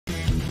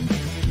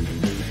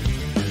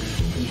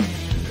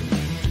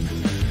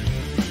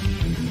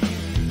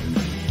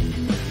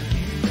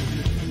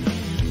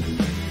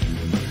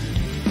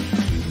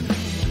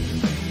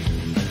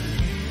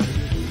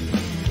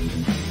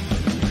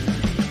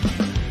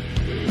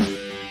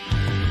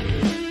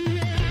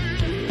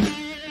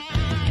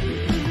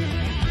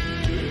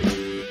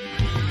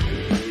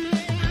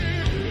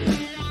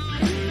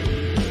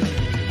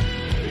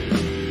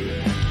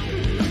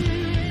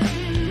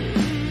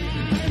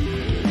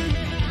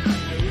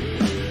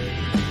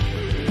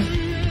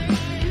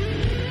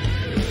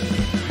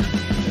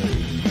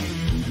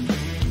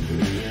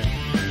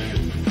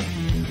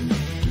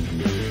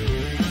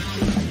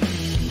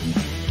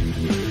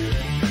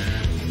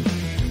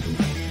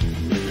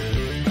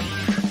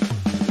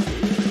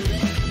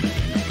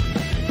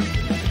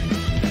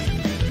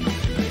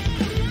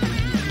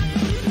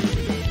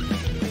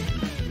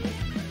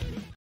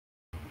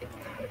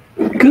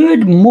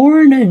Good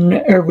morning,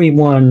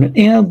 everyone,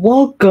 and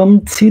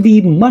welcome to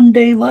the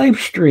Monday live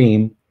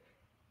stream.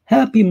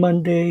 Happy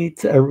Monday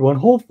to everyone.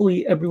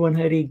 Hopefully, everyone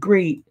had a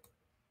great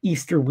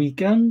Easter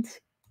weekend.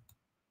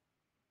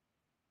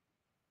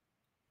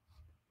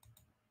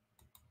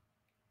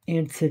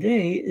 And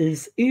today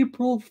is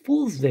April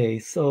Fool's Day,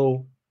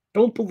 so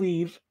don't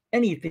believe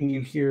anything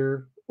you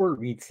hear or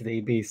read today,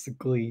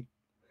 basically.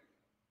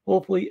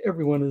 Hopefully,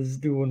 everyone is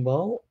doing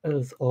well,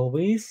 as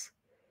always.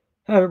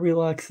 Had a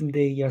relaxing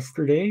day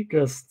yesterday,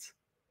 just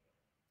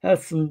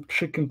had some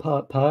chicken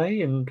pot pie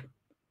and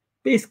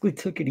basically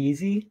took it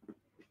easy.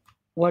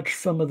 Watched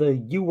some of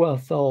the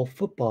UFL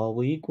Football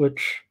League,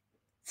 which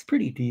is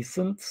pretty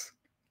decent.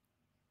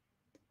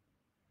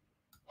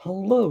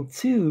 Hello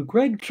to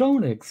Greg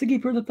Jonik, Siggy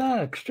for the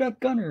Facts, Jack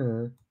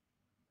Gunner,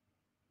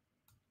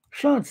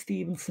 Sean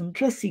Stevenson,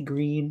 Jesse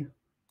Green,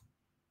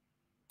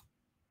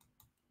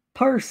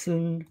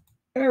 Parson,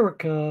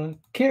 Erica,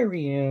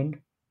 Carrie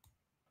Ann.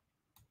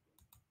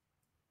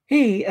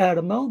 Hey,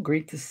 Adam L.,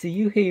 great to see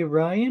you. Hey,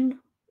 Ryan,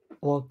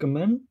 welcome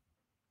in.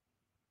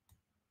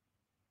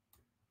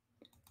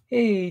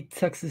 Hey,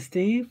 Texas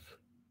Dave.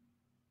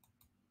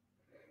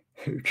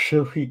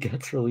 Chili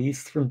gets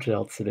released from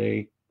jail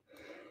today.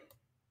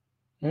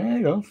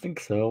 I don't think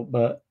so,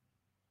 but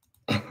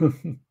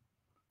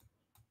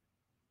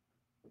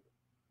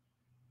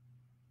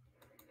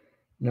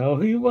no,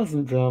 he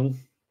wasn't dumb.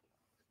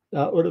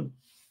 That would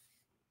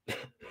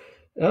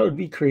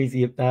be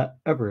crazy if that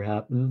ever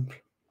happened.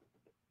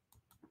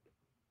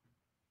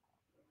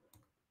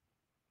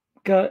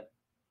 Got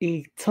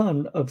a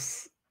ton of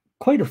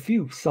quite a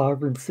few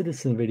sovereign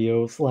citizen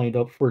videos lined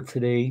up for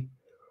today,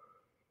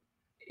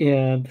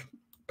 and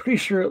pretty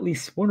sure at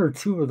least one or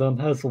two of them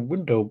has a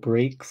window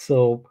break,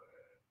 so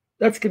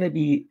that's going to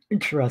be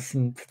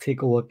interesting to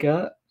take a look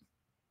at.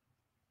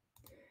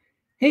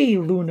 Hey,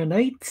 Luna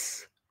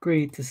Knights,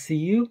 great to see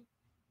you.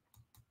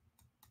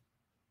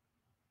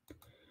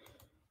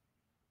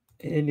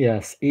 And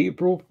yes,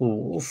 April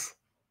Fools.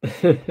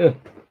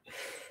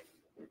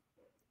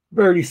 I've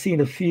already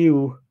seen a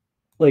few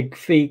like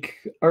fake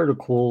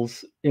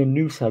articles and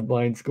news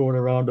headlines going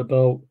around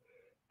about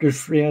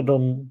just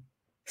random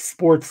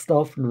sports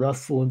stuff and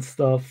wrestling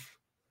stuff.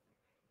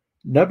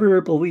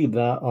 Never believe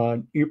that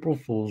on April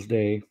Fool's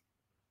Day,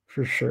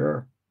 for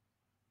sure.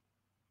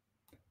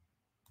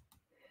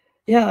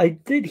 Yeah, I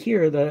did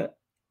hear that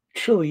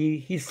Chili,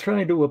 he's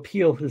trying to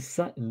appeal his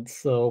sentence,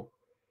 so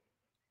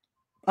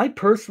I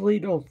personally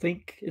don't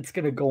think it's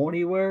going to go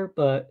anywhere,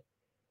 but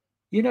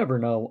you never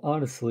know,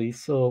 honestly.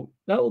 So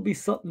that will be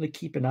something to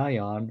keep an eye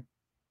on.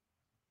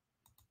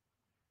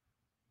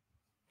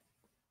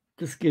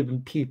 Just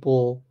giving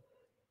people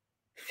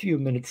a few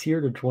minutes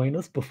here to join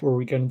us before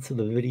we get into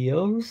the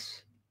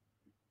videos.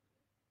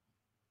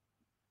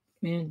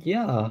 And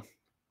yeah,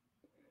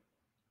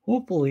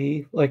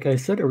 hopefully, like I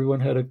said, everyone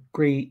had a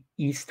great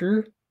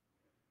Easter.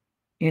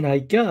 And I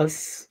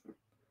guess,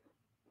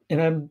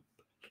 and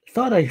I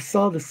thought I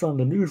saw this on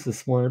the news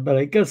this morning, but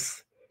I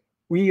guess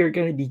we are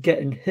going to be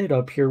getting hit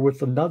up here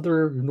with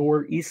another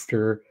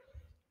nor'easter.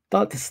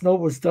 Thought the snow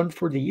was done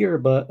for the year,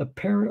 but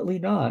apparently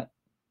not.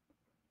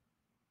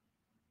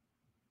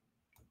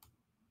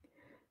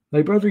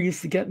 My brother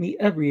used to get me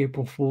every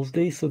April Fool's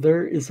Day, so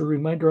there is a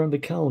reminder on the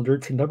calendar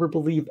to never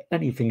believe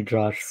anything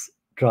Josh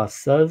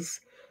says.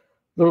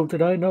 Little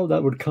did I know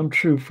that would come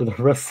true for the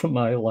rest of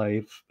my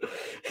life.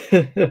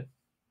 Hey,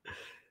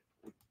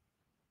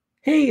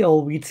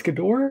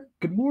 Alweetskador.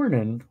 Good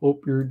morning.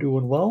 Hope you're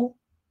doing well.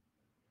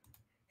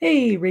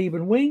 Hey,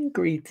 Raven Wing.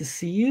 Great to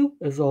see you,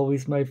 as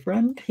always, my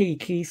friend. Hey,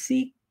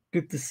 Casey.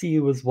 Good to see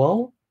you as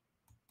well.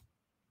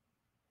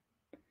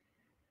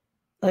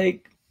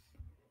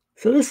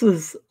 So this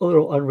was a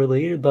little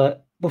unrelated,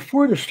 but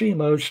before the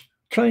stream, I was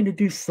trying to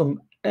do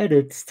some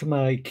edits to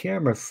my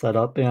camera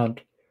setup,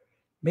 and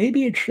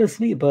maybe it's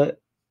just me,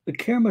 but the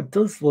camera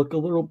does look a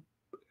little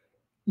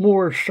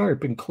more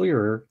sharp and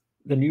clearer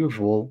than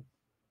usual.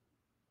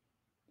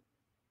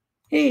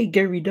 Hey,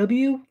 Gary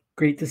W.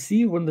 Great to see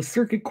you. When the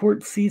circuit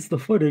court sees the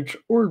footage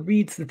or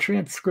reads the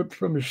transcript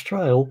from his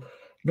trial,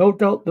 no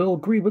doubt they'll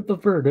agree with the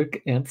verdict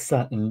and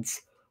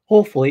sentence.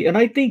 Hopefully. And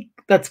I think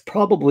that's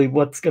probably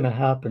what's going to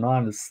happen,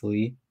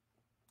 honestly.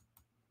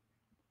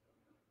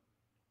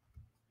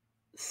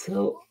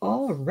 So,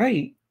 all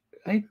right.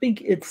 I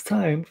think it's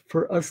time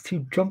for us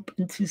to jump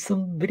into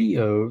some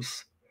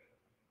videos.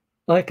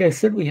 Like I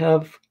said,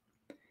 I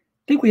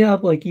think we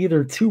have like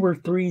either 2 or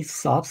 3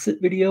 soft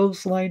sit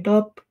videos lined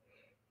up,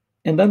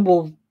 and then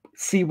we'll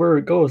see where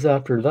it goes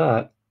after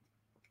that.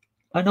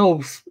 I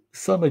know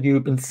some of you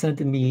have been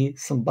sending me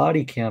some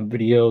body cam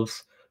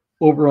videos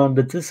over on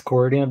the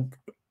Discord and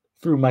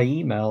through my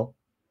email.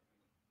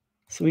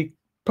 So we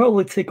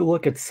probably take a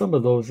look at some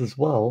of those as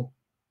well.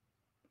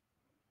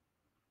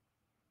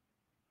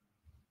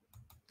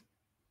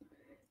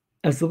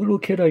 As a little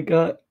kid, I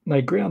got my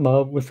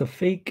grandma with a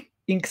fake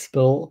ink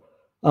spill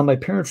on my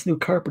parents' new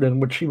carpet in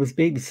which she was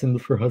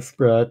babysitting for us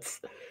brats.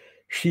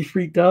 She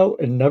freaked out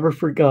and never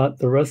forgot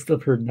the rest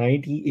of her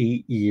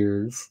 98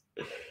 years.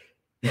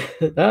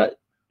 That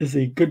is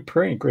a good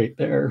prank right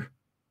there.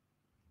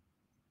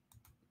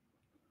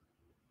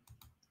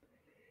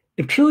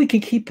 If Chili can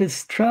keep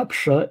his trap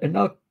shut and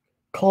not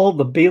call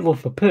the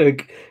bailiff a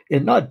pig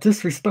and not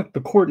disrespect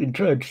the court and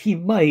judge, he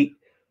might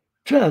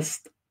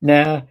just,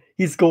 nah,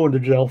 he's going to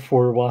jail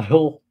for a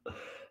while.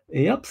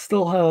 Yep,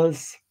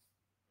 it's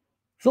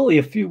only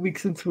a few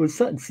weeks into his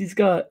sentence. He's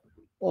got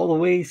all the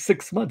way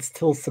 6 months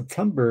till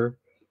September.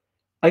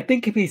 I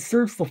think if he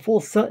serves the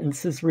full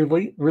sentence, his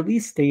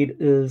release date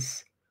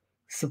is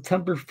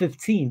September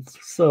 15th.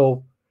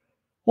 So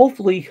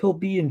hopefully he'll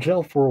be in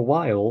jail for a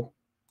while.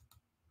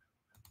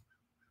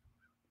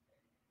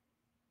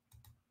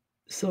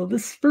 So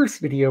this first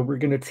video we're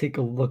going to take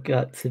a look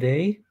at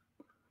today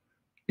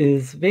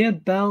is Van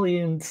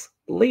Balion's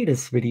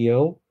latest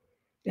video.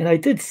 And I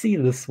did see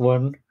this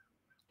one,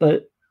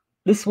 but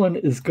this one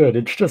is good.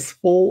 It's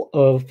just full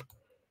of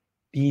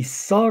the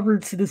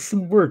sovereign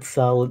citizen word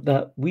salad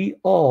that we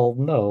all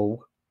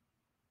know.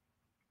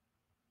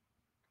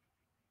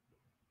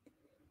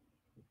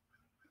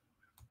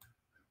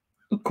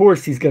 Of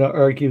course, he's going to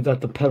argue that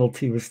the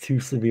penalty was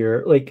too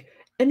severe. Like,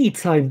 any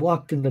time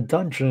locked in the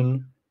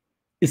dungeon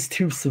is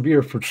too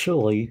severe for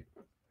Chili.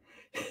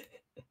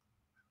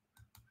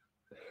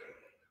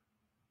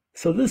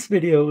 So this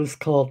video is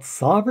called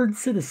Sovereign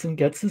Citizen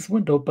Gets His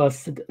Window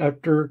Busted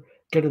After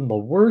Getting the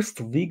Worst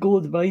Legal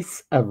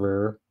Advice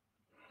Ever.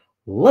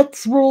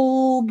 Let's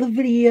roll the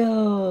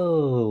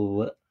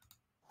video.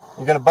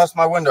 You're going to bust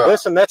my window.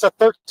 Listen, that's a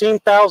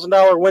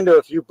 $13,000 window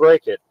if you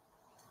break it.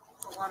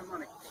 That's a lot of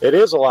money. It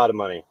is a lot of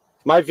money.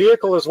 My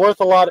vehicle is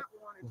worth a lot.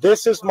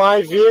 This is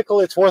my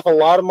vehicle. It's worth a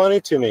lot of money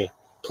to me.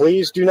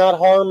 Please do not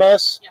harm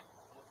us.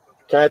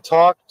 Can I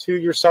talk to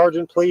your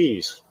sergeant,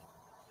 please?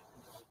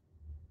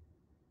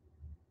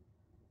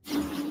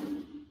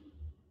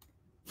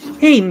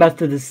 Hey,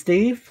 Methodist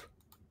Dave.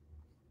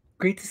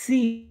 Great to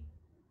see you.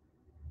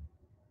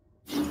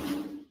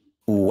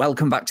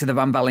 Welcome back to the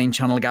Van Balion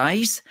channel,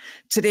 guys.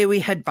 Today we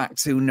head back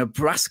to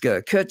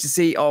Nebraska,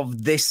 courtesy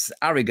of this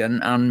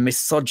arrogant and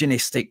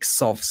misogynistic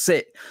soft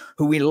sit,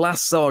 who we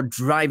last saw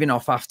driving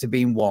off after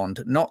being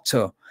warned not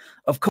to.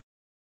 Of course.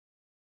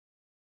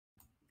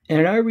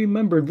 And I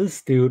remember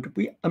this dude.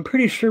 I'm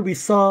pretty sure we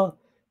saw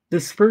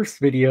this first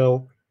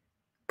video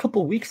a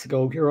couple weeks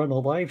ago here on a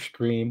live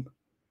stream.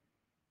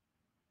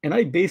 And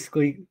I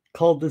basically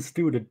called this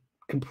dude a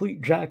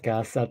complete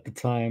jackass at the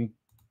time.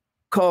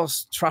 Of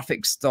course,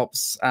 traffic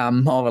stops are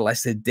more or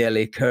less a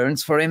daily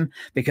occurrence for him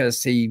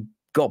because he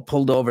got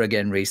pulled over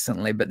again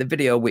recently. But the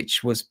video,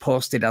 which was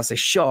posted as a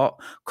short,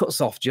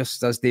 cuts off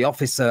just as the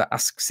officer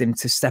asks him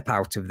to step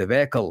out of the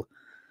vehicle.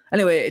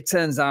 Anyway, it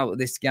turns out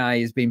this guy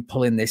has been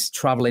pulling this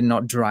traveling,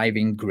 not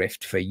driving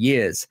grift for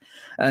years.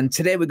 And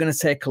today we're going to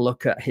take a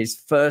look at his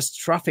first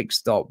traffic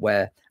stop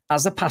where,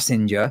 as a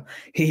passenger,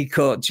 he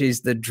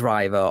coaches the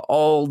driver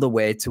all the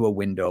way to a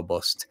window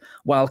bust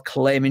while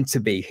claiming to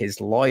be his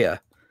lawyer.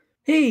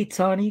 Hey,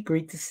 Tawny,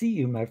 great to see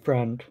you, my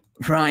friend.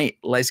 Right,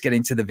 let's get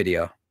into the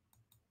video.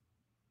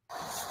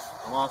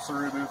 I'm Officer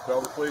Rubu,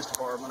 Bellevue Police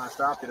Department. I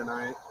stopped you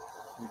tonight.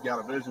 You've got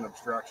a vision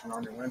obstruction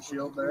on your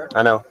windshield there.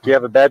 I know. Do you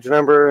have a badge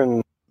number?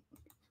 And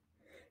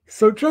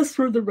So just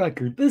for the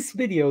record, this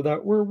video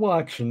that we're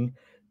watching,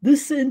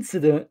 this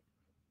incident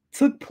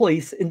took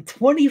place in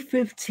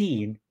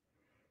 2015.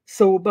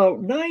 So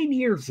about 9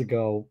 years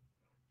ago.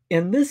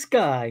 And this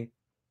guy,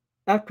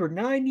 after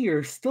 9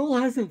 years, still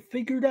hasn't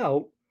figured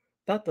out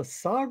that the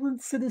sovereign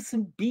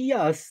citizen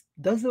BS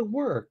doesn't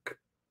work.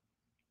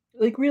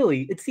 Like,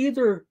 really, it's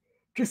either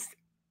just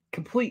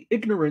complete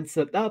ignorance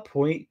at that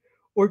point,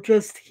 or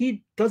just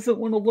he doesn't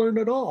want to learn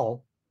at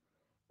all.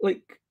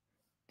 Like,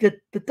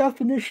 the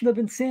definition of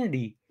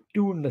insanity,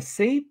 doing the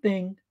same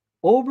thing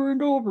over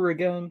and over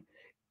again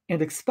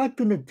and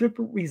expecting a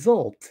different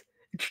result.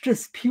 It's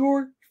just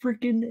pure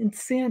freaking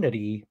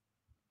insanity.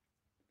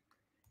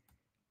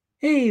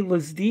 Hey,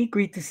 Liz D,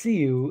 great to see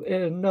you.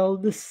 And no,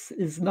 this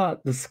is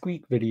not the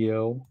squeak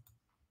video.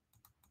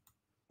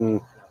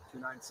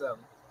 297.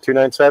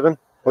 297?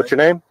 What's your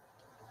name?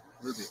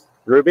 Ruby.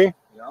 Ruby?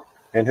 Yeah.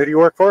 And who do you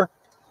work for?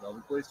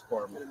 Bellevue Police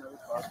Department.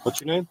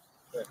 What's your name?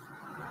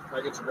 Can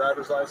I get your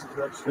driver's license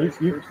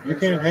registration? You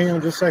can't. Hang on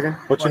just a second.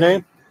 What's your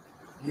name?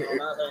 No,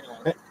 not hang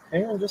on.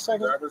 Hang on just a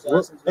second. Driver's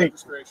license, Hey,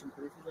 registration,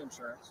 proof of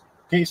insurance.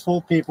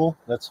 peaceful people.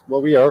 That's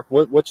what we are.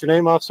 What's your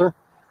name, officer?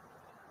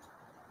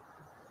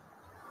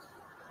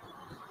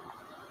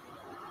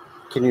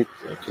 Can you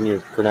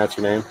pronounce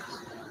your name?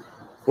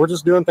 We're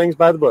just doing things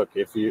by the book,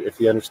 if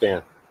you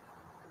understand.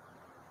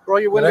 Roll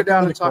your window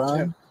down and talk to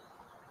him.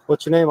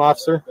 What's your name,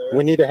 officer?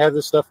 We need to have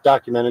this stuff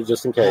documented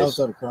just in How's case.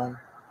 that a crime?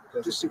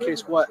 Just in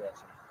case what?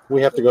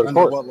 We have to go to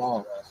Under court. what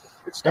law?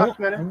 It's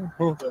documented.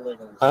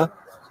 Huh?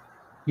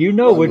 You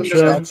know Well, which, the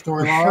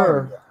statutory law?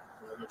 sure.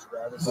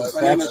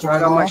 My name is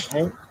right on my.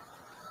 Hey,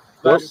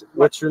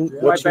 what's your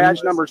My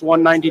badge number is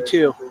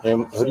 192.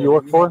 and who do you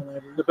work for?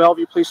 The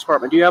Bellevue Police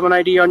Department. Do you have an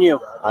ID on you?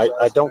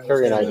 I don't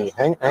carry an ID.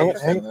 Hang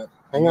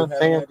on.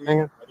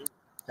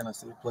 Can I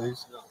see it,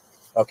 please?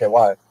 Okay,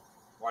 why?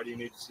 Why do you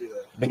need to see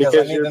that? Because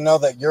I need to know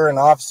that you're an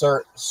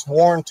officer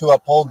sworn to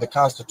uphold the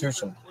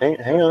Constitution. Hang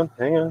on.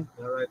 That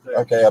right there.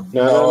 Okay,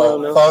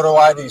 no. Photo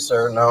ID,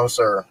 sir. No,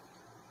 sir.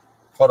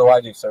 Photo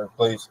ID, sir,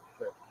 please.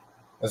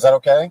 Is that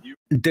okay?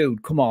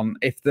 Dude, come on.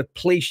 If the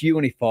police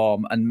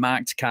uniform and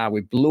marked car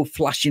with blue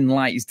flashing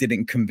lights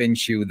didn't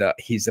convince you that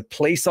he's a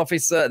police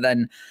officer,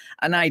 then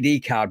an ID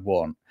card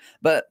won't.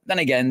 But then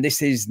again,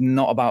 this is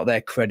not about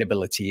their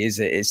credibility, is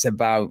it? It's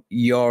about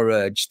your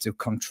urge to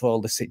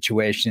control the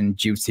situation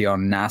due to your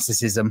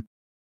narcissism.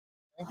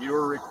 You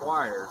are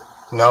required.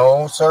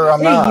 No, sir, I'm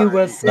Hey, not.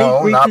 USA,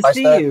 No, great not to by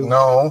see stat. you.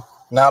 No,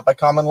 not by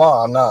common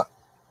law. I'm not.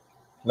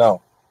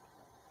 No.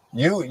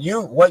 What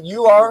you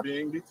You're are?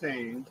 being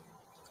detained.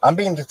 I'm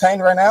being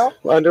detained right now.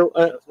 Under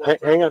That's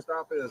what hang on.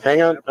 stop is.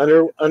 Hang on.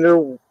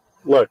 Under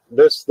look,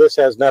 this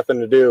has nothing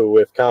to do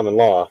with common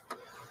law.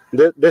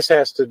 This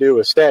has to do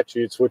with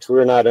statutes, which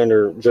we're not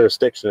under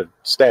jurisdiction of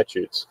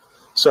statutes.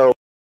 So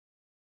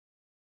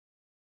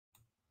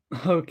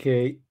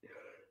Okay.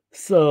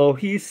 So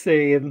he's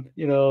saying,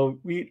 you know,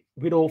 we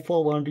don't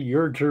fall under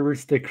your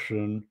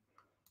jurisdiction.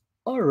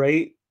 All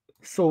right.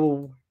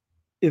 So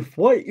if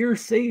what you're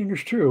saying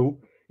is true,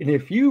 and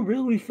if you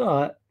really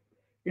thought,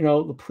 you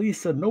know, the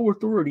police had no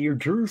authority or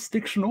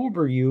jurisdiction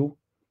over you,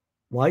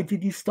 why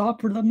did you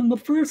stop for them in the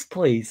first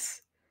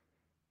place?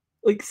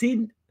 Like,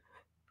 see,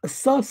 a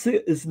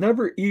subset is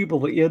never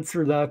able to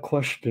answer that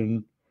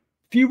question.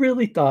 If you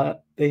really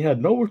thought they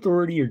had no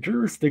authority or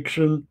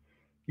jurisdiction,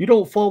 you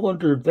don't fall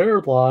under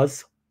their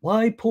laws,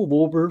 why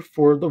pull over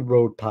for the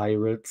road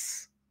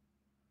pirates?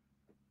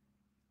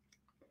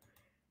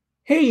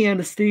 Hey,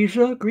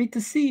 Anastasia, great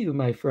to see you,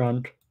 my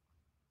friend.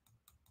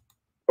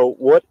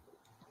 what?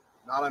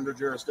 Not under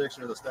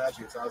jurisdiction of the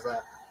statutes. How's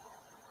that?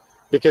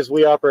 Because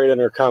we operate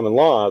under common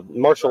law.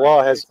 Martial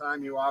law has.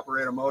 Anytime you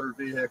operate a motor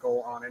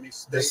vehicle on any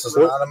state. This is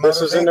road, not a motor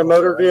This isn't a vehicle,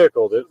 motor sir.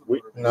 vehicle.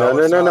 No,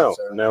 it's not,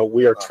 sir. No,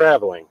 we are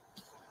traveling.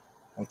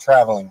 I'm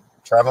traveling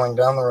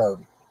down the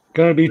road.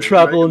 Gonna be You're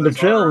traveling to making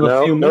this jail in a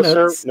No, few no,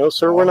 minutes. sir. No,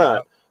 sir, we're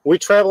not. We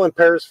travel in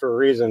pairs for a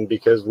reason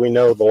because we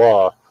know the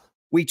law.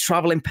 We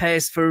travel in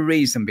pairs for a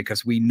reason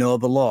because we know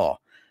the law.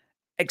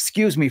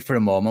 Excuse me for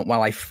a moment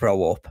while I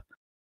throw up.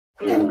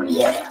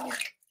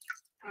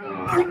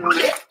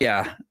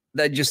 Yeah,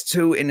 they're just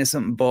two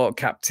innocent boat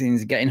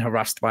captains getting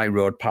harassed by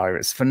road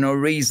pirates for no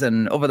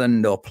reason other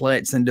than no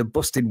plates and a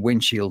busted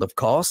windshield, of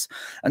course,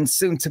 and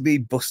soon to be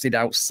busted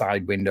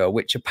outside window,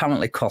 which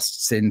apparently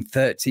costs him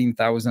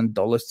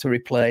 $13,000 to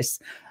replace.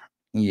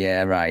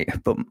 Yeah, right,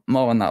 but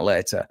more on that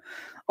later.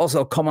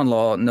 Also, common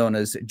law, known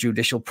as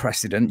judicial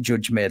precedent,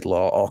 judge-made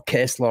law, or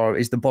case law,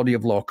 is the body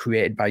of law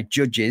created by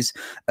judges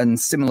and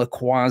similar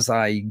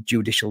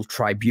quasi-judicial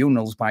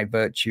tribunals by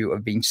virtue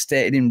of being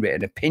stated in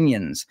written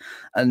opinions,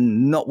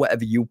 and not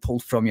whatever you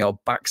pulled from your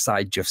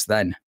backside just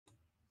then.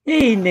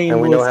 Hey, nameless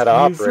And we know how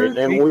to user, operate.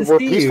 And great to we're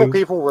see peaceful you.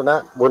 people.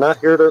 We're not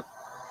here to,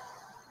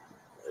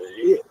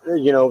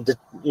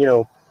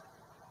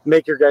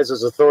 make your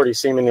guys' authority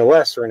seem any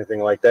less or anything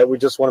like that. We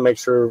just want to make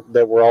sure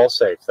that we're all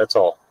safe. That's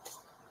all.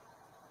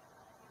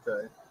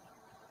 Okay.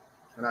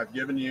 And I've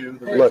given you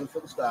the Look. reason for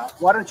the stop.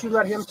 Why don't you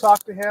let him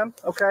talk to him?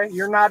 Okay,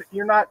 you're not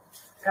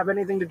have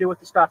anything to do with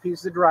the stop.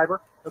 He's the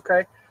driver.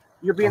 Okay,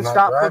 you're being I'm not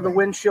stopped for the driving.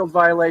 windshield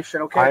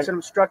violation. Okay, it's an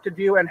obstructed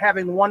view and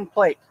having one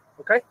plate.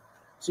 Okay,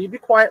 so you be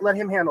quiet. Let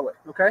him handle it.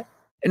 Okay.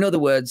 In other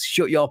words,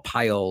 shut your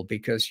pile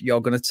because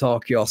you're going to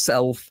talk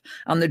yourself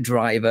and the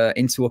driver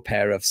into a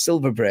pair of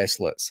silver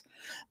bracelets.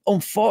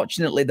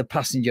 Unfortunately, the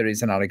passenger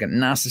is an arrogant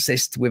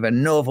narcissist with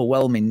an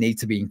overwhelming need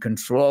to be in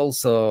control,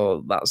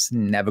 so that's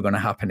never going to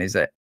happen, is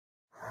it?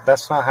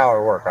 That's not how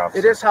it works, officer.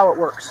 It is how it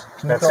works.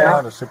 Can you That's call not-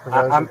 out a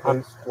supervisor, I'm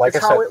please? like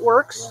It's I said. how it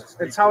works.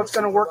 It's how it's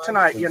going to work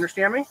tonight. You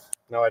understand me?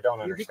 No, I don't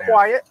You be understand.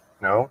 quiet.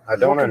 No, I You'll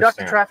don't conduct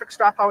understand. the traffic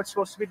stop how it's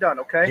supposed to be done.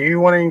 Do Okay. you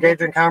want to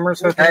engage in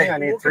commerce with me? Hey. I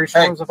need 3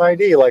 Hey. forms of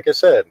ID, like I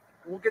said.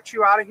 We'll get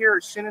you out of here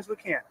as soon as we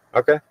can.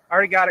 Okay. I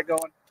already got it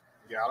going.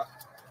 You got it?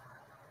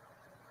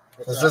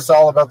 Is this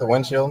all about the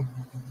windshield?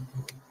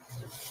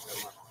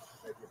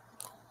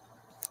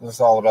 Is this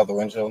all about the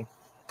windshield?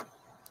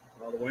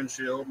 Well, the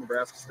windshield,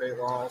 Nebraska state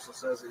law also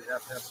says that you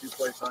have to have 2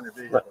 plates on your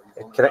vehicle.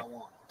 You've only Can I- got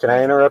one. Can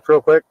I interrupt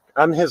real quick?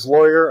 I'm his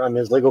lawyer. I'm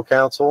his legal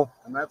counsel.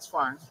 And that's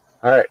fine.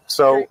 All right.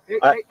 So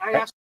I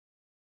asked.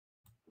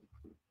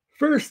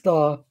 First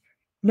off,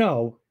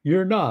 no,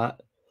 you're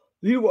not.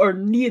 You are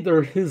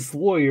neither his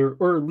lawyer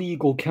or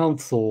legal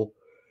counsel.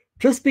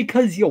 Just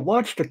because you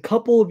watched a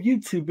couple of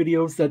YouTube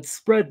videos that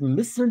spread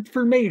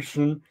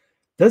misinformation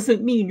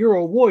doesn't mean you're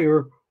a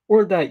lawyer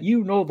or that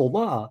you know the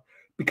law,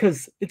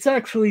 because it's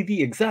actually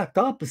the exact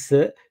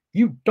opposite.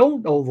 You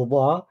don't know the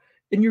law,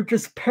 and you're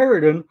just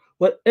parroting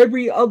what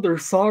every other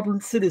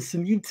sovereign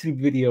citizen YouTube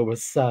video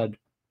has said.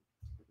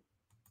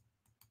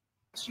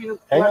 You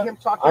Hang let on. him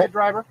talk to the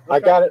driver.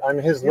 I got it. I'm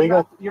his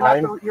legal. You're not,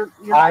 I'm you're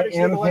I not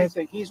am am his-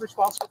 anything. He's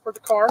responsible for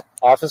the car.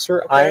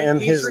 officer. Okay? I am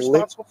He's his.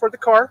 responsible for the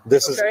car.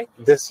 This okay?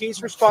 is this.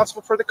 He's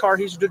responsible for the car.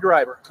 He's the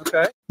driver.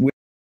 Okay.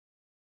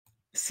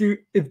 See,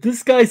 if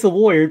this guy's a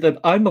lawyer, then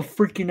I'm a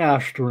freaking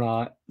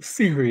astronaut.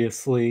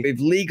 Seriously. With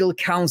legal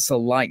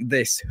counsel like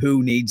this,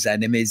 who needs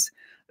enemies?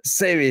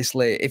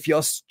 Seriously, if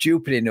you're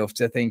stupid enough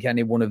to think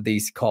any one of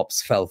these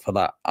cops fell for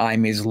that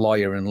 "I'm his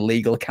lawyer and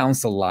legal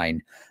counsel"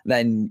 line,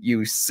 then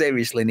you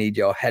seriously need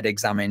your head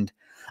examined.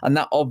 And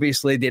that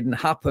obviously didn't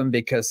happen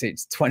because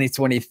it's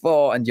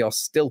 2024 and you're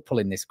still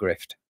pulling this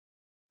grift.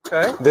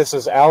 Okay. This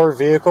is our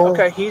vehicle.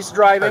 Okay, he's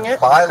driving it.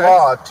 By Okay.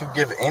 law to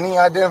give any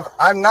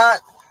I'm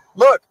not.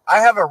 Look, I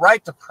have a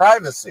right to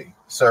privacy,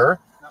 sir.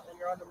 Not when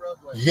you're on the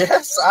roadway.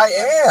 Yes, I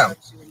am.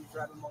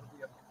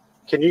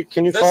 Can you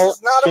This call?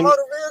 is not a Can,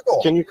 motor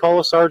vehicle. can you call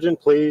a sergeant,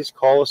 please?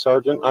 Call a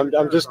sergeant. I'm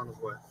just. On his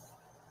way.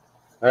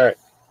 All right.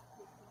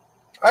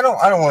 I don't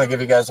want to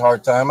give you guys a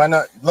hard time. I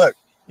know. Look,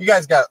 you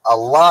guys got a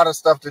lot of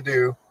stuff to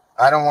do.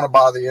 I don't want to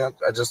bother you.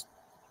 I just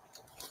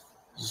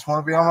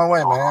want to be on my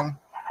way, man.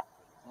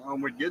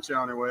 We'd get you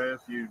on your way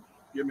if you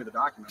give me the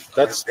documents.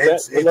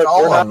 It's look,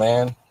 all we're on, not-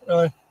 man.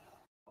 Really.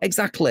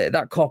 Exactly.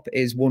 That cop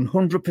is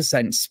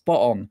 100% spot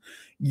on.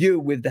 You,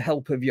 with the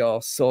help of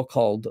your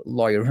so-called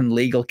lawyer and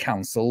legal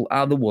counsel,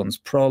 are the ones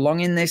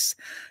prolonging this.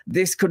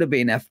 This could have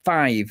been a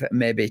 5,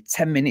 maybe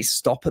 10-minute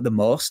stop at the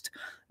most,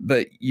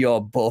 but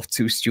you're both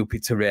too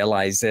stupid to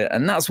realize it.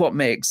 And that's what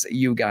makes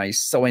you guys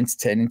so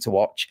entertaining to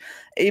watch,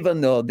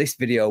 even though this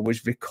video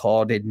was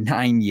recorded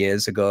 9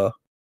 years ago.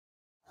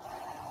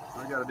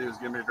 All you gotta do is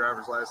give me a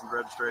driver's license,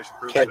 registration,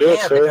 proof. Can't do it,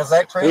 Yeah, sir. because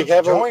that creates We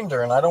have a-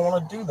 joinder, and I don't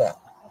want to do that.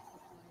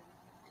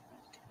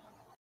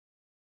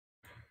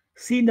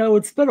 See, now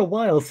it's been a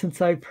while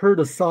since I've heard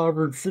a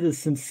sovereign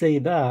citizen say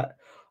that.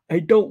 I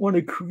don't want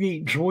to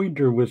create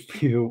joinder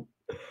with you.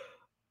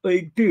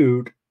 Like,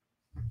 dude.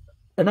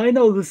 And I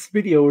know this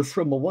video is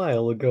from a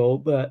while ago,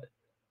 but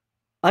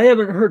I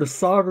haven't heard a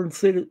sovereign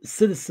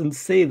citizen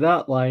say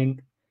that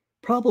line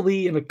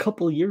probably in a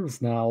couple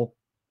years now.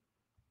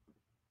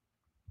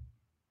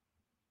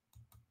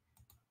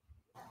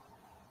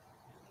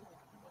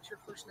 What's your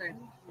first name?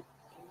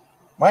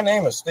 My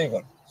name is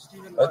Steven.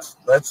 Stephen.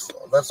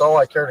 That's all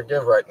I care to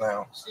give right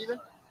now. Stephen?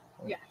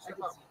 Yeah. Step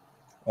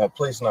up.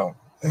 Please no.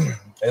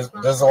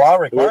 Does the law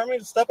require me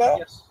to step out?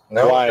 Yes.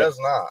 No, Why? it does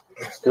not.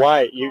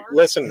 Why? You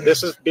listen.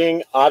 This is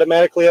being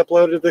automatically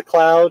uploaded to the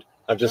cloud.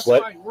 I'm just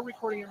That's letting. fine. We're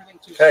recording everything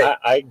too. Hey,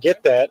 I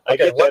get that. I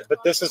Okay, get what- that.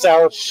 But this is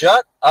our.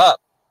 shut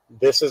up.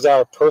 This is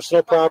our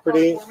personal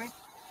property.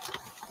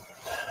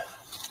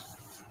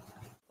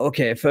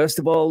 Okay, first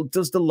of all,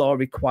 does the law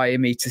require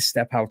me to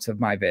step out of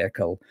my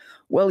vehicle?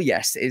 Well,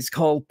 yes, it's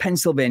called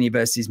Pennsylvania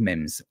versus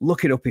Mims.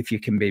 Look it up if you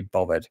can be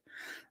bothered.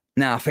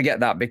 Now, forget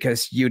that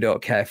because you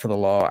don't care for the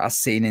law as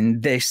seen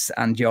in this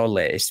and your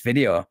latest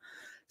video.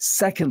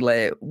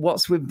 Secondly,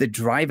 what's with the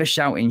driver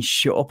shouting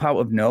 "shut up" out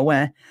of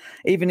nowhere?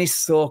 Even his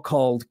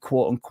so-called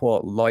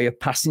quote-unquote lawyer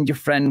passenger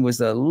friend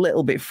was a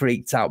little bit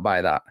freaked out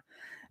by that.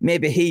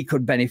 Maybe he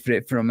could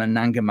benefit from an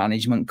anger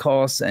management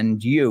course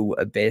and you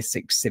a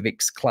basic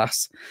civics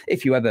class,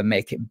 if you ever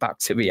make it back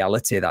to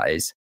reality, that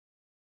is.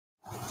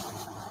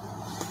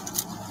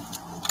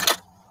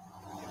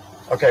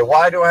 Okay,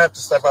 why do I have to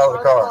step out of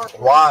the car?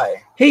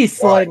 Why? Hey,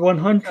 Slide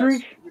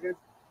 100.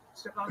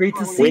 Great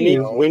to see We need.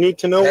 you. We need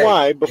to know Hey,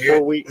 why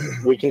before we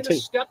You're continue. gonna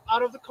step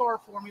out of the car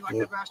for me like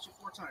I've asked you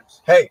 4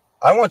 times. Hey,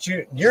 I want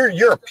you.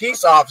 You're a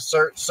peace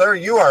officer, sir.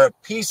 You are a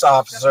peace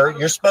officer.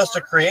 You're supposed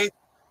to create.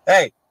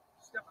 Hey,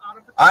 Step out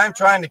of the car.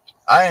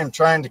 I am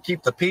trying to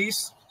keep the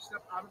peace.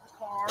 Step out of the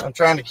car. I'm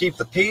trying to keep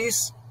the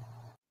peace.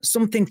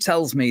 Something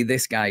tells me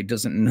this guy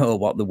doesn't know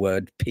what the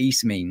word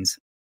peace means.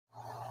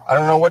 I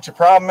don't know what your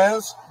problem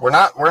is. We're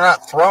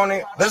not throwing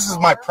it. This is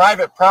my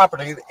private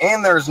property,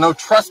 and there is no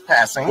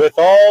trespassing. With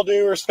all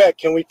due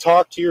respect, can we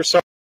talk to your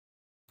son?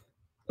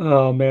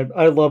 Oh man,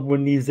 I love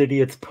when these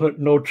idiots put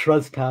no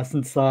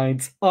trespassing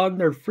signs on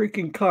their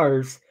freaking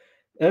cars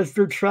as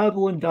they're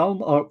traveling down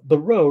the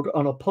road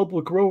on a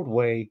public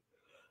roadway.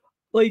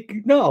 Like,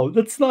 no,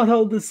 that's not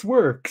how this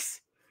works.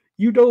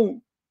 You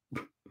don't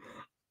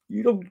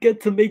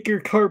get to make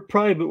your car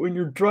private when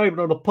you're driving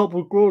on a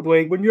public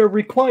roadway when you're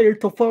required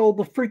to follow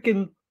the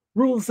freaking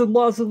rules and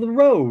laws of the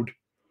road.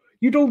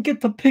 You don't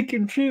get to pick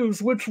and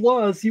choose which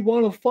laws you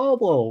want to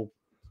follow.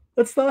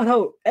 That's not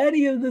how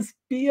any of this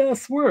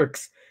BS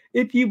works.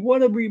 If you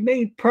want to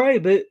remain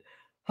private,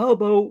 how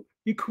about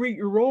you create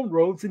your own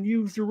roads and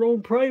use your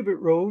own private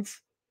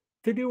roads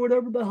to do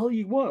whatever the hell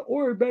you want?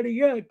 Or better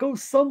yet, go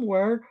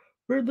somewhere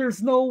where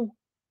there's no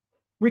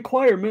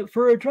requirement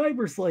for a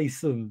driver's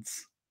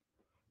license.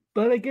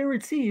 But I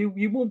guarantee you,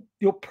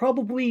 you'll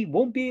probably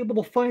won't be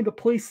able to find a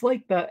place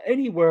like that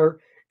anywhere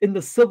in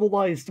the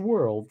civilized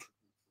world.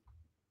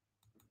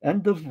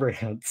 End of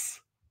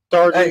rants.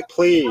 Sergeant, Hey.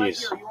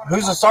 please.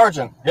 Who's a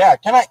sergeant? Yeah,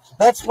 can I?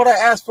 That's what I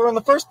asked for in the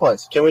first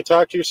place. Can we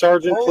talk to your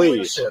sergeant, Holy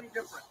please? shit. Any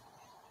different.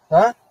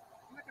 Huh?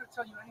 I'm not gonna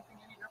tell you anything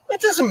any different.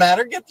 It doesn't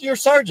matter. Get to your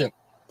sergeant.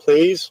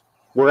 Please.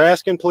 We're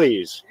asking,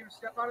 please. You're gonna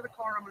step out of the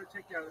car. I'm gonna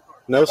take you out of the car.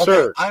 No, Okay,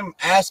 sir. I'm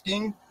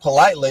asking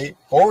politely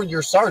for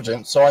your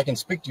sergeant so I can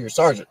speak to your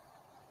sergeant.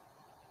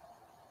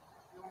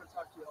 You want to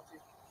talk to LT?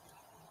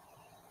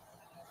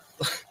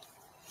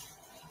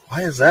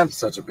 Why is that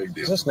such a big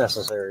deal? Is this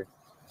necessary?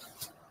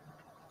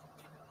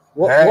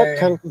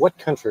 What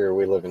country are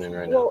we living in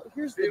right now? Well,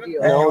 here's the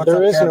deal. No, what's there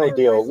up, is no Kevin?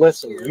 deal.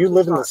 Listen, you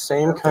live in the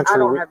same I country.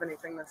 don't have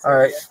anything to say. All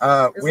right.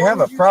 As We long have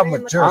a as you problem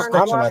stay with in the car and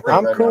jurisdiction. I think.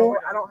 I'm right cool.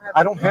 now.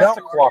 I don't have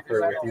to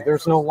cooperate with you.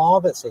 There's no law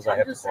that says I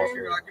have to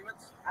cooperate.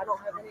 I don't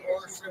have any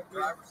issues with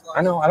you.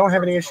 I know I don't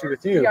have any issue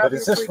with you, but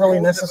is this really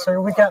necessary?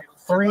 We got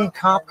 3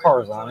 cop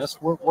cars on us.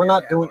 We're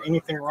not doing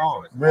anything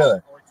wrong. Really?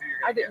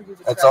 I didn't do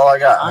the That's all I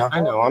got. Huh?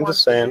 I know. I'm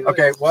just saying.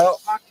 Okay. Well,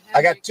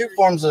 I got 2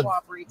 forms of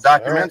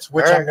documents,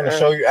 which I'm going to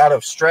show you out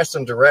of stress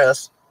and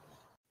duress.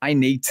 I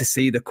need to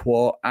see the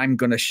quote. I'm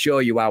going to show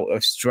you out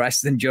of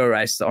stress and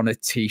duress on a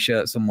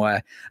t-shirt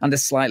somewhere, and a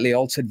slightly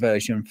altered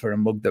version for a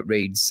mug that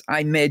reads,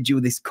 I made you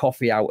this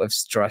coffee out of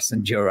stress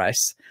and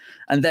duress,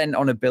 and then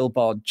on a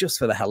billboard just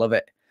for the hell of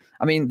it.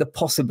 I mean, the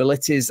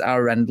possibilities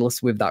are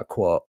endless with that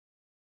quote.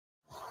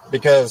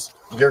 Because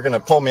you're going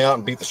to pull me out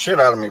and beat the shit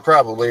out of me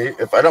probably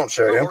if I don't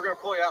show you. We're going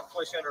to pull you out and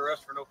place you under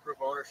arrest for no proof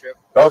of ownership.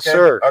 Oh, Okay.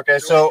 sir. Okay.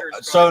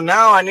 So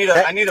now I need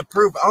to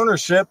prove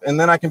ownership, and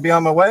then I can be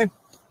on my way.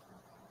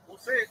 We'll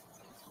see. It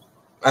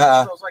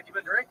Uh, smells like you've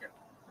been drinking.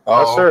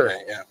 oh, sir.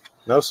 okay, yeah.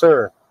 No,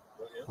 sir.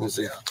 We'll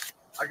see.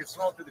 I can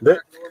smell it through the Th-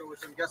 crack in the window, which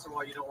I'm guessing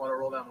why you don't want to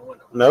roll down the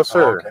window. No,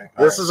 sir. Okay,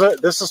 all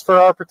This is for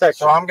our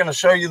protection. So I'm going to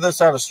show you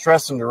this out of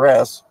stress and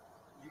duress.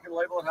 You can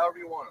label it however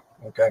you want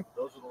it. Okay.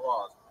 Those are the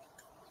laws.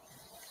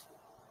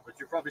 But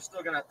you're probably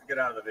still going to have to get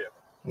out of the vehicle.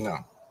 No.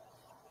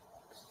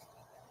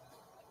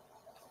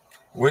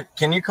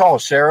 Can you call a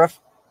sheriff?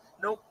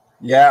 Nope.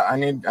 Yeah, I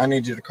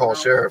need you to call a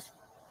sheriff.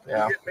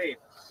 Yeah. You get me.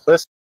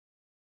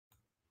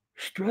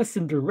 Stress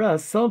and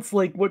duress sounds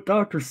like what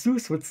Dr.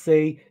 Seuss would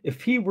say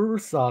if he were a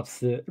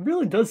Sopsit. It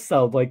really does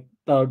sound like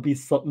that would be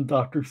something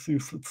Dr.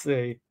 Seuss would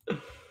say.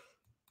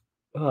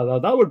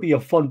 That would be a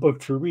fun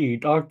book to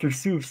read. Dr.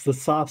 Seuss, the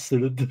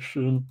Sopsit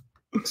edition.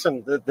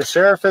 Listen, the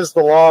sheriff is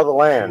the law of the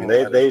land.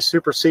 They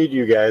supersede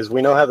you guys.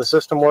 We know how the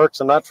system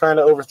works. I'm not trying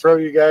to overthrow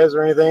you guys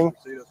or anything.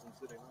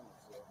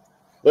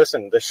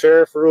 Listen, the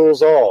sheriff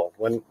rules all.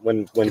 When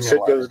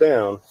shit goes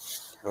down,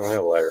 I don't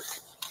have a lighter.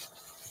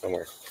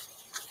 Somewhere.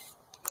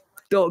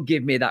 Don't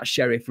give me that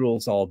sheriff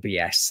rules all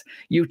BS.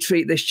 You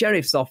treat the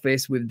sheriff's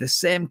office with the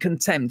same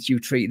contempt you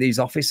treat these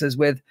officers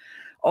with.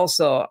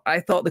 Also,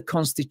 I thought the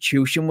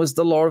Constitution was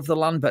the law of the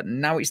land, but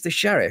now it's the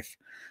sheriff.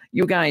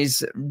 You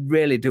guys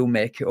really do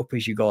make it up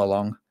as you go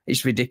along.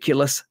 It's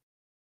ridiculous.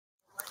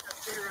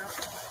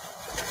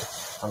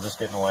 I'm just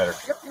getting a lighter.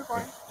 Yep, you're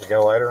fine. You got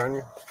a lighter on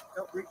you?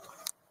 Don't reach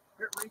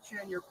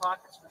in your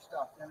pockets for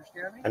stuff. You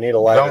understand me? I need a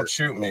lighter. Don't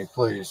shoot me,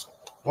 please.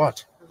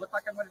 What? Does it look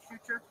like I'm going to shoot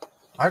you?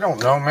 I don't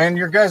know, man.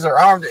 You guys are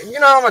armed. You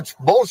know how much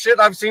bullshit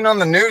I've seen on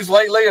the news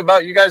lately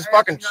about you guys I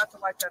fucking. asked you not to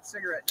light that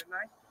cigarette, didn't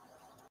I?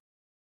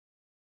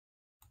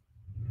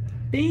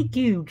 Thank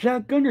you,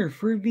 Jack Gunner,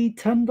 for the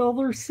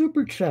 $10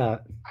 super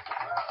chat.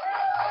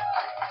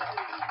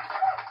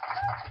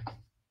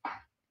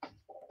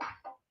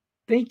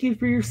 Thank you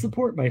for your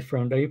support, my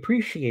friend. I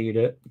appreciate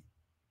it.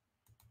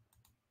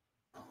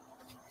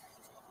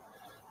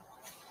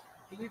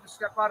 You need to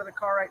step out of the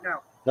car right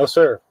now. No,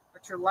 sir.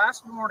 It's your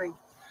last warning.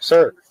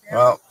 Sir, Understand?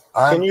 Well,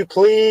 can you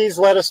please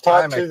let us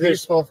talk I'm to a this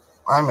peaceful.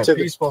 I'm a to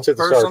peaceful the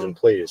person. sergeant,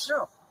 please?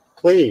 No,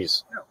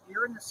 Please. no.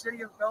 You're in the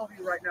city of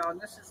Bellevue right now, and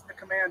this is the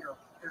commander.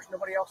 There's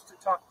nobody else to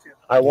talk to.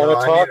 I want No,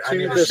 to I talk need- I to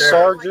need the a sheriff.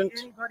 sergeant.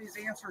 Like anybody's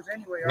answers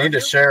anyway. Need are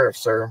a you? sheriff,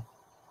 sir.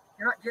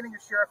 You're not getting a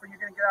sheriff, or you're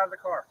going to get out of the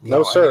car.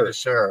 No, I sir. need a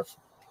sheriff.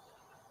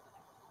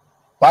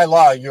 By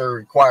law, you're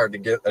required to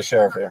get a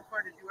sheriff You're here. not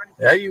required to do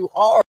anything. Yeah, you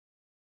are.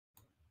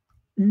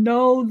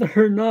 No,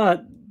 they're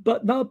not.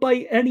 But not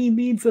by any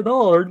means at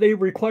all are they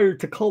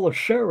required to call a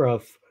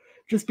sheriff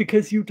just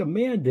because you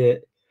demand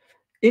it.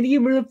 And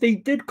even if they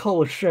did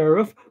call a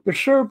sheriff, the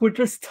sheriff would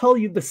just tell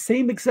you the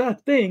same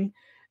exact thing,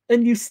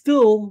 and you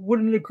still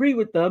wouldn't agree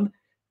with them,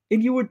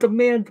 and you would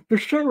demand the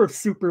sheriff's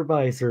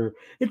supervisor.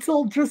 It's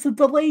all just a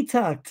delay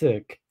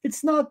tactic.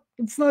 It's not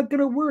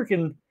gonna work,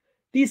 and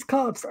these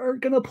cops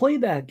aren't gonna play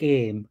that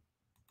game.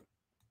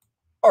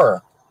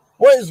 Or,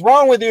 what is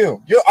wrong with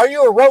you? Are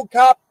you a road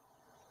cop?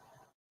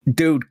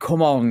 Dude,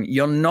 come on.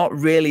 You're not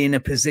really in a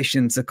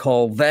position to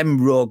call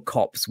them rogue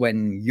cops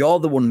when you're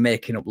the one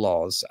making up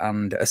laws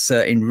and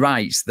asserting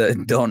rights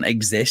that don't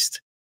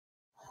exist.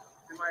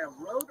 Am I a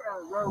rogue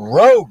or a rogue?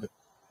 Rogue.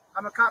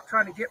 I'm a cop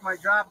trying to get my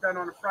job done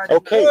on a Friday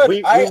Okay,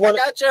 night. I want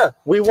gotcha.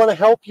 we want to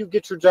help you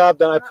get your job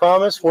done. I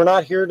promise. We're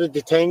not here to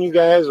detain you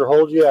guys or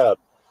hold you up.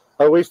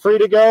 Are we free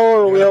to go,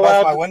 or are we You gonna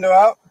bust my allowed? window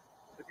out?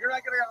 If you're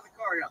not getting out of the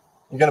car, yeah.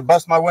 You're gonna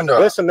bust my window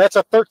out. Listen, that's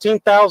a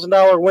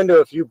 $13,000 window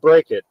if you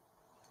break it.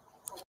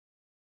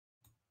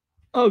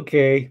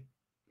 Okay.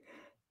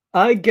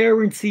 I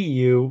guarantee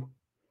you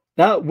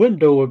that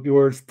window of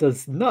yours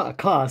does not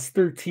cost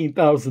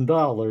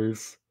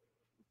 $13,000.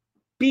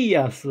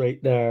 BS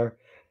right there.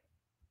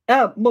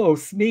 At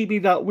most, maybe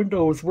that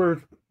window is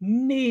worth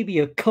maybe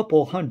a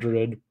couple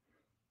hundred.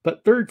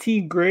 But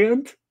 13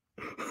 grand?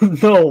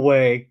 No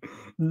way.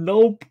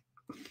 Nope.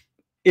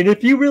 And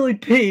if you really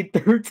paid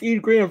 13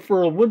 grand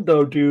for a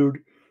window, dude,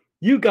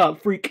 you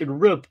got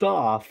freaking ripped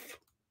off.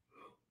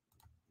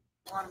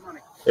 A lot of money.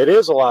 It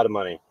is a lot of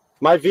money.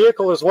 My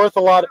vehicle is worth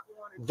a lot.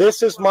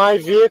 This is my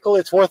vehicle.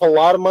 It's worth a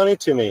lot of money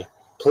to me.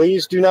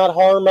 Please do not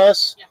harm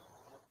us.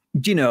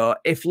 Do you know,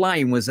 if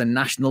lying was a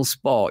national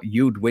sport,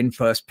 you'd win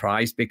first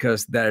prize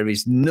because there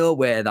is no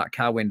way that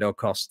car window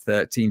costs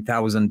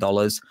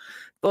 $13,000.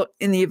 But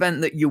in the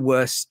event that you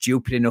were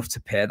stupid enough to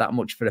pay that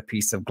much for a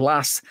piece of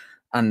glass,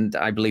 and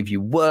I believe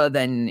you were,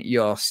 then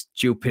you're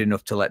stupid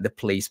enough to let the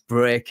police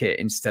break it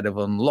instead of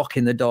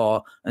unlocking the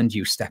door and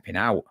you stepping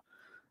out.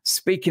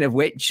 Speaking of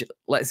which,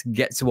 let's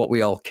get to what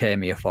we all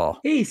came here for.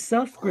 Hey,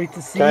 Seth, great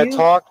to see Can you. I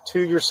talk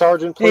to your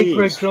sergeant, Hey, please?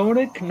 Greg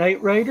Jonick,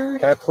 Knight Rider.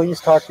 Can I please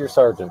talk to your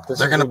sergeant? This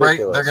They're is gonna break.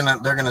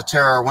 ridiculous. They're gonna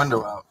tear our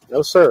window out.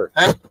 No, sir.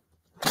 Hey.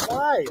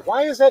 Why?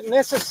 Why is that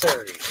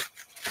necessary?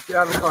 Get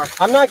out of the car.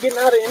 I'm not getting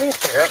out of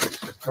anything. Yep.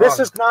 This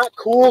is not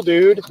cool,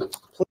 dude.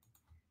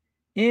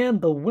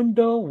 And the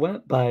window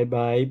went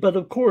bye-bye. But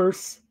of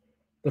course,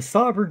 the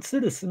sovereign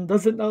citizen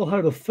doesn't know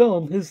how to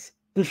film this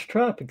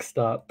traffic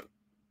stop.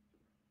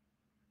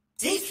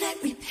 Safe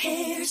like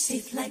repair,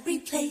 safe like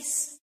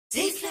replace,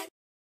 safe like...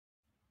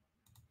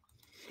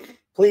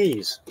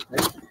 Please.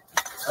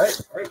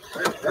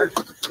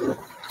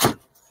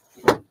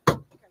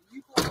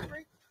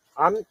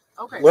 I'm.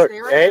 Okay, Look. stay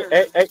right Hey,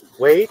 there. hey,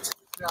 wait.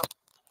 Yeah.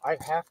 I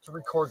have to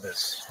record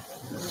this.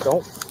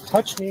 Don't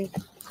touch me.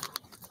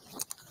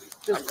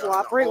 Just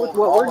cooperate with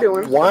what we're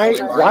doing. Why?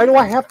 Why do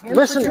I have to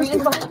listen?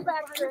 Hey.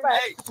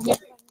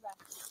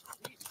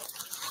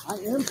 I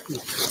am.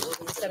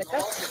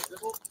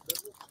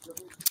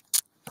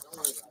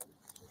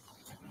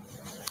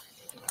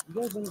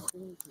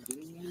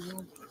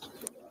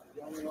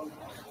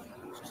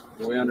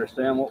 Do we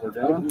understand what we're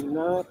doing?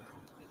 Not.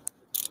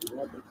 Do you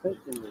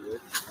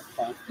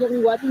have any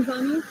weapons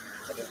on you?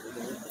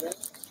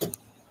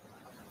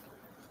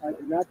 I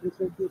did not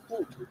consent to a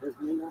search because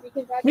you're not.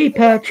 Hey,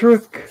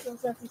 Patrick.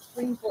 Since that's the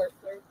Supreme Court,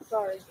 sir.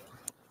 Sorry.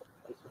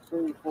 The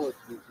Supreme Court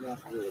is not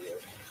really there.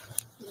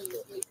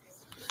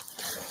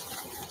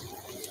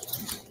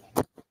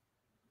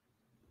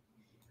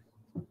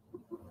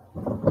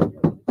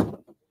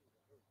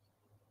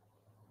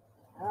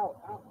 Ow.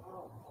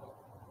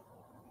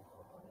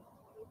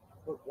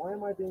 Look, why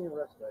am I being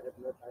arrested?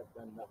 I've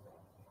done nothing.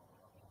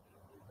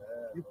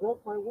 You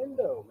broke my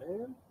window,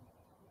 man.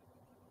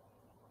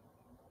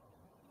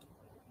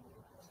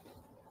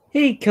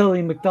 Hey,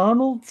 Kelly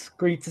McDonald.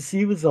 Great to see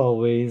you as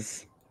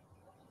always.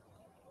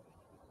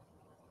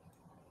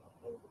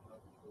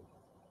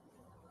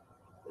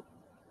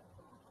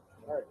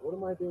 All right, what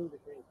am I being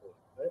detained for?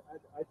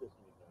 I just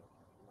need that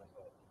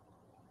myself.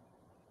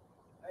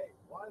 Hey,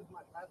 why is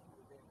my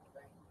passenger being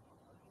detained?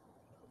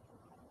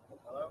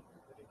 Hello?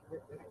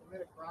 Did he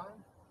commit a crime?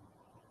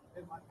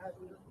 Did my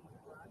passenger commit a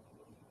crime?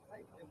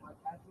 Hey, did my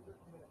passenger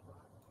commit a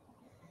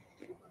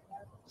crime?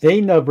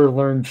 They never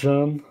learn,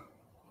 Jim.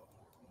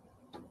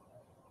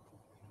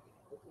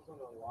 This is an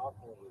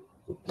unlawful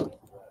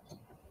arrest.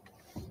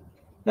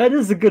 That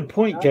is a good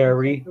point,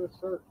 Gary.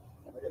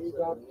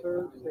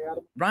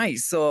 Right,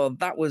 so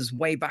that was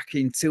way back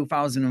in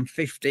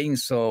 2015,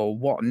 so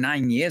what,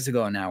 9 years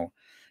ago now.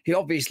 He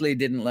obviously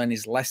didn't learn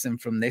his lesson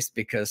from this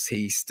because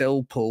he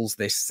still pulls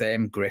this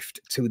same grift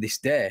to this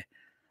day.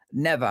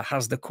 Never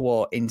has the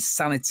quote,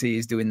 insanity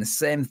is doing the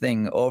same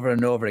thing over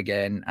and over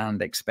again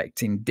and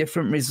expecting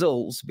different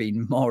results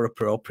been more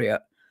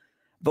appropriate.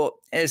 But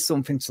here's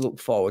something to look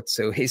forward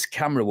to. His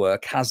camera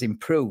work has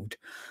improved.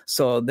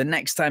 So the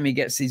next time he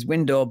gets his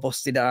window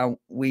busted out,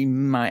 we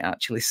might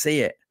actually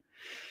see it.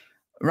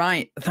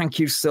 Right. Thank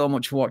you so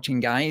much for watching,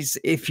 guys.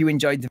 If you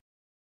enjoyed the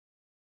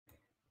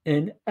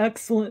An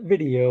excellent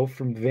video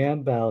from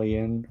Van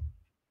Valian.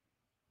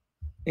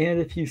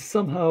 And if you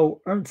somehow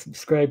aren't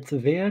subscribed to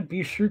Van,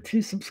 be sure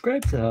to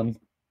subscribe to him.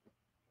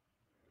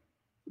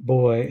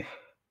 Boy.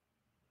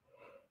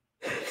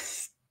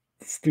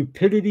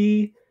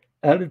 Stupidity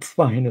at its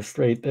finest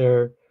right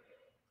there.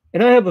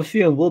 And I have a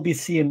feeling we'll be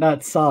seeing that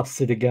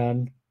Sopsit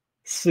again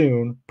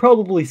soon.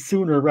 Probably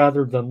sooner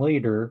rather than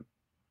later.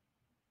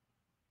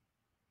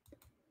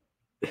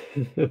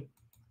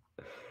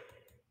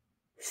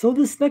 So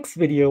this next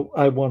video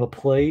I want to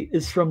play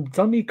is from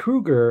Dummy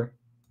Kruger.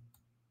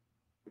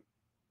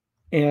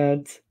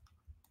 And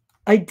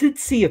I did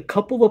see a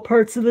couple of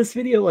parts of this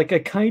video. Like I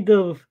kind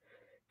of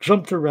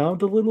jumped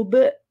around a little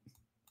bit.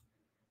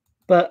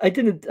 But I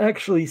didn't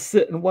actually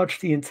sit and watch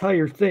the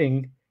entire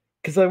thing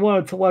because I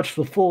wanted to watch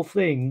the full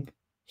thing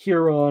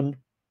here on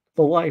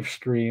the live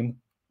stream.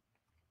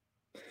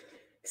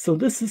 So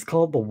this is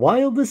called the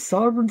wildest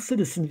sovereign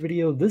citizen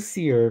video this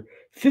year.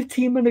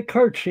 15-minute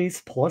car chase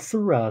plus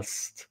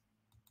arrest.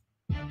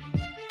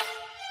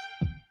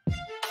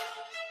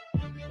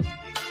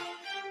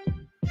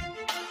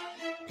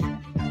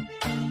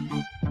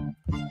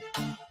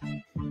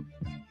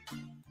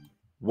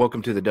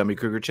 Welcome to the Dummy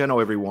Kruger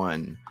channel,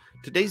 everyone.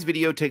 Today's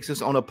video takes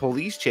us on a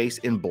police chase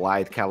in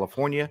Blythe,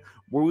 California,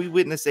 where we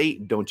witness a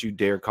 "Don't you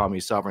dare call me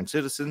sovereign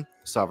citizen"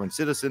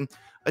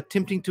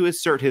 attempting to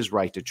assert his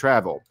right to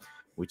travel,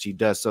 which he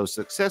does so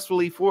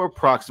successfully for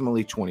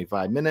approximately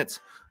 25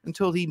 minutes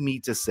until he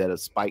meets a set of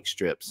spike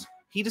strips.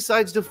 he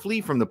decides to flee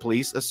from the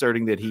police,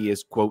 asserting that he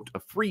is, quote, a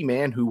free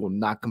man who will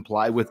not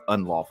comply with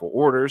unlawful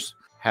orders.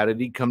 How did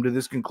he come to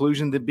this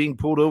conclusion that being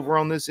pulled over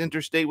on this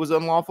interstate was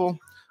unlawful?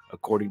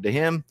 According to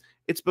him,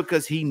 it's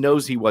because he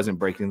knows he wasn't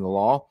breaking the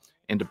law,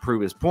 and to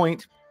prove his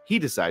point, he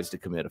decides to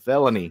commit a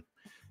felony.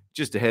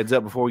 Just a heads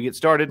up before we get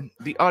started,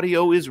 the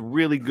audio is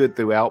really good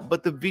throughout,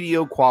 but the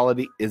video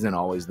quality isn't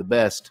always the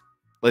best.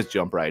 Let's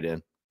jump right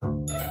in.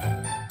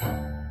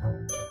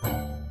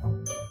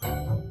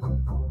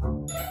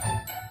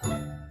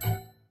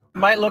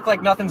 Might look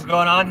like nothing's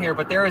going on here,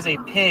 but there is a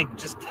pig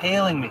just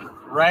tailing me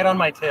right on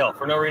my tail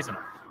for no reason.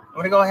 I'm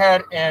going to go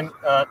ahead and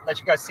let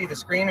you guys see the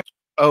screen.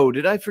 Oh,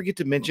 did I forget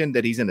to mention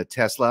that he's in a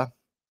Tesla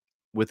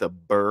with a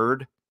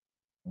bird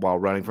while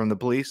running from the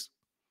police?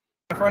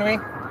 In front of me.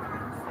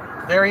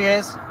 There he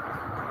is.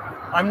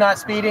 I'm not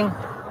speeding.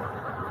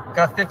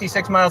 Got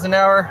 56 miles an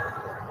hour.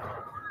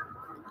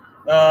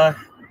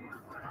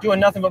 Doing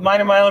nothing but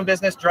minding my own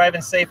business,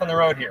 driving safe on the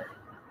road here.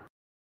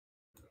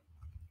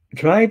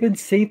 Driving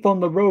safe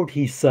on the road,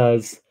 he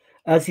says,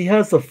 as he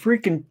has a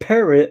freaking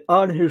parrot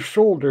on his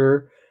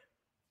shoulder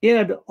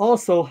and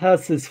also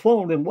has his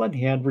phone in one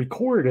hand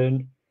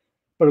recording.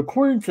 But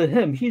according to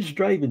him, he's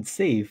driving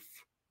safe.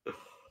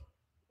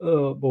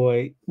 Oh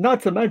boy.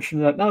 Not to mention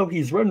that now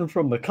he's running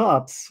from the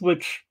cops,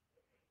 which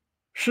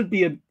should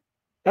be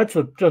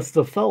just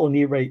a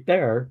felony right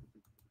there.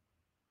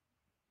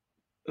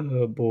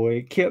 Oh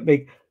boy.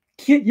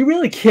 You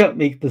really can't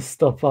make this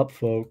stuff up,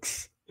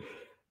 folks.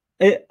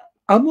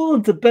 I'm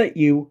willing to bet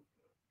you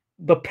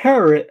the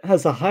parrot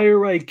has a higher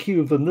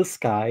IQ than this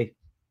guy.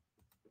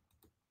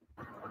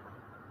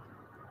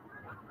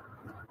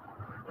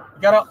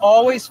 You gotta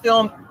always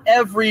film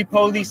every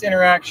police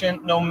interaction,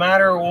 no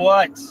matter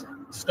what.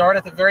 Start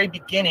at the very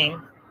beginning,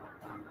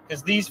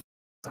 because these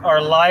are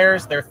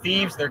liars, they're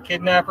thieves, they're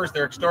kidnappers,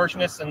 they're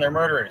extortionists, and they're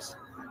murderers.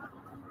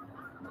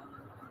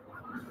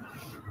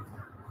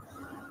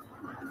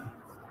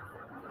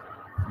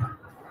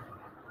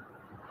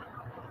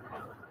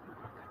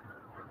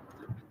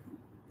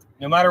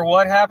 No matter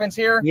what happens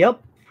here,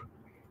 yep,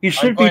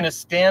 I'm going to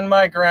stand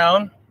my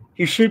ground.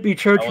 He should be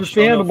charged with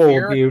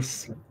animal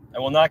abuse. I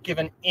will not give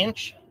an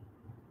inch.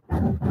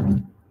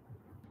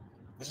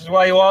 This is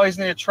why you always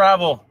need to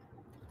travel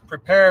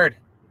prepared,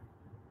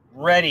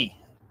 ready.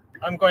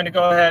 I'm going to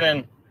go ahead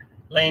and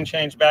lane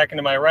change back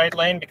into my right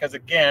lane because,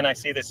 again, I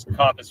see this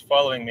cop is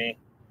following me.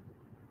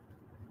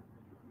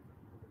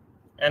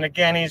 And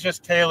again, he's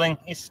just tailing.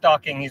 He's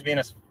stalking. He's being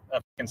a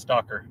fucking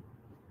stalker.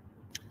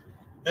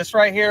 This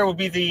right here will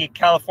be the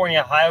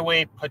California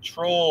Highway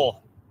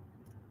Patrol.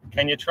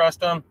 Can you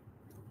trust them?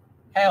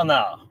 Hell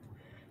no.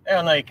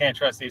 Hell no, you can't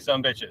trust these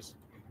some bitches.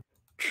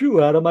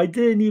 True, Adam. I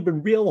didn't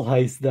even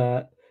realize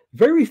that.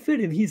 Very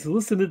fitting. He's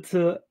listening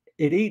to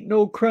It Ain't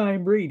No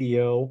Crime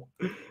Radio.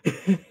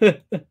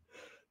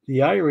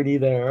 The irony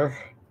there.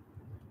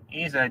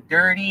 He's a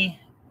dirty,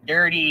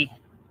 dirty,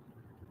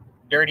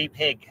 dirty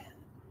pig.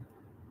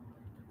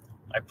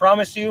 I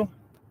promise you,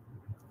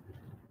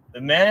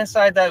 the man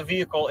inside that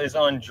vehicle is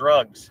on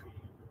drugs.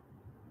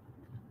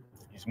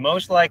 He's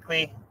most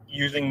likely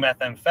using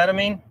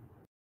methamphetamine.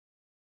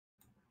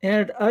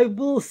 And I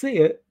will say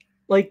it,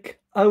 like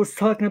I was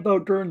talking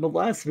about during the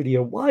last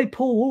video, why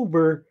pull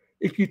over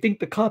if you think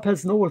the cop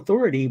has no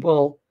authority?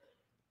 Well,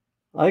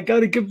 I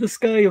gotta give this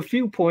guy a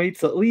few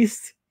points. At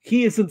least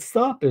he isn't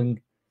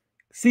stopping.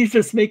 He's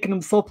just making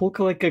himself look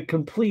like a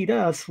complete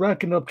ass,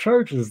 racking up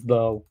charges,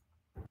 though.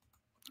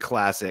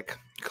 Classic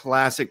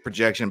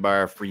projection by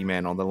our free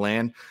man on the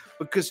land,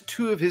 because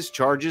two of his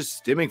charges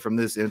stemming from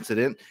this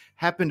incident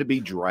happen to be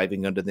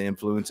driving under the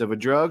influence of a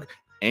drug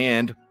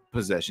and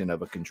possession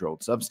of a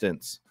controlled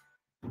substance.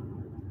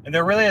 And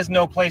there really is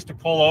no place to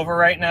pull over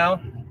right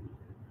now.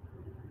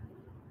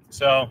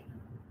 So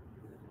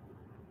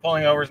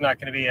pulling over is not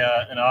going to be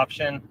an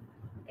option.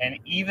 And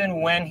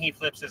even when he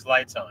flips his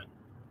lights on,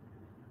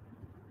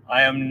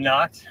 I am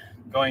not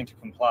going to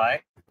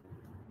comply.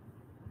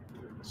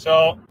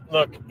 So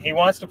look, he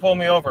wants to pull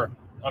me over.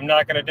 I'm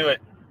not going to do it.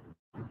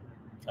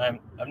 I'm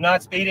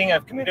not speeding.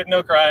 I've committed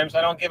no crimes.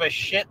 I don't give a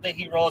shit that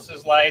he rolls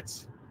his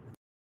lights.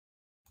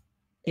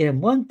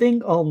 And one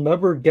thing I'll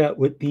never get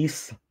with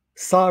these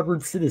sovereign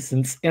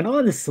citizens, and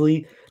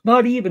honestly,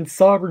 not even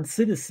sovereign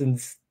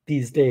citizens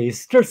these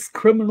days, just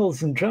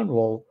criminals in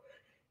general,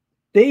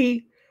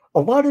 a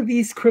lot of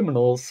these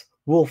criminals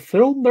will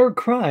film their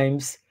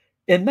crimes,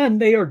 and then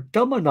they are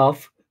dumb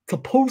enough to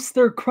post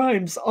their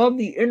crimes on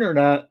the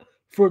internet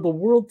for the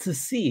world to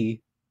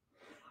see.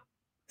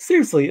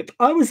 Seriously, if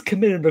I was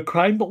committing a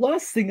crime, the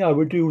last thing I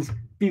would do is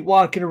be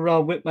walking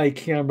around with my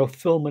camera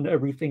filming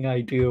everything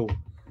I do.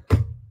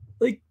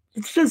 Like,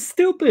 it's just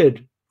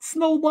stupid. It's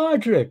no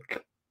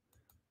logic.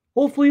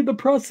 Hopefully the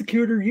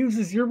prosecutor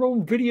uses your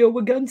own video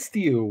against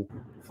you.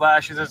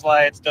 Flashes his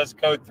lights, does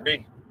code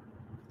 3.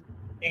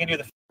 He can do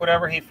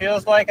whatever he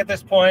feels like at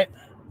this point.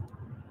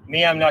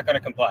 Me, I'm not going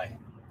to comply.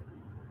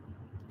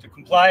 To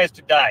comply is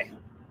to die.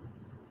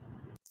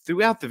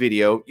 Throughout the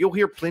video, you'll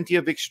hear plenty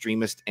of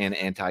extremist and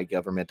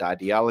anti-government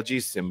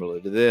ideologies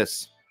similar to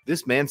this.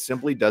 This man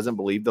simply doesn't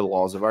believe the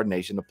laws of our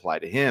nation apply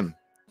to him.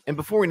 And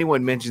before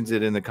anyone mentions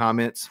it in the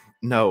comments,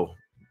 no,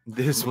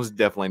 this was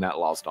definitely not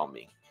lost on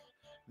me.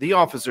 The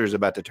officer is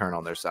about to turn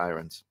on their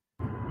sirens.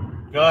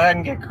 Go ahead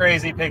and get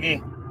crazy,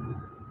 Piggy.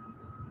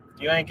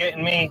 You ain't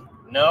getting me.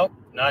 Nope,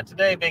 not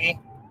today, Piggy.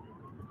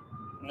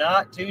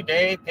 Not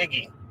today,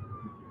 Piggy.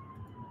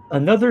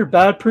 Another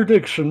bad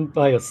prediction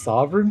by a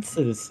sovereign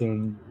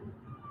citizen.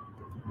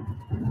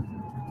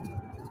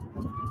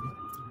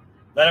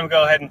 Let him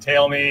go ahead and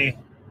tail me,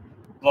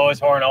 blow his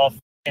horn all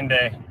f***ing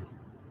day.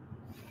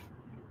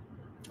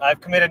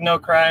 I've committed no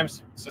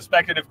crimes,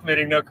 suspected of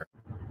committing no crimes.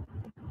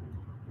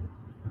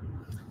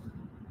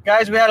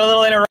 Guys, we had a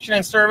little interruption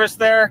in service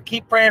there.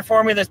 Keep praying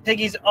for me. This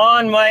Piggy's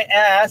on my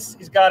ass.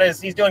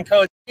 He's doing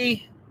code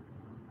C.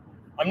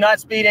 I'm not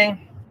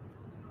speeding.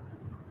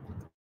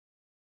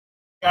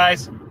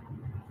 Guys,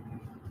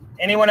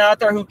 anyone out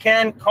there who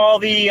can call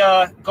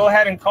go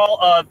ahead and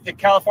call the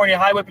California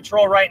Highway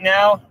Patrol right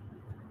now.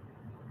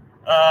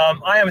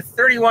 I am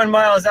 31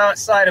 miles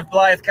outside of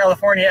Blythe,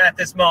 California at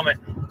this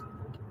moment.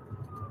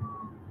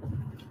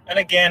 And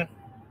again,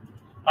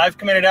 I've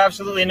committed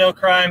absolutely no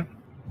crime.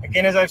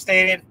 Again, as I've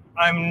stated,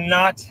 I'm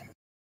not.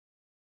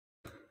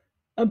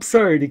 I'm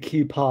sorry to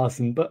keep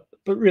pausing, but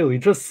really,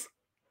 just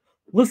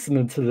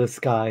listening to this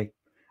guy.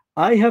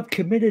 I have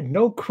committed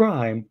no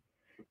crime,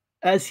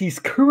 as he's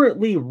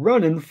currently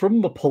running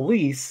from the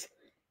police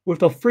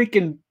with a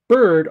freaking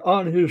bird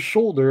on his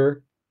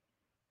shoulder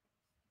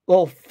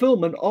while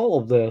filming all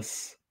of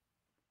this.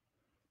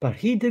 But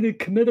he didn't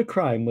commit a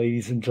crime,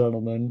 ladies and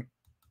gentlemen.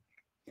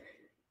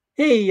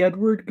 Hey,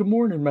 Edward, good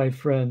morning, my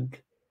friend.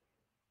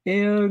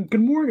 And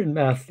good morning,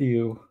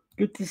 Matthew.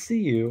 Good to see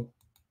you.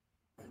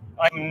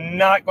 I'm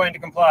not going to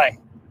comply.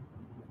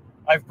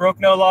 I've broke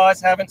no laws,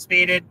 haven't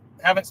speeded,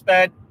 haven't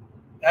sped,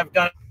 have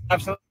done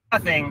absolutely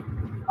nothing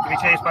to be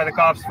chased by the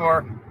cops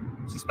for,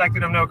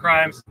 suspected of no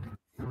crimes.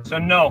 So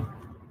no,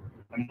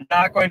 I'm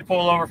not going to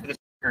pull over for this.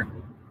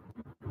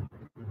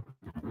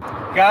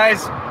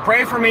 Guys,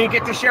 pray for me.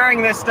 Get to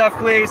sharing this stuff,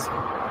 please.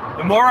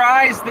 The more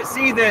eyes that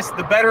see this,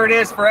 the better it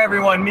is for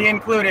everyone, me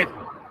included.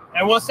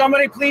 And will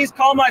somebody please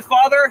call my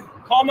father?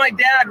 Call my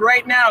dad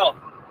right now.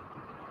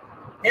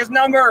 His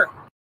number.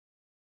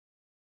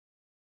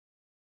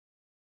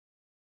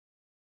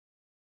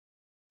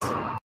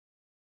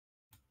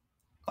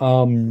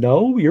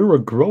 No, you're a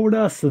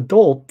grown-ass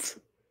adult.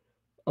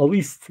 At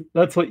least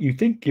that's what you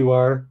think you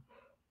are.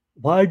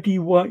 Why do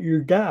you want your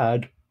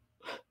dad?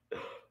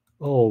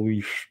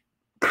 Holy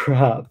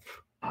crap.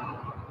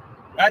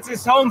 That's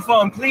his home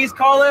phone. Please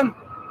call him.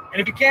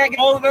 And if you can't get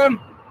hold of him,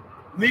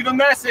 leave a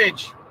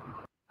message.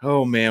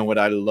 Oh man, would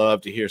I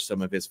love to hear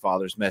some of his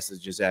father's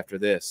messages after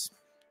this.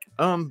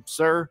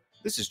 Sir,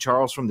 this is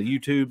Charles from the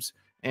YouTubes,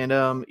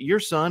 and your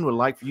son would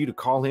like for you to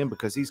call him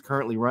because he's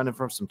currently running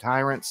from some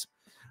tyrants.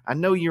 I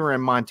know you're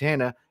in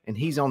Montana and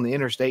he's on the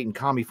interstate in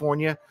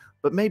California,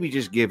 but maybe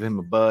just give him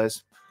a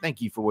buzz.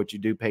 Thank you for what you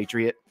do,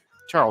 Patriot.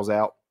 Charles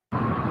out.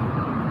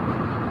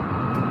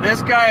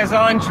 This guy is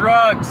on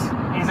drugs.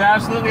 He's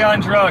absolutely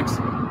on drugs.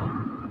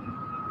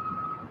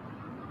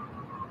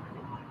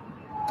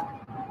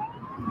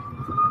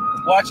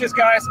 Watch this,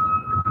 guys.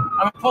 I'm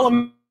gonna pull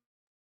him.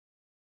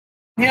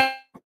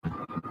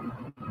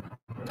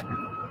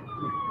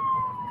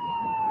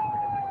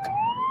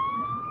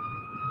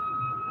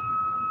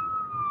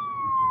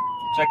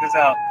 Check this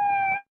out.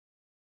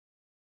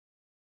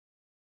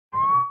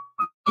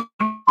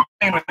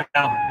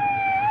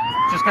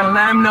 Just gonna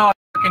let him know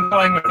I'm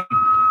going with him.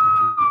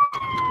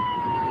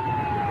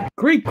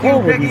 Great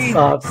call when he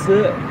stops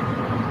it.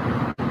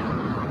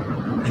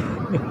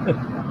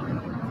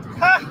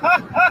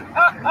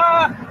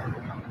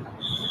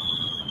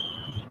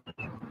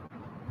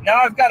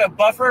 Now I've got a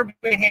buffer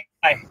between him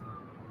and I.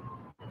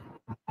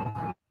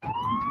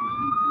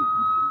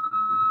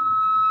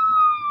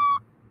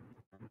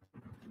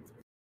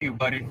 You,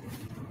 buddy.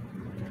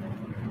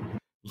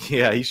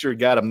 Yeah, he sure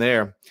got him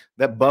there.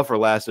 That buffer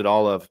lasted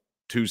all of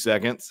 2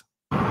 seconds.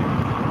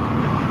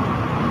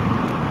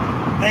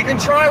 They can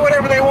try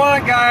whatever they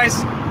want,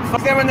 guys.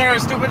 Fuck them in their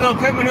stupid little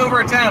pit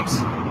maneuver attempts.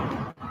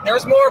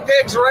 There's more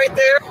pigs right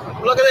there.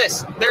 Look at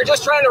this. They're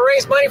just trying to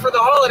raise money for the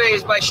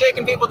holidays by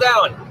shaking people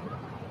down.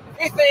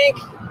 If you think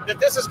that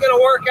this is going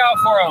to work out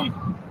for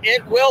them,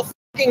 it will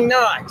fucking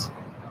not.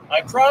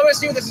 I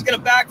promise you this is going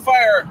to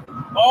backfire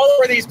all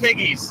over these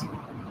piggies.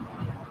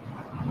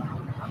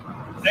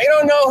 They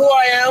don't know who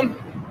I am.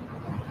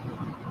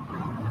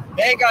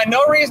 They ain't got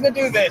no reason to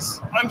do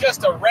this. I'm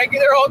just a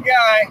regular old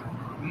guy,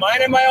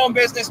 minding my own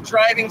business,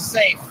 driving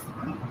safe.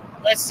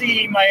 Let's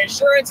see, my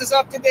insurance is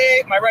up to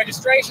date, my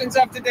registration's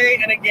up to date,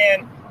 and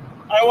again,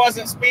 I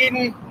wasn't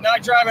speeding,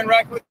 not driving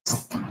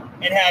reckless,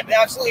 and had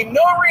absolutely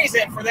no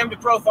reason for them to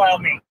profile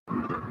me.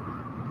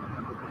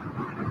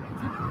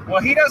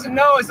 What he doesn't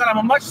know is that I'm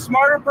a much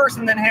smarter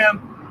person than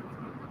him,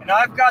 and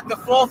I've got the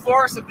full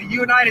force of the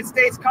United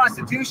States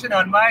Constitution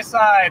on my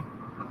side,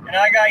 and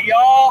I got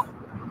y'all,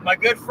 my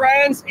good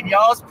friends, and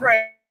y'all's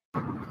prayer.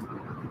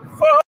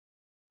 Fuck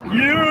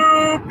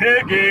you,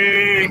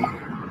 piggy.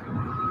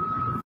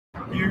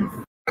 You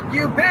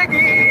you,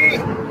 Piggy.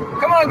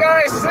 Come on,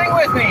 guys, sing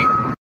with me.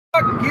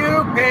 Fuck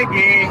you,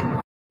 Piggy.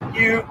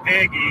 You,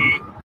 Piggy.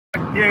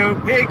 Fuck you,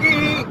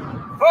 Piggy.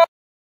 Fuck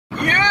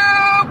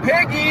you,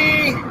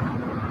 Piggy.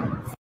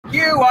 Fuck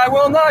you, I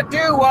will not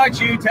do what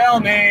you tell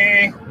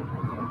me.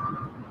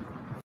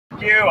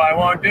 Fuck you, I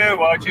won't do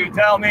what you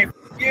tell me.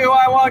 Fuck you,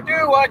 I won't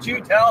do what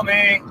you tell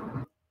me.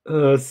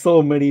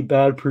 So many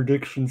bad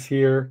predictions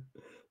here.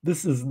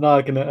 This is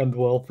not going to end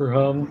well for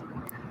him.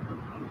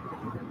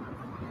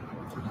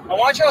 I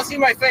want y'all to see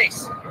my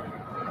face.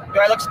 Do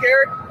I look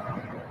scared?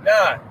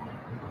 Nah.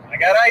 I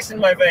got ice in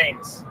my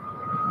veins.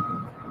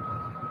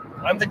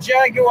 I'm the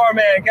Jaguar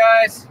man,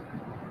 guys.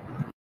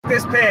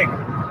 This pig.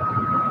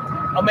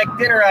 I'll make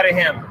dinner out of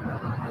him.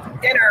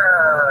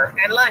 Dinner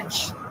and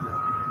lunch.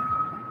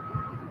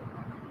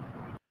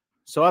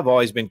 So I've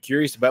always been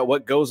curious about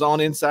what goes on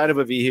inside of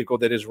a vehicle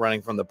that is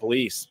running from the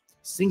police.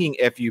 Singing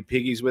 "F-U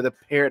Piggies" with a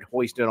parrot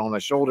hoisted on a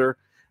shoulder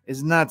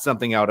is not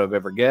something I would have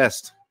ever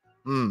guessed.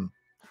 The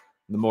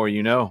more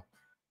you know.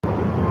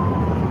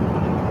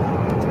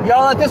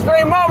 Y'all, at this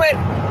very moment,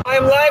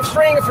 I'm live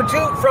streaming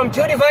from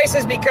two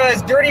devices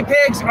because dirty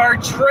pigs are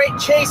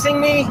chasing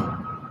me.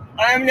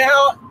 I am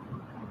now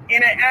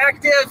in an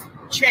active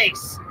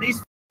chase.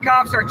 These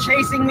cops are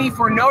chasing me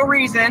for no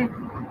reason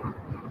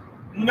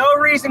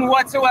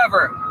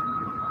whatsoever.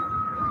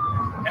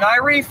 And I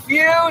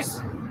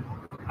refuse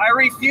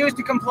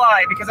to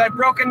comply because I've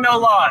broken no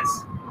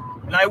laws.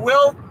 And I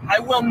will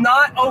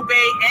not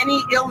obey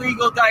any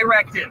illegal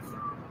directive.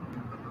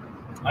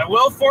 I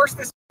will force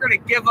this to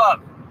give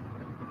up.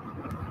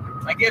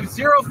 I give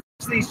zero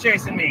to these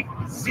chasing me.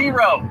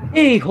 Zero.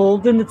 Hey,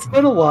 Holden, it's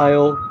been a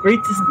while.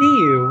 Great to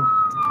see you.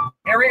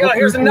 Here we go.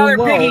 Here's another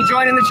piggy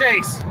joining the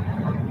chase.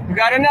 We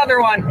got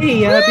another one.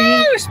 Hey, Abby.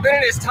 Woo!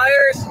 Spinning his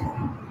tires.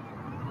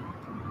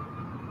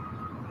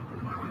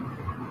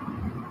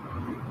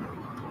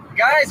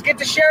 Guys, get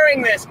to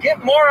sharing this.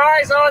 Get more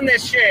eyes on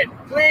this shit,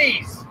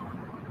 please.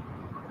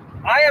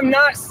 I am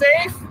not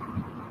safe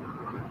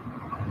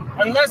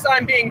unless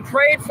I'm being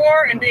prayed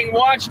for and being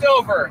watched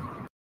over.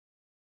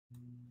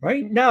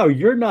 Right now,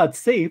 you're not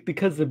safe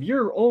because of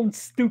your own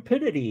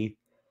stupidity.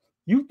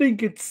 You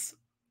think it's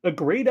a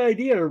great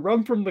idea to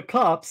run from the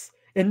cops,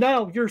 and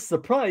now you're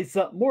surprised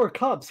that more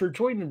cops are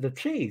joining the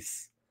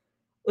chase.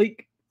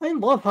 Like, I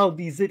love how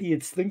these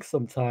idiots think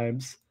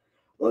sometimes.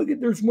 Look,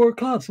 there's more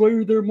cops. Why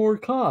are there more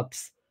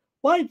cops?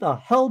 Why the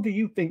hell do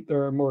you think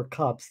there are more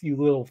cops, you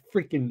little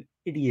freaking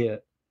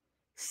idiot?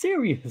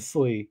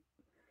 Seriously.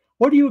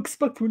 What do you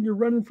expect when you're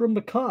running from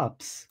the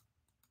cops?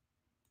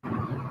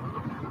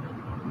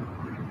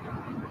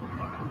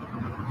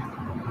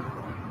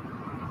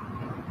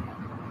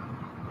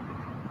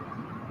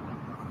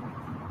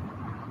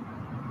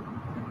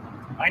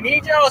 I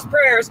need y'all's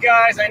prayers,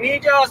 guys. I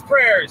need y'all's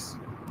prayers.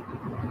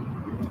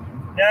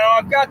 Now,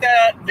 I've got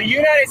the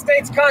United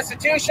States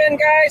Constitution,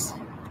 guys.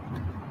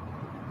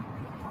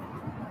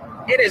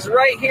 It is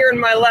right here in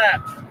my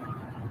lap.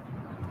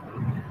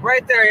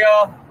 Right there,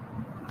 y'all.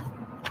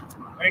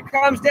 When it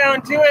comes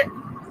down to it,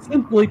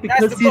 simply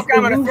because that's the book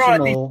I'm going to throw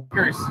at these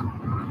fuckers.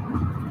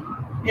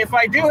 If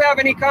I do have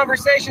any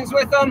conversations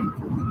with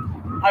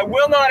them, I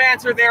will not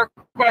answer their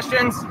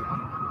questions.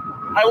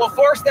 I will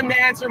force them to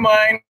answer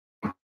mine.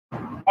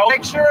 I'll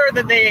make sure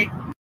that they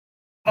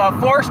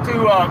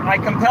I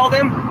compel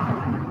them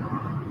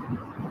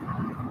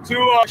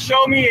to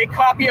show me a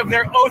copy of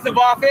their oath of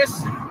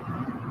office.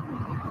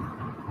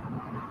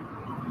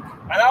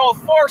 And I will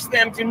force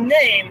them to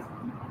name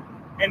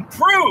and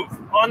prove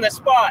on the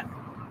spot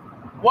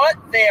what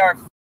they are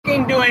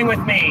fucking doing with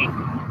me.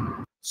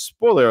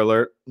 Spoiler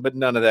alert, but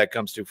none of that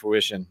comes to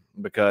fruition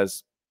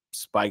because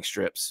spike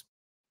strips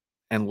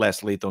and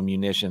less lethal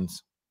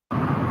munitions.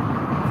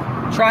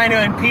 Trying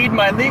to impede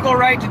my legal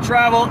right to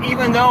travel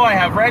even though I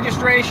have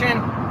registration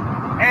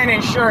and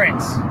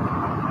insurance.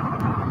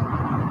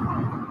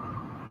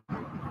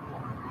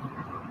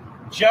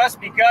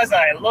 Just because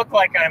I look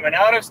like I'm an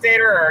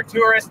out-of-stater or a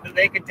tourist that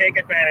they could take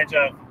advantage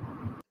of.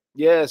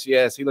 Yes,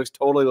 he looks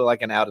totally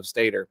like an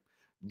out-of-stater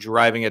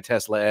driving a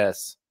Tesla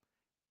S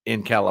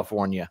in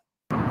California.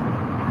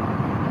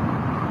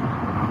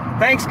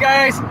 Thanks,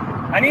 guys.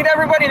 I need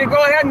everybody to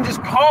go ahead and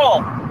just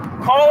call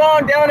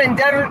on down in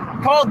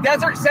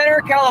Desert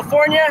Center,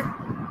 California.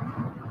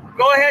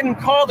 Go ahead and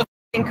call the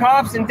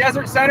cops in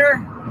Desert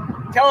Center.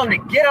 Tell them to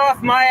get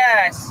off my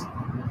ass.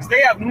 Because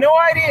they have no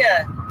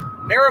idea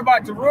they're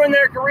about to ruin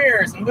their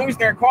careers and lose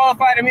their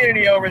qualified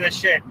immunity over this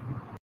shit.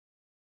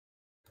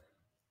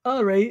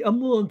 All right,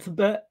 I'm willing to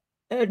bet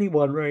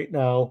anyone right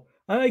now.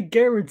 I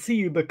guarantee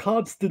you the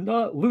cops did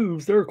not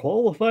lose their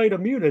qualified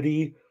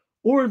immunity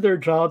or their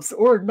jobs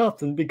or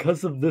nothing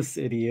because of this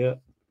idiot.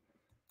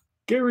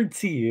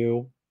 Guarantee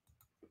you.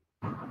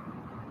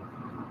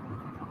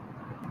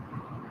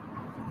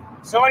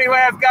 So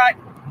anyway, I've got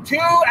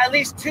at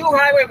least two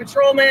highway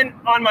patrolmen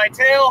on my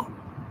tail.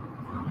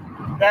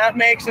 That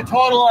makes a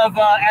total of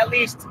at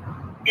least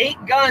 8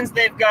 guns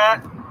they've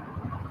got.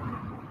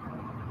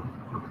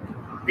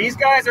 These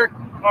guys are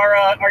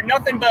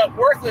nothing but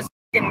worthless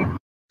and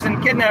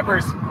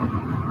kidnappers.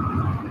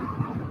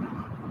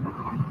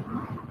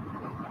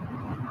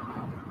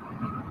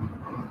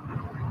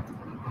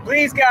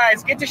 Please,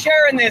 guys, get to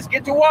sharing this.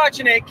 Get to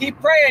watching it. Keep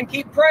praying.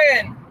 Keep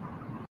praying.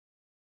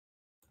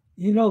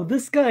 You know,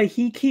 this guy,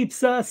 he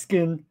keeps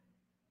asking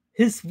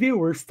his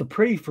viewers to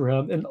pray for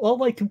him, and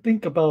all I can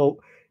think about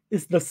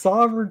is the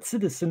sovereign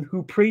citizen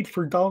who prayed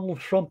for Donald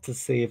Trump to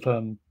save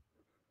him.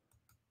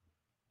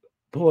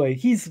 Boy,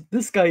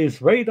 this guy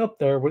is right up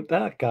there with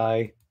that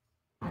guy.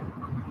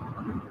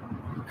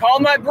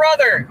 Call my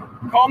brother.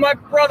 Call my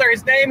brother.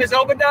 His name is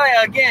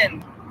Obadiah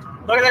again.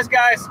 Look at this,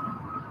 guys.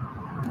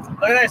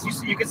 Look at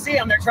this. You can see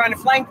them. They're trying to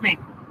flank me.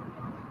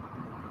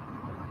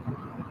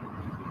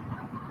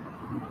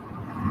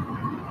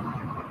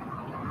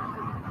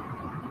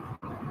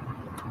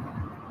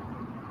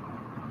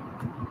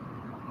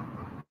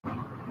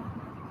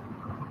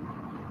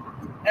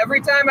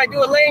 Every time I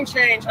do a lane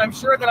change, I'm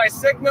sure that I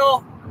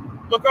signal,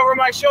 look over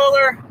my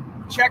shoulder,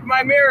 check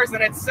my mirrors,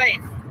 and it's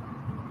safe.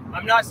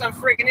 I'm not some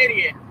freaking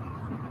idiot.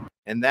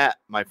 And that,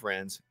 my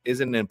friends, is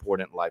an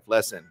important life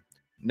lesson.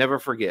 Never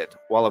forget,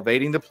 while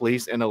evading the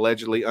police and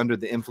allegedly under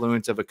the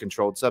influence of a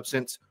controlled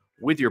substance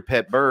with your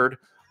pet bird,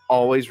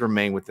 always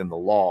remain within the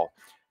law.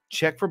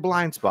 Check for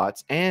blind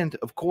spots, and,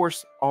 of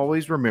course,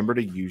 always remember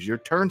to use your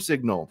turn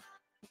signal.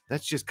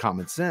 That's just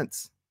common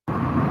sense.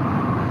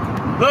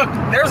 Look,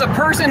 there's a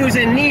person who's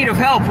in need of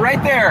help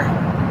right there.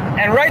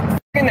 And right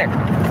in there.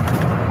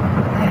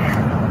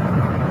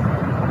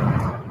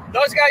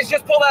 Those guys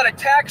just pulled out a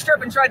tack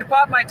strip and tried to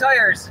pop my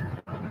tires.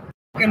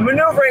 And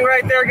maneuvering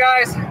right there,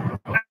 guys.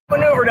 I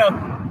maneuvered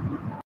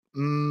them.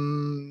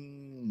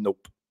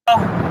 Nope.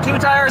 Oh, 2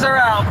 tires are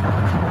out.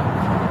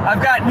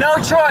 I've got no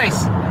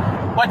choice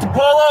but to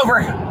pull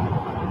over.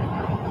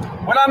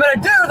 What I'm going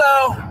to do,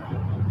 though,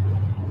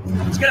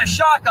 is going to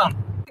shock them.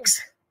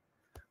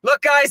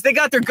 Look, guys, they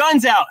got their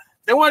guns out.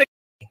 They want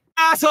to...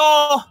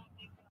 Asshole!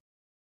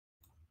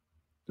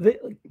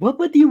 What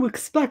would you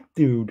expect,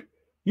 dude?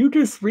 You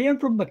just ran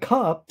from the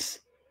cops.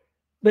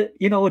 But,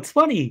 you know, it's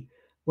funny.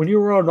 When you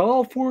were on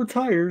all 4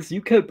 tires,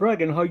 you kept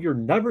bragging how you're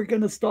never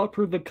going to stop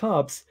for the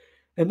cops.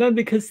 And then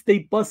because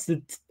they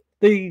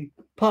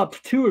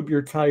popped 2 of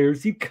your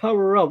tires, you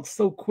cover up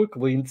so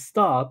quickly and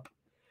stop.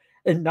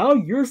 And now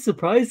you're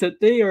surprised that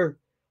they are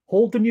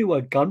holding you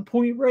at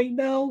gunpoint right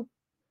now?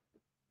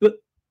 But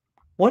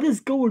what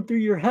is going through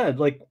your head?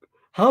 Like,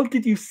 how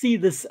did you see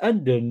this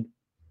ending?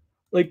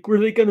 Like, were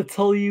they going to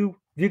tell you?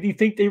 Did you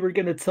think they were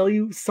going to tell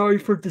you, sorry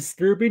for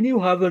disturbing you,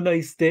 have a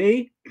nice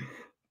day?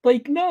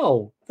 Like,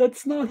 no,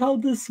 that's not how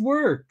this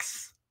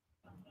works.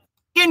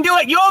 You can do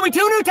it. You owe me 2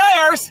 new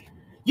tires.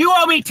 You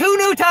owe me 2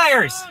 new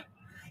tires.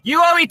 You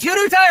owe me 2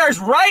 new tires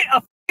right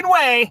a fucking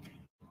way.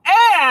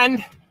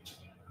 And,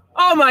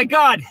 oh my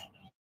God.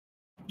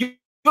 You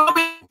owe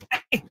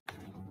me...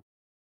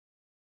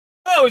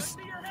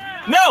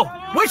 No.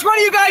 Which one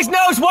of you guys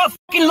knows what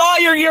fucking law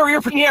you're here?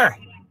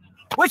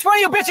 Which one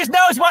of you bitches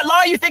knows what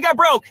law you think I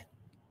broke?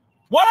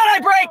 What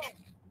did I break?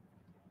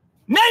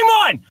 Name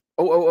one.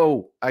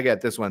 Oh, I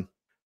got this one.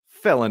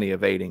 Felony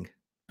evading.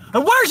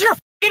 And where's your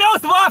fucking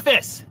oath of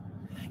office?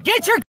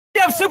 Get your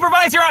damn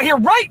supervisor out here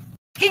right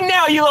fucking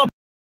now, you little...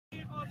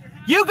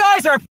 You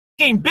guys are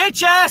fucking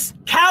bitch-ass,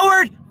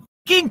 coward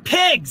fucking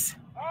pigs.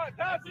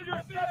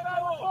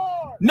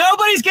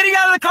 Nobody's getting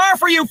out of the car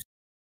for you.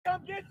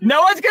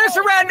 No one's going to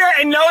surrender,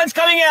 and no one's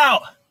coming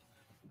out.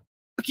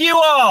 Fuck you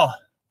all.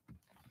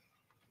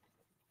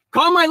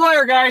 Call my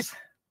lawyer, guys.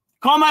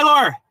 Call my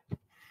lawyer.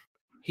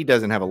 He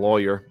doesn't have a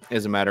lawyer.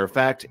 As a matter of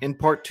fact, in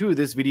part 2 of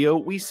this video,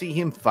 we see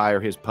him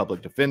fire his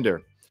public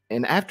defender.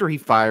 And after he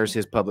fires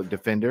his public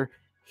defender,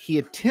 he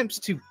attempts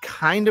to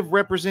kind of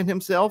represent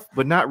himself,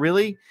 but not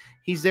really.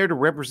 He's there to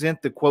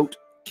represent the, quote,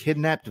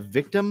 kidnapped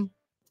victim.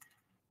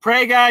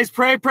 Pray, guys.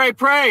 Pray, pray,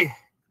 pray.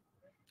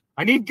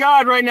 I need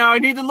God right now. I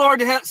need the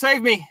Lord to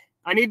save me.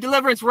 I need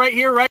deliverance right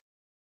here, right.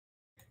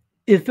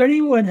 If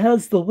anyone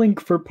has the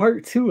link for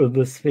part 2 of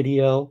this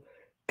video,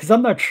 because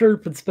I'm not sure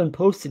if it's been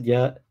posted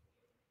yet,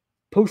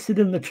 post it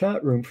in the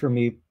chat room for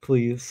me,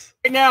 please.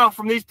 Right now,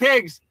 from these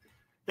pigs.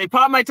 They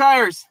popped my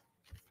tires.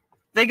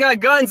 They got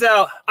guns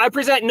out. I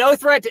present no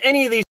threat to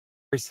any of these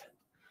tires.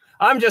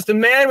 I'm just a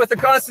man with a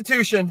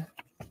constitution.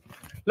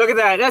 Look at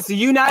that. That's the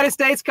United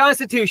States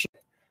Constitution.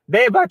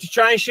 They about to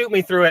try and shoot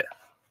me through it.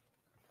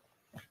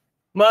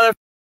 Mother.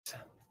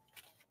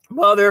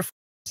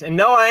 And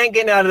no, I ain't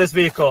getting out of this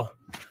vehicle.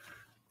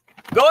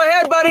 Go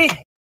ahead, buddy.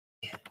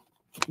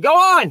 Go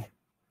on.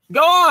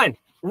 Go on.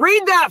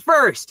 Read that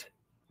first.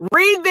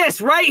 Read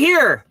this right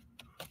here.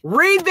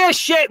 Read this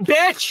shit,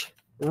 bitch.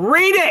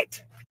 Read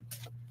it.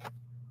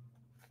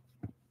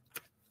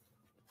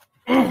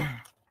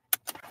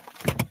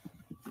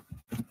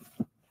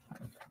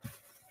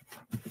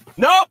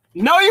 Nope.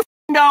 No, you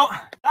don't.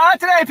 Not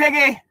today,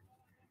 piggy.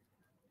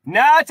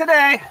 Not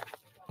today.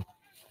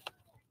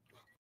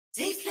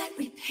 Safe like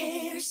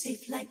repair,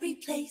 safe like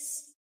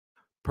replace.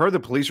 Per the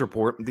police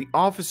report, the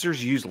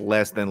officers used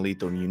less than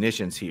lethal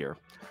munitions here.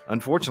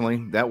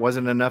 Unfortunately, that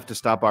wasn't enough to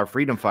stop our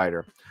freedom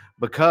fighter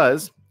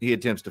because he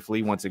attempts to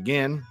flee once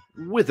again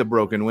with a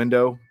broken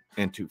window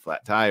and 2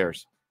 flat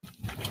tires.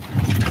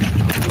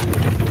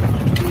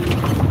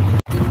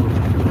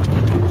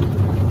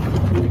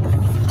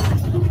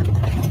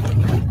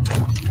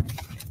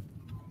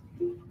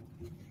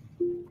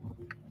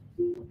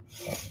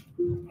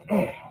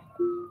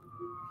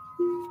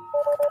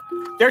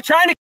 They're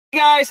trying to,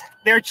 guys.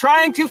 They're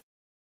trying to.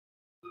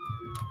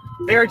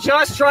 They're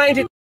just trying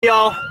to,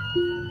 y'all.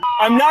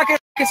 I'm not going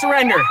to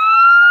surrender.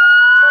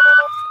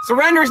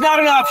 Surrender is not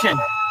an option.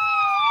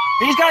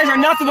 These guys are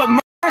nothing but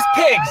murderous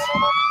pigs.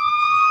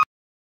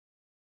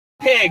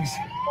 Pigs.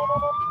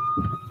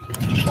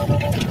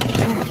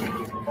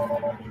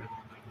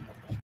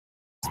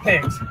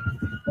 Pigs.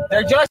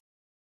 They're just.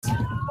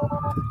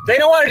 They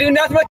don't want to do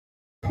nothing but.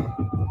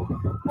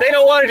 They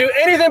don't want to do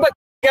anything but,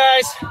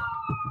 guys.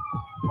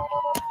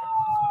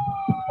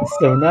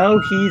 So now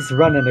he's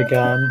running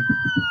again.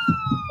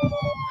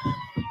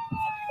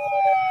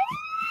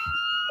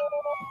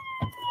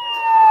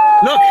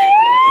 Look,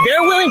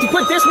 they're willing to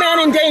put this man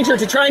in danger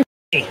to try and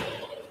me.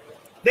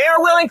 They are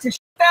willing to shoot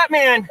that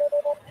man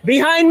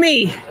behind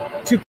me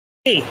to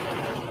me.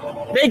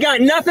 They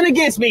got nothing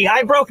against me.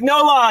 I broke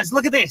no laws.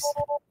 Look at this.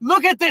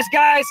 Look at this,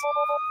 guys.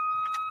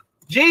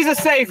 Jesus,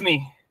 save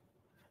me.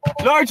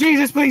 Lord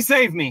Jesus, please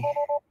save me.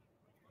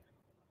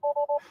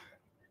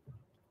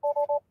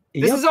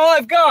 This is all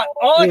I've got.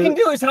 All I can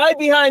do is hide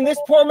behind this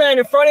poor man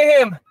in front of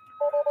him.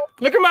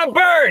 Look at my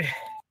bird.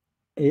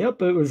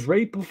 Yep, it was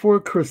right before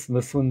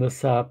Christmas when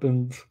this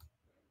happened.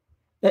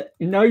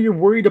 Now you're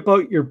worried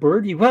about your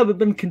bird? You haven't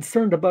been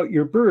concerned about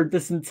your bird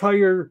this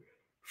entire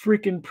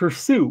freaking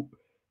pursuit.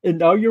 And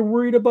now you're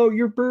worried about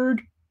your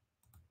bird?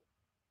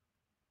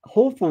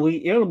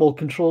 Hopefully, animal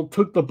control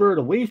took the bird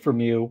away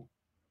from you.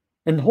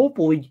 And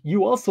hopefully,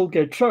 you also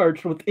get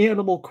charged with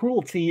animal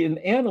cruelty and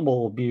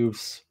animal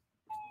abuse.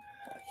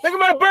 Look at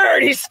my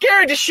bird. He's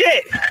scared to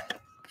shit.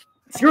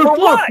 It's your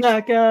fault,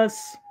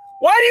 jackass.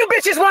 Why do you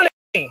bitches want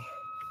me?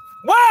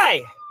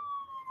 Why?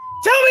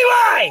 Tell me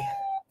why.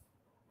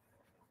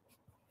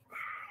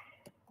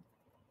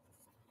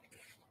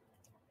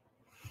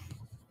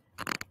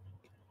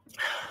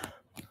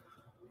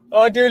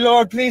 Oh, dear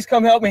Lord, please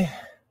come help me.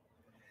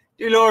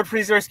 Dear Lord,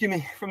 please rescue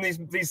me from these.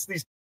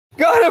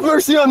 God have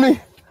mercy on me.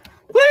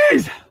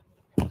 Please.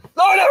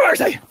 Lord have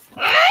mercy.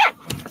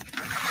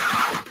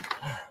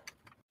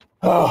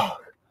 Oh,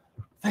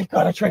 thank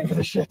God I trained for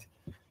this shit.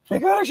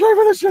 Thank God I trained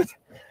for this shit.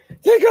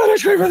 Thank God I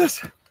trained for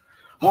this.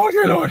 Oh,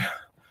 dear Lord.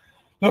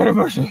 Lord have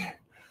mercy.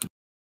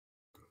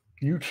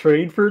 You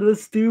trained for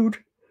this, dude?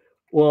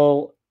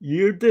 Well,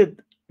 you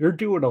did. You're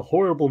doing a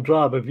horrible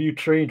job if you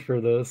trained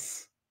for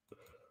this.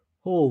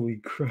 Holy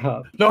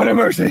crap. Lord have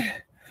mercy.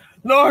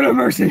 Lord have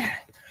mercy.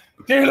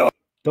 Dear Lord.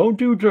 Don't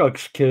do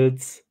drugs,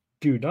 kids.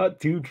 Do not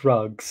do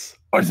drugs.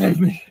 Lord, save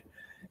me.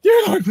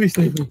 Dear Lord, please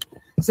save me.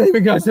 Save me,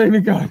 God. Save me,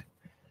 God.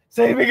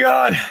 Save me,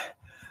 God.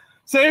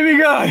 Save me,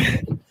 God.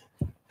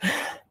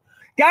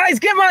 Guys,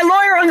 get my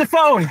lawyer on the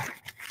phone.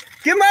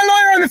 Get my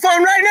lawyer on the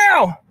phone right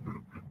now.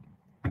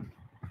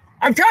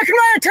 I'm talking to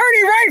my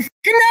attorney right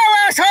fucking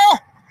now, asshole.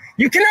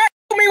 You cannot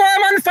help me while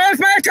I'm on the phone with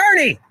my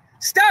attorney.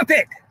 Stop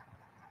it.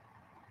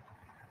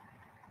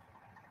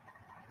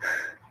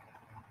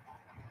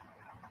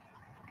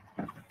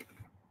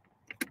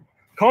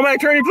 Call my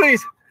attorney,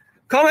 please.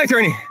 Call my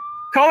attorney.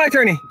 Call my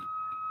attorney.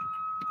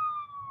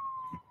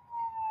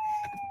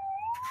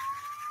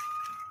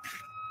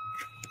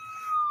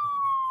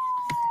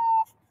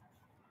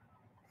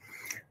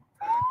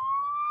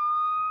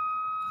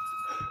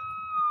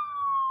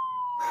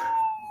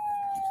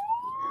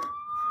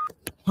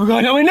 Oh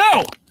God, help me!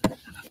 No!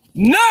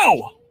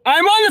 No!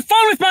 I'm on the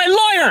phone with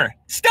my lawyer!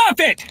 Stop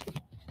it!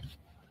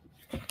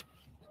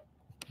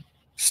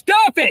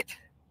 Stop it!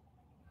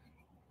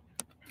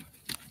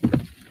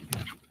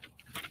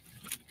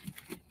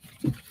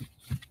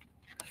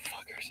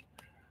 Fuckers.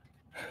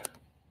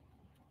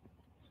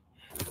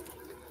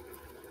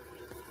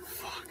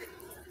 Fuck.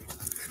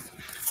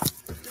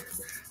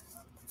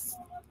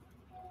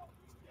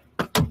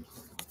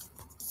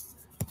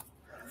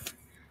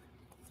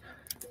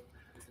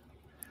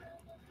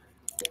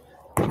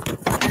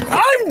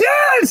 I'm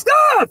dead!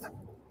 Stop!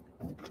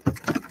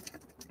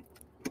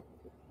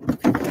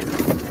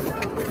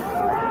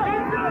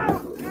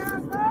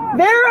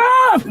 They're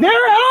up!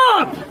 They're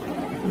up!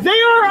 They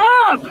are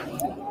up!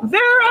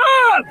 They're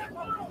up!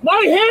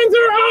 My hands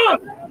are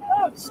up!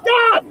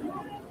 Stop!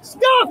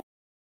 Stop!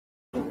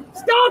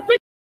 Stop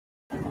it!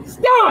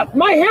 Stop!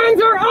 My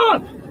hands are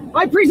up!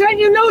 I present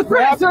you no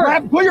threat, sir!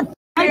 I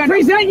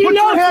present you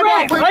no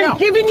threat! I'm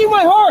giving you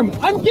my arm!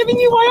 I'm giving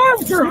you my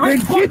arm, sir! I'm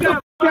get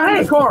the out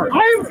of the car!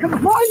 I'm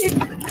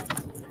complying!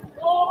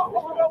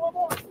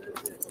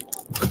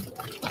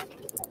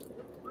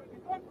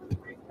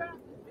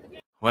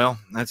 Well,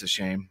 that's a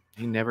shame.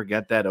 He never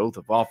got that oath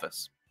of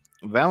office.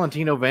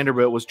 Valentino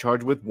Vanderbilt was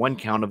charged with 1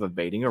 count of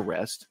evading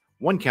arrest,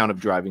 1 count of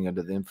driving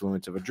under the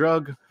influence of a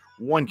drug,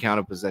 1 count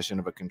of possession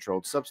of a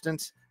controlled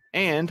substance,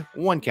 and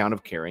 1 count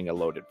of carrying a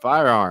loaded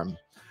firearm.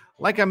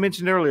 Like I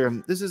mentioned earlier,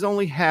 this is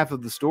only half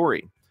of the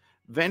story.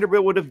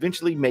 Vanderbilt would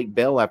eventually make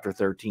bail after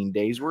 13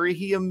 days, where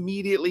he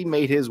immediately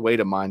made his way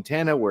to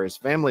Montana, where his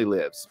family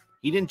lives.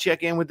 He didn't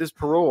check in with his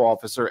parole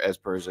officer as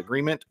per his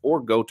agreement or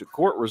go to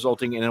court,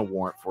 resulting in a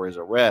warrant for his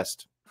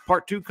arrest.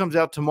 Part 2 comes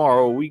out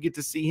tomorrow. We get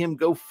to see him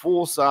go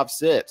full soft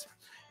sit.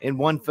 In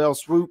one fell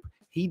swoop,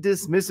 he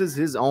dismisses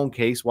his own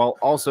case while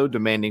also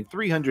demanding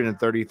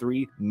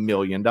 $333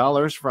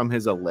 million from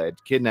his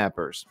alleged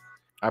kidnappers.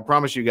 I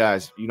promise you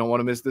guys, you don't want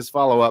to miss this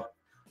follow-up.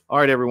 All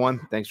right, everyone.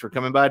 Thanks for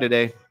coming by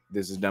today.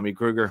 This is Dummy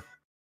Kruger.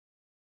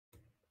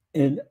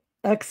 An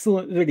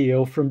excellent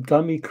video from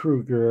Dummy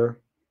Kruger.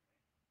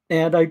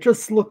 And I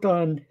just looked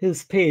on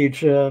his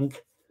page, and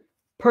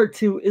part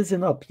 2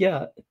 isn't up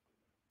yet.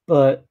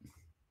 But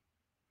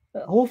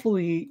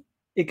hopefully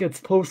it gets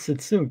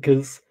posted soon,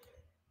 because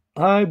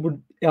I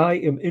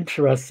am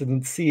interested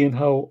in seeing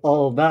how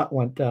all of that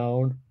went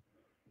down.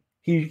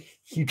 He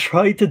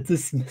tried to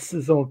dismiss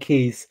his own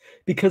case,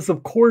 because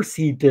of course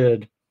he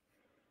did.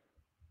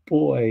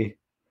 Boy,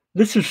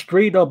 this is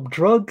straight up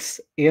drugs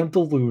and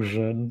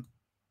delusion.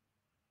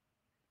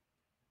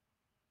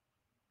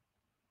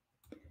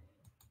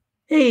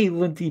 Hey,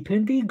 Lindy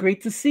Pindy,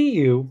 great to see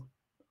you.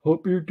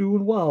 Hope you're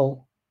doing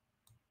well.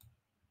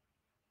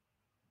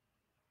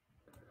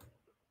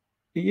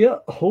 Yeah,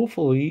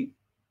 hopefully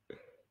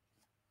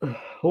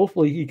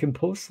he can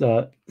post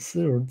that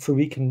soon so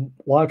we can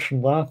watch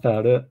and laugh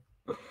at it.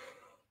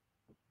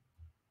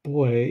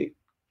 Boy,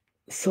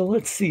 so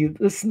let's see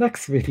this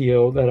next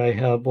video that I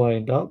have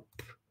lined up.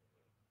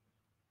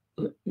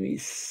 Let me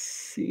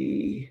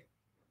see.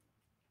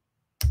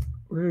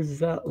 Where's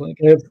that link?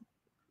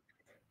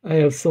 I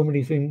have so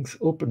many things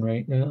open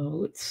right now.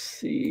 Let's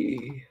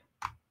see.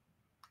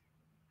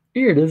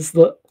 Here it is.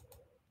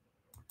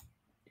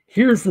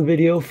 Here's the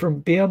video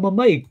from Bama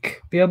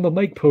Mike. Bama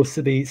Mike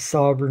posted a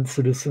sovereign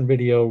citizen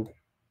video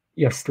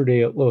yesterday,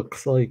 it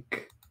looks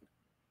like.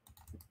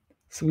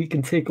 So we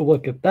can take a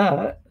look at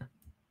that.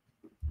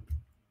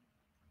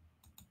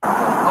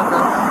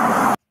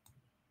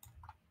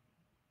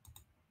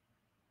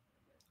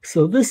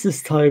 So this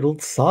is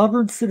titled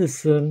Sovereign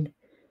Citizen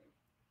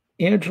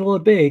Angela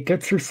Bay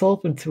Gets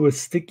Herself into a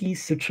Sticky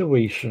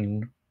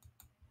Situation.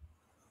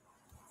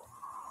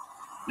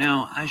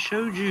 Now, I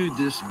showed you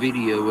this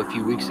video a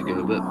few weeks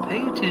ago, but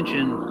pay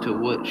attention to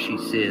what she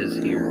says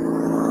here.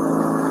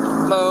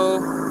 Hello,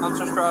 I'm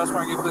Mr. Strauss.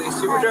 Want to please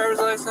see your driver's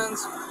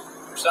license?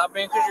 You're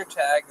stopping because your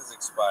tag is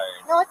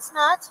expired. No, it's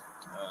not.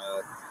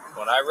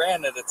 When I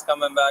ran it, it's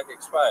coming back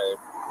expired.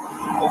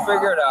 We'll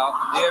figure it out.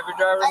 Do you have your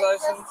driver's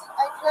license?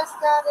 I just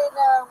got it.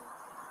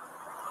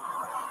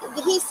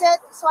 He said,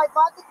 so I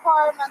bought the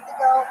car a month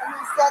ago, and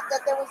he said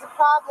that there was a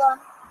problem.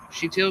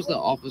 She tells the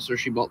officer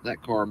she bought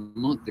that car a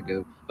month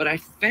ago, but I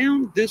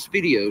found this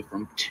video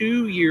from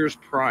 2 years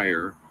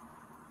prior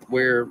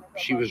where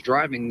she was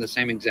driving the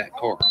same exact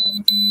car. Okay.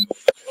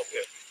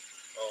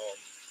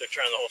 They're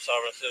trying the whole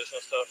sovereign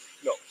citizen stuff?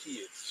 No, he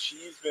is.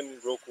 She's been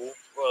real cool.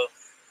 Well,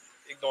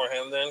 ignore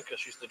him then, because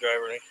she's the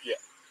driver. Yeah.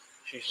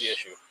 She's the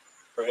issue.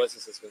 Her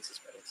license has been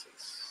suspended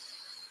since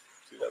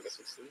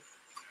 2016.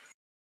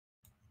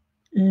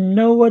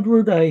 No,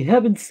 Edward, I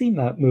haven't seen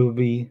that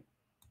movie.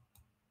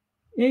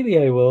 Maybe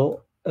I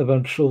will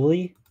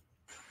eventually.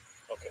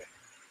 Okay.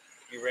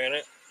 You ran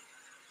it?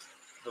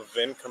 The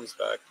VIN comes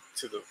back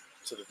to the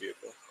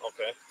vehicle.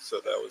 Okay. So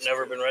that was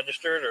never been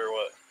registered or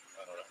what?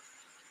 I don't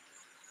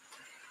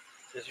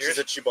know. Is She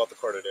said she bought the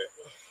car today.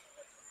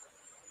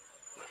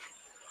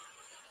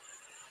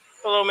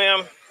 Hello, ma'am.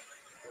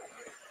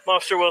 I'm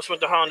Officer Wilson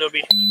with the Hondo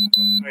Beach.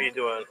 How are you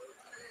doing?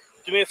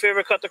 Do me a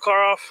favor, cut the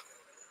car off.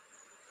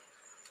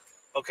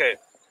 Okay.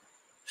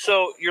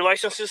 So your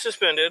license is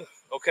suspended.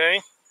 Okay.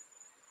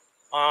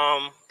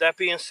 That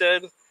being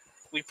said,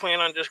 we plan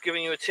on just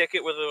giving you a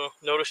ticket with a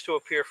notice to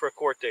appear for a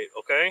court date.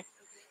 Okay.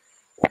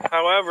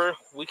 However,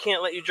 we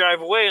can't let you drive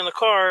away in the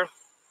car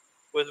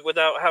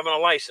without having a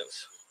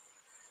license.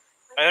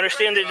 I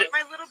understand that.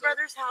 My little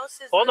brother's house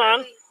is. Hold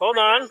on. One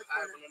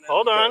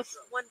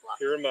block.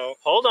 Hear him out.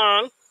 Hold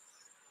on.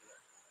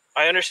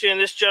 I understand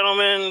this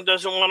gentleman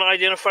doesn't want to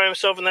identify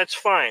himself, and that's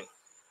fine.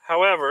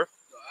 However,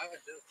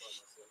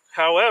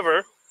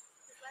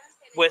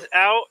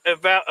 without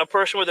a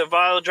person with a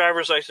valid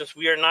driver's license,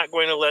 we are not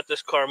going to let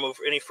this car move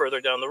any further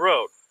down the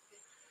road.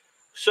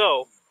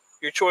 So,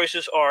 your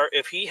choices are,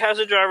 if he has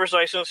a driver's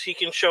license, he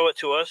can show it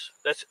to us.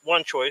 That's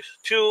one choice.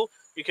 Two,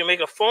 you can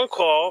make a phone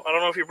call. I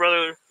don't know if your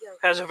brother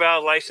has a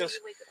valid license.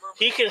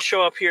 He can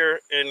show up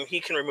here and he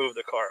can remove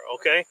the car,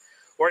 okay?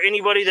 Or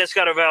anybody that's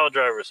got a valid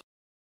driver's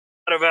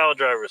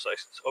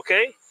license,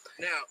 okay?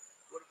 Now,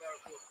 what about...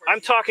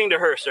 I'm talking to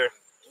her, sir.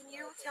 Can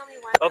you tell me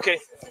why? Okay.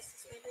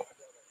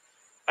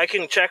 I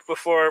can check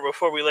before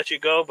we let you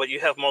go, but you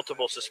have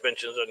multiple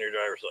suspensions on your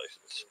driver's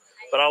license.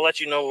 But I'll let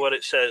you know what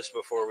it says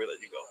before we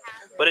let you go.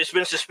 But it's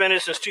been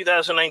suspended since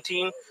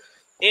 2019,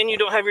 and you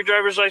don't have your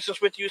driver's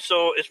license with you,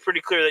 so it's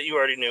pretty clear that you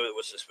already knew it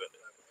was suspended.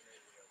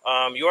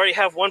 You already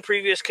have one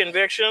previous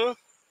conviction, all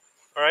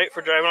right,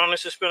 for driving on a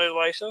suspended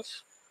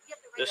license.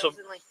 This will.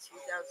 Like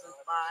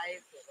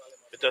 2005.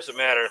 It doesn't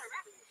matter.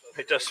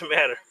 It doesn't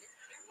matter.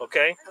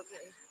 Okay?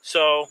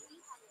 So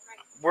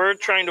we're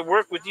trying to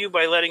work with you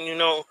by letting you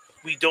know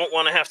we don't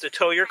want to have to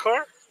tow your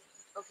car.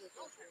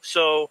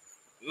 So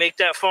make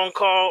that phone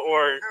call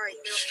or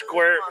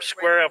square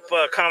up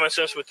common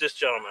sense with this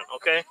gentleman,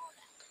 okay?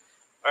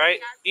 All right?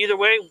 Either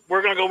way,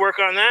 we're going to go work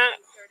on that.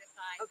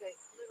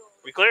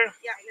 We clear?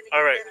 Yeah.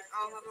 All right.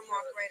 I'll have him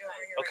walk right over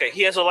here. Okay,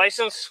 he has a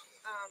license?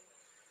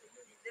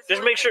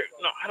 Just make sure.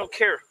 No, I don't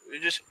care.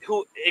 Just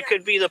who. It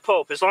could be the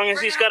Pope. As long as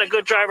he's got a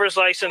good driver's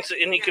license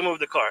and he can move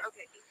the car.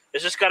 Okay.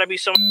 It's just got to be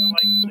someone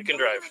that can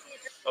drive.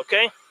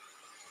 Okay?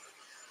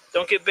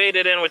 Don't get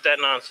baited in with that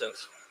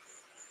nonsense.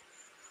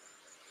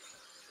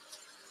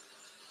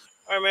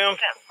 All right, ma'am.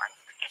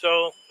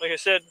 So, like I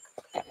said,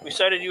 we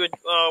cited you with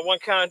 1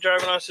 count of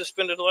driving on a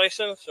suspended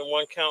license and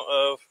 1 count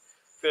of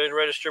failure to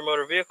register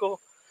motor vehicle.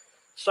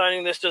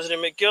 Signing this doesn't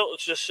admit guilt.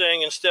 It's just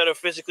saying instead of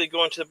physically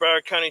going to the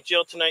Broward County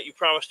Jail tonight, you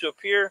promise to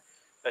appear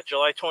at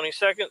July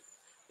 22nd,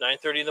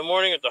 9:30 in the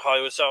morning at the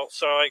Hollywood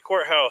Southside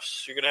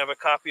Courthouse. You're going to have a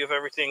copy of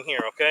everything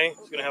here, okay?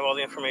 It's going to have all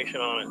the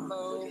information on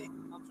it.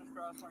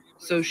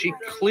 So she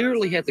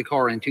clearly had the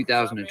car in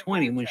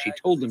 2020 when she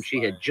told them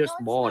she had just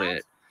bought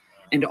it.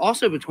 And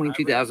also between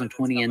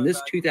 2020 and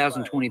this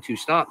 2022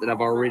 stop that I've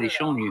already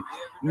shown you,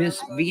 Miss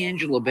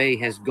Vangela Bay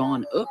has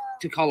gone up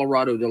to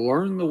Colorado to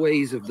learn the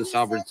ways of the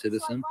sovereign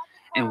citizen.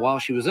 And while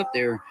she was up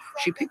there,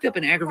 she picked up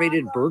an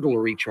aggravated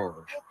burglary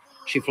charge.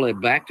 She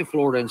fled back to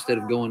Florida instead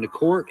of going to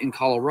court in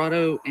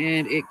Colorado,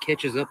 and it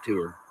catches up to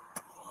her.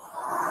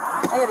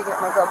 I gotta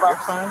get my glove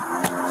box.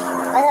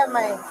 I have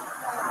my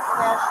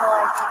national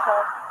ID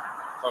card.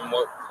 From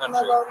what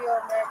country?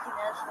 Melodio American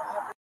National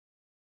ID.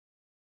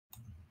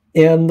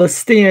 And the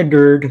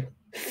standard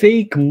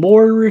fake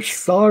Moorish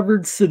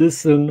sovereign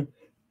citizen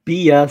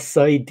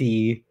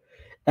BSID,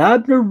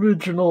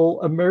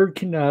 Aboriginal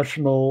American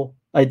National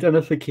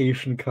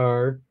Identification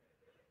Card,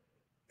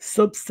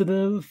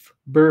 substantive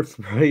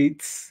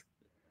birthrights,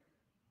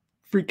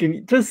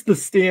 freaking just the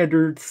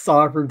standard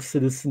sovereign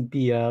citizen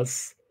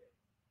BS.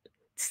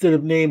 Instead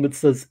of name, it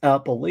says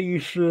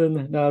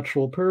appellation,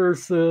 natural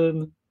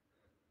person,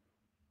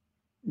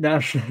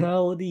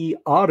 nationality,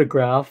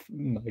 autograph. Oh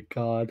my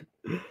god.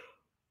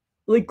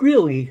 Like,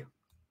 really,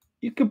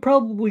 you could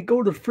probably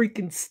go to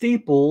freaking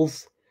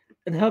Staples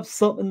and have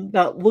something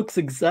that looks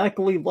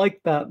exactly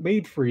like that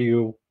made for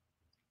you.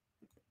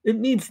 It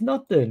means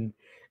nothing.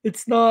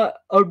 It's not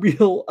a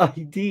real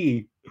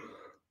ID.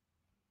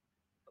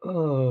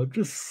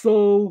 Just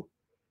so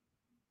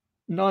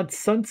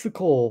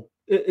nonsensical.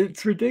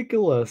 It's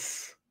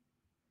ridiculous.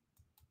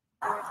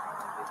 I'm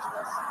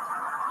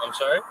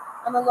sorry?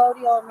 I'm a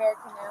Melodio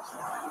American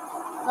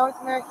National.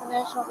 North American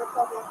National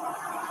Republic.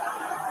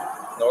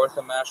 North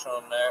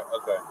National.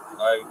 Okay.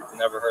 I've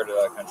never heard of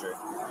that country.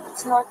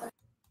 It's North.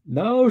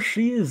 No,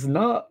 she is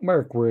not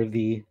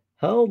Markworthy.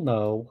 Hell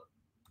no.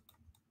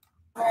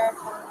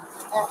 American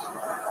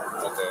National.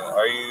 Okay.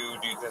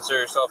 Do you consider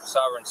yourself a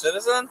sovereign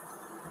citizen?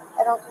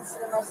 I don't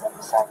consider myself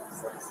a sovereign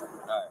citizen.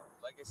 All right.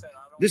 Like I said,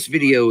 This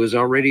video is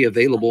already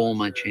available on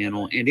my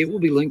channel, and it will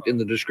be linked in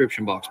the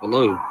description box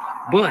below.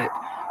 But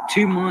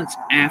 2 months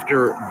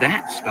after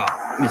that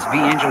stop, Miss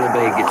Vangela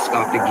Bay gets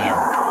stopped again.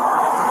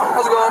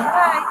 How's it going?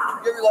 Hi.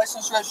 You have your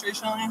license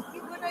registration on you?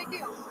 What did I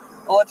do?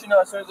 I'll let you know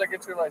as soon as I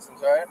get your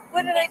license, all right?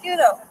 What did I do,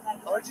 though?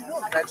 I'll let you know.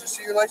 Can I just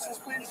see your license,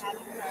 please?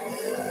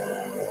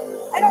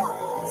 I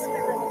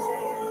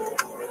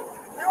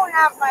don't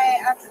have my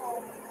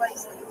actual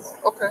license.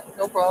 Okay,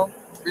 no problem.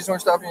 The reason we're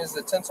stopping is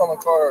the tints on the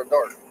car are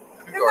dark.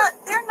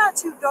 They're not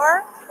too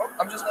dark.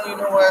 I'm just letting you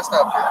know why I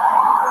stopped you.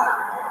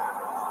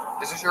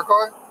 Is this your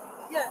car?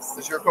 Yes. Is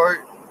this your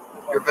car?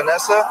 You're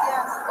Vanessa?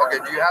 Yes. Okay,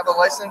 do you have a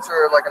license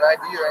or like an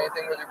ID or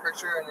anything with your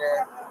picture and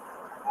your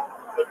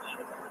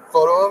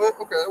photo of it?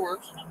 Okay, that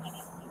works.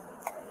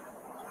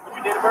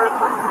 You did a birth? No,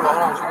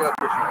 hold on, she got a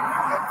picture.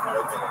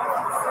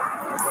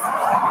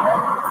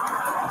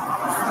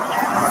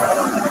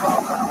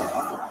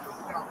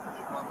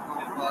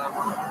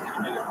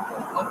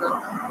 Okay.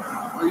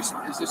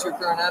 Is this your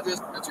current address?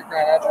 That's your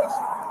current address?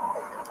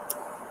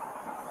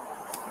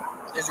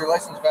 Is your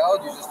license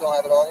valid? You just don't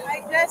have it on you?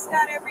 I just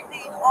got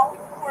everything, all the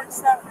court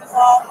stuff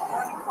resolved,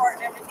 going to court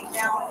and everything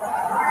down, the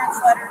clearance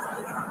letters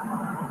and the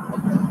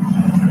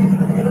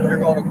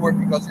You're going to court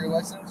because of your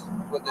license?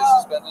 What, they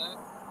suspended it?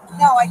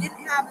 No, I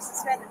didn't have a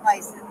suspended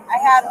license. I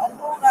had a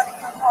hold on it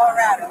from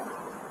Colorado.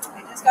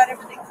 I just got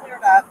everything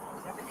cleared up.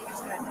 Everything is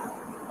good now.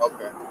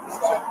 Okay.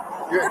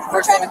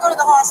 We're trying to go to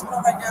the hospital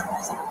right now to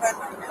visit a friend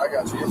right now. I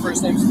got you. Your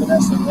first name's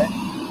Vanessa, right?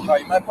 All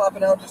right, you mind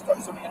popping out just so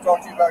we can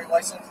talk to you about your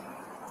license?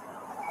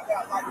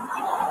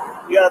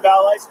 You got a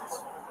valid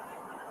license?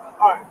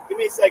 All right, give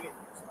me a second.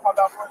 Pop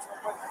out first real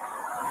quick.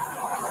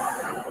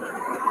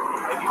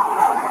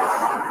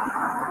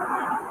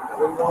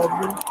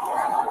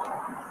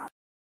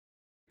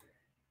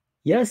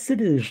 Yes, it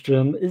is,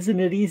 Jim. Isn't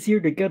it easier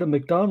to get a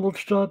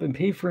McDonald's job and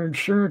pay for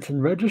insurance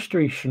and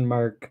registration,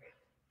 Mark?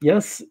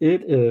 Yes,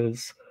 it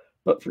is.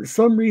 But for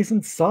some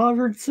reason,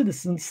 sovereign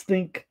citizens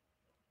think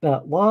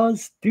that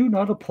laws do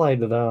not apply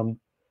to them,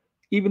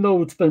 even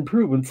though it's been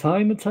proven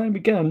time and time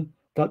again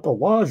that the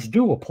laws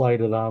do apply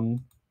to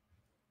them,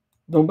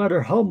 no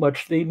matter how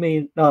much they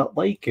may not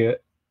like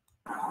it.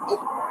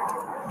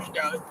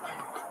 Got it.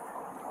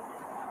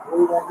 What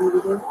do you want to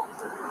do today?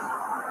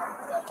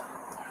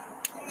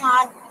 Come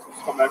on.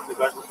 Come back to the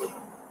back real quick.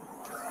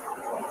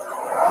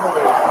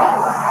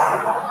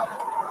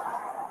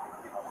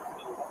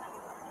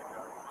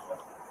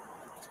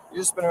 You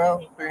just spin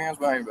around, put your hands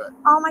behind your back.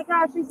 Oh my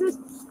gosh, is this?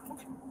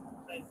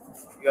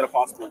 You got a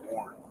possible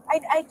warrant.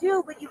 I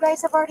do, but you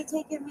guys have already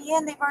taken me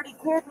in. They've already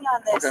cleared me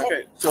on this.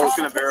 Okay. So it's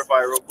gonna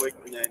verify real quick,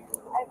 and then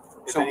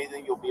if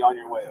anything, you'll be on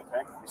your way.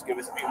 Okay. Just give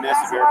us a few minutes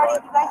to verify.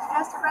 You guys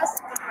just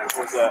arrested me.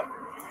 What's that?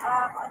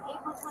 On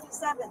April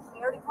 27th.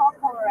 We already called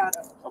Colorado.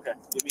 Okay.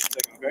 Give me a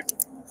second. Okay.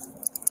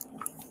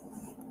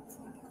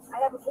 I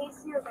have a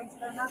case here, but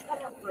they're not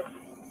coming up with.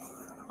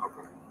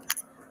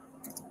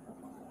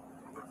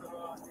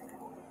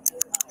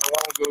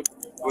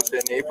 Was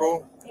it in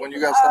April when you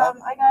guys stopped?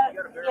 I got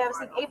it. Yeah, it was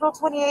like April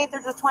 28th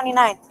or the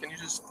 29th. Can you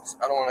just?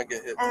 I don't want to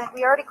get hit. And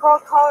we already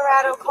called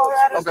Colorado.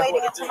 Colorado's Okay.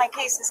 waiting until my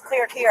case is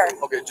cleared here.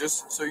 Okay,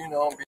 just so you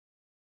know.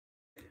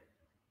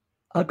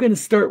 I'm going to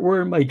start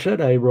wearing my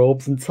Jedi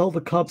robes and tell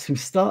the cops who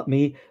stop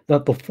me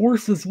that the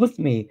Force is with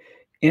me,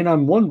 and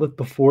I'm one with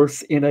the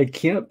Force, and I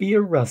can't be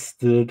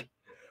arrested.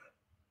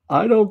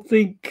 I don't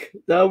think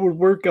that would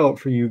work out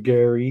for you,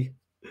 Gary.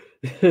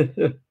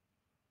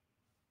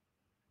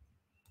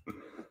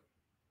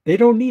 They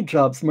don't need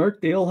jobs,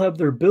 Mark. They all have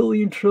their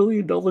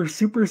billion-trillion-dollar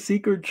super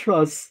secret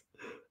trusts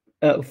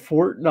at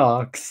Fort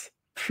Knox.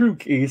 True,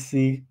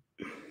 Casey.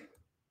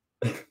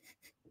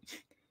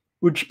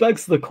 Which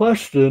begs the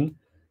question,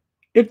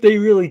 if they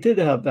really did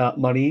have that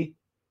money,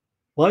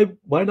 why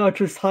not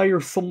just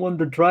hire someone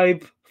to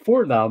drive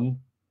for them?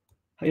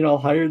 You know,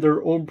 hire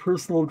their own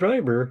personal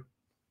driver.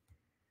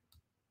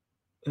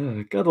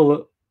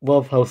 Gotta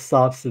love how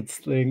Sopsids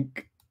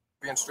think.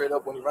 Being straight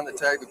up, when you run the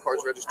tag, the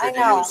car's registered I to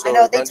know. you. So I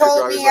know. They run your told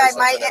driver's me I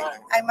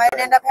license. might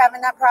end up having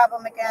that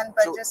problem again,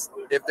 but So just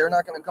if they're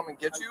not going to come and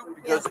get you,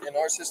 because in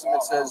our system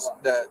it says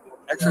that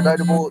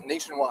extraditable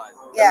nationwide.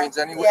 Yeah. That means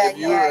anyone, Yeah, if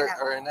you yeah,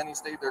 I are in any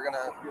state, they're going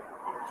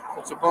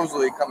to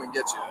supposedly come and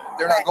get you. If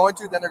they're not going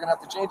to, then they're going to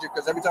have to change it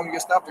because every time you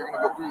get stopped, they're going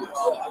to go through this.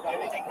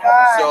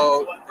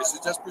 So this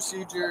is just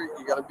procedure.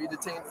 You got to be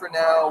detained for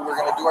now. We're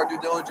going to do our due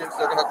diligence.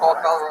 They're going to call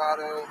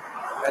Colorado.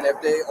 And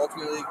if they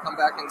ultimately come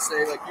back and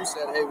say, like you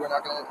said, hey, we're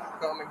not going to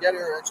come and get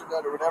her or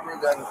extradite or whatever,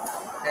 then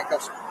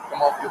handcuffs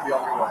come off, you'll be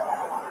on your way.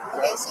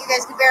 okay. So you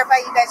guys can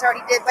verify you guys already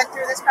went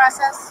through this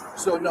process.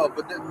 So no,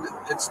 but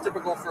it's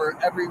typical for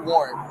every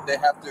warrant. They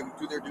have to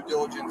do their due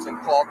diligence and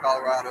call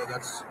Colorado.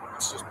 It's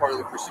just part of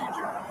the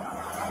procedure.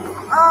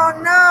 Oh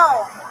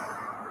no!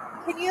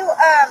 Can you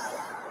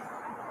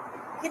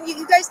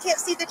you guys can't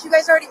see that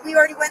we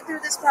already went through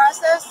this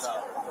process?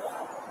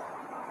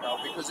 No,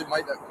 because it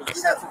might not.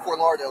 Because we're from Fort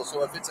Lauderdale,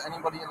 so if it's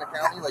anybody in the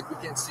county, like we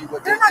can't see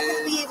what They're they not did.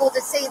 going to be able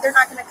to say they're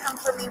not going to come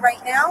for me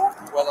right now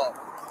Well, no.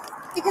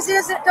 because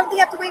don't they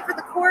have to wait for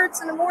the courts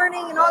in the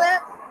morning and all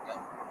that?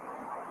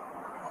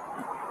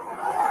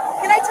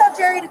 Can I tell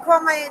Jerry to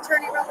call my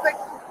attorney real quick?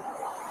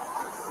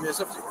 Yeah,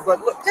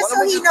 but look, Just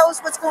so he knows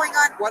what's going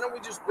on. Why don't we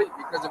just wait?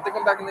 Because if they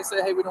come back and they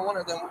say, hey, we don't want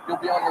her, then you'll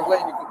be on your way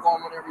and you can call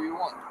them whenever you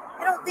want.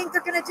 I don't think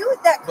they're going to do it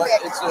that But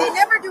quick. it's They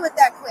never do it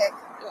that quick.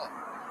 Yeah.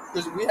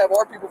 Because we have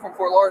our people from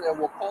Fort Lauderdale,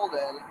 we'll call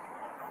them.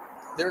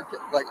 They're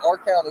like our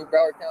county,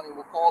 Broward County,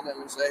 will call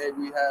them and say, hey,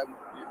 we have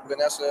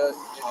Vanessa,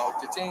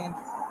 detained,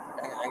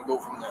 and go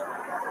from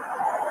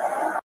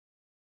there.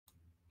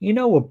 You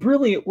know, a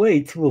brilliant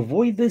way to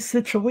avoid this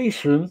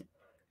situation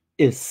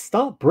is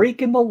stop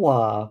breaking the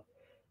law.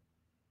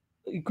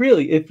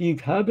 Really, if you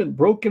haven't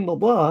broken the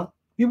law,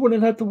 you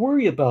wouldn't have to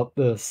worry about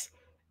this.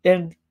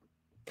 And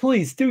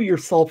please do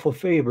yourself a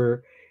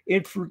favor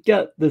and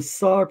forget this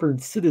sovereign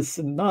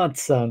citizen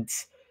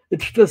nonsense.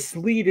 It's just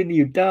leading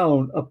you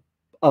down a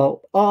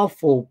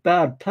awful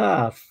bad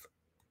path.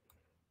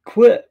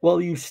 Quit while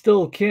you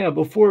still can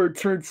before it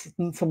turns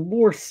into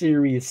more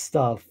serious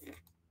stuff.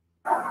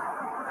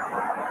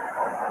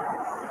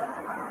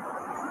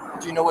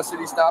 Do you know what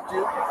city stopped you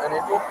in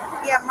April?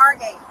 Yeah,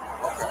 Margate.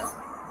 Okay.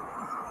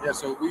 Yeah,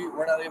 so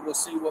we're not able to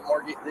see what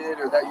Margate did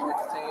or that you were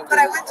detained. But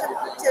I went to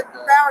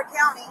Broward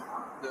County.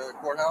 The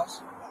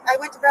courthouse? I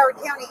went to Broward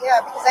County,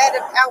 yeah, because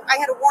I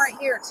had a warrant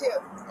here too.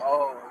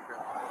 Oh,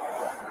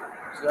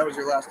 okay. So that was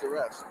your last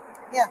arrest?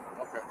 Yeah.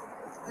 Okay.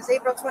 It was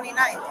April 29th.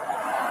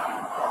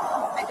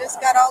 I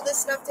just got all this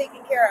stuff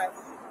taken care of.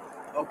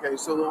 Okay,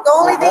 so The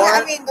only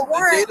thing, the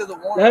warrant. The date of the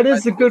warrant, That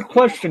is a good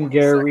question,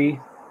 Gary.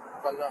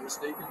 if I'm not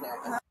mistaken.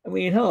 I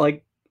mean, hell,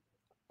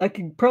 I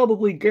can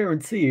probably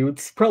guarantee you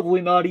it's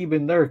probably not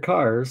even their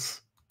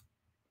cars.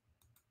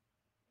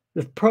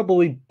 They're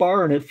probably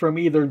borrowing it from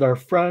either their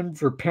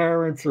friends or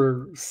parents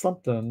or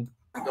something.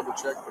 Double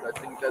check, but I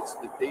think that's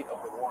the date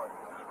of the warrant.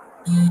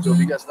 So if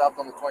you got stopped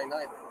on the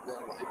 29th, then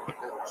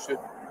it should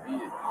be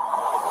it.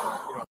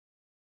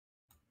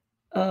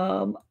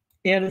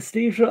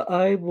 Anastasia,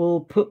 I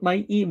will put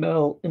my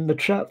email in the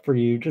chat for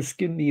you. Just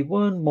give me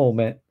one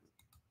moment.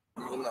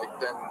 I mean, like,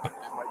 then it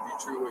might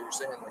be true what you're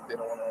saying, like they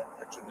don't want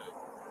to extradite.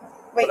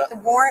 Wait, the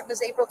warrant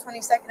was April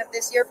 22nd of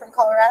this year from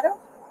Colorado?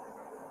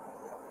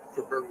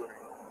 For burglary.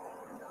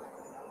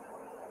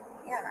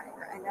 Yeah,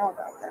 I know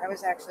about that. I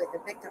was actually the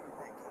victim of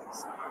that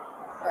case.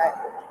 But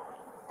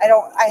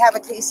I have a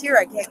case here.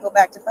 I can't go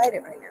back to fight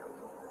it right now.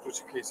 What's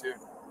your case here?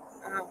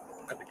 Um,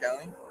 At the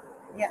county?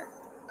 Yeah,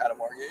 Out of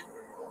Margate?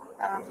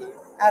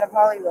 out of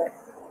Hollywood.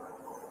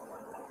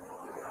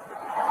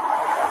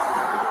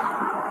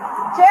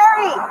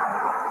 Jerry,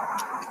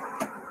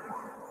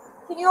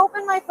 can you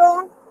open my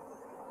phone?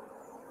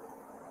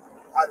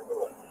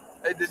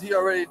 Hey, did he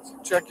already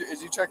check?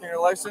 Is he checking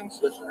your license?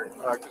 Yes, sir.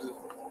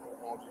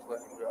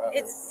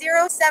 It's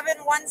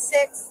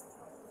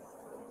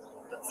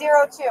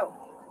 071602.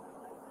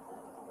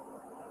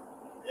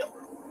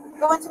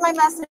 Go into my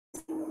message.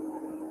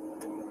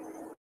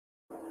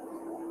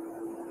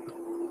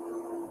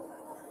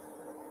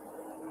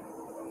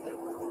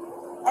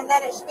 And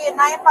then it should be a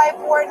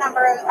 954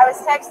 number. I was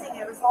texting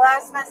you. It was the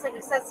last message.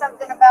 It said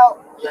something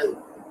about.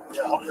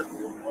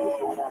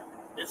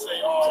 It's a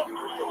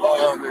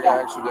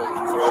accident.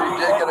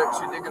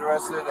 She did get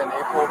arrested in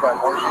April by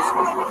Marcus.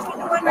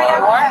 No,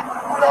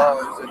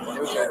 it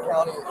was a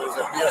county. It was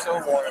a BSO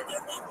warrant.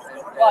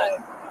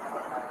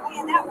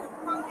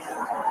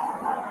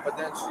 But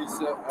then she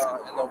said,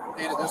 and the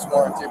date of this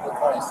warrant, April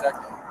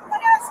 22nd. Put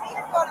it on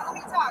speakerphone and let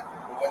me talk.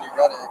 But when you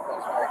got it, it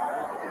comes back.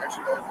 It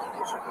actually goes to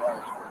nationwide.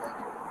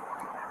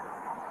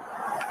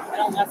 I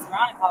don't mess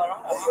around in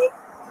Colorado. Hey,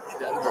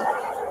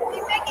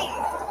 Vicky.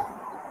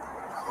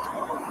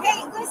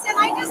 Hey, listen,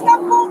 I just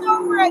got pulled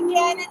over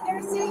again, and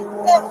there's the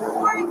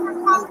warrant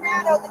from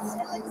Colorado that's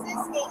still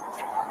existing.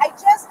 I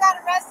just got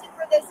arrested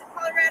for this, and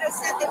Colorado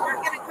said they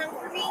weren't going to come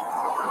for me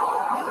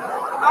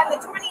on the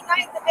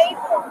 29th of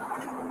April.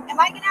 Am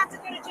I going to have to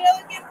go to jail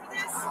again for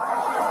this?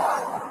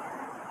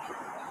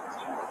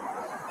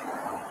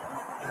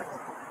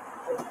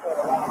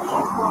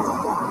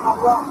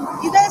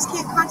 You guys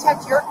can't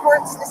contact your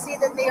courts to see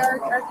that they are,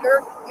 or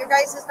your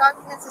guys'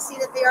 documents to see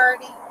that they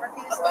already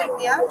refused to pick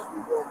me up.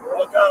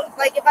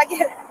 Like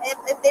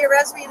if they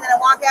arrest me and then I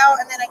walk out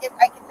and then I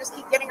can just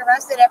keep getting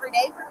arrested every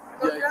day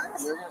for going through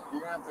this. You're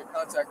gonna have to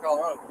contact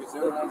Colorado because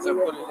they're the ones that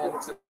put it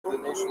into the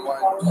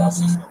nationwide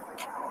system.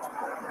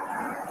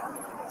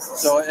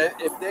 So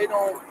if they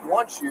don't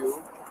want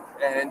you,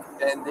 and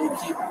they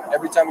keep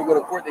every time you go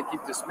to court they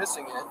keep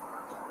dismissing it,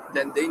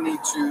 then they need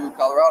to,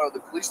 Colorado, the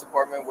police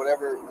department,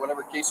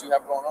 whatever case you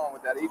have going on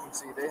with that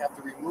agency, they have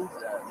to remove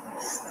that.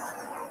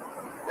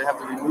 They have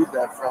to remove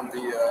that from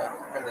the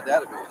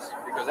database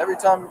because every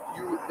time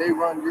they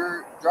run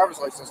your driver's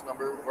license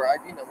number or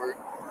ID number,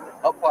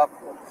 up pop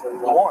the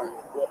warrant.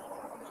 So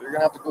you're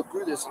gonna have to go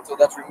through this until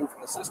that's removed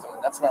from the system,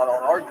 and that's not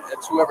on our.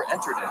 It's whoever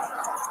entered it.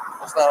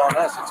 It's not on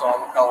us. It's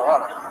on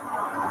Colorado.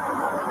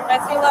 I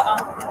see that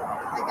on.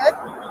 You good?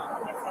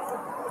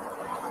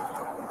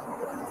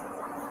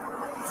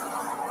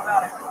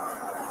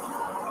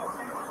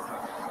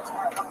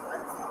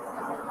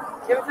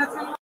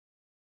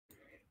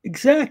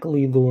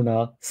 Exactly,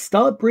 Luna.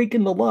 Stop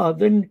breaking the law.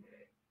 Then,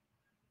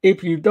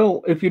 if you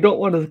don't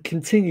want to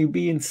continue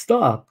being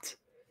stopped,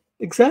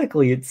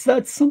 exactly. It's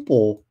that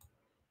simple.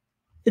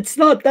 It's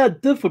not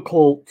that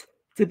difficult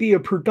to be a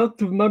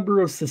productive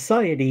member of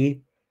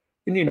society,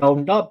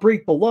 and not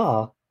break the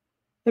law.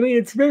 I mean,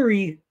 it's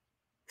very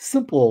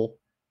simple.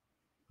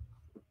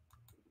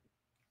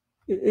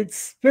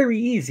 It's very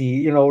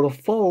easy, to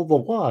follow the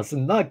laws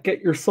and not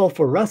get yourself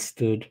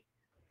arrested.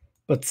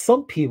 But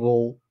some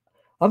people,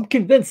 I'm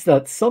convinced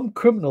that some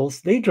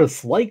criminals, they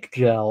just like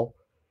jail.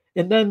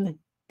 And then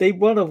they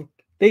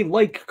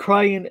like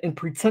crying and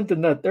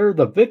pretending that they're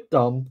the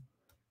victim,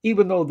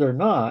 even though they're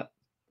not.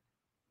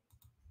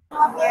 Yeah,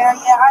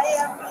 I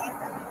am.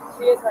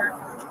 She is her.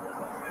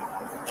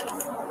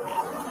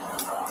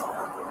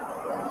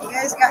 You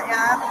guys got,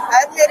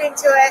 I'm getting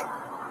to it.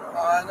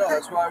 I know,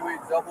 that's why we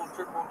double,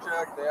 triple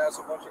check. They ask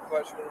a bunch of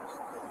questions.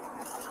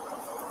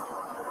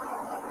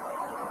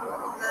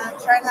 I'm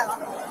trying to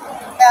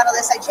battle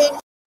this. I changed.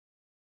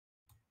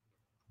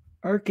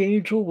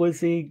 Archangel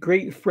was a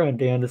great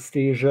friend,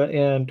 Anastasia,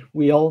 and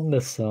we all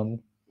miss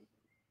him.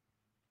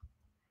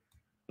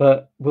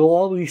 But we'll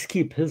always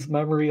keep his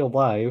memory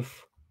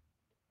alive.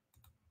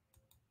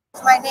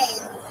 It's my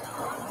name,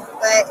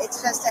 but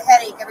it's just a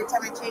headache every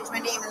time I change my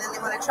name, and then they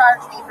want to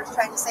charge me for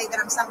trying to say that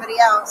I'm somebody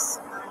else.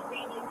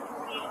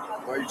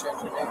 Why are you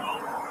changing your name?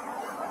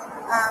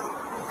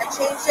 I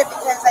changed it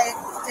because I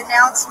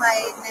denounced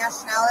my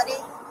nationality.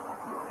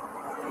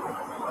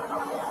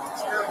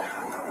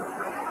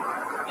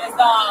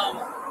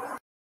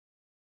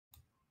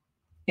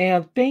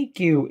 And thank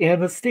you,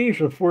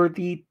 Anastasia, for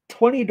the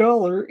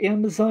 $20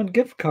 Amazon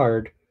gift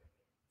card.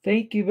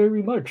 Thank you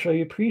very much. I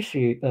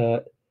appreciate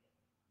that.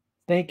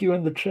 Thank you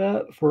in the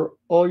chat for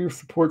all your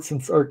support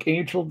since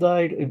Archangel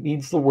died. It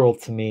means the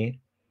world to me.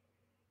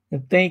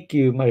 And thank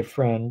you, my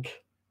friend,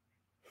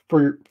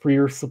 for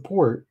your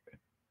support.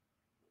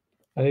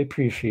 I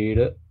appreciate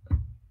it.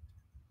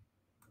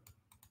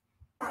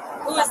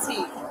 Who is he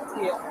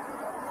to you?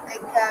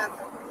 Like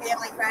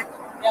family friend.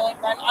 Family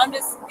friend. I'm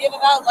just giving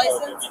out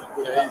license.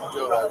 Okay.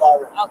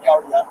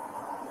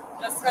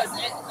 Just because,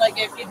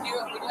 if you do, we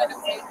do end up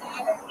taking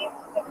you.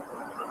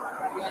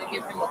 You want to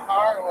give him a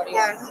car or what do you?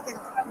 Yeah, he can take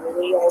my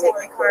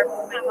car,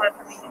 move my car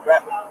for me.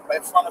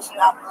 Right from the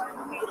stop.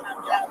 He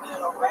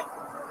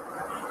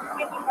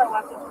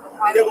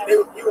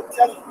would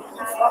tell you he's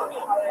in front of me.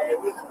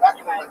 And we was back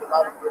in like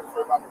about a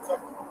 34 by the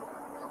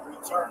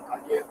turn. I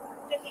get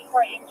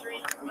 54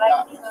 injuries.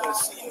 That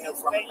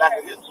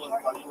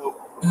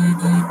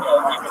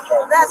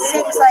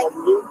seems like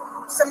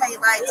somebody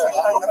lied to me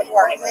on the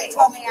board. They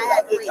told me I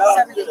had to wait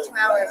 72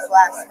 hours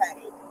last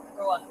time.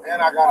 For what?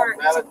 And I got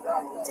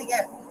to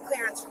get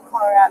clearance from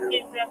Colorado.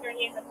 He's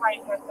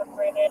applying for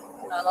separated.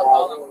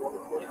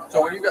 So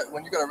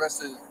when you got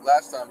arrested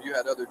last time, you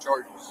had other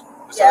charges.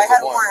 Yeah, I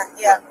had a warrant.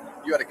 Yeah.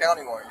 You had a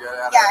county warrant. You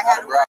had I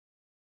had a warrant.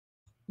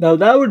 Now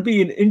that would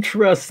be an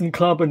interesting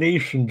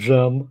combination,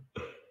 Jem.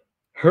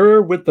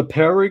 Her with the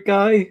parrot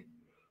guy.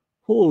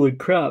 Holy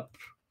crap!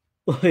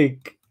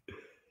 Like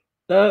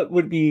that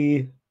would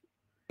be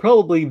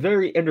probably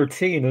very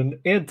entertaining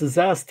and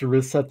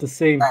disastrous at the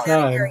same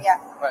time.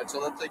 Right, so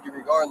let's take you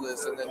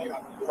regardless, and then you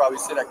probably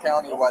sit at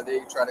county while they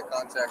try to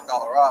contact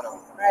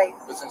Colorado. Right.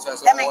 But since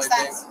that's That the makes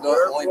only sense. thing,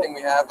 the only thing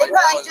we have They right now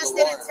probably is just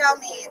the didn't warrant. tell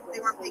me they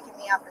weren't picking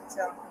me up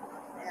until.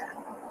 Yeah.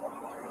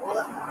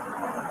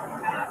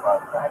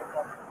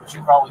 We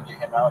should probably get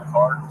him out of the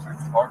car, search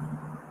the car.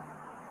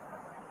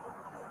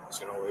 He's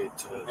gonna wait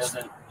till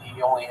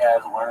He only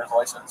has a learner's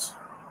license,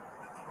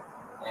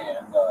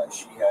 and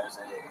she has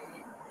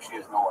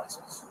no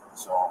license.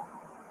 So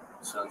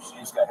she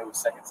just got hit with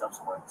second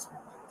subsequent,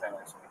 10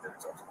 minutes, third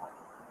subsequent.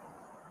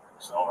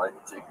 So I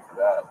can take you for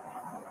that.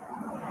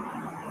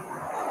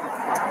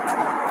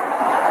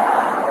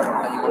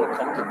 Are you more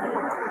comfortable?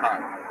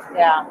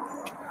 Yeah.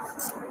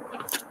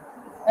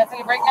 Can I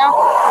take a break now?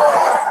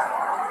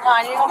 No,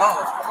 I need to go. No,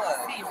 come on.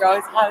 See, bro,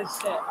 it's hot as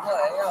shit. Come on,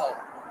 hang out.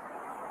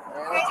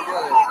 Hang out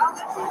together. I'll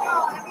let you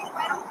know. I mean, if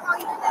I don't call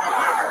you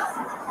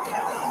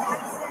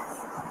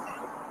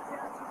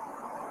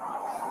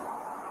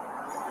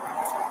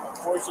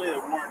Unfortunately,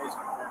 the warrant is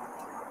confirmed.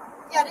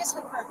 Yeah, it is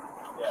confirmed.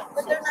 Yeah.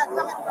 But they're not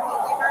coming for me.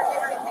 They've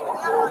already picked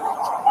me up on it.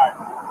 Alright,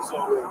 so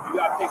you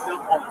got picked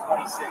up on the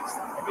 26th.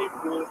 I mean,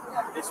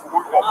 this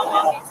warrant got put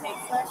on.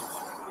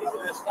 No,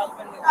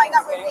 I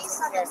got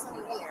released on the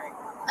 28th.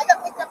 I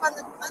got picked up on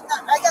the.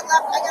 I got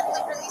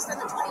released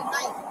on the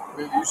 29th.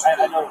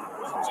 I know.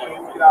 So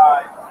you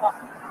got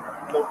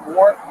the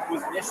warrant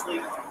was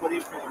initially put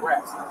in for the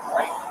arrest,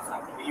 right?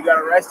 And you got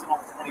arrested on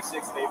the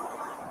 26th of April.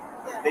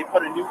 They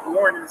put a new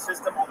warrant in the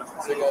system on the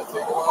 28th.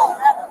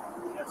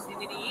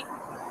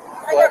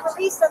 I got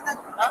released on the.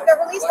 I got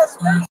released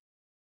on the.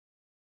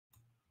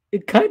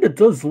 It kind of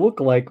does look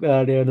like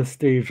that,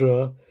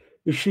 Anastasia.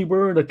 Is she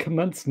wearing a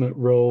commencement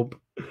robe?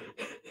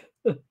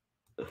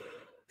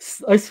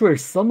 I swear,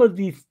 some of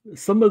the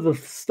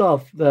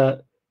stuff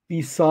that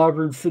these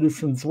sovereign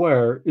citizens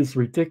wear is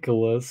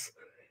ridiculous.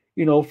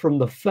 You know, from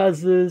the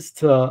fezzes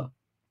to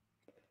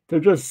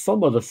just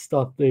some of the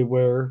stuff they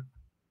wear.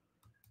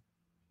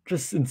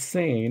 Just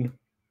insane.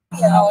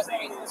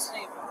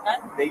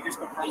 They just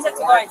confirmed He's the at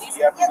warrant. the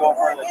You have to go in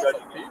front of the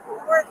judge. The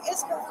warrant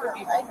is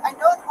confirmed. I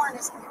know the warrant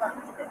is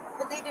confirmed,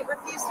 but they did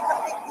refuse to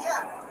come pick me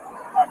up.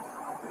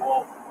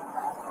 Well,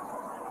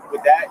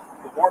 with that,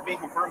 the warrant being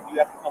confirmed, you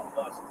have to come with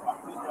us. All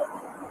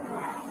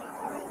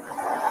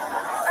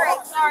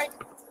right, sorry.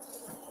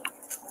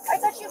 I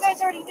thought you guys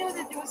already knew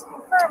that it was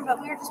confirmed, but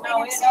we were just No,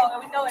 waiting to see.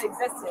 we know it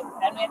existed.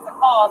 And we had to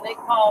call. They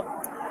called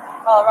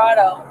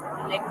Colorado.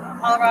 And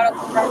Colorado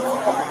confirmed the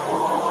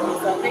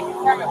warrant. So they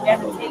confirmed it. We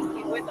have to take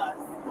you with us.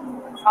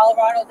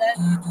 Colorado then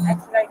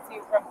extradites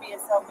you from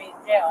BSO main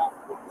jail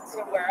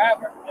to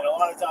wherever. And a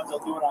lot of times they'll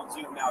do it on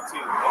Zoom now too.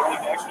 They don't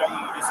even extradite you.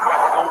 You just have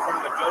to go in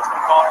front of the judge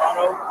from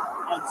Colorado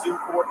on Zoom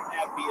court and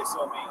have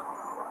BSO main.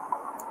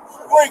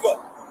 Where you go?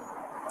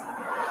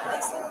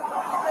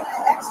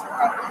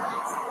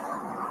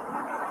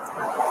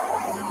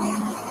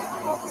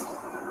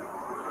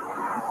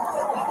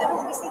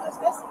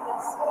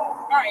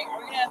 Alright,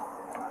 we're gonna.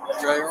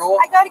 You ready to roll?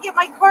 I gotta get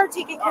my car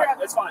taken care of.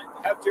 That's fine.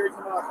 Have Terry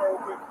come out of the car real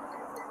quick.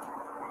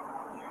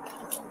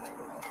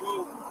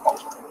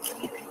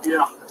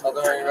 Yeah. Nothing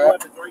right here,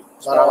 right?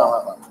 No.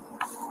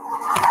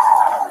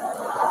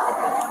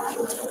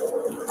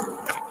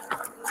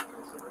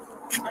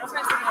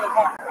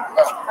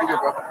 You're good,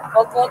 bro.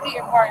 Go get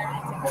your car.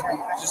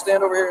 Just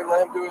stand over here and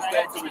let him do his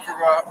thing until we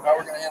figure out how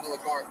we're going to handle the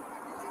car.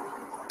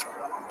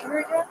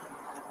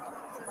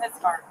 That's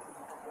hard.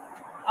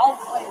 I'll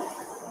play it.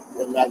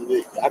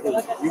 I can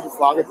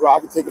drive. I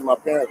can take it to my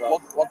parents.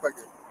 Walk back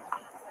here.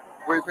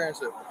 Where your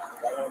parents live?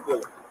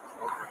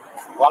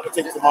 Well, I can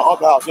take it to my uncle's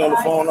house. She on the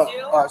phone now.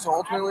 All right, so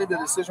ultimately the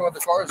decision with the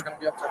car is going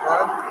to be up to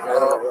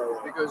her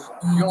because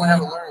you only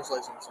have a learner's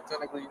license. So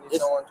technically you need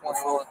someone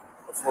 21.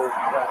 I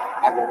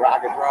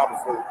can drive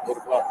before 8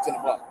 o'clock, 10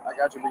 o'clock. I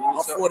got you, but you need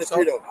I'm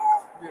 43 though.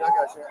 Dude, I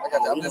got you.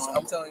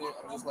 I'm telling you.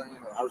 I'm just letting you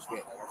know. I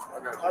respect. I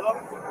got you.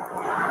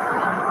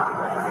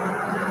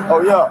 Oh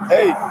yeah,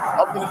 hey,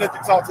 I'm gonna let you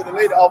talk to the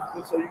lady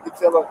officer so you can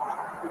tell her.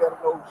 You let her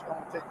know she's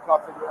gonna take the car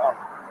to the house.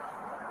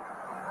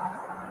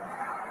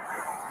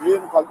 You hear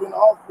me? Cause you're in the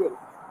hospital.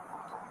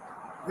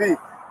 V.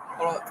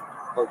 Hold on.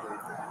 Okay.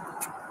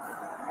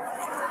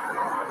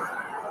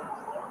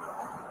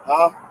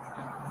 Huh?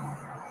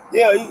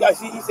 Yeah,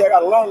 he said I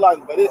got a learning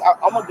license, but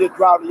I'm gonna just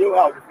drive to your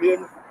house. You feel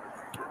me?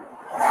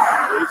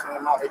 Yeah, he said,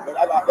 but I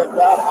got that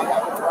drive. I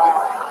got to drive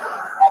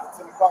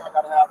after 10 o'clock. o'clock, I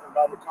gotta have him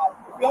by the car.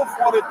 If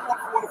I'm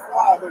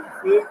 45, you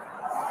feel?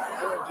 I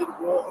don't get it,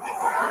 bro. I've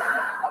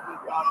been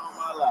riding all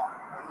my life.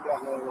 I got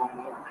nothing wrong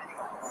with it.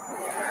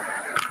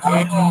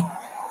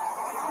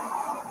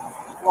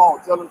 Come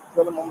on, tell him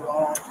I'm be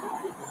all right for me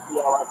to get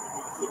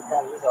the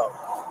car lit out.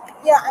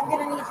 Yeah, I'm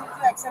gonna need you to do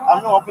that.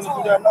 I know I'm gonna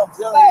do that now.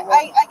 But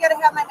I gotta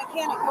have my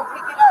mechanic go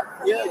pick it up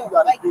for Yeah, you. you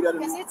gotta Like, do that.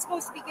 because it's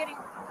supposed to be getting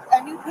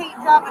a new paint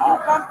job, a new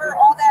bumper,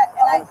 all that,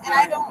 and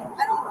I don't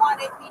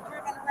want it to be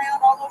driven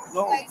around all over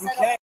the place. I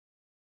don't.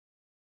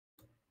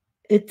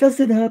 It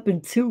doesn't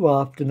happen too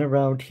often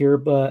around here,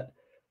 but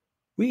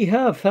we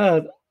have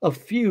had a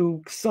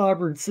few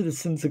sovereign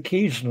citizens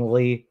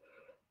occasionally.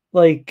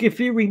 Like, if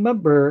you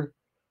remember,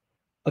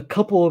 a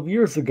couple of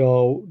years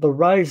ago, the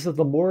Rise of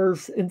the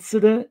Moors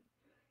incident,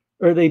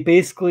 where they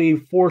basically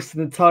forced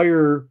an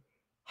entire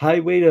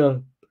highway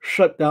to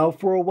shut down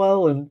for a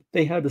while and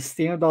they had to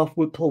stand off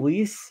with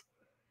police.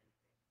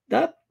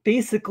 That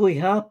basically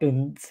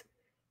happened,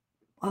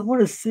 I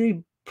want to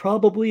say,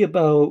 probably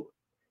about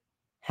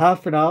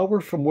half an hour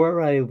from where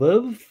I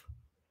live.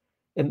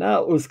 And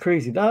that was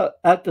crazy. That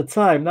at the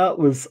time, that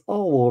was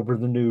all over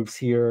the news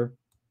here.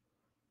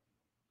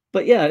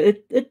 But yeah,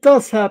 it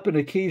does happen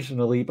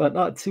occasionally, but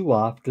not too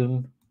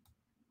often.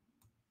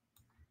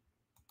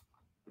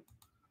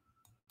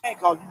 You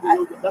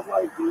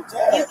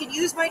can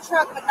use my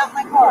truck, but not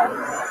my car.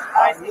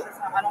 I see.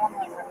 I don't want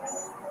to.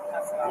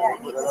 Yeah, I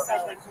need this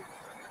side.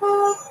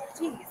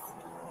 Jeez.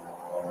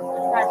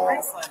 That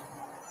bracelet.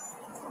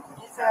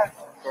 It's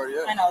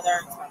I know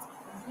they're expensive.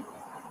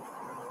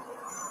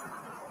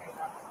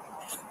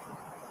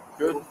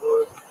 Good.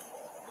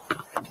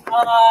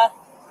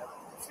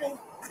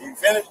 You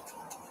finished?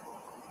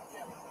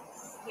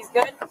 He's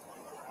good.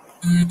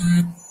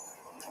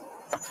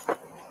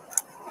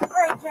 All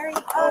right, Jerry.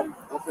 I'm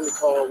finna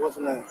call. What's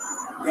his name?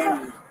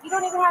 Damien. You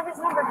don't even have his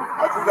number. You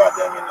got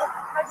Damien number.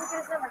 How'd you get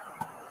his number?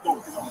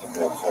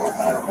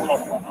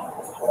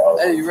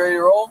 Hey, you ready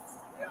to roll?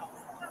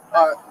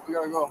 All right, we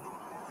gotta go.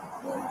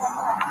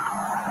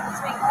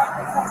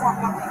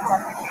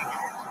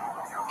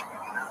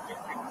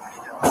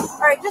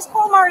 All right, just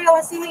call Mario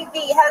and CVB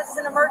has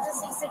an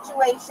emergency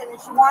situation, and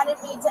she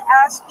wanted me to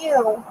ask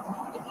you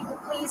if you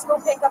could please go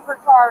pick up her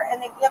car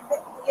and then give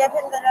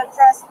him the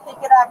address to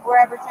pick it up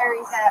wherever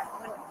Jerry's at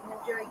when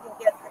Jerry can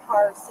get the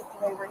car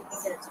situated where he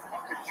can get it to me.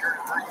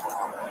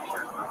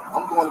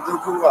 I'm going to do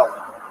cool out.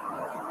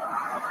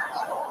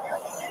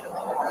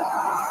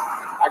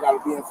 I gotta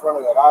be in front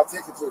of that. I'll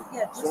take it to you.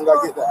 Yeah, as soon as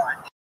I get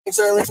that. Thanks,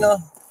 sir, Rita.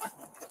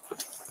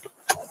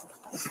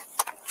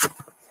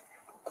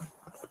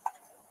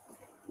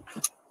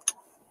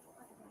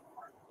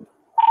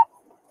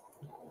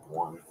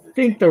 I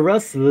think the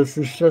rest of this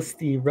is just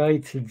the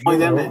ride to Only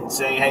them jail. and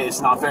say, hey,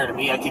 it's not fair to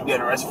me. I keep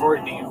getting arrested for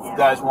it. Do you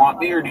guys want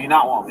me or do you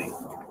not want me?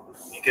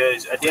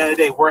 Because at the end of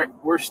the day,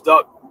 we're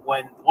stuck.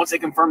 Once they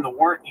confirm the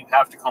warrant, you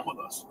have to come with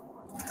us.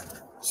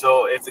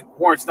 So if the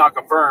warrant's not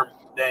confirmed,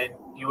 then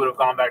you would have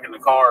gone back in the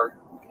car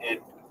and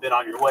been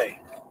on your way.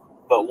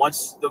 But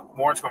once the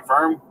warrant's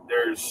confirmed,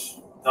 there's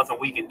nothing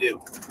we can do.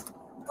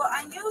 Well,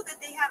 I knew that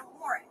they had a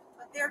warrant,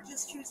 but they're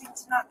just choosing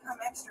to not come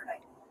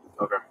extradite.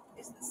 Okay.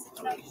 Is the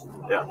situation?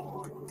 Yeah.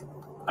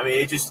 I mean,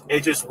 it's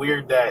just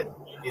weird that,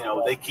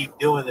 they keep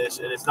doing this,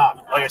 and it's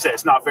not, like I said,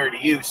 it's not fair to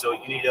you. So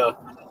you need to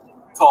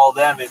call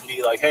them and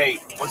be like, hey,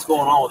 what's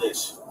going on with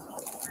this?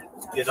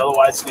 Because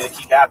otherwise it's going to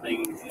keep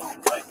happening.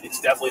 Like, it's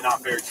definitely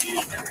not fair to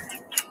you.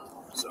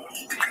 So.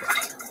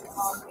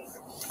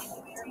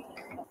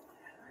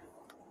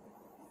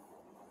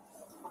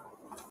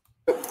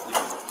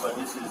 But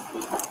this is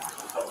the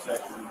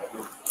subsection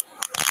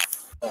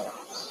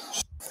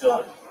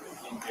still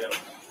in jail.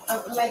 Am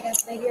I going to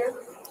stay here?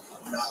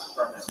 Not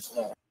permanent.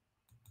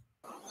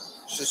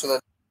 Just so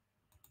that.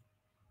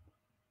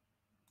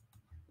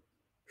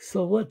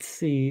 So let's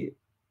see.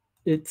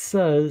 It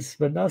says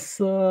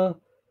Vanessa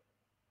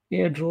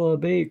Angela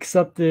Bay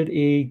accepted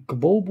a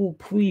global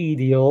plea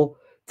deal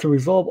to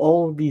resolve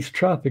all of these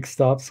traffic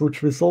stops,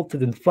 which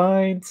resulted in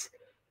fines.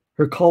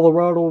 Her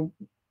Colorado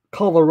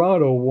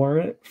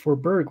warrant for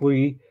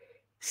burglary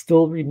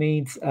still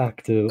remains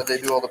active. But they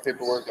do all the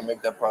paperwork and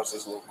make that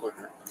process a little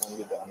quicker when we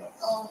get down there.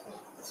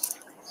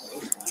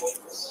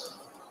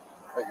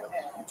 There you go.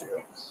 Good to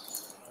go.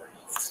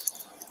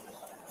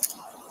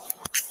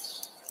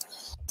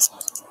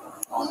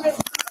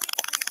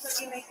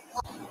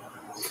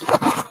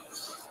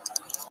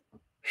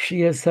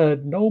 She has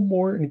had no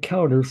more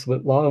encounters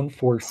with law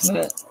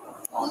enforcement.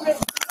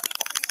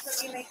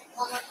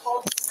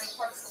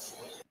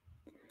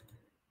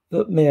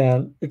 But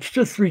man, it's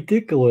just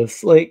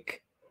ridiculous.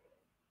 Like,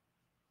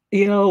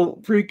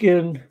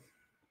 freaking.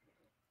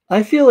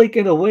 I feel like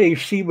in a way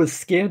she was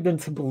scammed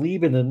into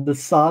believing in the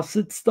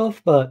sausage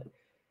stuff, but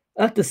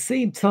at the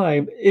same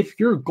time, if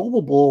you're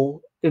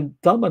gullible and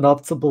dumb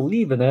enough to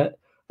believe in it,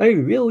 I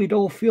really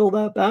don't feel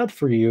that bad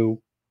for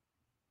you.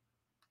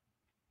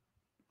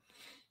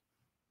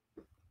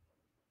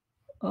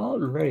 All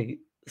right,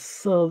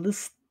 so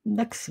this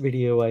next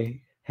video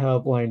I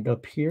have lined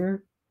up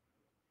here.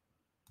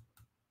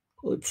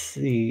 Let's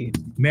see.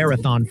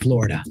 Marathon,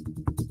 Florida.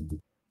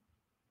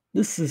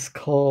 This is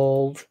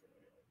called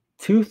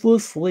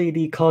Toothless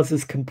Lady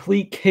Causes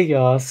Complete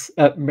Chaos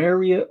at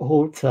Marriott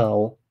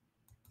Hotel.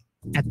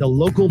 At the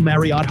local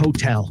Marriott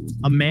Hotel,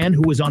 a man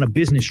who was on a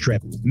business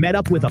trip met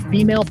up with a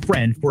female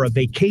friend for a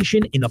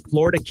vacation in the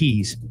Florida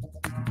Keys.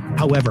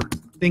 However,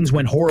 things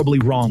went horribly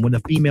wrong when the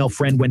female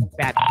friend went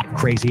bat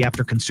crazy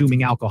after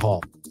consuming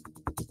alcohol.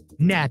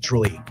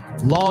 Naturally,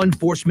 law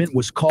enforcement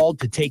was called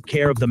to take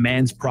care of the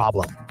man's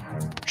problem.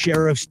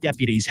 Sheriff's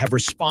deputies have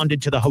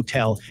responded to the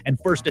hotel and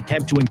first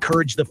attempt to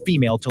encourage the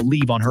female to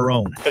leave on her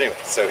own. But anyway,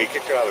 so he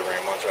kicked her out of the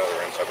room, wants her out of the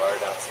room, so I brought her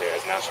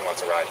downstairs. Now she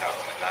wants a ride home.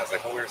 And I was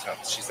like, well, where's home?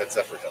 She said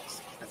Zephyr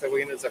Hills. I said, well,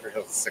 you know, Zephyr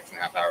Hills is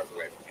 6.5 hours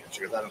away from here.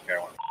 She goes, I don't care,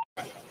 I want to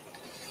ride home.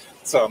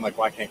 So I'm like,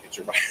 well, I can't get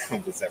your ride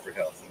home to Zephyr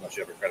Hills unless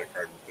you have a credit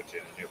card and put you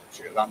in an Uber.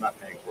 She goes, I'm not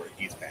paying for it,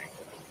 he's paying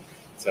for it.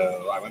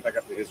 So I went back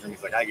up to his room.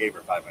 He's like, I gave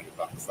her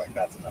 $500. Like,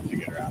 that's enough to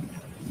get her out of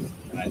here.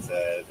 And I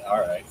said, all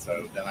right.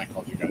 So then I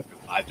called you guys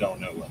because I don't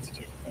know what to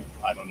do.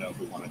 I don't know if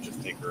we want to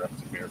just take her up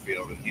to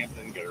Fairfield and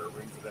Hampton, get her a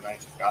room for the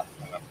night. She's got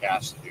enough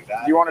cash to do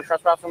that. Do you want to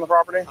trespass on the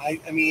property?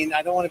 I mean,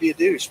 I don't want to be a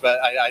douche,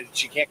 but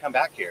she can't come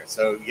back here.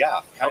 So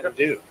yeah, kind of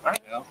do. You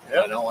know?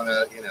 I don't want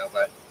to, you know,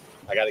 but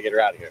I got to get her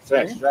out of here. So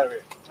yeah, she's right over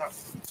here.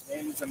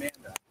 Name's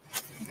Amanda.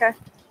 Okay.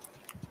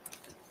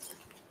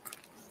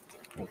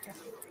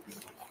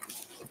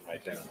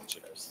 Right there on the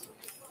chairs.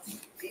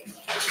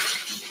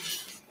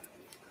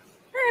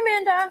 Hi,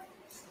 Amanda.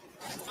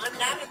 I'm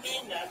not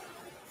Amanda.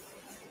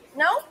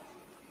 No?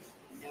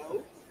 No.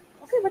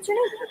 Okay, what's your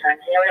name?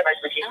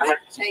 I'm going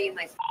to tell you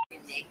my f***ing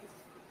name.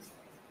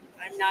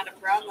 I'm not a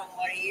problem.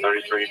 What are you?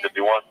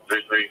 3351,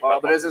 33. Well,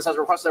 the business has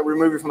requested that we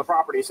remove you from the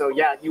property, so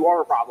yeah, you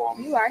are a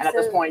problem. You are, And at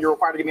this so- point, you're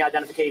required to give me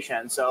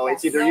identification. So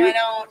it's either No, you. I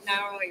don't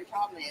know what your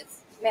problem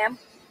is. Ma'am,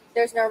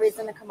 there's no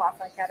reason to come off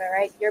like that, all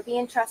right? You're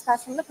being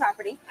trespassed from the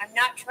property. I'm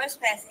not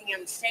trespassing.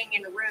 I'm staying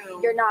in a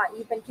room. You're not.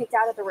 You've been kicked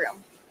out of the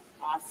room.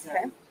 Awesome.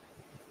 Okay.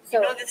 So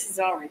you know this is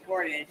all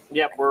recorded.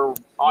 Yep, we're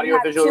audio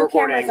have visually two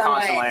recording cameras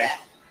on constantly.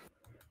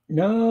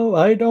 No,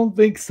 I don't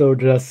think so,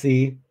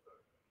 Jesse.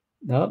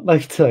 Not my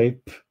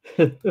type.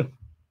 Good.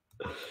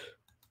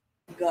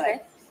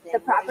 The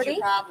property.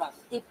 Problem.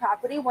 The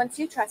property. Once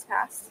you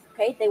trespass,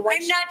 okay? They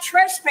want. I'm not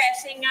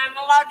trespassing. I'm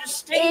allowed to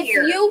stay If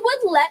here. you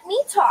would let me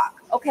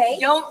talk, okay?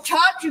 Don't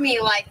talk to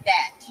me like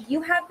that.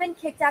 You have been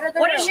kicked out of the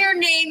What room. is your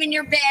name and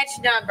your badge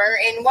number?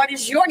 And what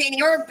is your name and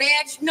your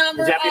badge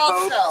number Deputy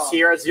also? Pope,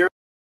 Sierra 0.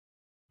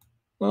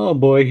 Oh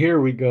boy, here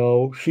we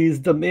go. She's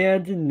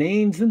demanding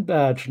names and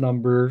badge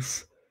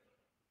numbers.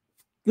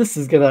 This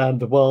is gonna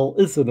end well,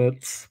 isn't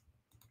it?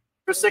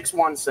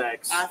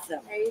 616. Awesome.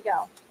 There you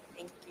go.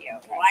 Thank you.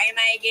 Why am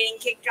I getting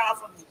kicked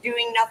off of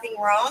doing nothing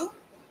wrong?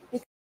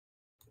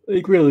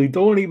 Like, really,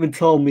 don't even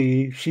tell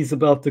me she's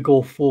about to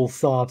go full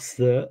soft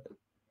sit.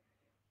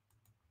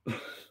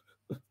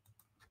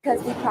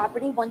 Because the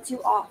property wants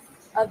you off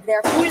of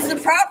their. Who is the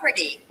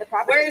property? The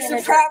property. Where's the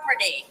manager.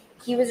 property?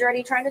 He was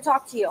already trying to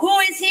talk to you. Who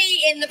is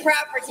he in the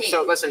property?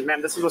 So listen,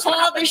 ma'am, this is what's going to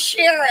Call happen. the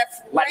sheriff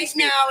Let me right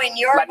speak. now in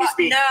your Let me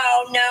speak.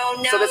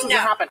 No, So this is what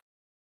happened.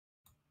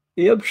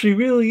 Yep, she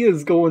really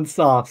is going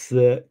soft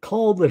sit.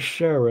 Call the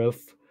sheriff.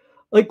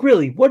 Like,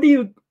 really, what do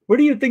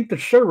you think the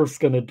sheriff's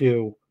gonna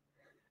do?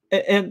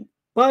 And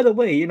by the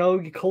way, you know,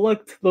 you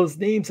collect those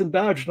names and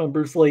badge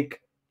numbers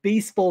like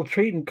baseball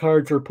trading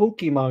cards or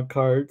Pokemon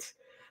cards.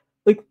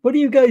 Like, what do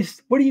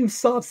you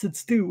soft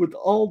sits do with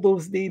all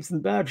those names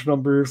and badge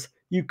numbers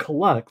you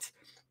collect?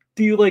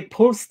 Do you like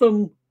post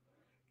them?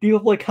 Do you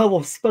like have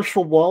a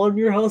special wall in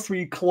your house where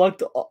you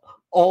collect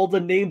all the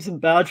names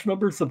and badge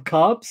numbers of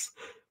cops?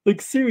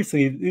 Like,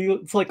 seriously,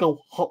 it's like a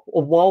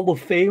wall of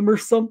fame or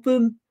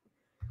something?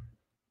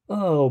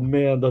 Oh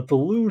man, the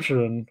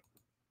delusion.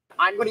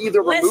 I'm going to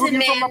either remove Listen,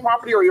 you from man, the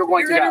property or you're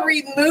going You're to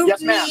going go. to remove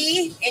Yes, ma'am.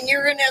 me and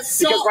you're going to Because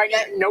assault right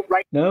me. now,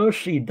 No,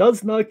 she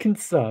does not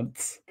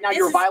consent. now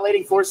you're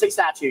violating Florida State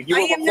statute. You I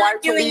are am required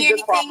not to doing leave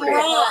this anything property.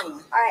 wrong.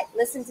 All right,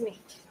 listen to me.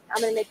 I'm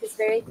going to make this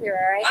very clear,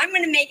 all right? I'm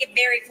going to make it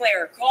very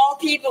clear. Call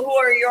people who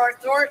are your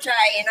authority,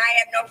 and I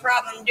have no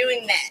problem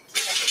doing that.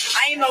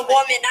 I am a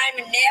woman. I'm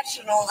a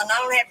national, and I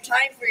don't have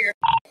time for your.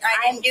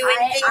 I didn't do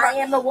anything. I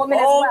am a woman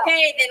as well.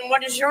 Okay, then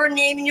what is your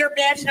name and your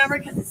badge number?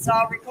 Because it's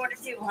all recorded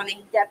too,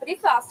 honey. Deputy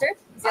Foster,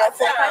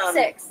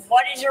 0456.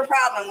 What is your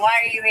problem? Why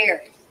are you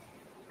here?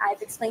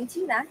 I've explained to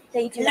you that.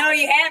 They do No, not.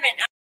 you haven't.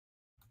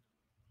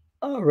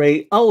 All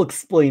right, I'll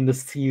explain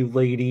this to you,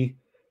 lady,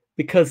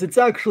 because it's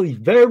actually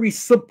very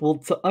simple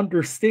to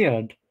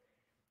understand.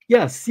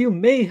 Yes, you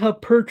may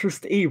have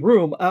purchased a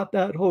room at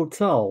that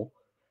hotel.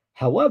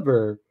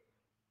 However,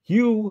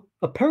 you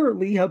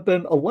apparently have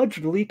been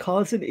allegedly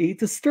causing a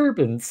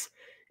disturbance,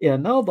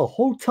 and now the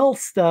hotel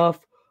staff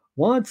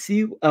wants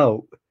you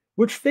out,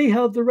 which they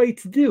have the right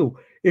to do.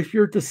 If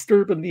you're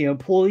disturbing the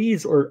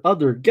employees or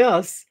other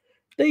guests,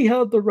 they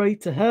have the right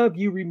to have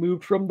you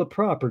removed from the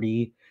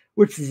property,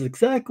 which is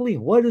exactly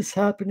what is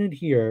happening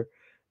here.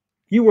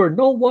 You are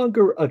no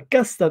longer a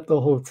guest at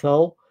the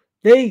hotel.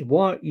 They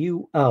want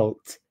you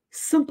out.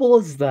 Simple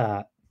as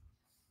that.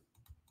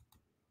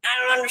 I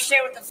don't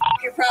understand what the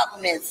fuck your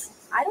problem is.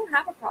 I don't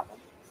have a problem.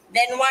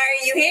 Then why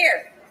are you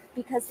here?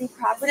 Because the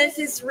property... This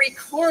is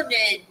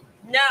recorded.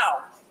 No,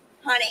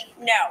 honey,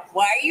 no.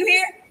 Why are you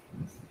here?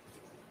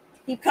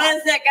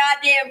 Because the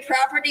goddamn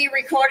property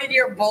recorded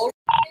your bullshit?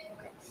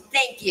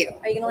 Thank you.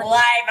 Are you gonna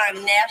live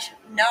on national?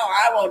 No,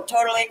 I will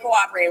totally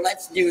cooperate.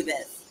 Let's do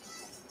this.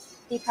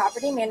 The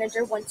property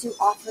manager wants to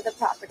offer the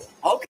property.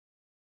 Okay.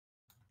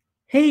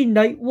 Hey,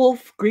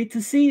 Nightwolf. Great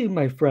to see you,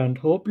 my friend.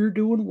 Hope you're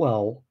doing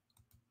well.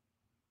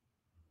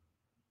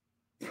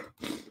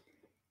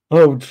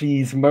 Oh,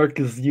 geez. Mark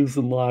is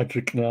using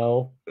logic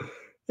now.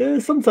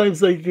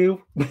 Sometimes I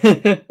do.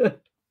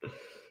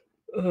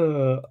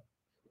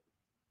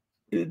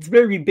 It's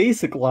very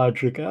basic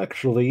logic,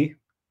 actually.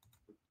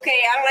 Okay,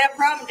 I don't have a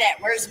problem with that.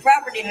 Where's the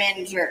property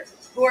manager?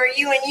 Who are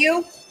you and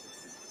you?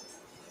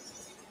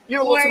 You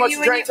have a little too much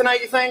to drink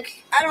tonight, you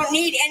think? I don't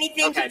need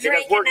anything to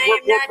drink, we're and I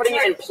am not putting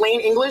it in drunk. plain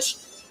English,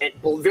 and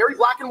very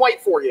black and white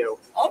for you.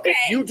 Okay.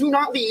 If you do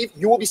not leave,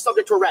 you will be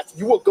subject to arrest.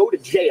 You will go to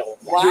jail.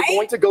 Why? You're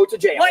going to go to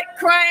jail. What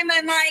crime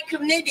am I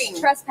committing?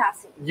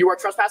 Trespassing. You are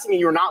trespassing, and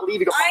you are not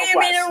leaving upon I am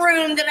request. in a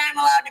room that I'm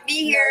allowed to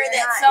be here that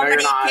not. somebody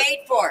No, you're not. paid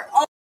for.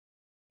 Oh,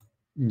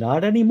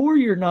 Not anymore,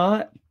 you're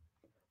not.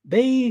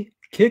 They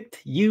kicked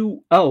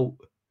you out.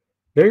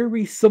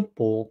 Very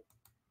simple.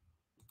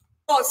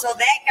 so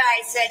that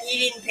guy said he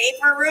didn't pay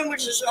for a room,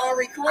 which is all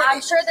recorded.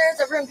 I'm sure there's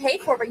a room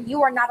paid for, but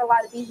you are not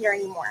allowed to be here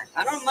anymore.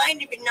 I don't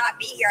mind if it not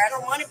be here. I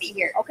don't want to be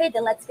here. Okay,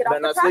 then let's get off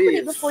Then the let's property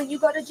leave. before you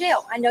go to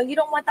jail. I know you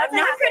don't want that I'm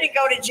not going to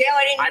go to jail.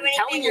 I didn't I'm do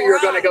anything telling you, you're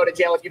wrong. going to go to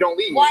jail if you don't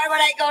leave. Why would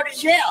I go to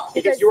jail?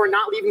 Because you are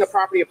not leaving the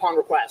property upon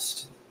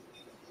request.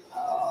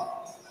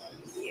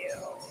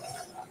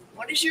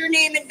 What is your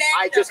name and badge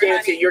I just number,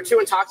 gave it to you. honey? You're too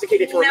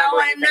intoxicated to remember No,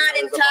 I'm anything. not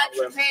That was the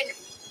problem. intoxicated.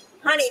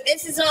 Honey,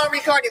 this is all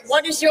recorded.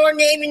 What is your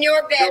name and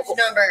your badge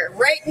number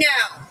right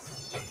now?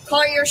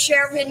 Call your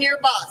sheriff and your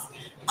boss.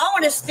 I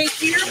want to speak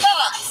to your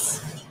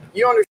boss.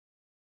 You understand?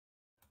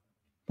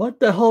 What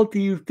the hell do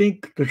you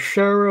think the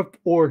sheriff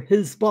or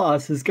his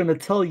boss is going to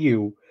tell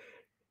you?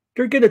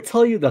 They're going to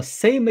tell you the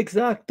same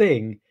exact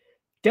thing.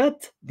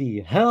 Get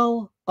the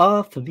hell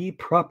off the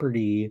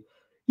property.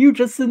 You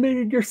just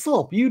admitted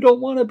yourself you don't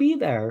want to be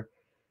there.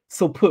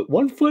 So put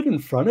one foot in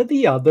front of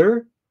the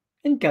other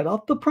and get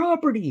off the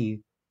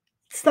property.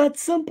 It's that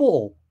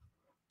simple.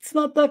 It's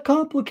not that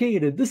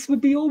complicated. This would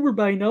be over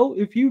by now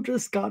if you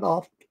just got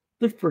off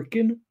the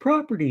frickin'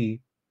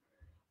 property.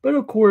 But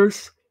of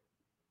course,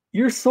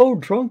 you're so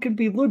drunk and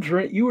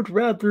belligerent, you would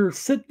rather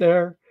sit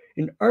there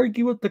and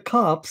argue with the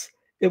cops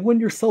and win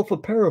yourself a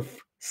pair of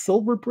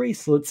silver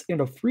bracelets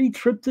and a free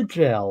trip to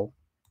jail.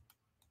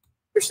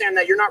 Understand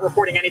that you're not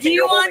reporting anything. Do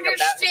you You're holding up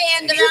that.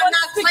 understand that I'm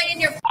not playing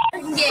your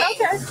f***ing game?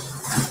 Okay.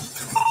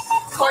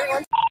 Call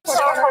your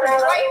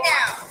sheriff right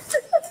now.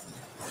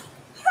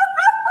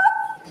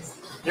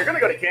 You're going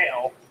to go to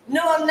jail.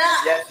 No, I'm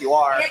not. Yes, you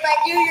are. If I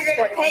do, you're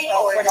going to pay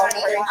for it,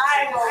 honey.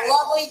 I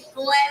will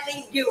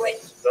gladly do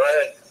it. Go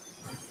ahead.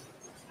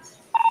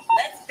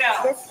 Let's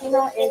go. This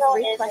email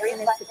is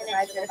requesting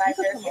a supervisor. If you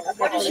could come over,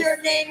 What is please.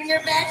 your name and your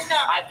badge number?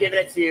 I've given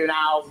it to you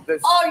now.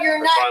 Oh,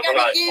 you're not going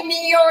to give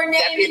me your name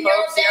Deputy and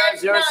your Pope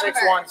badge number.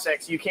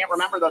 0616. You can't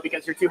remember though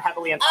because you're too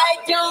heavily I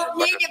intoxicated. don't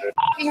need to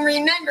fucking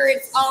remember.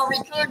 It's all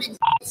recorded.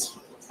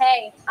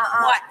 Hey,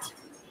 What?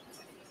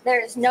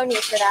 There is no need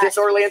for that.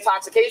 Disorderly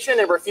intoxication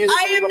and refusing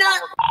I to leave am upon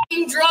not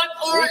fucking drunk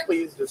or. request.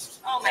 Please just.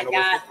 Oh my handle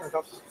God.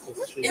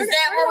 this. Is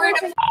that what we're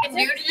going to fucking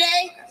do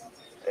today?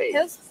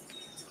 Hey.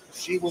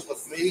 She was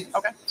with me.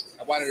 Okay.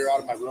 I wanted her out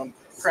of my room.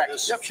 Correct.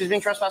 Yep, she's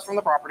being trespassed from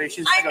the property.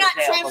 She's I'm going to not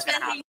go to jail. What's gonna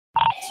trespassing.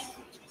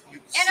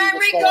 happen? And I'm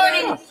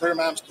recording Her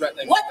mom's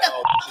threatening what me. the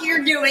fuck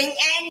you're doing,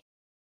 and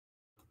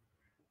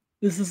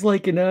This is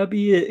like an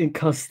Abby and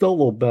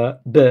Costello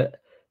bit.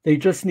 They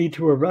just need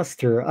to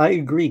arrest her. I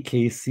agree,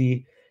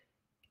 Casey.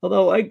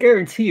 Although I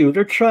guarantee you,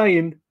 they're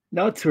trying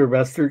not to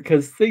arrest her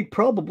because they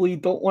probably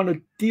don't want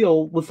to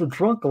deal with a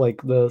drunk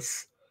like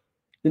this.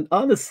 And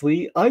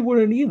honestly, I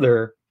wouldn't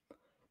either.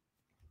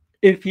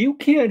 If you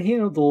can't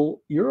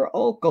handle your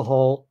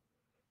alcohol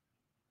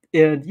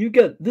and you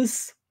get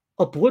this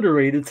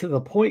obliterated to the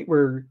point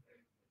where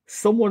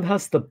someone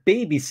has to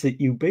babysit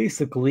you,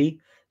 basically,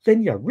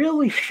 then you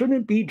really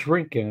shouldn't be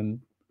drinking.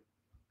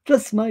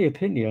 Just my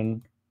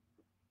opinion.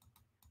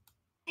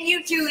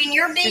 you two, and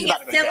you're being She's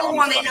about a to go civil down,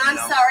 woman. so, I'm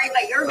you know. sorry,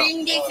 but you're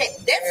being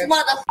decent. This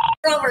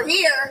motherfucker over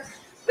here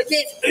with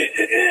his.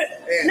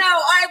 No,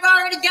 I've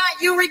already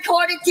got you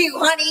recorded too,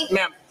 honey.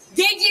 Ma'am.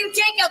 Did you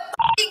take a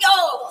fucking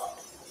oath?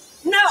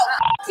 No,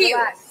 fuck you.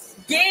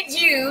 Did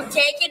you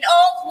take an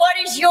oath? What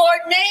is your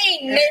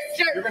name,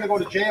 mister? You're going to go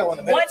to jail in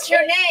a minute. What's your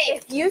name?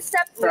 If you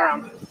step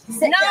around,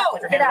 sit No. down.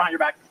 Put your hands behind your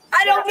back.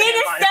 I don't need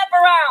to step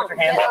around. Put your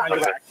hands behind your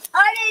back.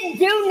 I didn't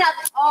do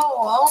nothing.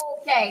 Oh,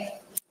 okay.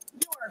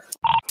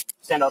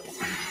 Stand up.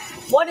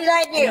 What did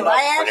I do?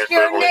 I asked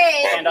your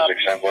name. Stand up.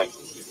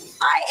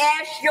 I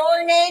asked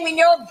your name and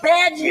your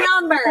badge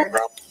number.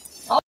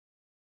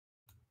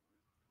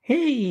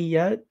 Hey,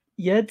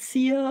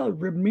 Yetzia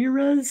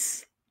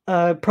Ramirez.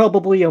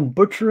 Probably I'm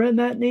butchering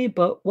that name,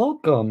 but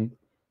welcome.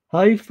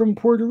 Hi from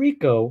Puerto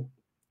Rico.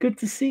 Good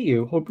to see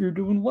you. Hope you're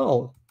doing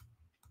well.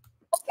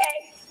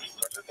 Okay.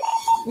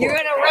 You're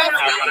gonna run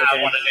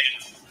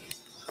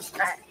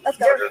Alright, let's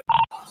go.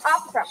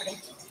 Off the property.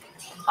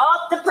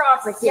 Off the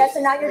property. Yes,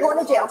 and now you're going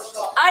to jail.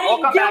 I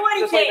didn't do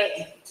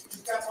anything.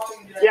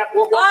 Yeah,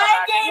 we'll come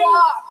I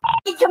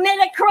back. didn't commit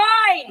a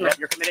crime. Yep,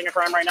 you're committing a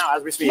crime right now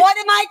as we speak. What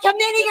am I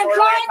committing a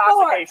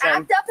crime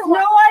for? No,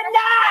 I'm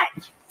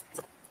not.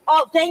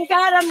 Oh, thank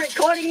God I'm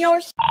recording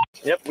yours.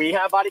 Yep, we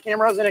have body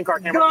cameras and in-car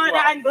cameras. Good,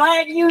 I'm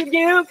glad you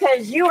do,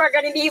 because you are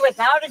going to be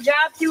without a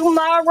job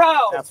tomorrow.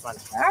 That's fine.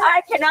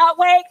 I cannot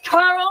wait.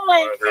 Carl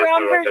is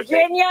from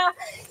Virginia.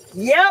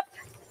 Yep.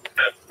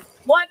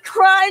 What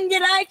crime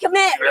did I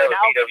commit? Right now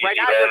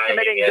you're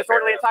committing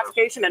disorderly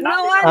intoxication and No,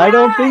 not. I'm I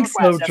don't not. think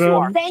so, Yes, you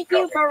are. Jim. Thank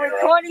you for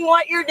recording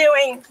what you're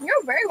doing.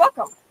 You're very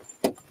welcome.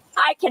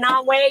 I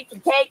cannot wait to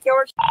take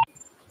your.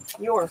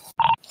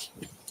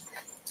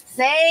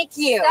 Thank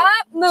you.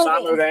 Stop moving.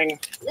 Stop moving.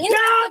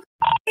 Don't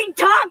f***ing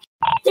talk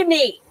to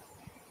me.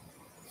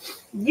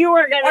 You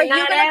are Are gonna you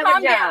not gonna have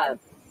calm a job. down?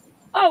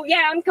 Oh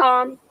yeah, I'm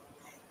calm.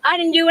 I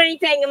didn't do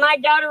anything, and my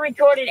daughter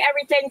recorded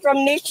everything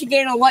from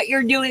Michigan on what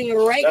you're doing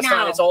right That's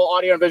now. fine. It's all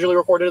audio and visually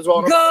recorded as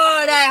well. Good,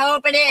 I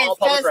hope it is. All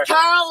public Because record.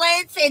 Carl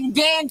Lentz and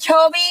Dan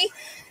Toby,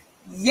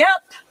 yep.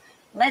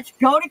 Let's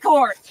go to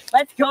court.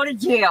 Let's go to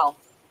jail.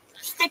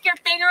 Stick your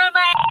finger on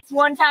my ass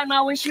one time,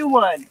 I wish you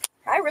would.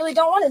 I really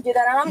don't want to do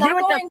that, and I'm not Do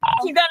what going. the f***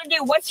 you gotta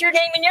do. What's your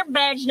name and your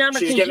badge number?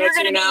 She's 'Cause giving you're it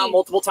to you gonna now be.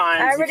 multiple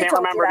times. I You already can't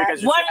told you remember that.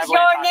 because you're What is heavily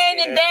your name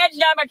and intoxicated. badge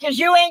number? Because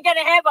you ain't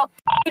gonna have a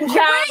f***ing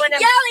job. Quit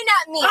yelling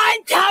at me.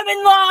 I'm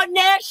Common Law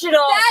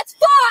National. That's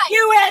fine.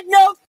 You have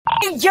no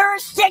f***ing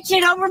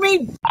jurisdiction over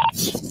me.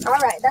 All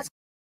right, that's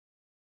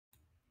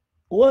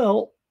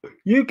Well,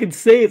 you can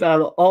say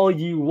that all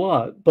you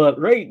want, but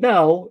right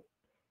now,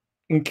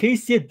 in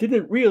case you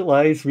didn't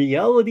realize,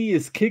 reality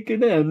is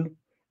kicking in,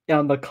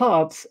 and the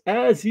cops,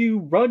 as you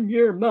run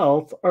your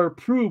mouth, are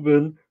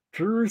proving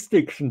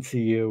jurisdiction to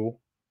you.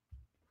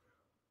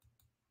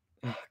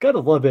 Gotta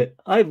love it.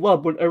 I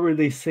love whenever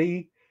they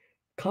say,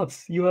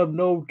 cops, you have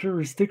no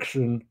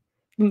jurisdiction.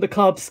 Then the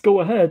cops go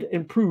ahead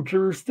and prove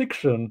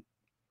jurisdiction.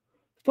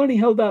 Funny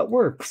how that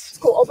works.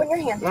 cool. Open your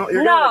hand. Well,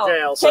 you're No, going to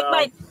jail, take so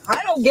my.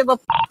 I don't give a f.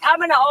 I'm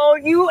gonna owe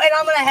you, and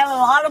I'm gonna have a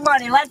lot of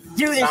money. Let's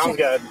do this. sounds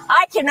good.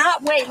 I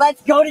cannot wait.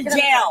 Let's go to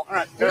jail. All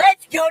right, good.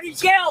 Let's go to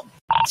jail.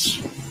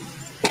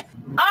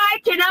 I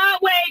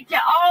cannot wait to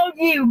owe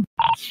you.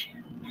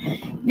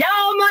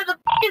 Y'all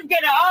motherfuckers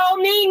gonna owe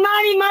me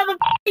money, motherfucker.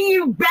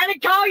 You better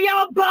call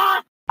your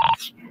boss.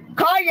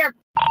 Call your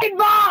f***ing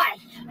boss.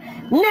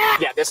 Now.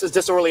 Yeah, this is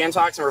disorderly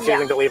intox and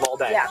refusing to leave all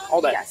day. Yeah.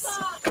 All day. Yes.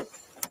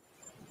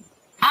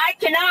 I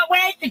cannot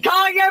wait to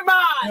call your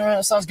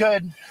boss. Sounds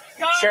good.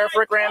 Sheriff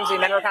Rick Ramsey,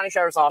 Monroe County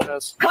Sheriff's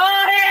Office. Call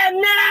him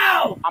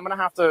now. I'm gonna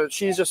have to.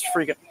 She's just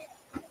freaking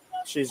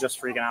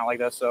out like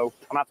this. So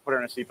I'm gonna have to put her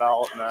in a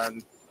seatbelt, and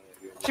then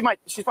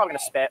she's probably gonna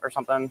spit or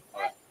something.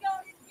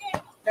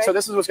 So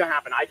this is what's gonna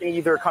happen. I can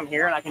either come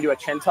here and I can do a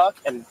chin tuck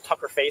and tuck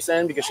her face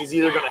in because she's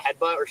either gonna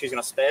headbutt or she's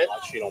gonna spit.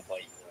 She don't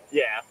bite.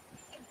 Yeah.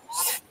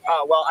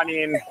 Well, I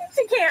mean,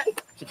 She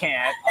can't. she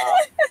can't.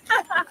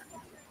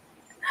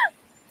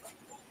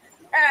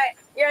 All right,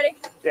 you ready?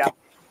 Yeah.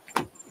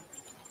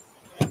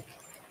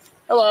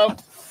 Hello.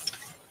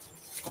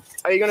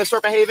 Are you gonna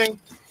start behaving?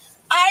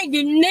 I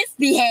didn't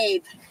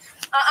misbehave.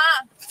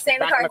 Stay in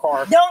the Back car. in the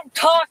car. Don't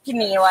talk to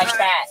me like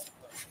that.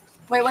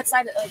 Wait, what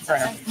side?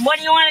 Right. What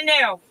do you want to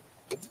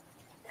do?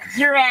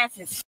 Your ass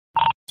is.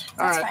 All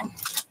right. Fine.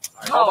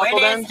 Oh,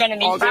 buckled it in? is gonna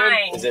be All good?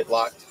 fine. Is it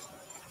locked?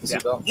 Yeah.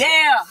 Seatbelt?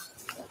 Yeah.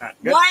 All right,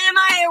 good. Why am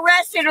I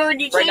arrested or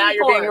detained Right now,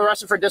 you're for? being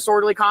arrested for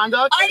disorderly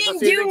conduct. I and didn't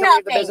refusing do to leave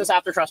the nothing. business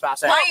after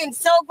trespassing. I am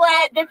so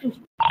glad this is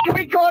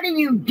recording,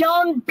 you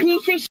dumb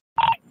piece of shit.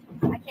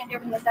 I can't do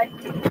it from this side.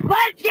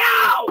 Let's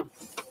go!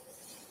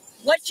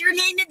 What's your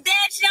name and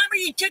badge number?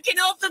 You took an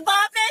oath of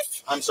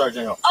office? I'm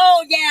Sergeant Hill.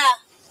 Oh, yeah.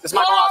 This is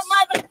my boss.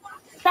 Mother,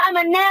 I'm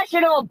a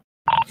national.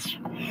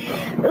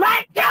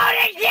 Let's go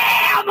to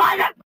jail,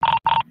 mother.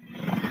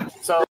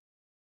 So,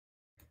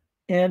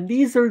 And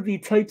these are the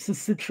types of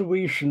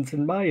situations,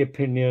 in my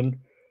opinion,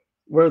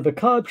 where the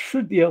cops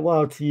should be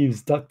allowed to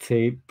use duct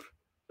tape.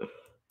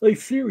 Like,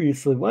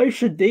 seriously, why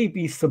should they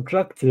be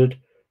subjected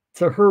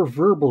to her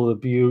verbal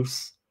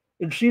abuse?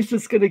 And she's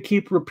just gonna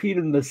keep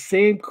repeating the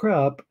same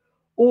crap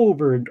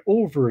over and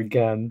over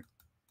again.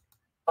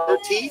 Her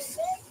teeth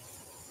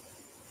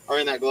are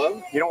in that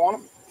glove? you don't want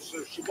them?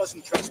 So she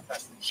wasn't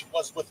trespassing. She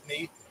was with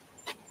me.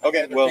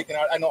 Okay, well, Taking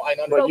out, I know.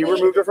 But you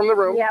removed her from the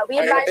room. Yeah, we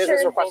and the advised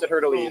business her. requested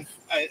her to leave.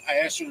 I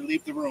asked her to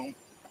leave the room.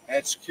 I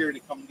had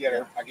security come get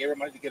her. I gave her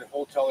money to get a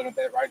hotel and a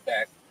bed right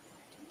back.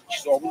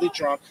 She's overly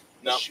drunk.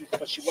 No.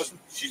 But she wasn't.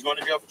 she's going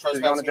to jail for She's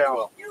going to trespassing as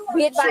jail. well.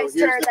 We advised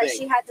here's her the that thing.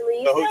 she had to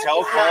leave. The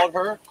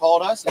hotel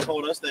called us and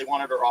told us they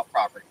wanted her off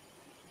property.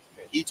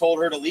 He told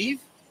her to leave.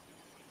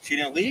 She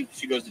didn't leave.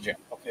 She goes to jail.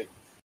 Okay.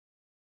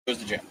 Goes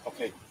to jail.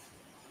 Okay.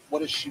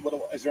 What is she?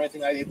 Is there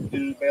anything I need to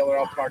do to bail her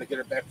out tomorrow to get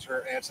her back to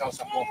her aunt's house?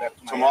 I'm going back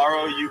to my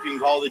Tomorrow you can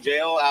call the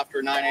jail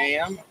after 9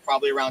 a.m.,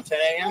 probably around 10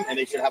 a.m., and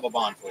they should have a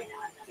bond for you.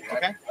 you.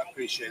 Okay. I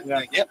appreciate it.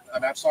 Yeah. Yep.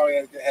 And I'm sorry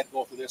I had to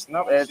go through this.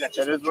 No, it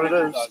is what it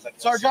is.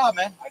 It's our job,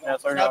 man. Yeah,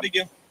 it's our not a job. big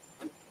deal.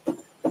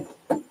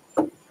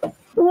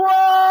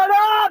 What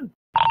up?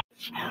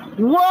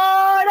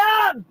 What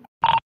up?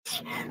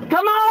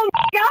 Come on,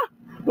 nigga.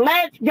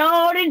 Let's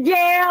go to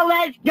jail.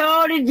 Let's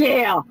go to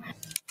jail.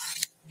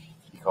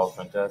 He called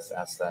front desk,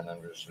 asked that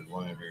number should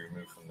woman be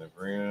removed from the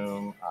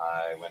room.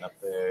 I went up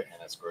there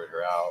and escorted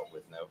her out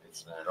with no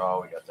incident at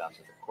all. We got down to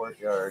the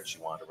courtyard. She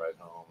wanted to ride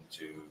home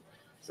to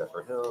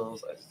Zephyr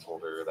Hills. I just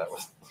told her that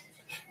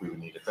we would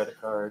need a credit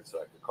card so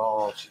I could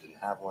call. She didn't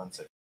have one.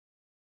 So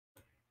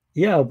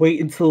Yeah, wait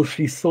until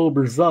she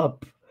sobers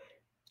up.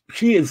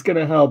 She is going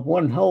to have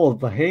one hell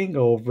of a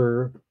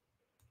hangover,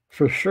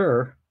 for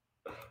sure.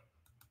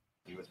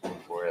 he was paying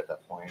for it at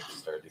that point. She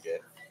started to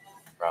get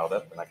riled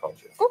up, and I called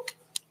you.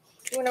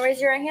 You want to raise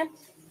your right hand?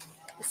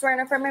 You swear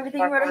to affirm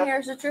everything you wrote in here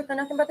is the truth and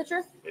nothing but the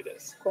truth? It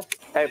is. Cool.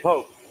 Hey,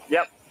 Pope.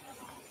 Yep.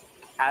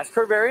 Ask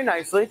her very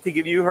nicely to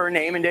give you her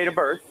name and date of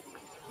birth.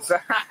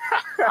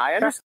 I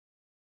understand.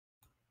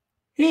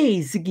 Hey,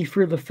 Ziggy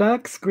for the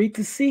facts. Great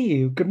to see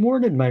you. Good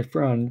morning, my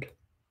friend.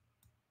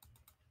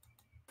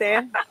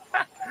 Dan,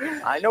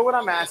 I know what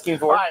I'm asking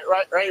for.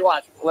 Right.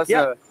 Watch. Let's.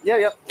 Yeah.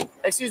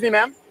 Excuse me,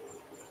 ma'am.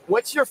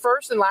 What's your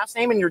first and last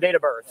name and your date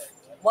of birth?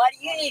 What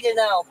do you need to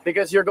know?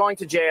 Because you're going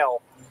to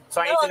jail. So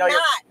I need to know I'm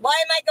not. Why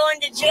am I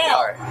going to jail?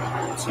 All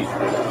right. Excuse me.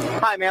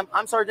 Hi, ma'am.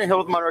 I'm Sergeant Hill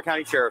with the Monroe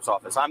County Sheriff's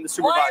Office. I'm the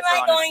supervisor. Why am I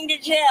on going to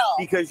jail?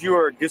 Because you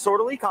are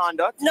disorderly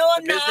conduct. No,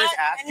 I'm the business not.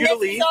 asked And you to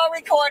this leave. is all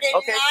recorded.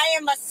 Okay. And I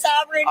am a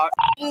sovereign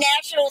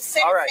national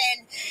citizen. All right.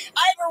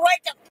 I have a right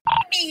to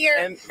be here.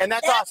 And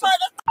that's that awesome.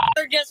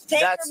 Motherfucker just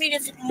paid for me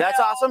to. That's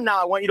awesome.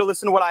 Now I want you to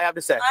listen to what I have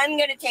to say. I'm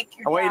gonna take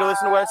your. I want you to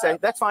listen to what I say.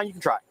 That's fine. You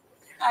can try.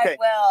 I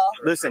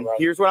will. Listen,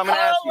 here's what I'm going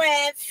to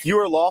ask you. You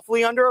are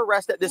lawfully under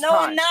arrest at this No,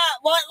 time. I'm not.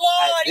 What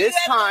law At do you this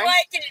have time- the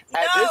right to?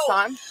 At No. this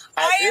time.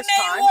 At I this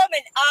am time. a woman.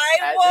 I,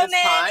 At woman,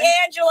 this time.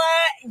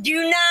 Angela,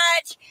 do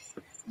not.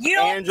 You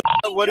don't Angela,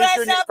 what is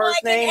your dress up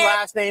first like an name, an-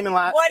 last name, and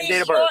What is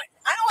date of your? birth?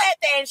 I don't have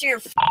to answer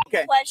your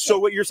Okay. question. So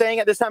what you're saying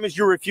at this time is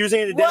you're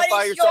refusing to What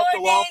identify is yourself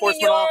your to law name and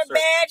enforcement your officer.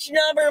 badge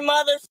number,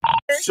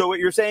 motherfucker? So what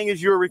you're saying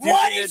is you're refusing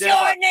What to is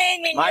identify. your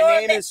name and My your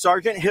name is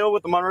Sergeant Hill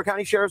with the Monroe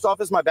County Sheriff's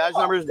Office. My badge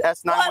number is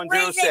S9106. What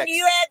reason do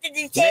you have to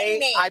detain May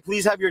me? I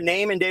please have your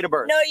name and date of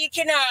birth? No, you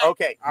cannot.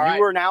 Okay.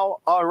 You are now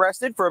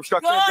arrested for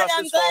obstruction of Good, justice,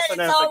 I'm false glad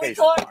it's all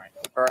identification.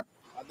 recorded. All right.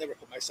 I've never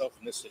put myself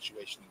in this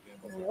situation again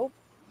before.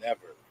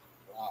 Never.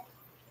 Wow.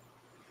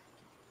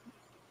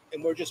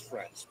 And we're just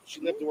friends.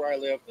 She lived where I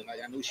lived, and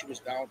I knew she was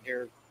down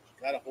here.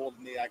 She got a hold of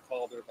me. I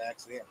called her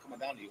back, said, hey, I'm coming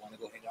down. Do you want to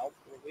go hang out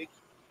for a week?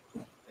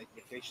 Take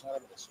vacation out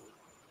of this week.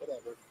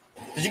 Whatever.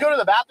 Did you go to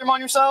the bathroom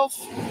on yourself?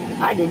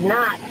 I did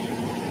not.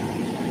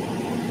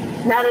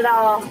 Not at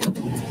all.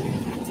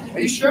 Are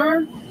you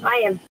sure? I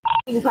am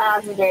f***ing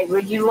positive.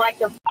 Would you like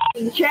to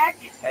f***ing check?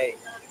 Hey,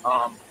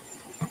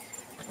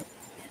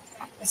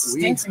 it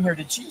stinks in here.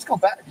 Did she just go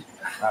back?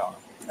 I don't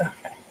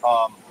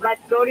know.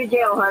 Let's go to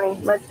jail, honey.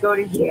 Let's go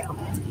to jail.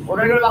 We're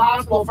gonna go to the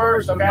hospital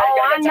first, okay?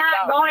 Oh, I'm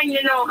not going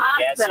to no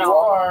hospital. Yes, you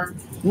are.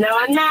 No,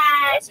 I'm not.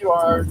 Yes, you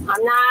are. I'm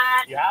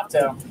not. You have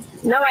to.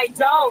 No, I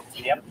don't.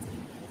 Yep.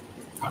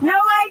 No,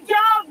 I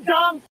don't,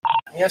 dumb.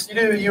 Yes, you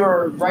do. You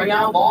are right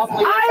now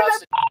lawfully in I'm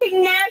custody. a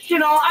f***ing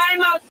national.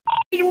 I'm a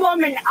f***ing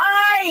woman.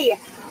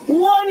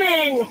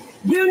 Woman,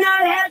 do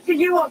not have to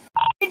do a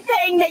f***ing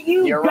thing that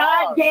you You're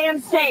wrong.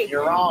 goddamn say.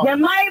 You're wrong. You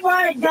might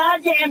want to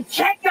goddamn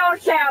check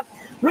yourself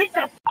with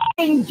the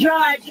f***ing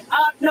judge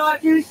up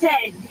north who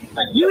said,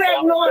 you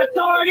have no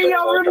authority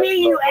over me,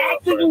 you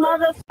acting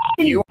motherfucking.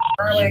 You are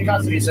currently in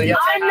custody, so yes,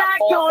 I I'm have not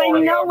full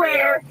going authority over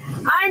nowhere.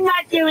 I'm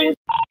not doing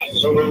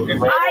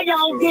I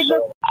don't give a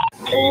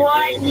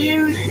what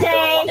you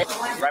say.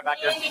 Right back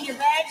here. Your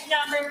badge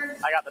number.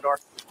 I got the door.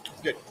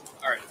 Good.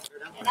 All right.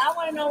 And I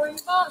want to know where your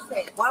boss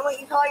is. Why won't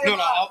you call your No,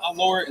 boss? I'll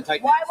lower it and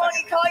tighten Why it. won't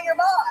you call your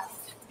boss?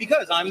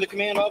 Because I'm the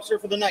command officer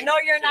for the night. No,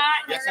 you're not.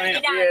 Yes, You're I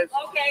am. not. He is.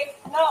 Okay.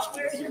 No,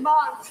 where's your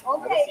boss?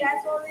 Okay,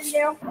 that's what we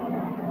do.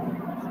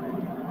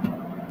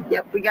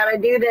 Yep, we gotta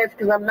do this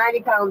because I'm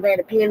 90 pounds. I had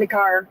to pee in the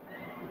car.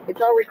 It's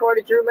all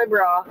recorded through my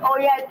bra. Oh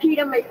yeah, I peed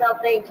on myself.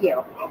 Thank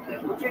you. Okay.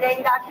 What's your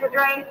name, Dr.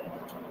 Dre?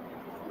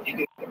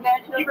 Your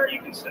badge number?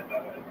 You can send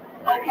that.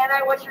 Oh, can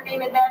I? What's your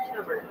name and badge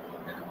number?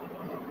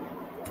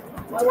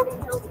 Why won't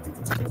you tell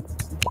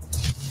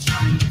me?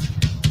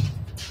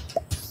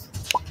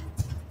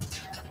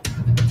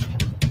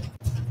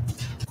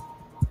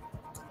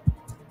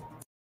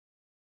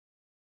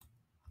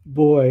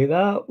 Boy,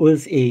 that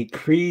was a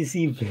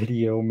crazy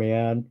video,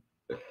 man.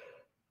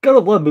 Gotta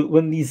love it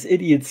when these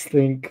idiots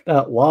think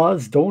that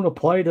laws don't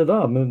apply to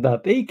them and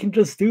that they can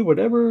just do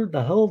whatever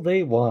the hell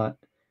they want.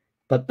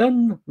 But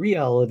then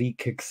reality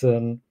kicks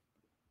in.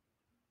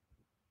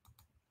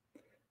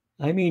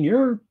 I mean,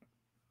 you're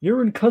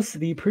in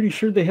custody, pretty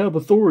sure they have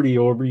authority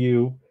over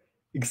you.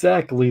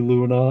 Exactly,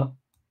 Luna.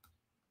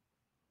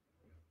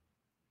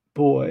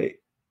 Boy.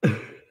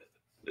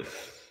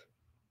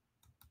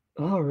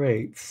 All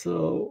right,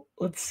 so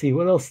let's see,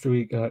 what else do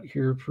we got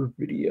here for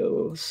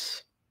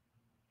videos?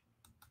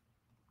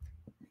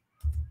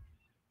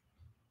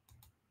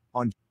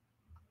 on.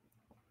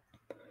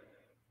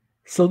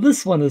 So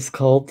this one is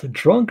called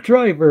Drunk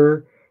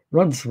Driver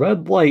Runs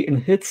Red Light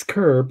and Hits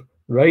Curb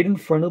Right in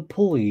Front of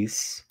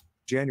Police.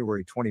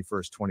 January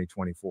 21st,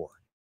 2024.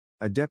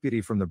 A deputy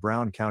from the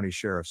Brown County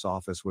Sheriff's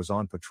Office was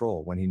on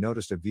patrol when he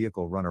noticed a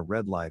vehicle run a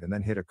red light and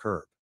then hit a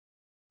curb.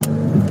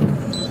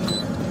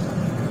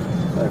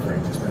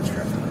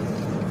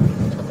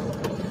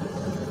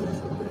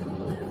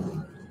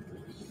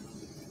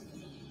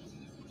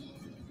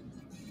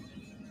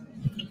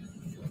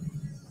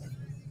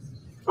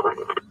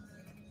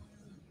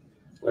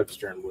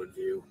 Webster and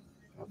Woodview.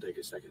 I'll take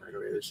a second right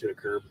away. This hit a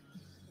curb.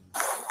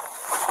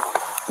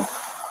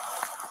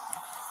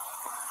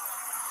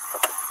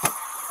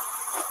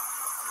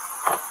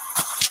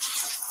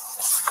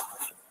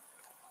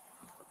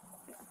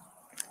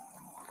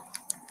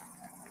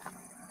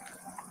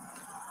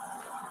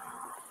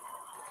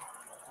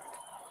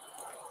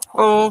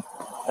 Hello.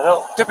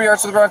 Hello. Deputy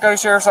Arts of the Brown County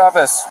Sheriff's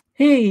Office.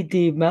 Hey,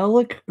 Dave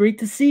Malik. Great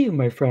to see you,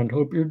 my friend.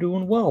 Hope you're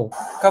doing well.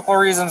 A couple of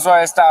reasons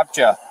why I stopped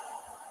you.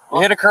 You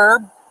hit a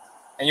curb,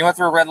 and you went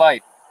through a red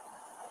light.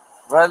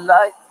 Red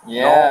light?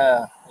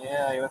 Yeah. No.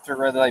 Yeah, you went through a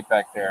red light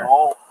back there.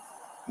 No.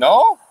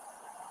 No?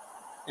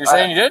 You're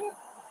saying you didn't?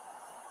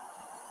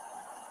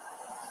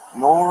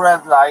 No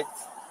red light.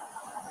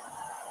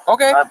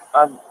 Okay.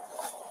 I'm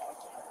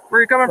Where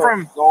are you coming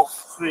from? No,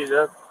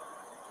 Sweden.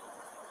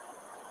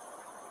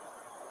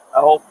 I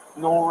hope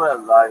no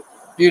red light.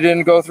 You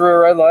didn't go through a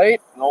red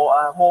light? No,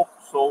 I hope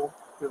so.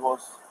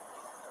 Because.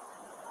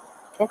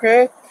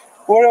 Okay.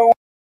 What?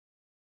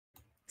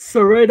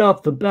 So right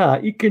off the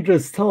bat, you can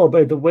just tell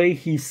by the way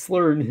he's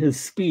slurring his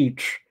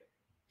speech,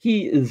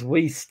 he is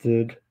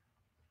wasted.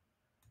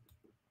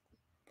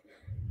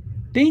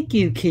 Thank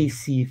you,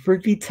 Casey, for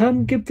the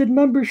 10 gifted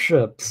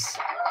memberships.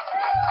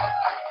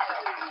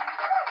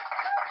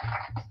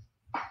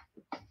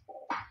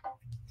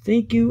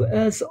 Thank you,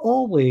 as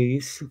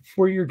always,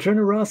 for your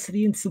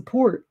generosity and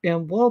support,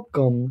 and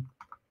welcome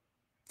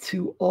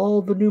to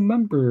all the new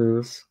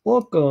members.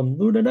 Welcome,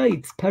 Luna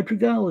Knights, Patrick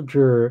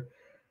Gallagher,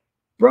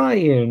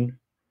 Brian,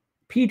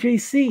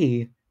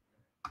 PJC,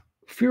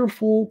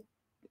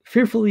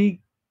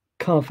 Fearfully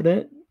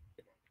Confident,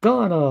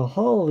 Donna,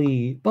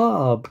 Holly,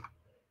 Bob,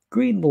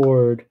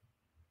 Greenlord.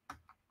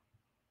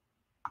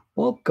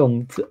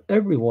 Welcome to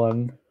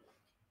everyone.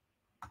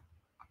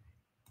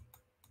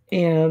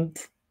 And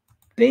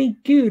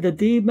thank you to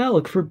Dave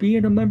Malik for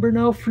being a member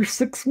now for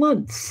 6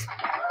 months.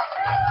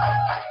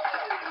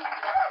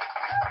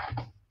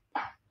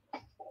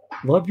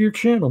 Love your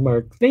channel,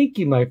 Mark. Thank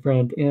you, my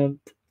friend, and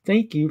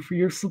thank you for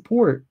your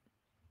support.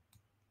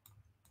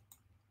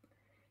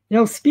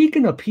 Now,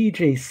 speaking of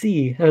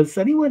PJC, has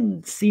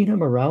anyone seen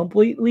him around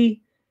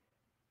lately?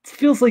 It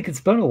feels like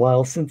it's been a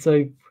while since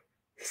I've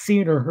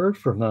seen or heard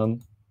from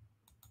him.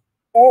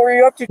 What were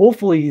you up to?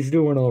 Hopefully he's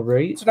doing all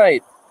right.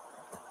 Tonight.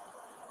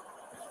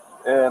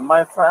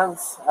 My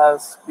friends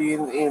has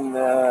been in.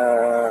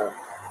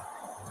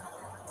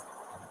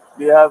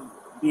 We have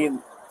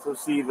been to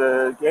see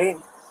the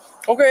game.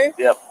 Okay.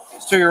 Yep.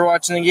 So you're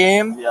watching the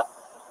game? Yeah.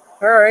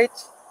 All right.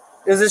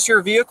 Is this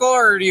your vehicle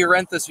or do you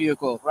rent this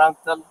vehicle?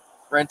 Rental.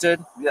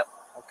 Rented? Yep.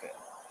 Okay.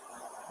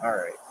 All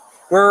right.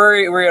 Where were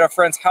you? Were you at a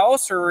friend's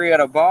house or were you at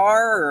a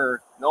bar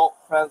or? No,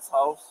 friend's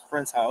house.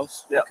 Friend's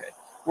house? Yep. Okay.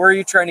 Where are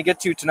you trying to get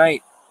to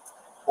tonight?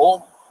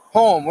 Home.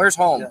 Home. Where's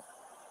home? Yeah.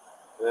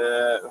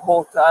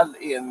 Hotel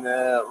in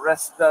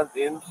Resident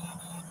Inn.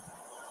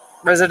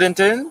 Resident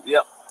Inn?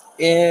 Yep.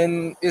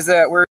 Is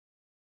that where?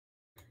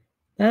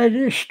 That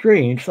is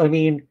strange. I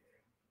mean,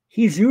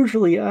 he's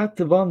usually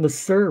active on the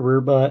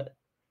server, but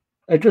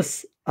I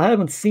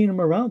haven't seen him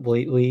around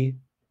lately.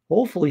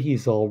 Hopefully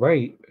he's all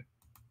right.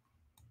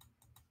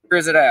 Where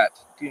is it at?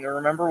 Do you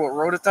remember what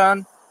road it's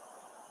on?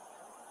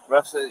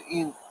 Resident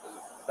Inn.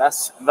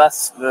 That's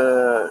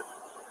the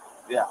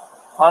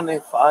funny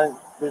fine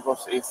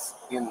because it's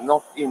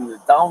not in the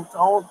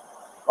downtown,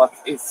 but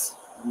its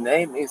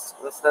name is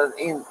Resident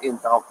Inn in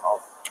downtown.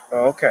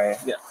 Okay.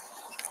 Yeah.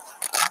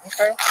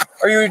 Okay.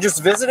 Are you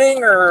just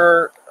visiting,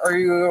 or are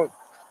you?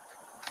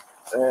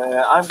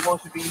 I'm going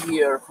to be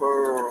here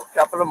for a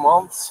couple of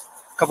months.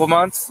 Couple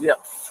months? Yeah.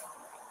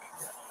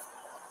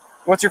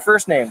 What's your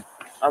first name?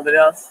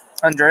 Andreas.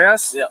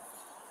 Andreas? Yeah.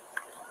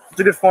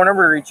 What's a good phone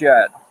number to reach you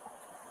at?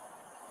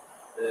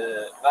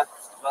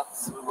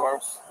 That's the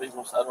worst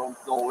because I don't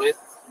know it.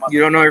 You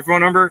don't know your phone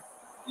number?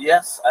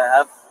 Yes, I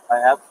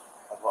have.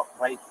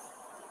 Wait,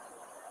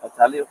 I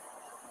tell you.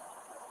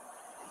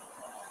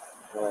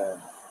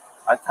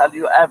 I tell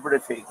you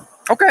everything.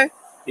 Okay.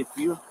 If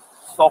you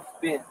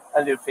stop me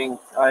and you think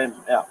I'm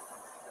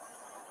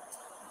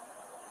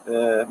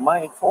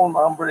my phone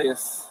number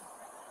is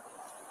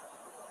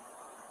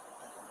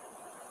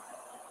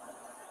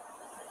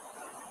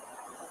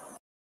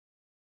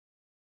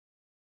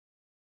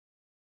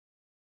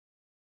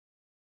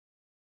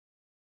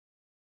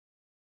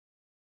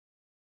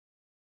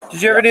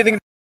Did you have anything?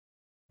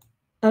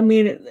 I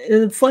mean,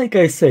 it's like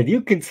I said,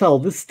 you can tell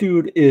this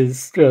dude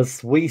is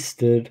just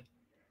wasted.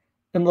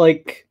 And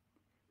like,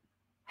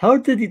 how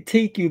did it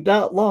take you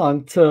that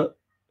long to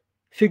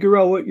figure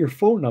out what your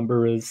phone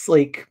number is.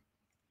 Like,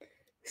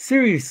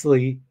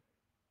 seriously,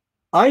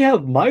 I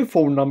have my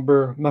phone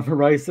number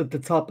memorized at the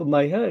top of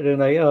my head,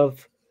 and I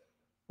have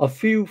a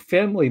few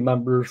family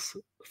members'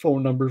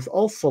 phone numbers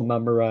also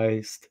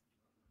memorized.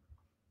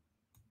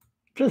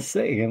 Just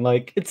saying,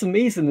 like, it's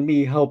amazing to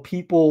me how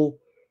people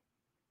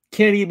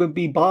can't even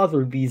be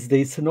bothered these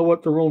days to know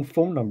what their own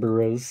phone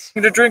number is.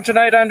 You to drink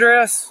tonight,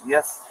 Andreas?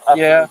 Yes.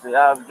 Yeah. Absolutely.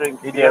 I have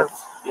drink You beer. did?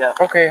 Yeah.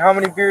 Okay, how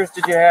many beers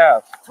did you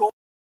have?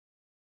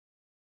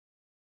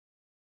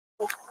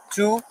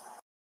 Two?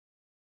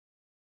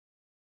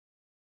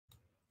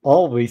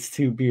 Always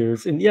 2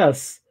 beers. And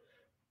yes,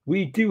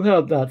 we do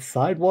have that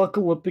Sidewalk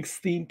Olympics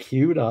theme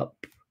queued up.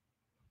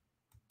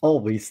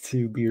 Always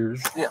 2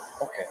 beers. Yeah.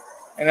 Okay.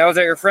 And that was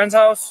at your friend's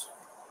house?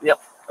 Yep.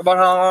 About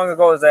how long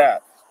ago was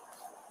that?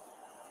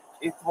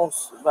 It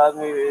was when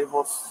we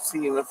was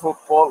seeing the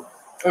football.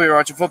 Oh, you were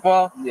watching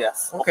football?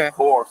 Yes. Okay. Of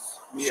course.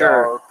 We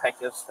Sure. are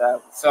package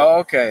staff. Oh,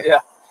 okay. Yeah.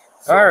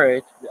 So, All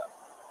right. Yeah.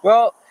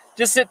 Well,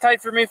 just sit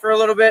tight for me for a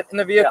little bit in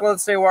the vehicle and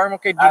stay warm.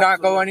 Okay. Do not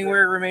go Absolutely.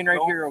 anywhere. Remain right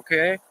here.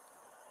 Okay.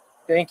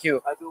 Thank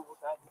you. I do what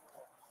I do.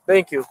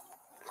 Thank you.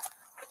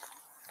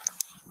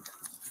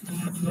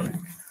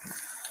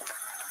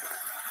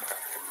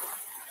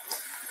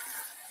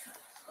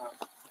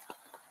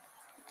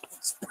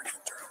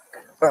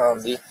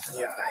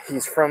 Yeah,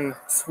 he's from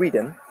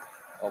Sweden.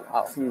 Oh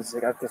wow. He's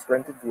got this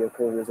rented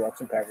vehicle. He was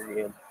watching Packer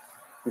game.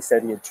 He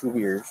said he had 2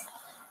 beers.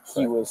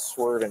 He was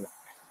swerving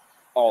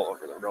all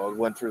over the road.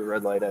 Went through the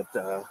red light at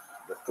the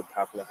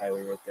top of the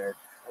highway right there.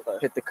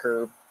 Hit the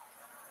curb.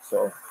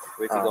 So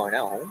Where's he going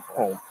now? Home?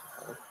 Home.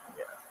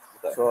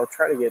 Yeah. So I'll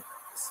try to get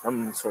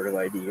some sort of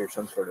ID or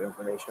some sort of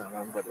information on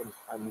him. But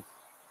I'm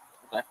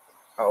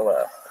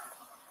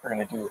we're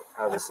gonna do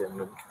obviously I'm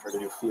gonna try to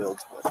do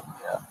fields, but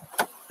yeah.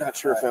 Not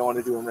sure if I want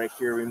to do them right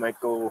here. We might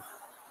go.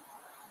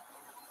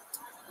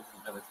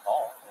 Another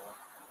call.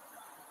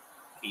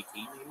 PT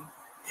maybe?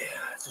 Yeah,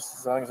 just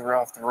as long as we're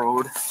off the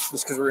road.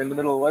 Just because we're in the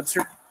middle of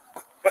Webster.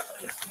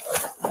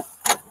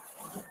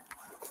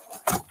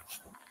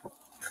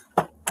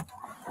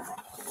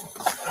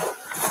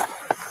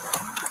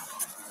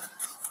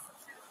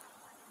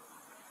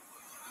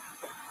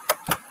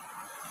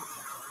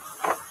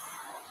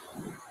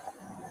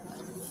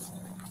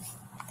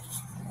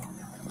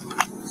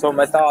 So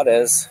my thought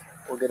is,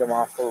 we'll get him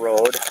off the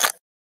road.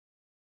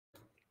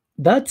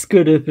 That's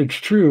good if it's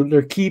true.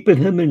 They're keeping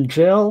him in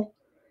jail.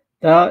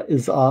 That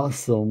is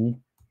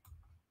awesome.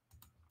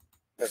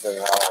 Because of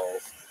how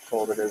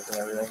cold it is and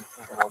everything.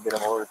 And we'll get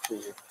him over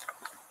to.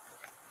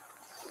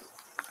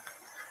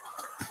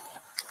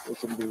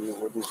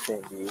 We'll do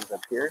St. G's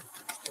up here.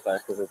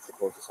 Because it's the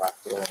closest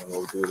hospital, and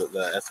we'll do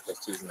the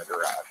SFSTs in the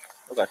garage.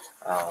 Okay.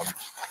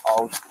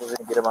 We're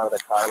gonna get him out of the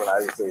car, but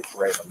obviously it's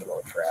right in the middle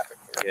of traffic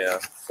here. Yeah.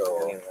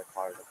 So.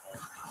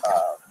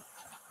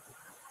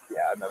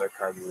 Yeah, another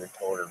car moving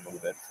towed or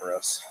move it for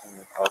us.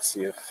 And I'll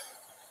see if.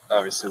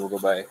 Obviously, we'll go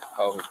by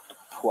how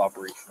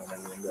cooperation and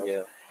everything goes.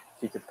 Yeah.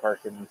 He could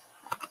park in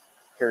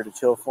here to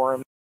chill for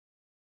him.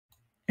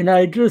 And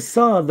I just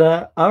saw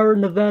that our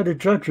Nevada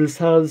Judges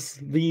has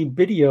the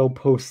video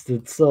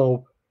posted,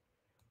 so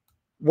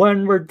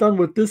when we're done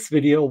with this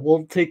video,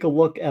 we'll take a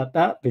look at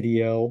that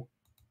video.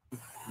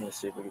 We'll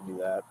see if we can do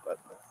that, but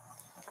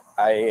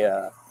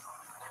I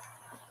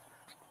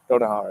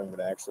don't know how I'm going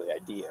to actually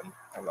ID him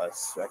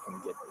unless I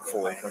can get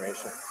full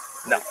information.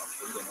 No.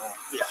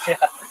 Yeah.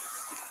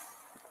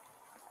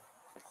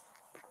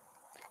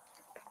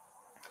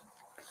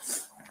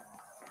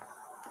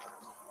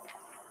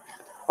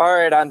 All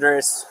right,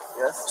 Andres.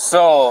 Yes.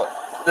 So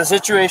the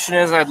situation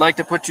is I'd like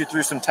to put you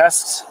through some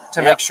tests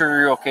to make sure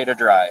you're okay to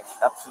drive.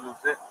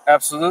 Absolutely.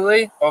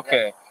 Absolutely?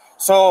 Okay.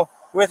 So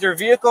with your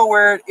vehicle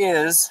where it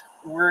is,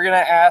 we're going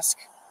to ask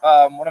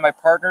one of my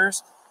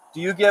partners,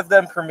 do you give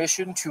them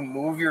permission to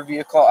move your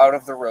vehicle out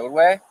of the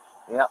roadway?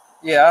 Yeah.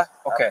 Yeah?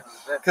 Okay.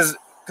 Because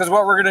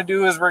what we're going to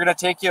do is we're going to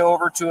take you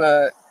over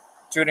to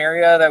an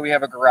area that we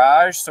have a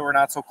garage so we're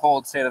not so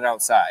cold standing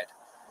outside.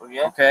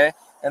 Okay. Okay?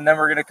 And then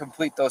we're going to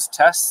complete those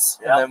tests,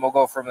 and then we'll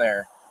go from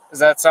there. Does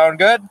that sound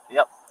good?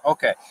 Yep.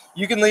 Okay.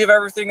 You can leave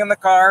everything in the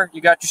car.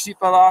 You got your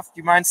seatbelt off.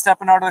 Do you mind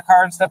stepping out of the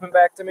car and stepping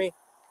back to me?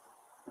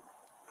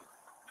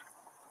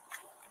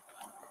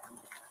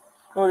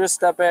 We'll just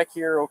step back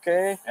here,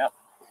 okay? Yep.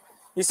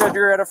 You said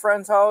you're at a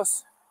friend's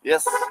house?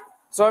 Yes.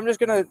 So I'm just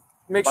going to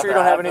make sure you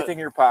don't have anything in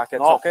your pockets,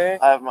 No, okay?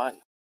 I have mine.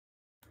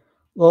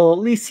 Well, at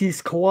least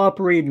he's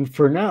cooperating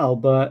for now,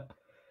 but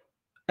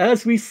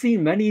as we've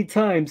seen many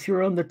times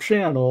here on the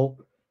channel,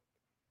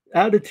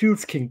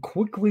 attitudes can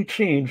quickly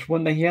change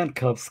when the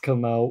handcuffs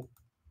come out.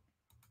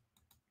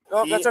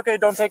 No, that's okay.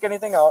 Don't take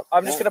anything out.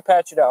 I'm just going to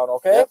pat you down,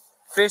 okay? Yep.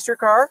 Face your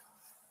car.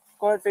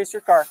 Go ahead, face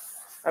your car.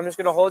 I'm just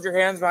going to hold your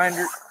hands behind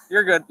your...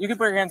 You're good. You can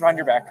put your hands behind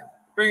your back.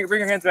 Bring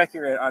your hands back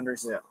here,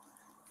 Anders. Yeah.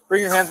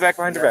 Bring your hands back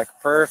behind your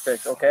back.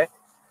 Perfect, okay?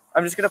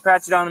 I'm just going to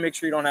pat you down and make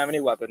sure you don't have any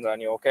weapons on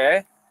you,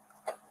 okay?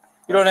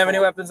 You don't have any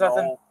weapons,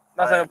 nothing? No,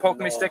 Nothing to poke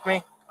me, stick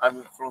me?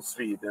 I'm from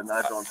Sweden.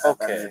 I don't have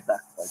any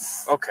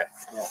backpacks. Okay.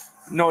 Yeah.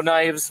 No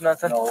knives,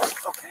 nothing? No.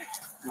 Okay.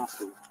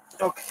 Nothing.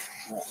 Okay.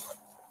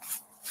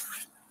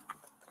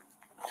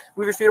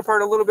 Move your feet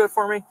apart a little bit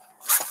for me.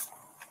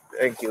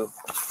 Thank you.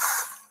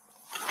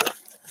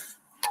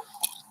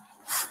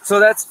 So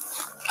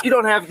that's, you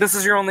don't have, this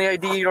is your only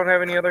ID? You don't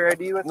have any other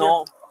ID with you?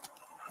 No,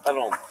 I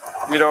don't.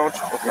 You don't?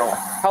 No.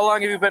 How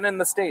long have you been in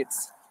the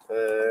States?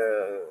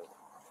 3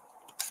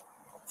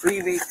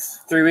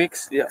 weeks. 3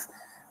 weeks? Yeah.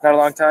 Not a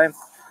long time?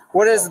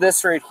 What is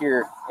this right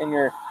here in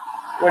your,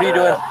 what are you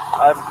doing?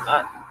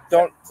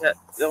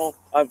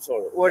 I'm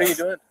sorry. What are you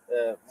doing?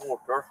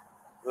 Water.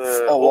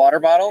 A water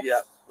bottle?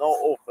 Yeah.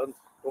 No, open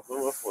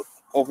my foot.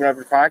 Open up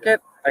your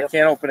pocket? I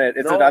can't open it.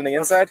 Is it on the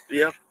inside?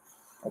 Yeah.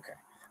 Okay.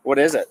 What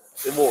is it?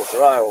 The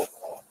water aisle.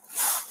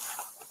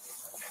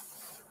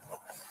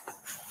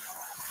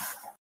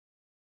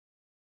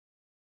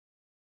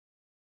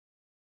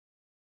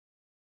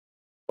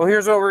 Well,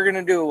 here's what we're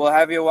going to do. We'll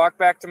have you walk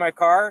back to my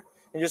car,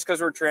 and just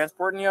because we're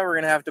transporting you, we're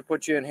going to have to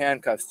put you in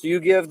handcuffs. Do you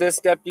give this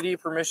deputy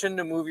permission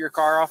to move your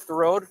car off the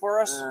road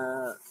for us?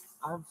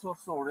 I'm so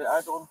sorry.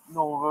 I don't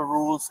know the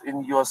rules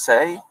in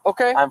USA.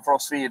 Okay. I'm from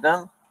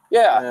Sweden.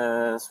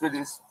 Yeah.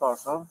 Swedish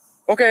person.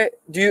 Okay.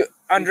 Do you,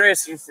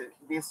 Andres? Is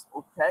this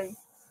okay?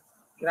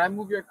 Can I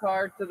move your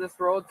car to this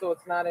road so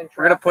it's not in traffic?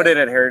 We're going to put it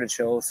at Heritage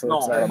Hills so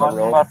it's not on the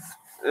road.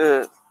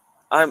 But,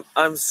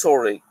 I'm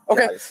sorry.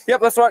 Okay. Guys.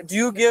 Yep, that's what. Do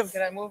you give...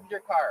 Can I move your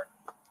car?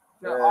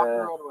 Off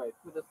the roadway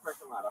to this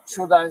parking lot.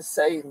 Should I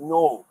say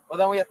no? Well,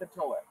 then we have to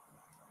tow it.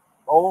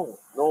 Oh,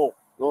 no.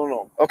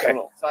 Okay.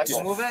 No. So I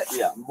can move it?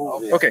 Yeah,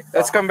 move it. Okay,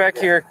 let's come back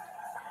here.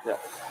 Yeah.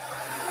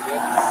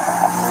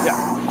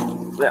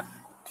 Yeah.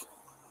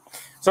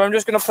 So I'm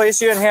just going to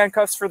place you in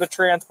handcuffs for the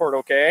transport,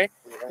 okay?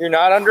 You're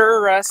not under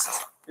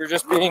arrest. You're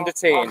just being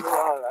detained.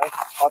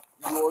 But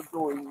you're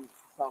doing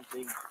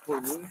something for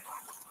me.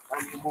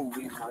 I'm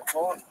moving my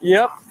car.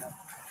 Yep.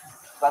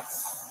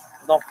 That's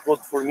not good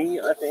for me,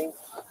 I think.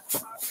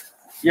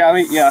 Yeah,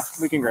 we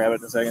can grab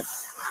it in a second.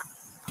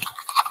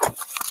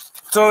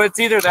 So it's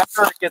either that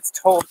or it gets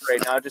towed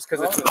right now just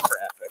because it's in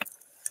traffic.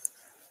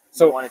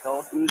 So you want it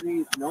towed? You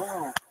need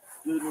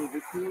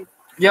the key?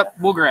 Yep,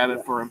 we'll grab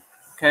it for him.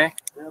 Okay.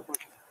 Yeah, but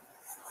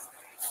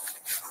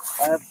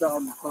I have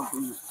done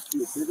something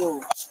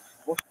stupid.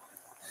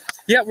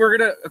 Yeah,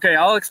 okay,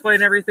 I'll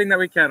explain everything that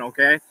we can,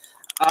 okay?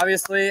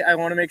 Obviously, I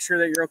want to make sure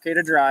that you're okay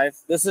to drive.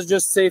 This is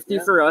just safety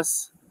for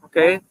us,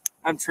 okay?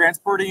 I'm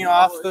transporting you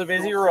off the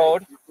busy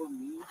road.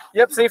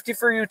 Yep, safety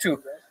for you too.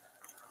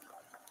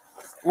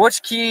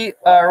 Which key,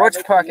 which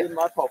pocket?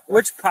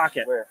 Which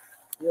pocket? Where?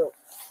 Yeah.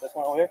 This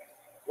one over here?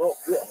 Oh,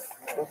 yeah.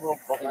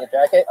 In your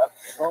jacket?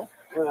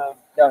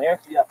 Down here?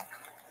 Yeah.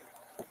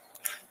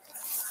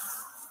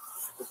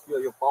 Just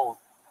feel your phone.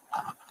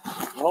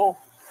 No,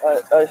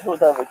 I should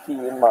have a key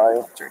in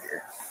my... It's right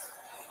here.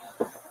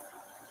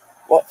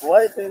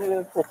 Why did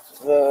you put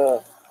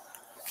the...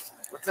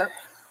 What's that?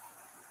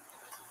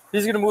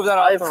 He's going to move that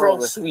off I'm the from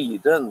road.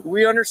 Sweden.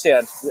 We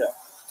understand. Yeah.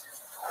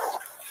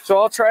 So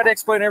I'll try to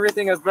explain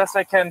everything as best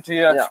I can to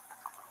you. Yeah.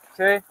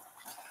 Okay?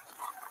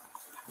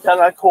 Can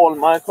I call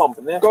my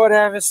company? Go ahead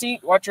and have a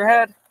seat. Watch your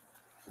head.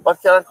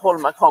 But can I call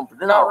my company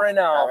now? Not right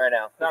now. Not right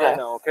now. Not right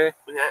now, okay?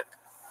 Okay.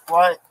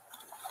 Why?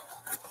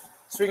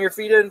 Swing your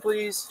feet in,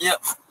 please.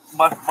 Yep.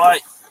 But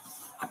why?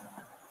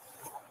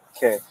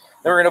 Okay.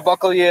 Then we're going to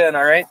buckle you in,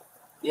 all right?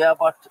 Yeah,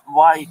 but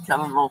why can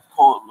I not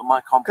call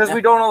my company? Because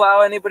we don't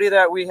allow anybody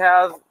that we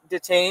have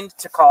detained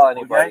to call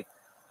anybody.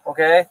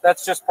 Okay?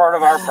 That's just part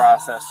of our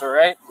process, all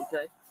right?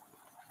 Okay.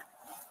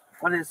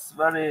 What is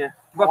very...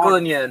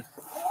 Buckling you in.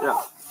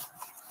 Yeah.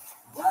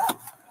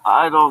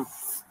 I don't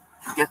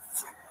get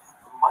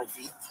my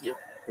feet here.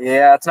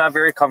 Yeah, it's not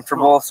very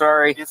comfortable.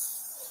 Sorry.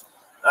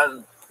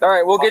 All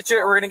right, we'll get you.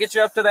 We're gonna get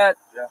you up to that,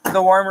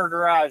 the warmer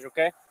garage.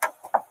 Okay.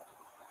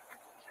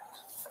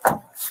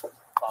 Follow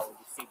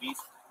the CBs.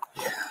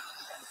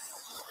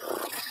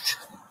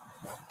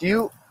 Do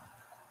you?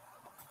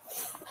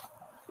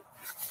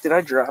 Did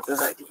I drop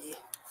his ID?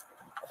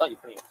 I thought you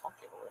put it in your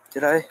pocket.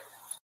 Did I?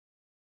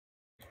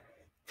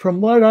 From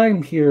what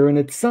I'm hearing,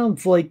 it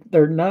sounds like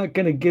they're not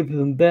going to give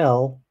him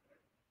bail.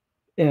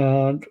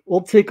 And we'll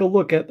take a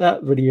look at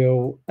that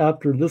video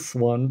after this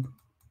one.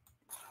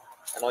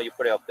 I know you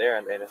put it up there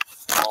and then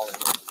it's all in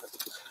here.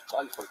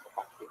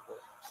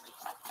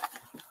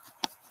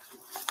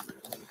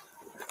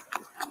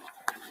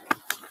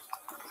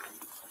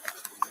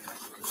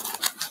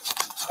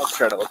 I'll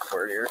try to look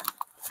for it here.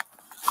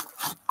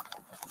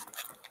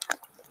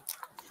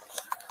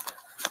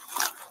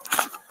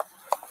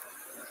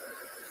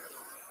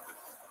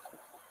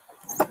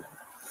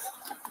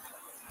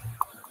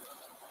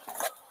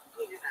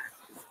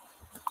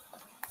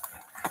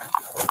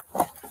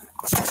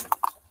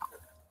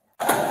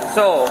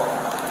 So,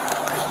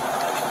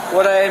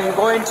 what I'm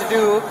going to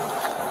do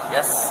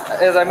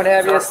is I'm going to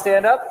have you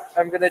stand up.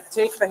 I'm going to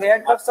take the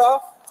handcuffs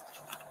off,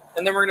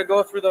 and then we're going to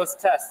go through those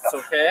tests,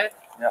 okay?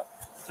 Yep.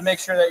 To make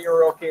sure that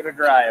you're okay to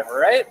drive, all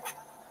right?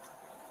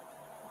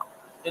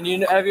 And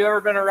have you ever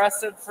been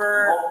arrested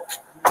for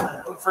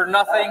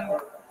nothing?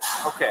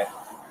 Okay.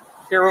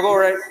 Here, we'll go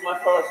right. We'll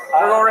go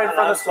right in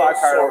front of the squad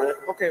car.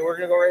 Okay, we're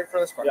going to go right in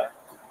front of the squad car.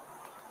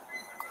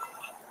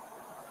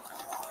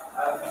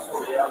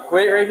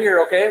 Wait right here,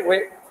 okay?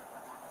 Wait.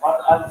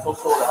 I'm so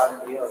sorry. I'm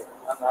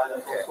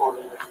so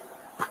sorry.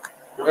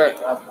 Okay.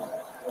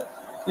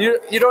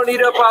 You don't need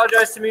to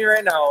apologize to me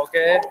right now,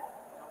 okay?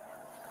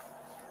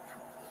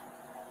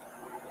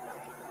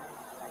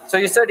 So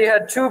you said you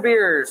had 2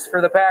 beers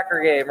for the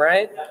Packer game,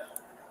 right?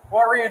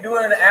 What were you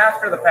doing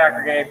after the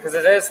Packer game? Because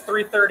it is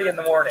 3:30 in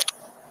the morning.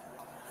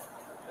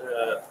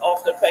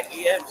 After Packer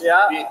game,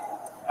 Yeah.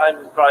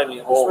 I'm driving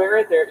Just home. wait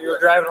right there. You were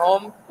driving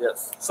home?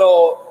 Yes.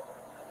 So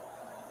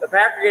the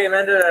Packer game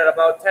ended at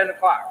about 10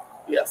 o'clock.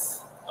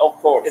 Yes. Of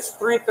course. It's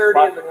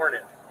 3:30 in the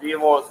morning. We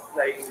was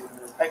playing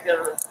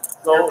Packer.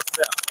 So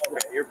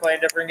Okay, you're playing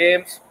different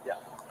games? Yeah.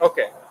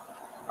 Okay.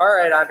 All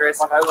right, Andres.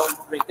 But I want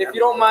to make If you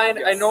don't mind,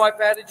 I Yes. know I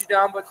patted you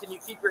down, but can you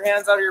keep your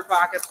hands out of your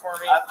pockets for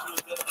me?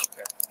 Absolutely.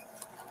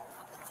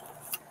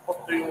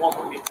 What do you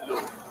want me to do?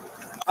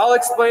 I'll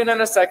explain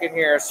in a second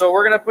here. So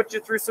we're gonna put you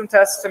through some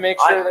tests to make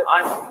sure that.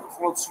 I'm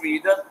from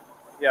Sweden,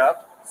 Yeah.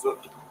 so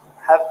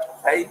have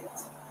faith.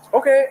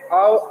 Okay.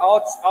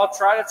 I'll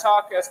try to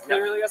talk as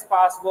clearly as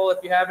possible.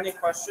 If you have any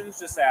questions,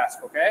 just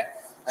ask. Okay.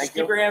 Just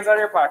keep your hands out of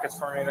your pockets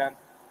for me, then.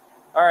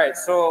 All right.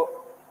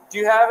 So, do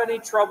you have any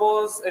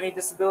troubles, any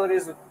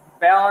disabilities with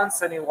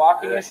balance, any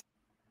walking issues?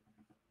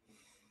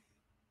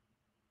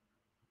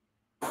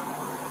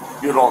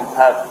 You don't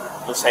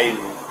have the same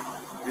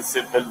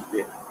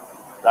disability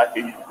that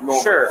you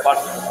know. Sure. But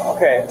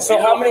Okay. So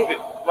you how look many? a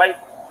bit- Right?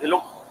 You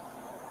look.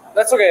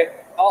 That's okay.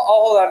 I'll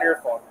hold on to your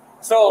phone.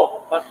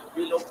 So, But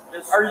you look.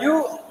 This, are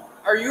you?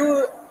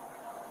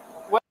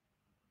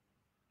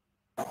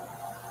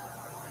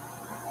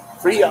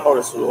 3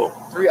 hours ago?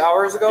 3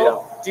 hours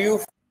ago? Do you?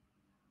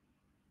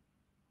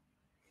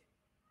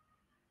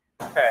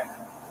 Okay.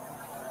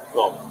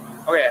 So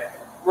Okay.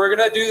 We're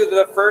gonna do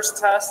the first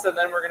test, and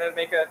then we're gonna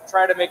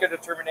try to make a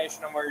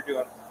determination on what you're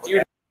doing. Do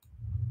you?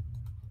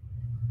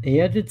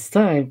 And it's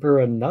time for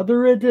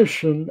another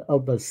edition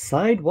of the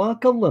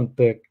Sidewalk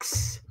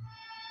Olympics.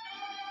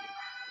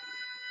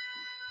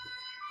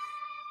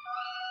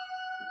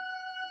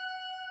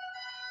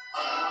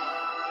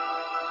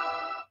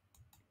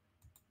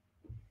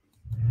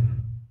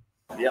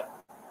 Yep.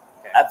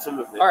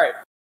 Absolutely. All right.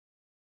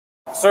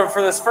 So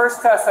for this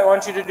first test, I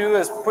want you to do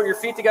is put your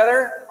feet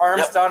together,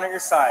 arms down at your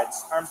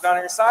sides. Arms down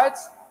at your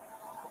sides.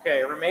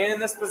 Okay, remain in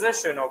this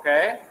position,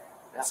 okay?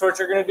 So what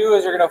you're going to do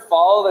is you're going to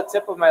follow the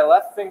tip of my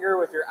left finger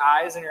with your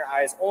eyes and your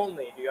eyes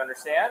only. Do you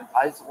understand?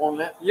 Eyes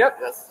only? Yep.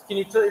 Yes. Can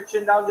you tilt your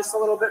chin down just a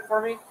little bit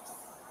for me?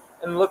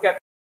 And look at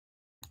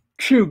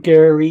True,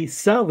 Gary.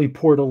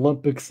 Sallyport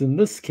Olympics in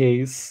this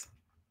case.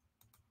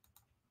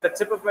 the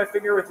tip of my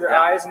finger with your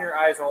eyes and your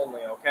eyes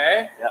only,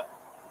 okay? Yep.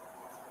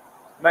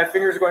 My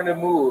finger's going to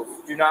move.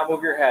 Do not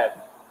move your head.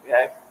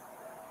 Okay.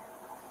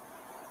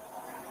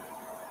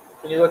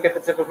 Can you look at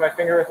the tip of my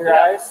finger with your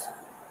eyes?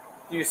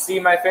 Do you see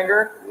my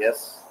finger?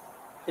 Yes.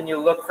 Can you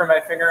look for my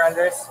finger,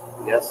 Andres?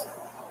 Yes.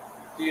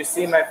 Do you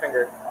see my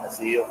finger? I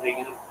see your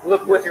finger.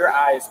 Look with your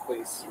eyes,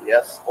 please.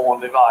 Yes.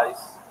 Only with eyes.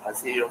 I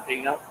see your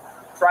finger.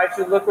 Try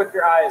to look with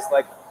your eyes,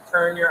 like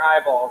turn your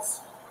eyeballs.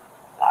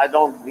 I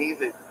don't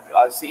need it.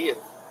 I see it.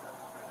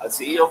 I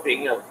see your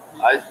finger.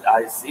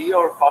 I see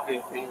your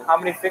fucking finger. How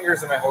many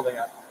fingers am I holding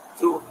up?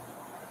 2.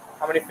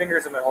 How many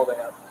fingers am I holding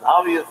up?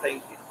 Now you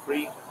think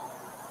 3.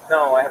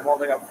 No, I am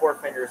holding up 4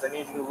 fingers. I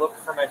need you to look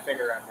for my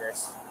finger,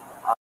 Andres.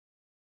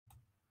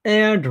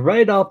 And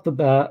right off the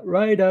bat,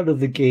 right out of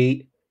the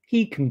gate,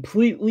 he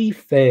completely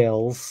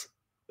fails.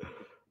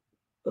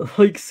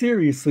 Like,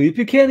 seriously, if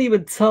you can't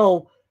even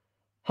tell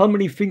how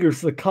many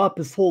fingers the cop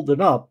is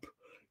holding up,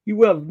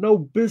 you have no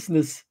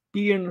business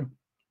being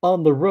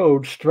on the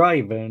road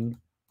striving.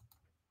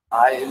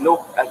 I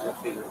look at your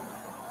finger.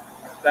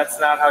 That's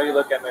not how you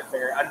look at my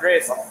finger.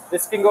 Andres,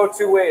 this can go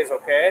 2 ways,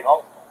 okay?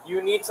 No.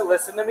 You need to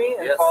listen to me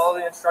and Yes. follow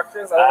the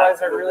instructions. Otherwise,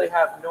 Absolutely. I really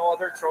have no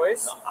other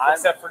choice I'm-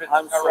 except for to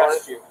I'm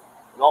arrest sorry. you.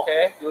 No.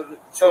 Okay? You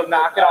So should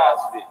knock it ask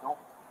off. me. No.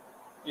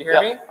 You hear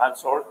Yeah, me? I'm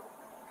sorry.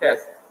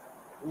 Okay.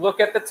 Look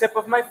at the tip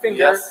of my finger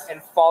Yes.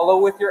 and follow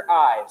with your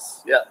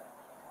eyes. Yeah.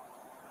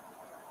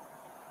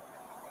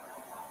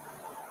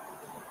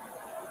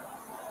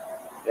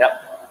 Yep.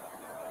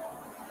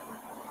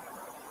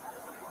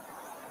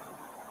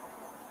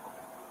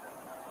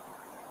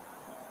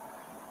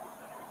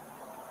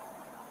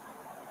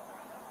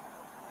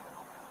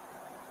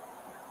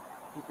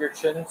 Keep your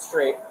chin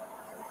straight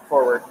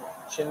forward.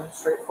 Chin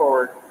straight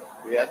forward.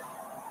 Yeah.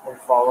 And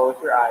follow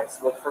with your eyes.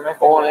 Look for my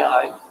finger. Only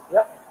eyes.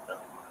 Yep.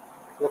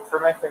 Look for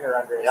my finger,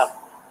 Andres. Yep.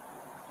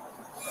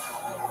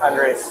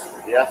 Andres,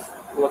 Yes.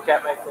 look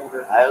at my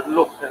finger. I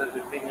looked at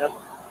the finger.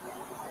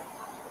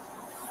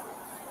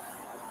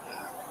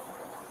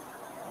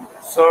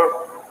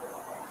 Sir,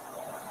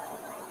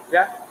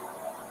 Yeah?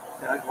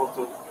 can I go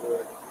to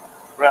the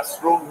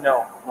restroom?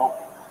 No. No.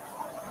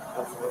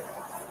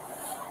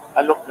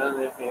 I looked at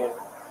the finger.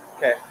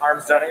 Okay.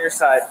 Arms down at your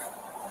side.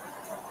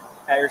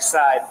 At your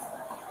side.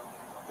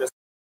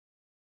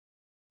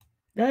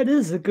 That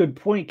is a good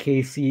point,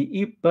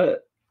 Casey.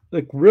 But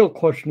the real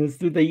question is,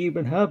 do they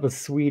even have a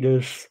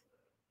Swedish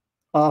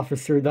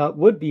officer that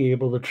would be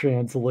able to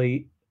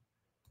translate?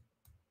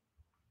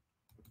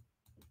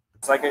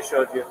 Just like I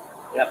showed you.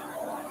 Yep.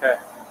 Okay.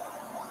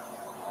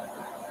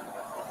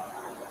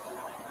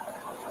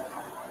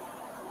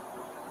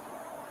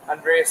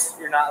 Andres,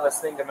 you're not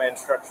listening to my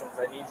instructions.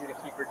 I need you to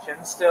keep your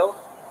chin still.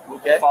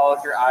 Okay. Follow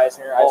with your eyes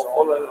and your eyes Oh,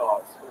 follow open. your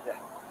eyes. Okay.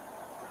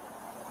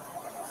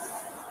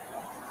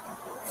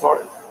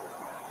 Sorry.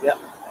 Yeah.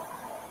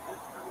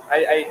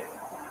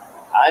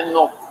 I'm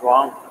not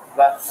drunk.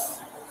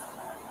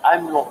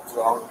 I'm not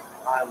drunk.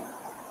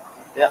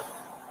 Yeah.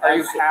 Are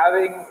you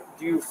having?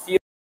 Do you feel?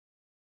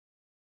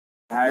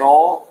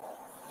 No,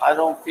 I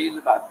don't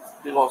feel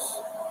that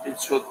because it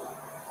should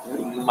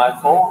ring my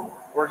phone.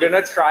 We're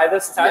gonna try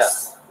this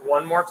test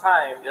one more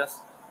time. Yes.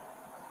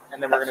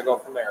 And then we're gonna go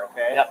from there.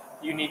 Okay. Yep.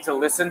 You need to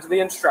listen to the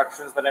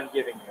instructions that I'm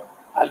giving you.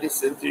 I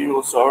listen to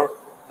you, sir.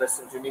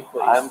 Listen to me,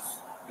 please.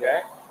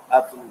 Okay.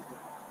 Absolutely.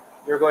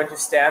 You're going to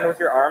stand with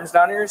your arms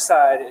down at your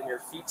side and your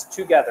feet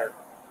together.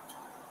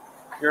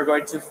 You're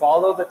going to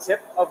follow the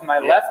tip of my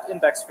left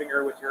index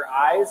finger with your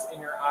eyes and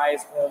your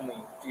eyes only.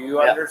 Do you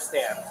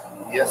understand?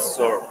 Yes,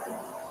 sir.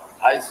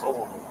 Eyes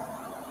only.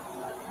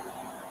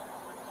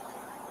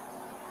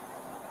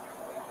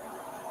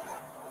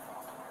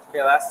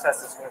 Okay, last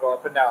test is going to go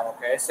up and down,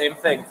 okay? Same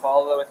thing.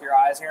 Follow it with your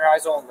eyes and your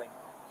eyes only.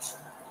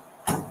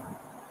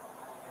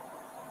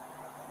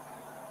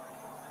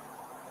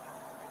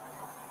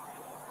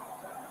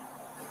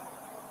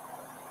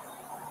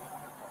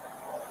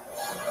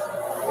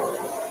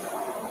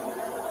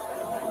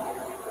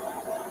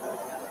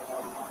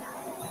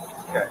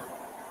 Okay.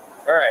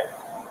 All right.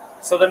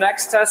 So the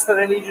next test that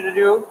I need you to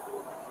do,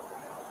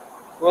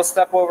 we'll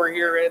step over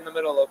here right in the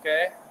middle,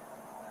 okay?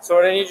 So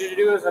what I need you to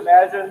do is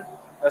imagine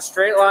a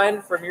straight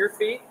line from your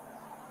feet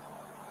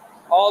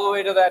all the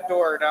way to that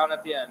door down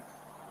at the end.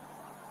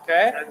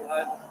 Okay?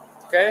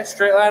 Okay,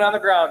 straight line on the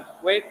ground.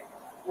 Wait.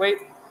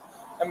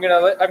 I'm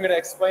gonna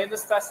explain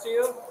this test to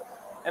you,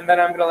 and then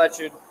I'm gonna let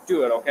you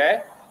do it,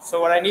 okay?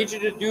 So what I need you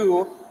to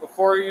do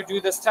before you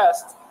do this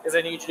test is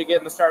I need you to get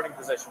in the starting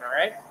position, all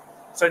right?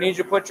 So I need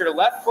you to put your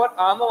left foot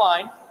on the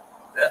line.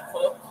 Left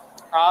foot.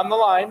 On the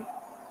line.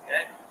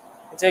 Okay.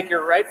 And take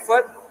your right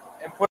foot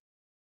and put.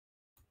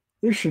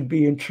 This should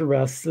be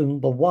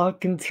interesting. The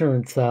walk and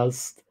turn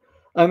test.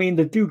 I mean,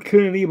 the dude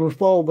couldn't even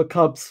follow the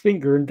cop's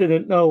finger and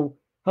didn't know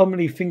how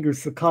many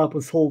fingers the cop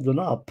was holding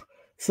up.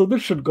 So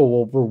this should go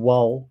over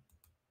well.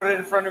 Put it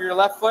in front of your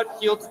left foot,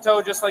 heel to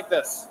toe, just like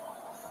this.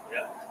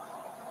 Yeah.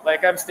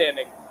 Like I'm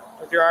standing,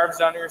 with your arms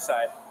down to your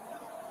side.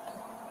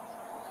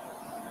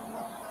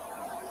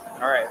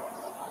 All right.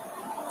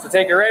 So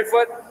take your right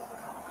foot,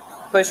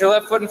 place your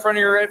left foot in front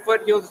of your right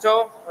foot, heel to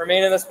toe.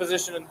 Remain in this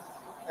position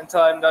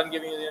until I'm done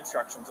giving you the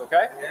instructions,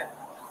 okay? Yeah.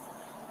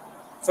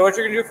 So what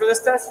you're going to do for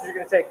this test is you're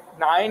going to take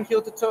 9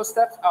 heel to toe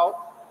steps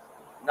out.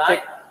 9?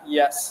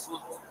 Yes.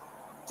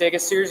 Take a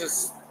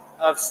series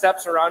of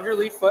steps around your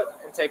lead foot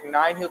and take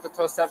 9 heel to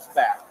toe steps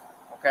back,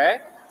 okay?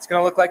 It's going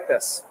to look like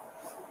this.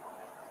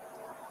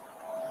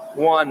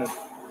 1,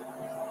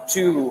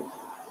 2,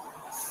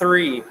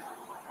 3.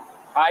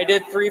 I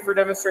did 3 for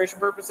demonstration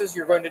purposes.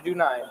 You're going to do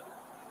 9.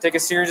 Take a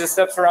series of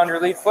steps around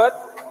your lead foot.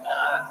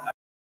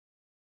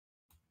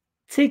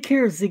 Take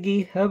care,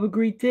 Ziggy. Have a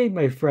great day,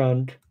 my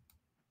friend.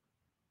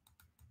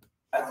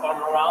 I turn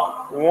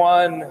around.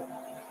 1,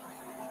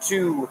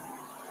 2,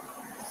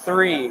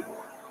 3.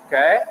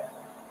 Okay?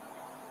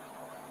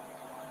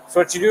 So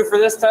what you do for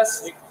this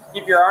test, you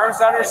keep your arms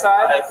down your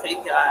side. I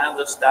think I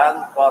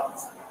understand, but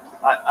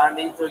I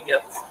need to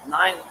get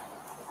 9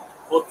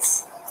 foot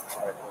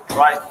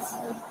right.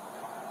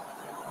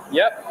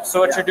 Yep. So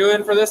what you're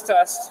doing for this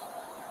test,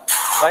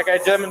 like I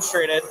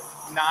demonstrated,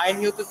 9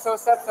 heel to toe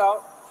steps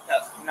out.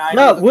 9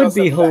 That heel-to-toe would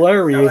be steps back.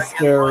 hilarious,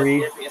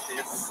 Gary.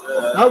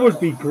 That would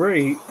be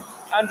great.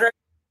 Andre,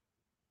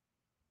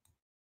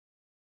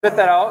 spit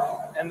that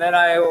out, and then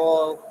I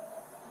will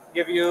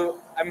give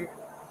you.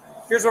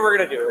 Here's what we're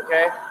gonna do,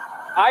 okay?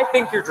 I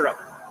think you're drunk.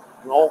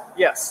 No.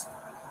 Yes,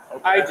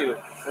 okay. I do.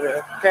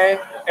 Okay,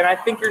 and I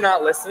think you're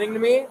not listening to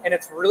me, and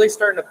it's really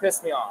starting to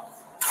piss me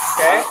off.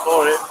 Okay. I'm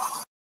sorry.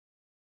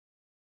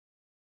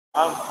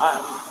 I'm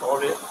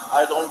sorry.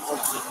 I don't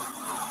want to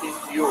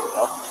hit you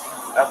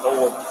at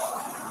all.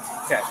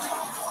 Okay.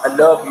 I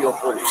love your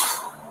police.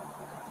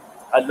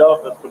 I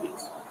love the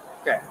police.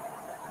 Okay.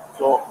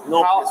 So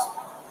no.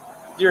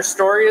 Your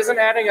story isn't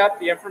adding up.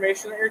 The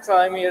information that you're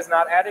telling me is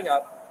not adding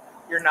up.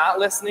 You're not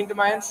listening to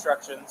my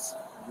instructions.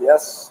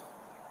 Yes.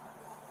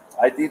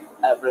 I did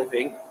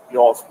everything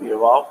you asked me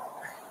about.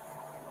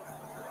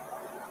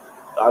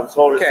 I'm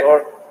sorry, Okay.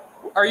 sir.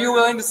 Are you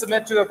willing to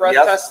submit to a breath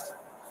Yes. test?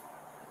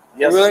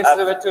 Yes. Are you willing to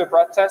submit to a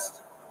breath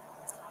test?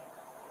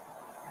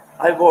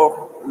 I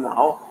work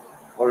now.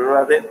 Are you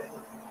ready?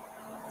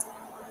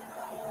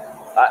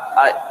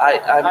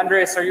 I'm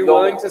Andres, are you no.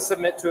 willing to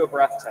submit to a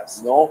breath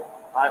test? No,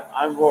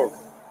 I'm working.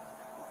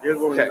 You're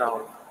going Okay.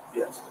 now.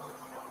 Yes.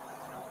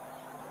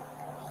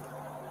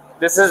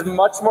 This is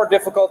much more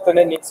difficult than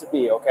it needs to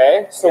be,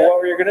 okay? So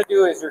what you're going to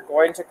do is you're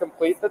going to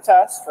complete the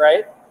test,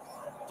 right?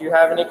 Do you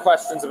have any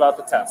questions about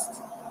the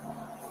test?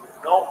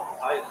 No,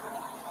 I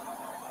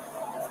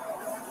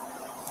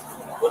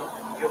put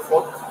your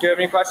foot Do you have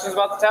any questions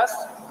about the test?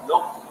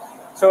 No.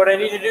 So what I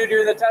need to do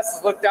during the test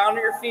is look down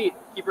at your feet.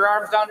 Keep your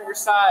arms down at your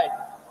side.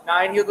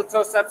 9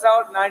 heel-to-toe steps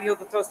out, 9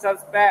 heel-to-toe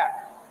steps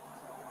back.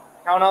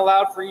 Count out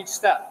loud for each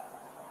step.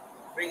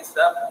 3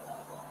 steps.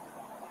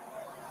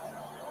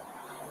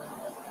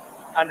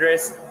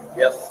 Andres?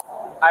 Yes.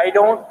 I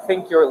don't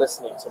think you're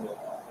listening to me.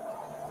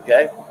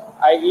 Okay.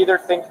 I either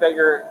think that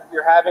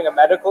you're having a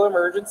medical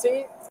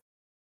emergency.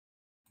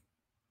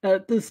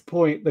 At this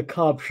point, the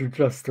cop should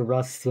just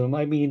arrest him.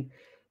 I mean,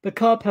 the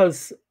cop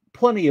has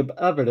plenty of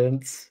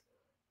evidence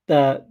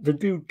that the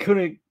dude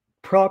couldn't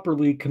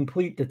properly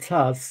complete the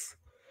tests.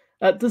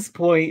 At this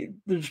point,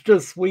 there's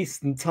just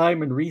wasting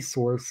time and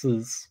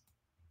resources.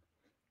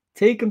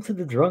 Take him to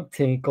the drunk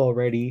tank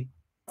already.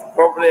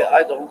 Probably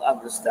I don't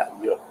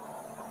understand you.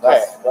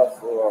 That's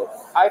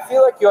I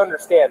feel like you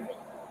understand me.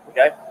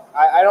 Okay.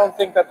 I don't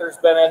think that there's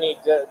been any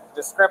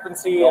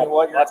discrepancy in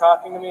what you're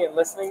talking to me and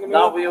listening to me.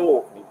 Now we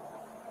walk.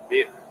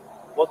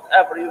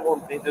 Whatever you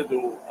want me to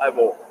do, I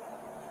walk.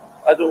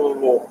 I don't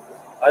walk.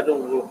 I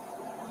don't do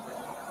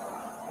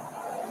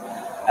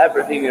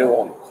everything you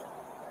want.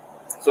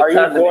 So are you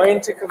going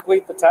to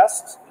complete the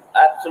test?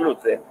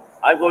 Absolutely.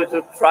 I'm going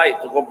to try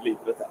to complete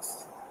the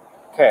test.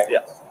 Okay.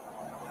 Yes.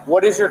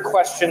 What is your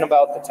question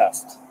about the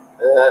test?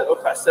 The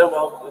question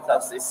about the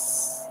test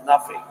is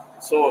nothing.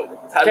 So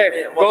tell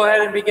me go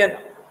ahead and begin.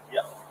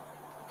 Yeah.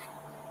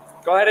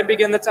 Go ahead and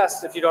begin the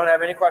test if you don't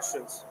have any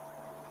questions.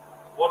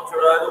 What should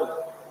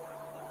I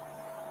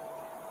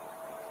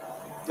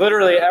do?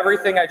 Literally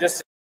everything I just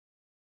said.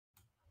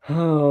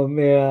 Oh,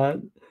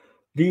 man.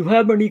 Do you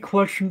have any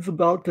questions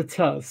about the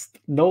test?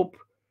 Nope.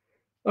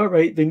 All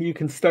right, then you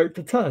can start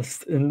the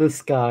test. And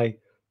this guy,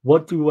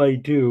 what do I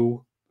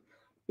do?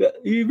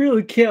 You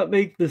really can't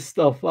make this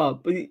stuff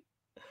up.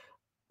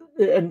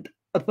 And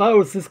if I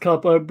was this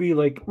cop, I'd be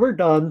like, we're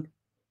done.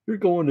 You're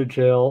going to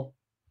jail.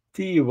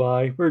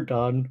 DUI, we're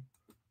done.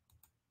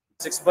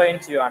 Let's explain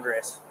to you,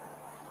 Andres.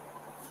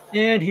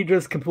 And he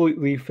just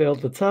completely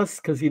failed the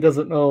test because he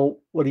doesn't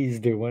know what he's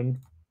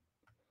doing.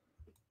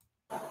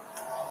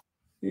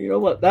 You know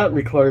what? That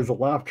requires a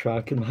laugh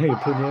track, in my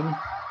opinion.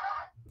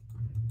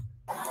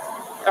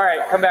 All right,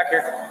 come back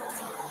here.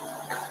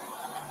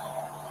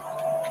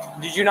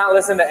 Did you not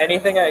listen to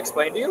anything I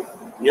explained to you?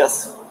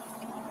 Yes.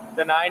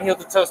 The 9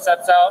 heel-to-toe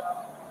steps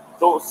out.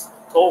 Toes.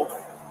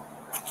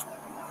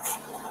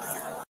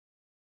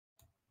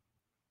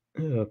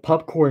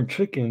 Popcorn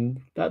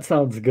chicken. That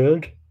sounds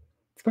good.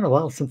 It's been a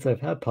while since I've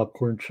had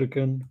popcorn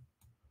chicken.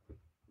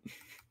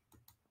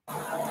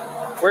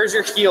 Where's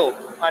your heel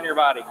on your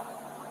body?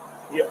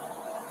 Yeah.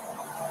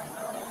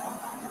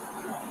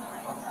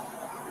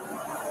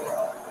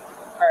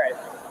 All right.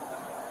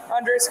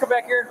 Andres, come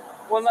back here.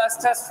 One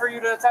last test for you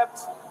to attempt.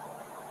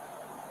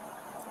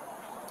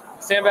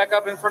 Stand back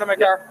up in front of my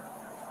car.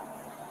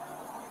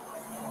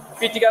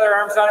 Feet together,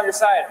 arms down at your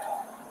side.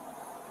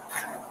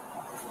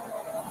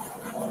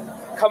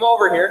 Come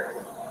over here.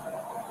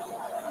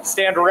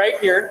 Stand right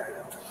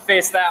here.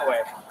 Face that way.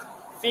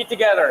 Feet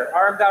together,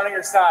 arm down at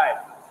your side.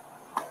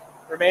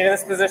 Remain in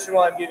this position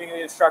while I'm giving you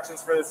the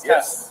instructions for this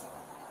test.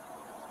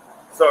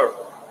 Sir.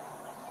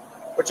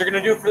 What you're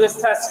going to do for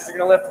this test is you're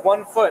going to lift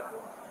 1 foot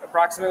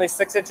approximately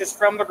 6 inches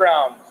from the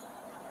ground.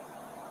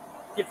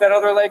 Keep that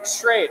other leg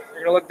straight.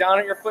 You're going to look down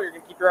at your foot. You're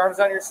going to keep your arms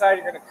on your side.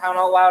 You're going to count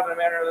out loud in a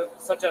manner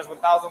such as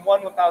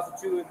 1001,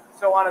 1002, and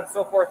so on and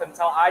so forth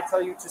until I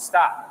tell you to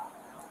stop.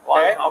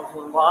 Okay?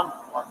 1001,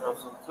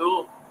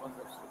 1002,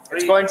 1003.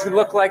 It's going to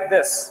look like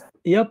this.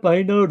 Yep,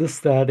 I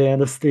noticed that,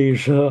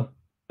 Anastasia.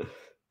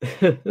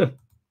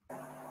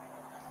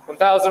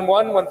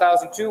 1001,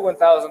 1002,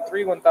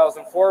 1003,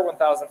 1004,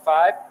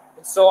 1005,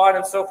 and so on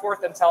and so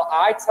forth until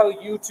I tell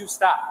you to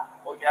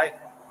stop. Okay.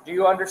 Do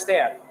you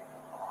understand?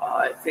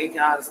 I think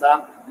I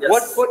understand. Yes.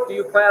 What foot do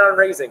you plan on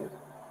raising?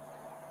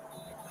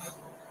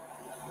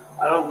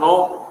 I don't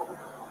know.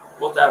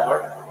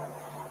 Whatever.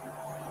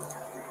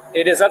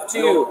 It is up to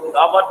you.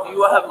 But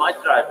you have my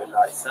driving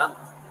license.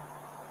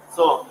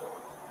 So.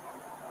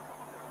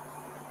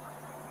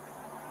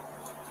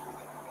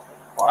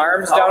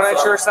 Arms down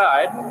at your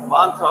side.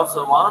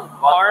 1001.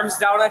 Arms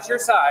down at your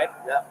side.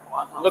 Yeah.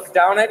 Look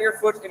down at your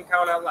foot and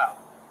count out loud.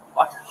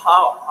 But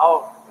how?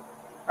 All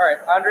right,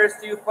 Andres,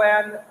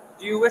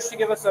 do you wish to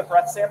give us a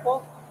breath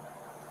sample?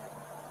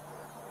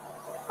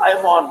 I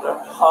wonder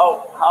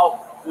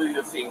how do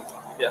you think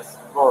this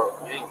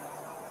working?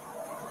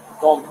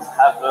 Don't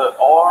have the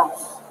arms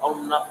or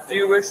nothing. Do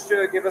you wish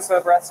to give us a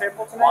breath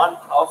sample tonight?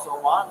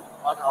 1001,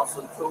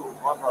 1002,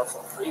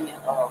 1003,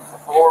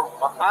 1004,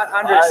 1005.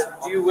 Andres,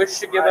 do you wish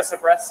to give us a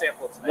breath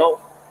sample tonight? No.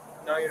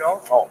 No, you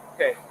don't? No.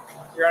 Okay.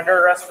 You're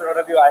under arrest for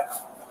OWI.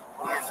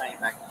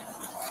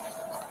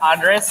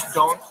 Andres,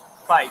 don't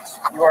fight.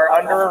 You are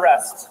under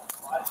arrest.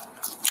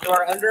 You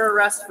are under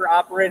arrest for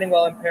operating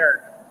while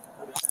impaired.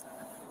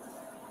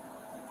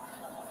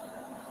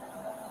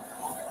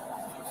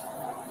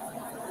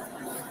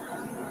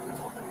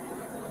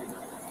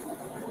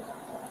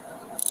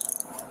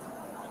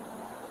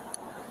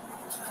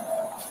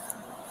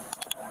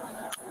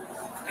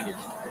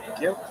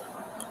 Thank you.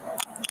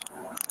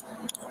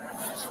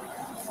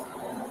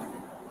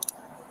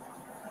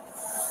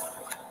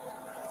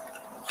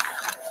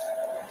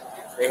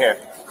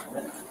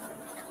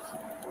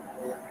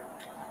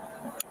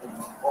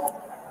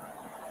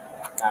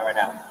 Not right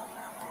now.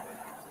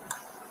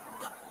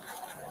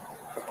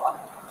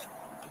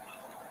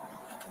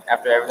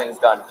 After everything's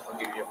done, we'll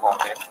give you a phone,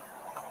 okay?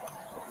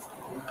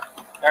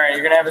 All right,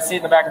 you're gonna have a seat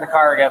in the back of the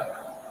car again.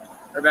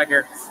 Right back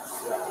here.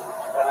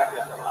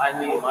 I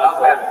need my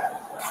phone.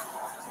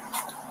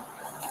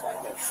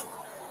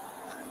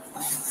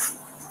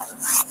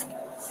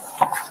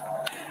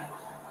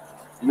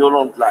 You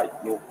don't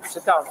like me.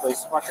 Sit down,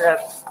 please. Wash your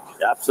hands.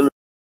 Yeah, absolutely.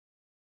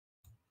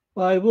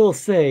 I will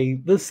say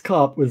this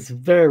cop was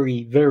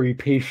very, very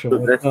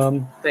patient with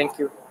them. Thank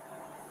you.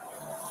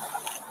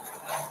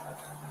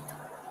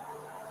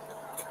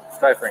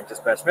 Sky Frank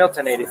Dispatch, mail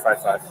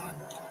 108055.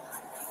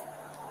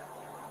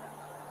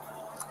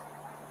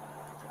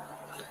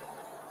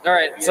 All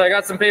right, so I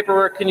got some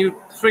paperwork. Can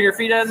you swing your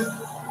feet in?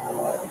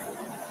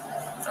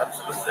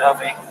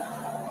 Absolutely.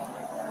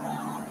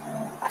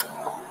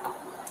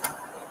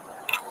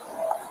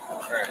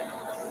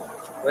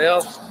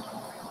 Well,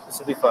 this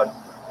will be fun.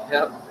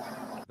 Yep.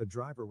 The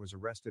driver was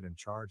arrested and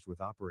charged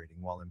with operating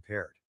while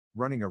impaired,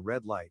 running a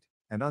red light,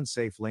 and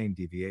unsafe lane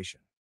deviation.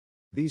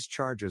 These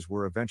charges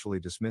were eventually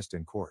dismissed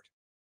in court.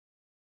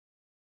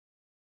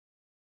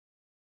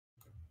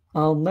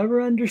 I'll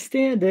never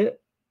understand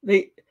it.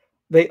 They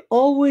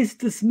always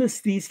dismiss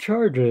these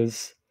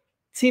charges.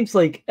 Seems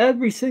like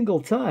every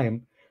single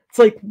time. It's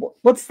like,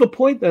 what's the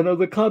point then of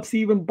the cops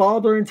even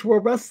bothering to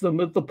arrest them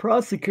if the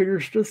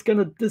prosecutor's just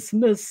gonna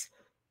dismiss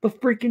the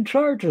freaking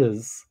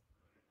charges?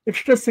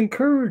 It's just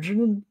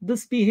encouraging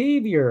this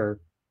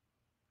behavior.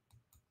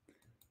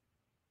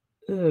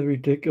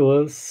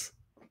 Ridiculous.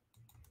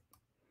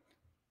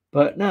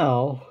 But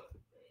now,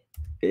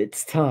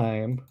 it's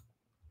time.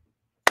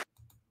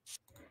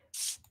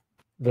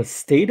 The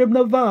state of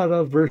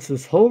Nevada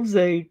versus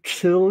Jose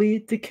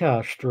Chili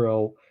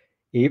DeCastro,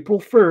 April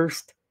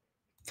 1st,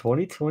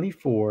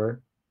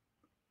 2024.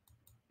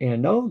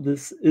 And no,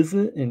 this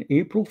isn't an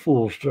April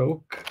Fool's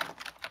joke.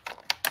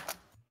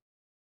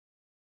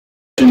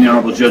 The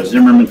Honorable Judge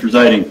Zimmerman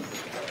presiding.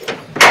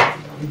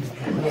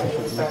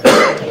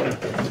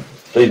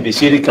 Please be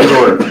seated. Come to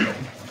order.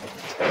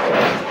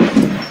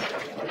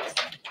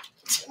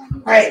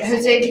 All right,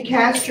 Jose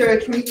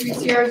DeCastro, 23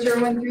 CR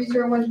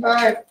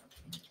 013015.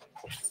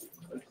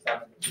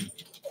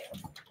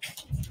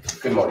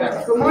 Good morning.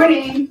 Good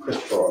morning.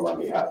 Chris Troll on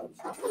behalf of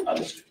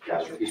Mr.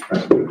 Castro. He's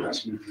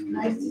present.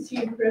 Nice to see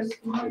you, Chris.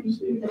 Good morning.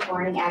 Good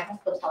morning, Agnes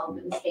Patel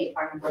from the State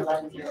Farm number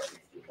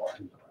 11064.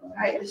 All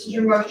right, this is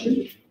your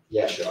motion.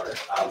 Yes, Your Honor.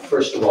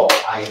 First of all,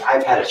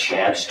 I've had a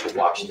chance to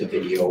watch the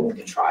video of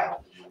the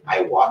trial.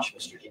 I watched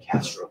Mr.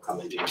 DeCastro come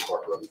into the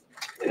courtroom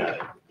in an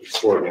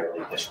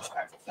extraordinarily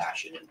disrespectful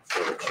fashion and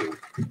refer to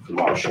the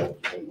marshal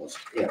in the most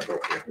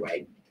inappropriate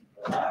way.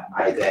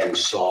 I then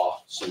saw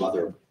some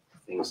other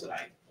things that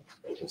I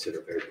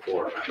consider very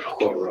poor in the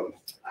courtroom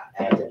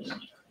antics.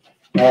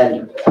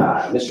 And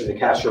Mr.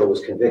 DeCastro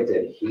was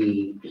convicted.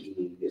 He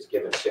is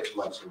given 6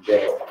 months in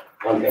jail.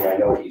 One thing I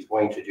know he's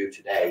going to do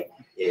today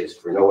is,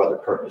 for no other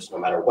purpose, no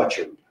matter what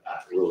your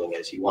ruling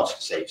is, he wants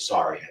to say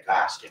sorry. I've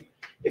asked him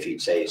if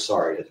he'd say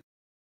sorry to.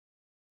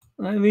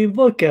 I mean,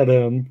 look at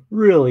him.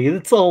 Really,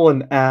 it's all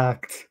an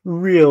act.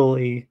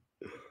 Really,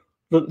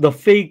 the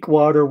fake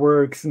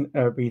waterworks and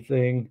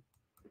everything.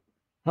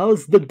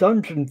 How's the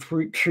dungeon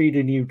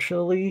treating you,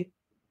 Chili?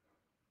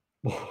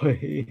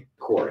 Boy.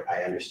 Court,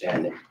 I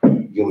understand that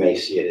you may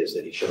see it as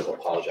that he should have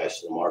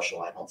apologized to the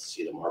marshal. I don't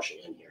see the marshal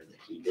in here that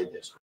he did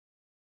this.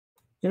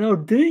 You know,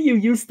 didn't you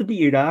used to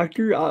be an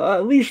actor?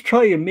 At least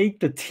try and make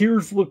the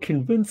tears look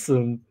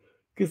convincing,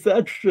 because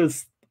that's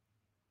just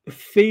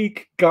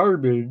fake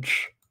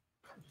garbage.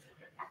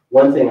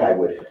 One thing I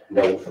would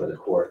note for the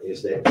court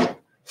is that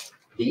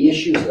the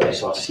issues that I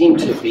saw seem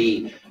to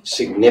be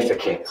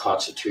significant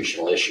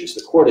constitutional issues.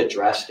 The court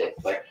addressed it,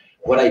 but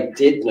what I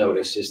did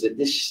notice is that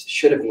this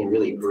should have been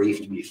really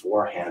briefed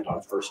beforehand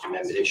on First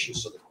Amendment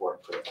issues, so the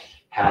court could have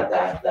had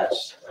that.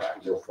 That's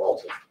no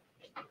fault.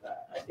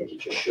 I think it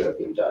just should have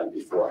been done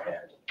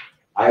beforehand.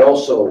 I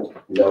also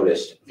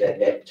noticed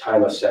that at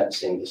time of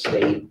sentencing, the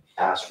state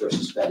asked for a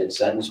suspended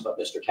sentence, but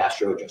Mr.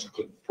 Castro just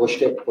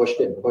pushed it,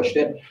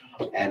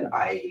 and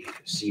I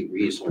see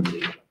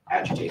reasonably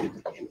agitated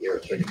and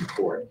irritated the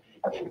court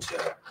into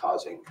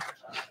causing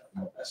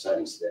a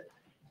sentence that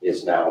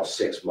is now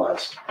 6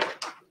 months.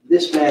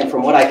 This man,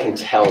 from what I can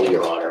tell,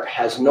 Your Honor,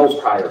 has no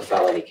prior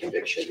felony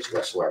convictions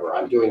whatsoever.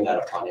 I'm doing that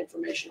upon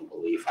information and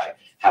belief. I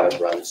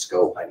haven't run the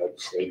scope. I know the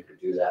state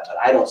could do that, but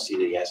I don't see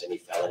that he has any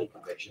felony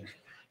convictions.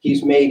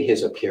 He's made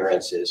his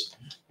appearances,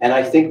 and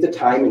I think the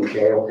time in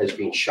jail has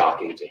been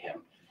shocking to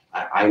him.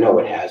 I know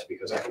it has,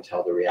 because I can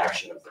tell the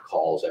reaction of the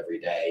calls every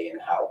day and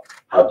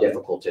how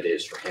difficult it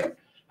is for him.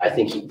 I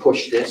think he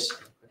pushed this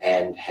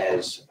and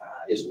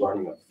is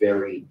learning a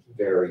very,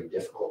 very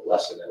difficult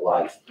lesson in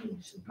life.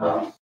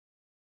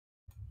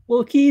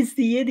 Well, he's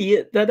the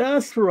idiot that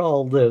asked for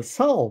all this.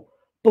 Hell,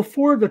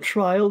 before the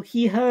trial,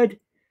 he had,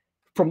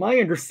 from my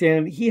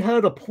understanding, he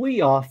had a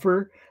plea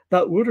offer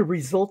that would have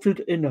resulted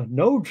in a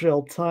no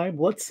jail time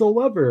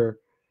whatsoever.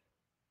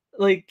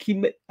 Like,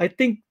 I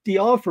think the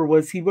offer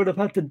was he would have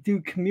had to do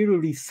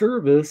community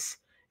service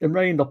and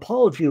writing an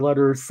apology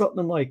letter or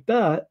something like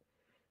that.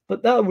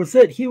 But that was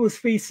it. He was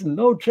facing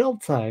no jail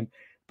time.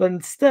 But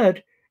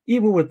instead,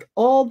 even with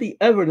all the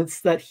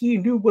evidence that he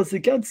knew was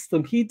against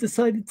him, he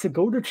decided to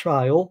go to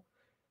trial,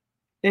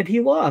 and he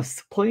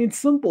lost, plain and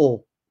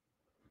simple.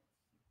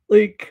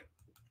 Like,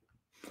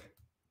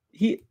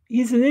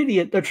 he's an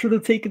idiot that should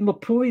have taken the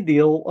plea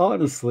deal,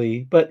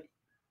 honestly. But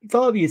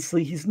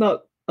obviously, he's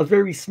not a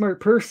very smart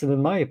person,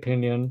 in my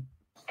opinion.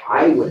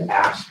 I would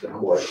ask the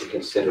court to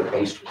consider,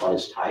 based upon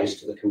his ties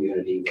to the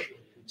community,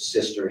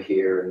 sister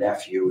here,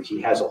 nephew, he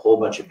has a whole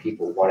bunch of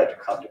people who wanted to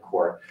come to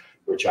court,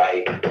 which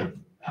I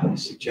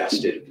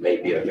suggested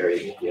may be a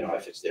very,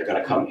 if they're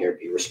going to come here,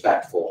 be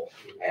respectful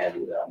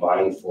and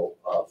mindful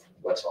of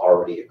what's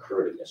already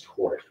occurred in this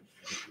court.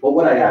 But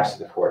what I'd ask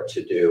the court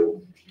to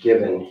do,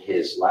 given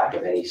his lack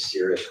of any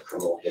serious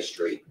criminal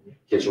history,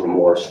 his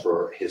remorse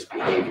for his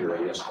behavior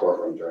in this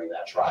courtroom during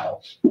that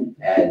trial,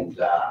 and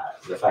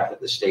the fact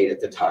that the state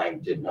at the time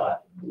did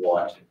not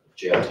want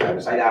jail time,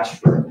 is I'd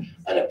ask for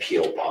an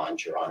appeal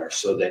bond, Your Honor,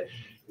 so that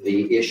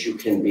the issue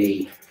can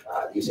be,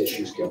 these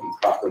issues can be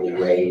properly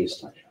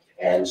raised.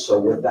 And so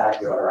with that,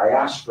 Your Honor, I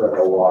asked for an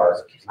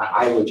OR.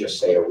 I would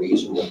just say a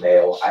reasonable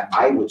bail.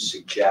 I would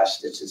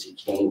suggest that since he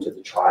came to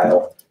the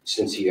trial,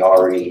 since he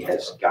already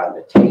has gotten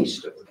a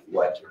taste of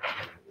what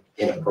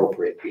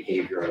inappropriate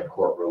behavior in a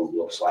courtroom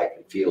looks like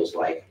and feels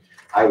like,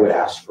 I would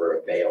ask for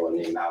a bail in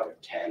the amount of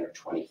 $10,000 or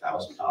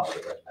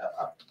 $20,000,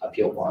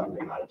 appeal bond in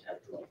the amount of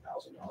 $10,000 or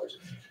 $20,000.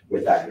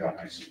 With that, Your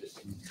Honor, I submit.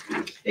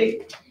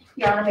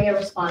 Your Honor, may I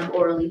respond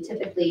orally?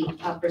 Typically,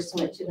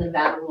 pursuant to the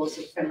Nevada rules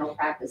of criminal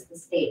practice, the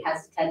state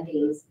has 10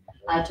 days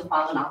to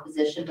file an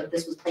opposition, but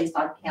this was placed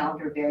on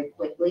calendar very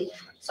quickly.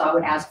 So I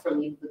would ask for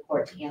leave of the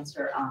court to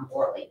answer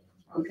orally.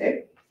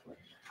 Okay.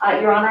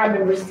 Your Honor, I'm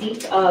in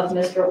receipt of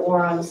Mr.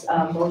 Orum's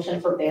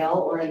motion for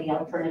bail, or the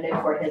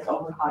alternative for his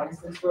own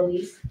recognizance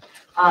release.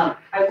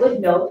 I would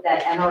note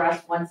that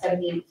NRS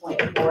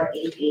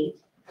 178.488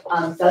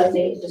 does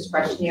make it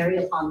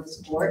discretionary upon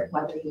this court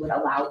whether you would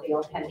allow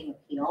bail pending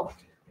appeal.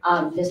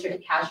 Mr.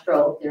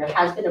 DeCastro, there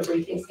has been a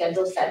briefing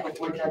schedule set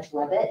before Judge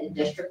Levitt in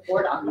district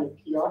court on the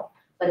appeal,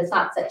 but it's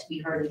not set to be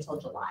heard until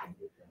July.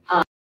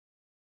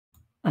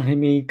 I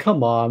mean,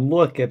 come on,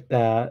 look at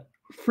that.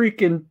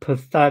 Freaking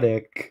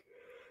pathetic.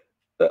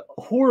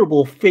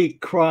 Horrible fake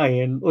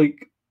crying.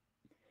 Like,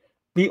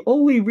 the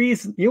only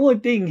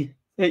thing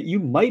that you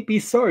might be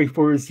sorry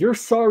for is you're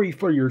sorry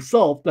for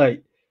yourself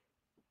that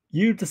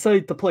you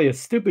decided to play a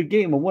stupid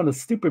game and won a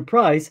stupid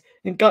prize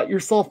and got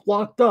yourself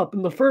locked up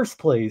in the first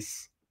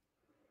place.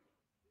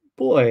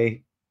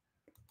 Boy,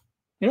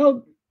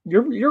 you're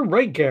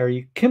right,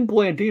 Gary. Kim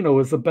Blandino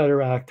is a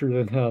better actor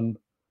than him.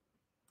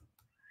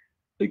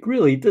 Like,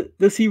 really,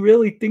 does he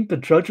really think the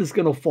judge is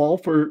going to fall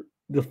for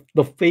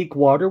the fake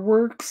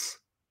waterworks?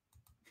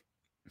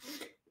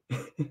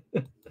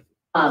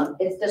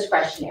 It's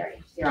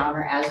discretionary, Your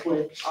Honor, as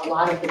with a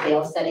lot of the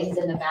bail settings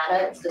in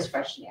Nevada, it's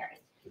discretionary.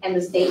 And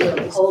the state will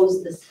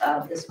oppose this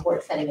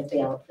court setting a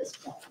bail at this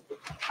point.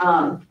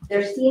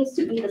 There seems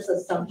to be this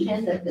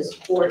assumption that this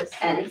court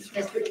sentenced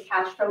Mr.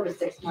 DeCastro to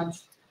 6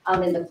 months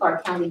in the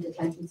Clark County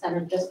Detention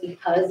Center just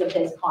because of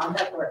his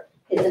conduct or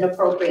his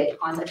inappropriate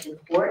conduct in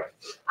court.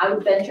 I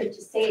would venture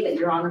to say that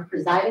Your Honor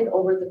presided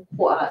over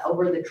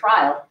the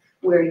trial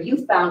where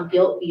you found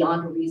guilt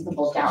beyond a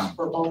reasonable doubt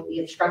for both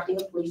the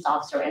obstructing a police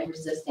officer and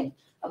resisting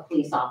a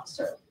police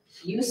officer.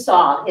 You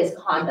saw his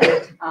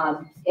conduct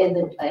in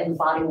the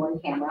body-worn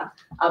camera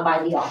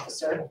by the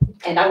officer.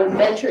 And I would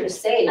venture to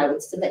say, and I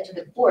would submit to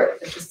the court,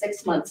 that the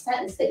 6-month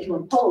sentence that you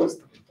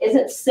imposed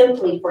isn't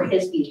simply for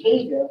his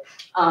behavior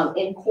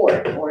in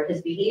court or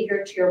his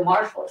behavior to your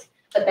marshals,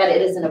 but that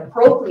it is an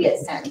appropriate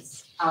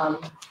sentence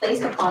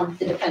placed upon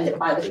the defendant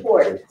by the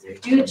court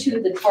due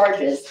to the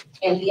charges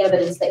and the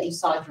evidence that you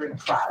saw during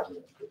trial.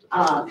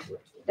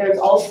 There's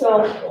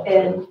also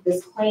been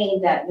this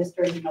claim that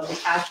Mr.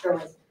 DeCastro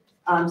has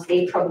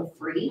stayed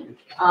trouble-free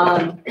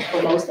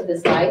for most of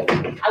his life.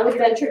 I would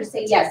venture to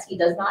say, yes, he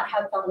does not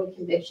have felony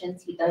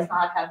convictions. He does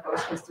not have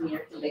gross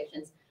misdemeanor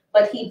convictions,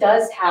 but he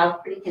does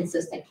have pretty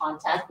consistent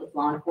contact with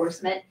law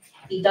enforcement.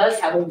 He does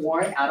have a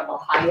warrant out of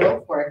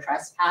Ohio for a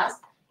trespass.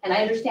 And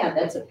I understand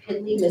that's a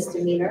piddly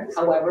misdemeanor.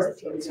 However,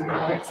 it is a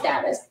warrant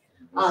status.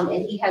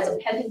 And he has a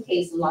pending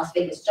case in Las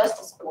Vegas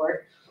Justice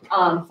Court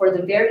for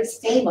the very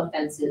same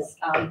offenses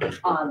that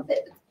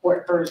the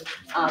court heard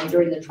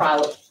during the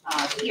trial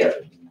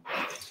here.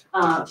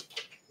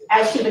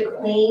 As to the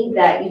claim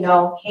that,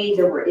 hey,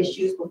 there were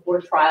issues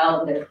before trial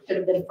and there could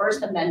have been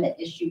First Amendment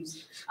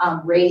issues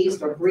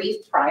raised or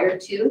briefed prior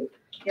to,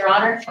 Your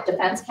Honor,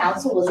 defense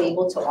counsel was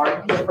able to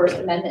argue the First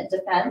Amendment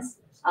defense.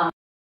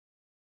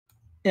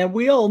 And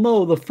we all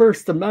know the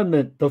First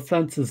Amendment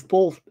defense is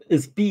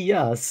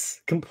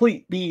BS,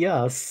 complete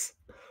BS.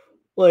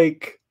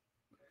 Like,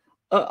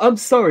 I'm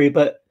sorry,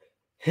 but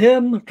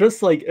him,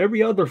 just like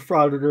every other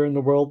frauditor in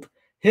the world,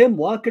 him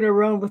walking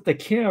around with the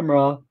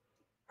camera,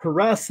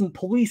 harassing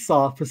police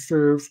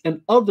officers and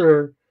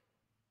other,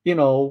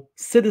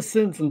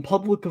 citizens and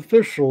public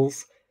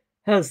officials,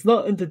 has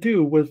nothing to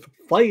do with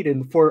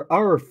fighting for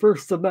our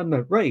First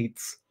Amendment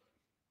rights.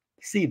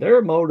 See,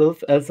 their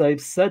motive, as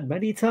I've said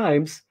many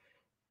times,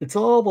 it's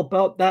all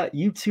about that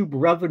YouTube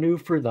revenue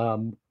for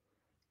them.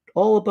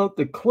 All about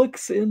the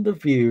clicks and the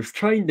views,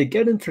 trying to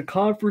get into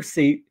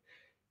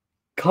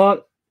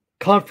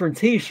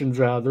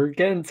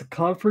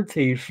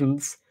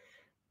confrontations,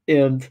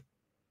 and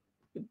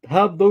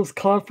have those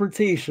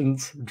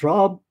confrontations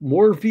draw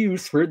more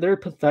views for their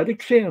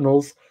pathetic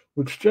channels,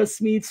 which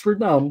just means for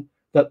them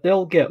that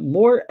they'll get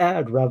more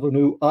ad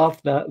revenue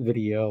off that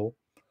video.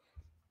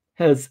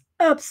 Has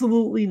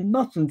absolutely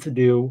nothing to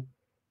do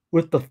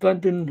with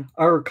defending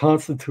our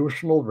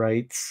constitutional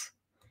rights.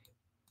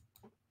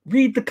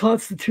 Read the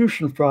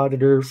Constitution,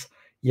 frauditors.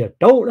 You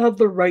don't have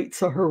the right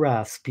to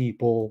harass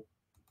people.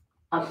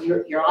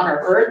 Your Honor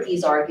heard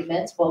these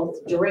arguments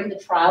both during the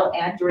trial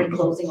and during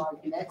closing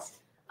arguments.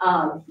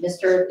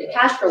 Mr.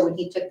 DeCastro, when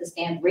he took the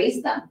stand,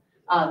 raised them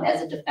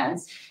as a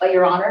defense, but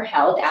Your Honor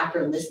held,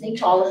 after listening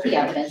to all of the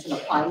evidence and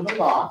applying the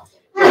law,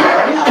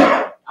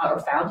 or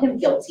found him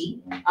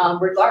guilty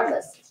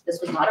regardless.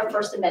 This was not a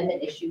First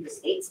Amendment issue. The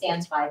state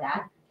stands by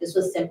that. This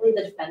was simply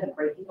the defendant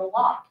breaking the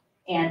law,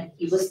 and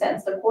he was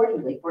sentenced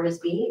accordingly for his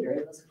behavior.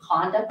 It was a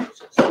conduct,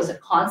 it was a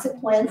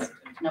consequence,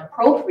 an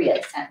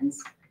appropriate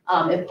sentence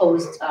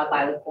imposed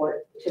by the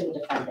court to the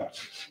defendant.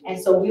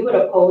 And so we would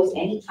oppose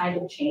any kind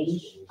of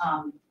change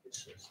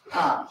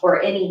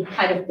or any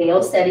kind of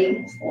bail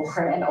setting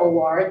or an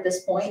OR at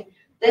this point.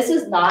 This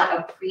is not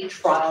a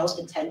pretrial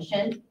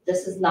detention.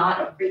 This is not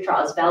a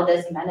pretrial, as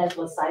Valdez-Jimenez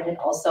was cited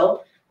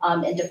also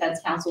in defense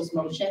counsel's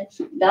motion.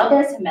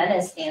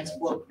 Valdez-Jimenez stands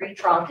for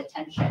pretrial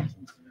detention.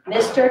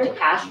 Mr.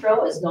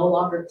 DeCastro is no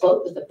longer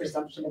cloaked with the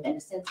presumption of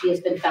innocence. He has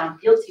been found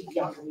guilty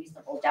beyond a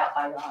reasonable doubt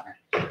by Your Honor.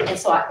 And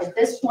so at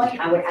this point,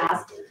 I would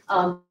ask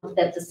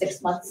that the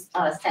 6 months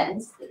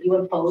sentence that you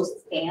imposed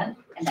stand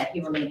and that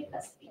he remain in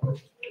custody.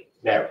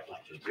 Mayor.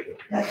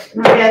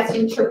 Can I ask the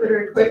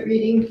interpreter to quit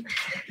reading?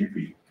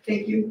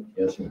 Thank you.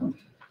 Yes, ma'am.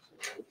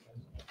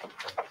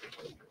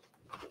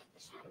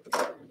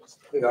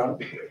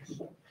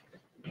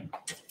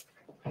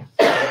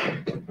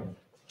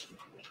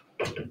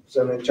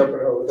 So the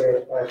interpreter over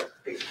there,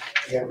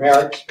 yeah,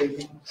 Merrick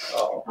speaking.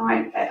 Oh.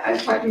 I'm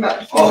talking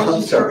about the Oh,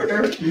 I'm sorry.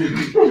 interpreter.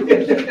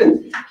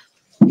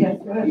 Yes,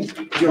 go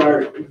ahead. Your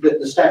Honor,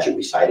 the statute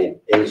we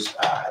cited is,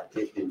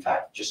 in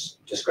fact,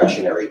 just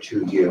discretionary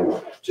to you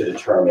to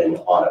determine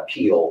on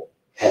appeal,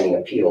 pending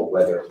appeal,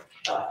 whether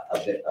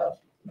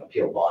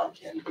appeal bond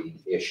can be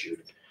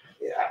issued.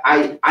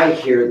 I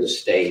hear the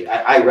state.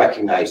 I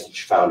recognize that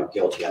you found him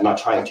guilty. I'm not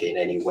trying to in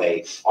any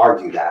way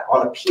argue that.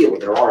 On appeal,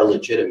 there are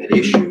legitimate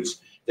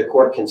issues. The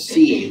court can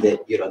see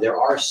that, there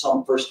are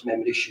some First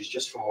Amendment issues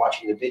just from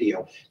watching the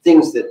video,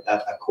 things that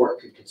a court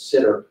could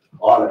consider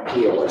on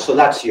appeal. And so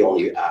that's the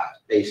only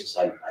basis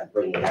I'm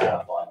bringing that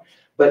up on.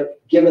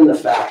 But given the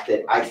fact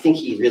that I think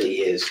he really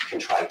is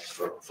contrite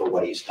for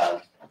what he's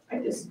done. I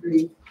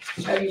disagree.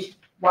 Have you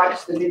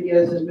watched the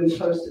videos that have been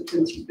posted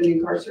since he's been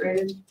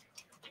incarcerated?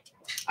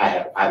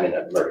 I'm in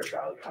a murder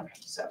trial.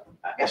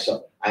 Okay,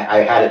 so I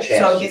had a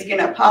chance. So he's going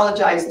to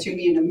apologize to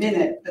me in a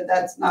minute, but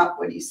that's not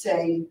what he's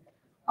saying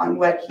on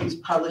what he's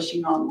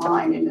publishing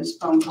online in his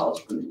phone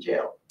calls from the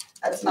jail.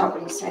 That's not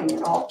what he's saying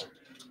at all.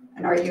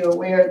 And are you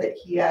aware that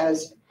he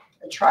has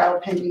a trial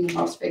pending in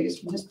Las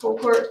Vegas Municipal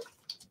Court?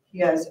 He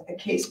has a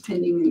case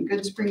pending in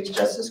Good Springs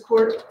Justice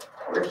Court,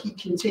 where he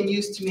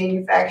continues to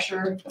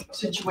manufacture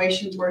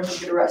situations where he'll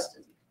get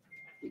arrested.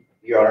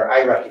 Your Honor,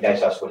 I recognize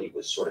that's what he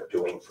was sort of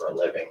doing for a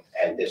living,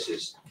 and this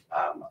is.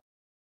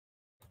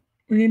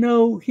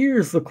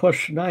 Here's the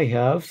question I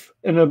have,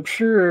 and I'm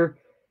sure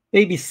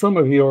maybe some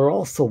of you are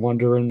also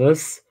wondering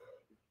this.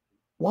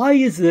 Why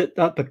is it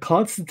that the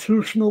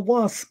constitutional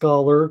law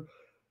scholar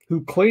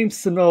who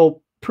claims to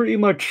know pretty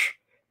much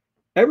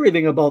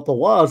everything about the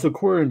laws,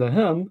 according to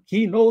him,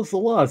 he knows the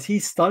laws, he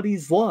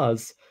studies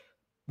laws,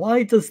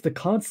 why does the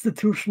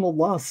constitutional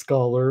law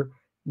scholar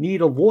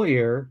need a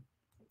lawyer?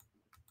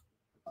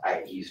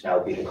 He's now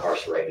being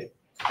incarcerated.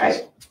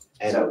 Right.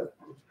 And so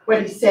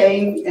what he's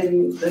saying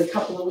in the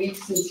couple of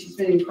weeks since he's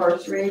been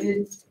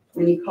incarcerated,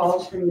 when he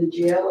calls from the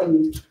jail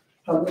and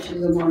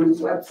publishes them on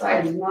his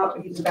website, is not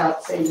what he's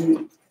about to say to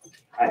me.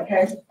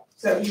 Okay?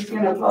 So he's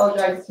going to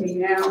apologize to me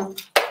now,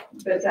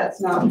 but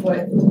that's not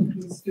what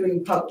he's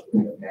doing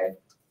publicly, okay?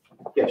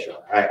 Yes, Your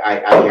Honor.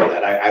 I hear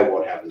that. I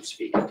won't have him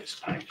speak at this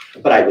time,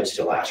 but I would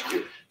still ask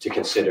you to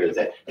consider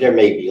that there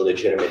may be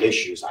legitimate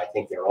issues. I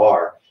think there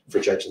are for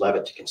Judge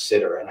Levitt to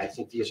consider, and I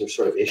think these are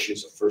sort of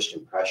issues of first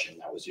impression.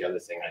 That was the other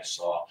thing I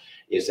saw,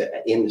 is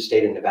that in the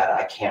state of Nevada,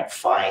 I can't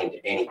find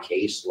any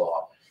case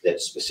law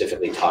that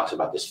specifically talks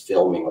about this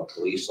filming of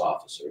police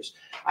officers.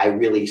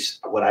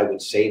 What I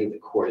would say to the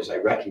court is I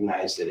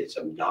recognize that it's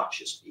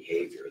obnoxious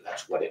behavior.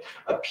 That's what it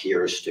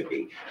appears to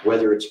be.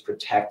 Whether it's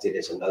protected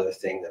is another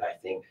thing that I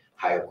think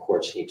higher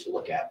courts need to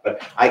look at.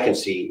 But I can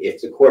see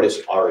if the court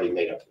has already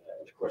made up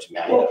the court's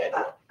mind. Well,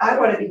 I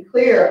want to be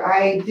clear.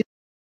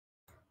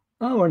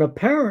 Oh, and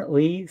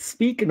apparently,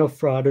 speaking of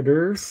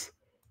frauditors,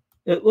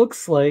 it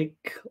looks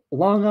like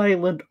Long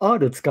Island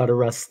Audits got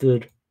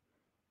arrested,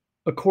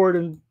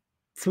 according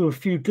to a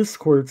few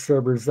Discord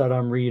servers that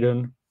I'm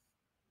reading.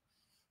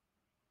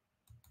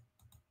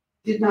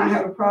 Did not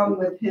have a problem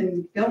with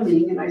him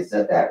filming, and I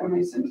said that when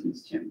I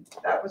sentenced him.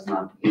 That was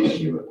not the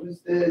issue. It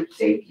was the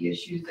safety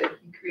issues that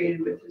he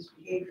created with his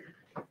behavior.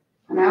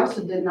 And I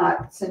also did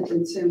not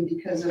sentence him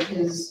because of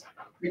his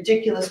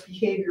ridiculous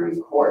behavior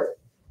in court.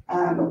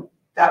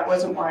 That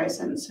wasn't why I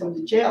sentenced him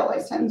to jail. I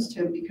sentenced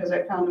him because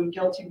I found him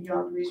guilty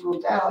beyond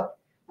reasonable doubt,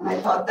 and I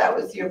thought that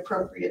was the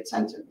appropriate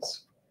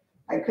sentence.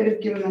 I could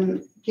have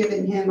given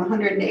him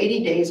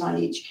 180 days on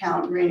each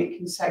count and ran it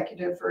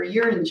consecutive for a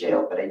year in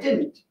jail, but I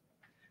didn't.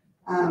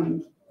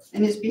 And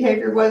his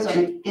behavior was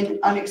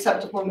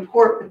unacceptable in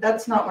court, but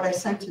that's not what I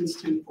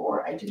sentenced him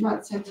for. I did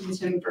not sentence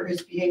him for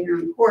his behavior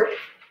in court.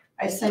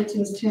 I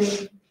sentenced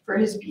him for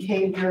his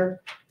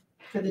behavior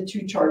for the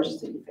 2 charges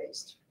that he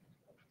faced.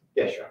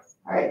 Yes, Your Honor.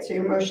 All right, so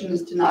your motion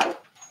is denied.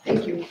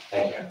 Thank you.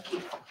 Thank you.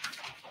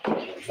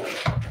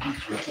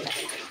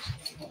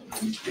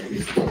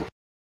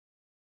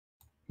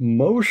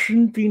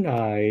 Motion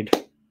denied.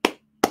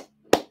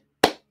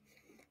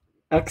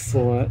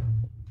 Excellent.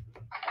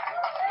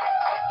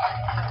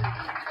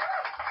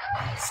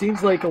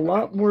 Seems like a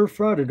lot more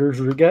frauditors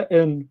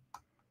are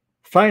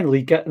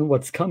finally getting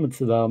what's coming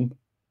to them.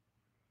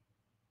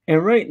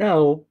 And right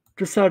now,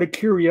 just out of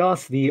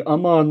curiosity,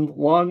 I'm on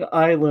Long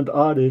Island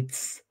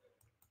Audits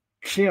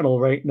channel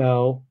right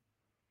now,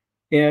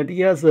 and he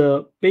has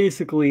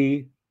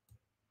basically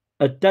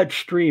a dead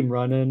stream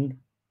running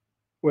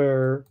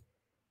where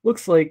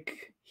looks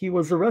like he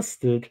was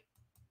arrested.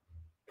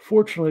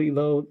 Fortunately,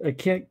 though, I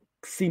can't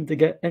seem to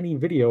get any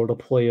video to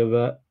play of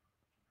it.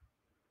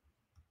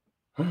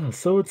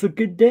 So it's a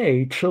good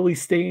day. Chili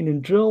staying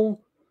in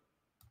jail.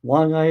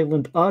 Long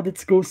Island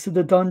Audits goes to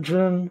the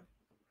dungeon.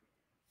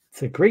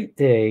 It's a great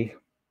day.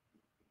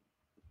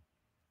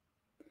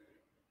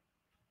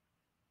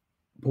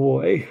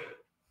 Boy.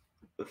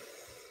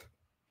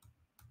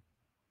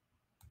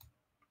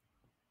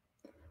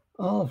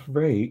 All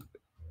right.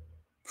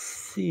 Let's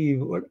see,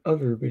 what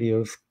other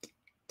videos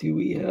do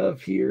we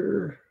have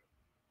here?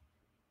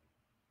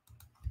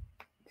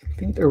 I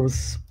think there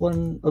was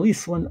at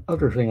least one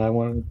other thing I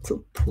wanted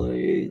to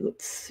play.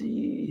 Let's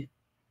see.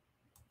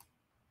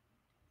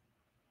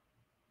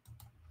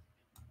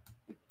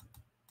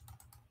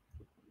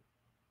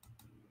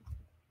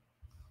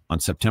 On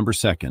September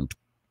 2nd,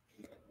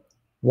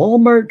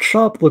 Walmart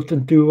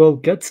shoplifting duo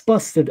gets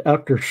busted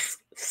after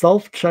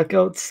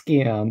self-checkout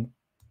scam.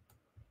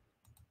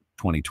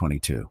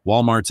 2022.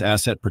 Walmart's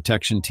asset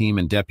protection team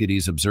and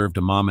deputies observed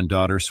a mom and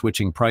daughter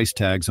switching price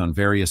tags on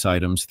various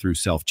items through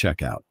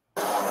self-checkout.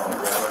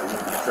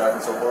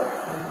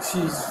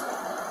 She's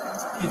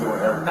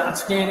either not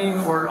scanning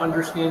or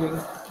underscanning.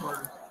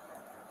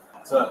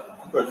 So,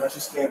 but has she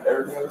scanned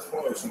everything at this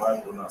point, or some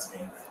items will not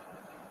scan?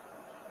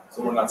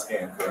 So we're not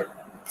scanned, correct?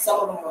 Some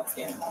of them won't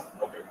scan.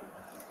 Okay.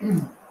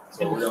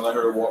 So we're gonna let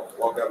her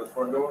walk out the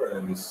front door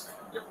and then just.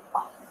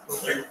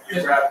 You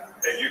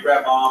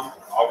grab mom,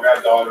 I'll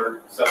grab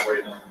daughter,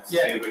 separate them, see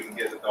if we can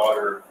get the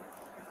daughter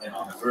in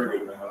on this. Very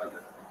good, man. I like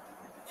that.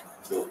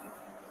 So,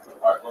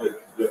 all right, go ahead.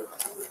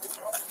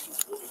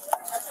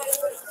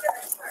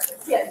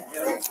 Yeah.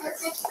 Yes.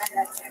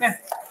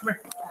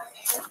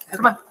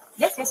 Come on.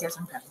 Yes,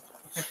 I'm coming.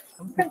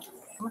 Come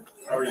on.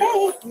 How are you? Hey.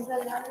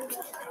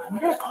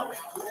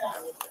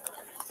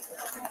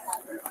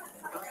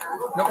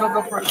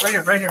 Go for it.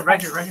 Right here.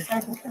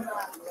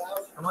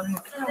 Come on in.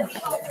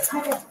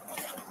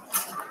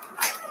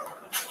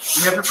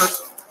 You have your purse?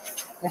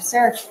 Yes,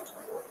 sir.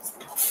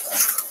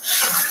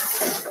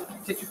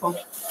 Take your phone.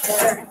 Yes,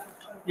 sir.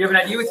 You have an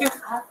ID with you?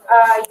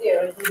 I do. I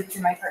leave it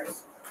in my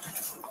purse.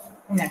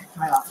 In there,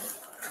 my locker.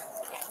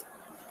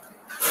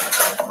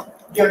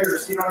 You have your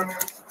receipt on you?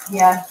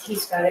 Yeah,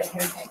 he's got it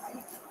here.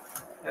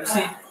 Have a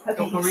seat. Okay.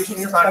 Don't go reaching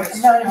in your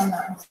pockets. No.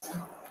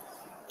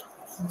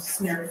 I'm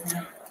just nervous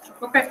now.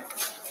 Okay.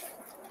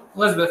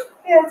 Elizabeth.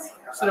 Yes.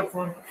 Sit up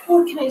for him.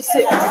 Oh, can I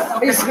sit? I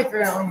just sit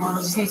for a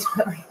moment. Just need to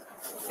put my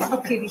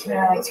okay between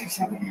my legs for a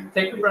second.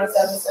 Take your breath.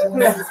 I'll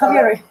be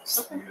all right.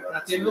 Okay.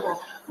 Not the end of the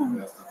world.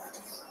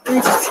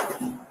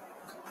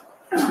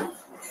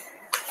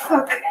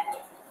 Okay.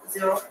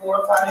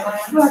 0459.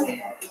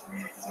 Okay.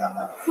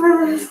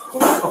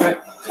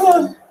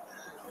 Okay.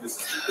 Just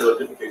do a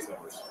different case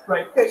numbers.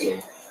 Right. So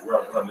we're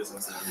on this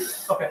one here.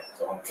 Okay.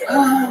 So I'm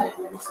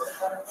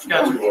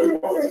Gotcha.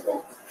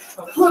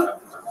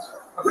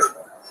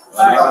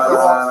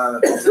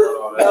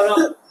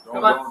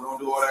 Don't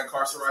do all that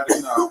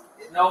incarcerated now.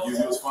 No. You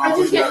was I'm fine just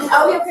pushing getting. that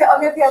I'll car.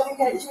 be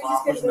okay. You was fine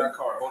pushing that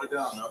car. Hold it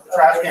down now.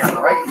 Trash can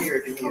right here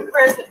if you need it.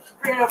 Where is it?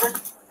 Bring it over.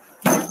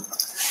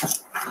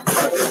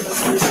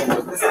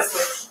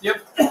 Yep.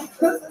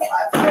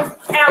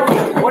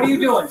 Ow. What are you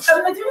doing?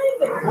 I'm not doing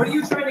anything. What are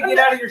you trying to get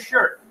out of your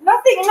shirt?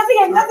 Nothing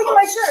in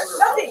my shirt.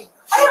 Nothing.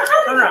 I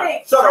don't have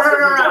anything. No.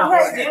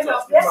 Okay. Hands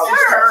up. Yes,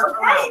 sir.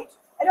 Okay.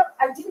 I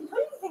didn't put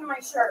anything in my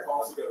shirt.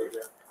 Oh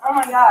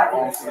my God.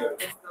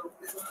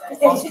 I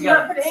did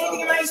not put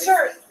anything in my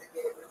shirt.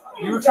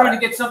 You were trying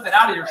to get something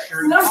out of your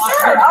shirt. No, Tossed it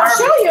sir, in the I'll garbage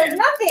show you. can.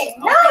 Nothing.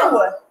 Okay.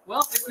 No.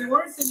 Well, if you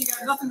weren't, then you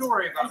got nothing to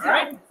worry about, all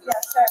right?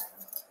 Yes, sir.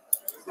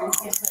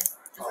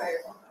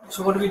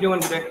 So what are we doing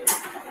today?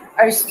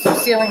 I was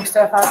stealing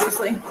stuff,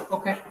 obviously.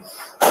 Okay.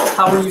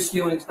 How are you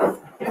stealing stuff?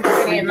 I'm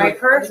putting it in my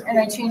purse, and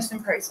I changed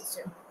some prices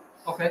too.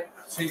 Okay.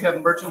 So you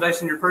have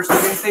merchandise in your purse that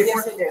you didn't pay for?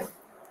 Yes, I do.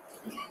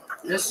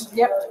 This?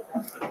 Yep.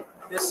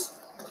 This?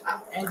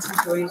 And some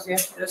toys, yeah.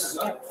 This?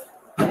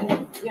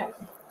 And, yeah.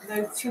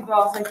 The 2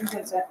 balls, I think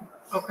that's it.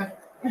 Okay.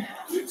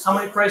 How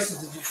many prices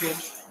did you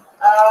change?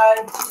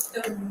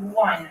 The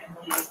 1, I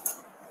believe.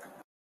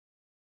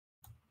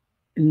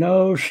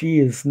 No, she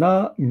is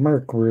not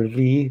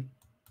Merkworthy.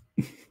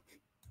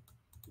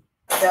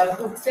 The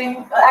hoop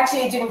thing,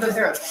 actually, it didn't go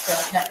through, so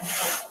no. I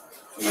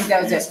think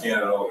that was it.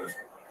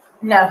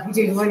 No, it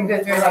didn't, wouldn't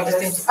go through, I just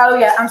didn't. Oh,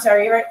 yeah, I'm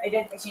sorry, you're right, I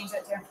did, I changed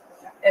that too.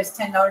 It's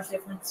 $10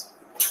 difference.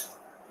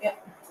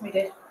 Yep, we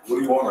did. What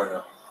do you want right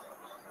now?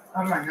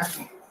 I'm not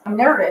nothing. I'm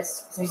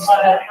nervous. So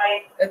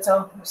that's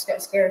all. I just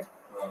got scared.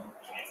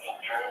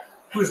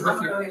 Who's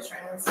with you?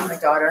 My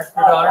daughter.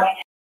 Your daughter?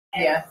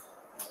 Yeah.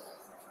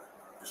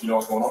 Does she know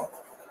what's going on?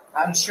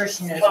 I'm sure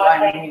she knows why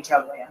I'm in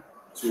trouble, yeah.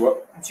 She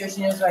what? I'm sure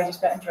she knows why I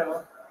just got in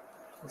trouble.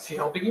 Was she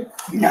helping you?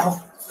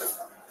 No.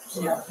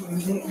 No.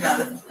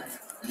 No.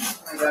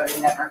 My daughter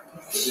never.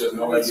 She has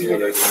no idea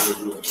that she was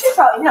doing. She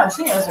probably, no,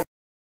 she knows.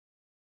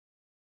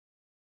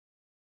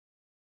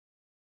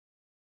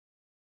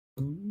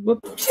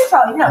 She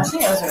probably, no, she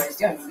knows what I was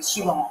doing, but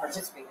she won't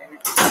participate in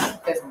it.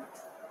 Doesn't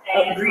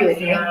agree with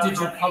me. Did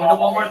you come to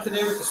Walmart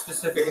today with a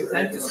specific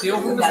intent to steal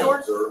from the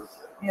store?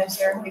 No,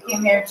 sir. We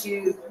came here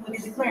to look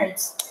at the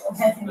clearance,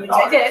 which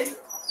I did.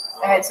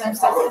 I had some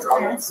stuff at the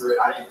clearance.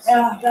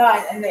 Oh,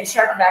 God. And they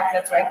shark back,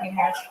 that's why I came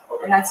here.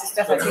 And that's the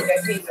stuff I think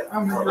I paid for.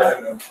 Oh, my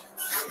God.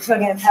 So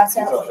I'm going to pass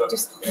out. I'm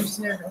just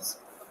nervous.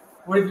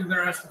 What have you been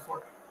arrested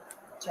for?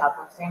 Job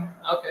posting.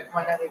 Okay.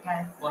 One other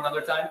time. One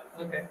other time?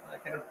 Okay.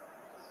 That kind of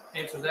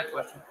answers that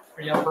question.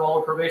 Are you on parole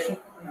or probation?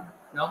 No.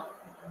 No?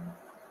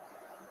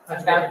 How'd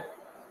you About-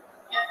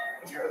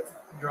 get it?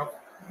 You drove?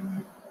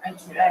 I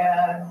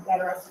got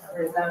arrested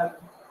for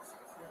that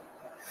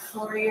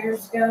 4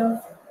 years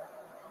ago.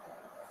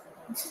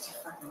 I'm such a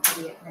fucking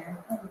idiot, man.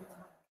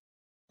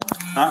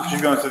 Huh?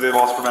 She's going to the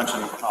loss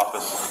prevention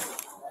office.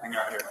 Hang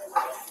out here.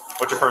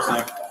 What's your first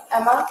name?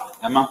 Emma?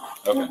 Emma?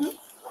 Okay.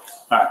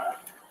 All right.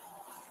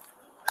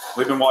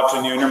 We've been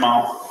watching you and your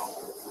mom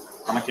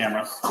on the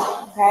cameras.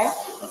 Okay.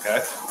 Okay.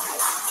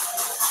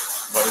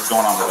 What is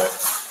going on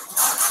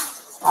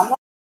today?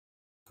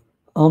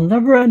 I'll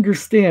never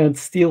understand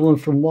stealing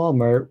from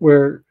Walmart,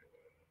 where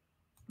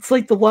it's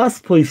like the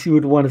last place you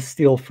would want to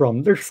steal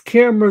from. There's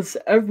cameras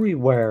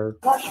everywhere.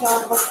 I'm not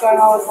sure what's going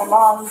on with my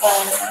mom, but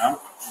No?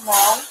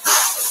 no.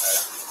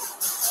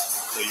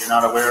 So you're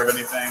not aware of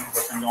anything?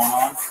 What's been going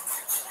on?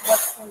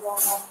 What's been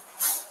going on?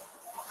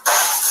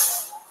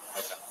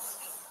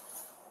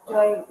 Do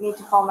I need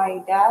to call my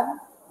dad?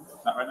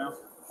 Not right now?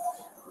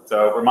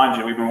 So remind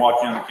you, we've been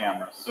watching on the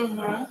cameras.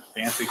 Mm-hmm.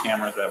 Fancy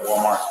cameras that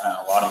Walmart spent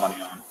a lot of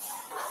money on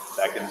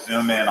that can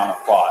zoom in on a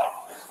fly.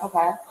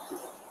 Okay.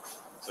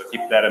 So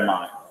keep that in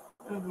mind.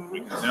 Mm-hmm.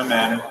 We can zoom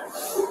in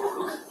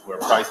where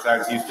price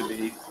tags used to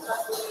be.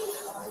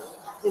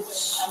 Did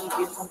she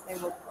do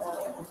something with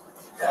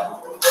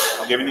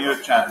I'm giving you a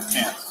chance.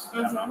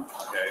 Mm-hmm. Emma,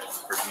 okay,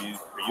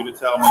 for you to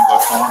tell me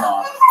what's going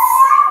on.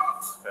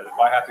 Because if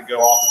I have to go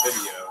off the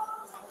video,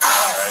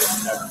 right,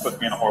 that puts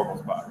me in a horrible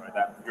spot, right?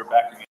 That you're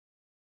backing me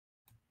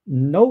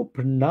Nope,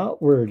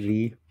 not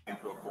worthy.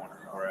 into a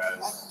corner,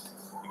 whereas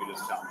you could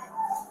just tell me.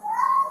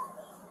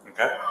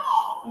 Okay?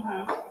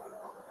 Mm-hmm.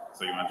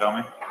 So you want to tell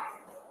me?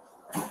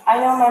 I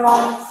know my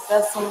mom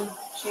does some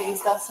shady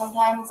stuff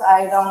sometimes.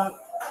 I don't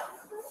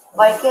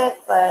like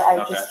it, but I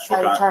Okay. just try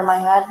What to kind- turn my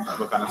head,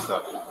 What kind of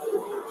stuff?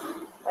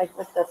 like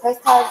with the price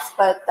tags,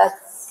 but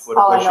that's What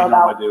all I does know she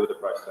normally about. do with the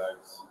price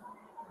tags?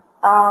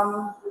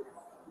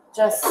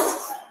 Just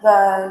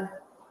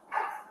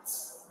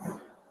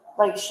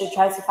she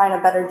tries to find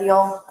a better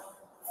deal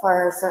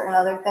for certain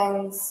other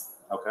things,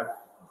 Okay.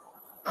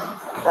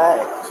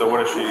 but So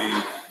what does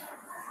she?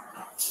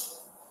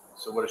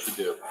 So what does she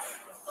do?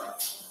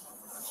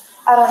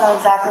 I don't know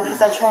exactly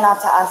because I try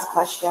not to ask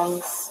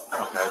questions,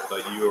 Okay, so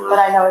you're. but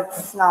I know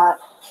it's not,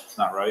 It's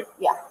not right.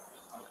 yeah.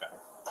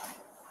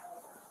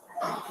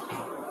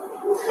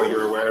 So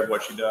you're aware of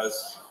what she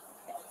does.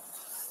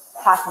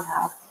 Half and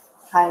half,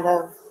 kind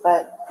of,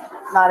 but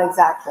not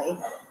exactly.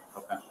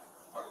 Okay.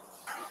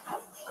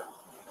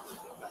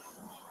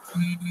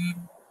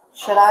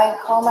 Should I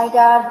call my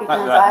dad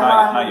because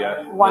not I'm yet.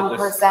 on Let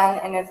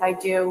 1%, and if I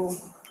do,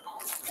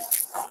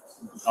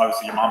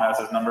 Obviously, your mom has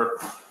his number.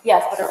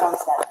 yes, but her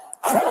phone's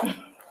dead.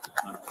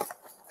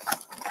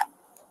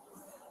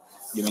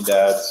 Give me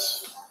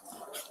dad's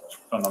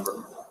phone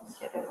number.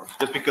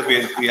 Just because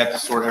we had to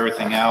sort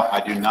everything out, I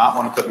do not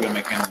want to put you in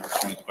mechanical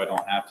restraints if I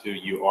don't have to.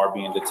 You are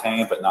being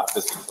detained, but not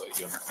physically.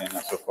 You understand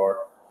that so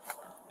far?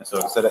 And so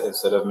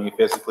instead of me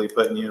physically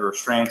putting you in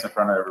restraints in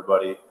front of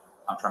everybody,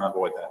 I'm trying to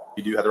avoid that.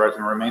 You do have the right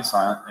to remain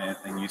silent.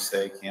 Anything you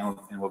say can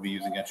and will be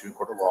used against you in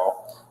court of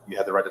law. You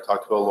have the right to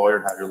talk to a lawyer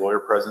and have your lawyer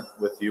present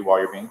with you while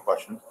you're being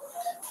questioned.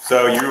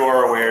 So you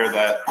are aware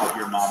that what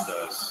your mom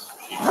does.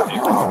 She takes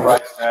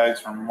price tags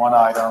from one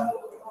item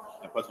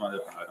and puts them on a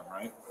different item,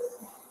 right?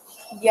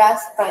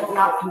 Yes, but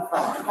not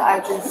confirmed. I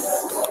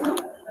just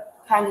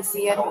kind of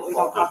see it, but we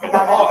don't talk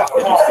about it.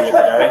 Did you see it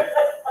today?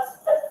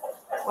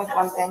 With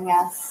one thing,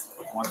 yes.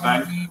 With one thing?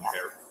 Yeah.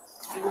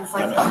 Okay. It was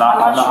like, I'm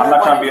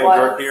not trying to be a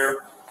jerk was.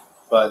 here,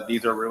 but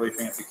these are really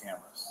fancy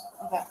cameras.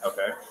 Okay.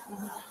 Okay.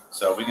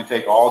 So we can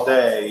take all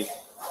day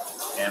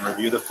and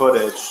review the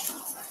footage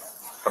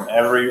from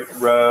every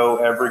row,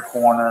 every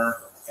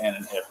corner. And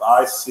if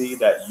I see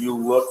that you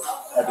look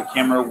at the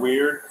camera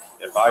weird,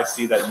 if I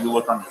see that you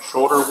look on your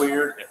shoulder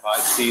weird, if I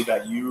see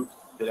that you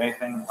did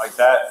anything like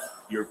that,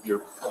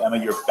 Emma,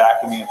 you're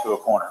backing me into a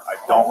corner. I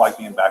don't like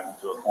being backed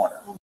into a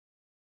corner.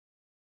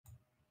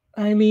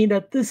 I mean,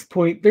 at this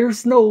point,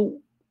 there's no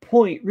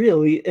point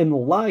really in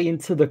lying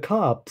to the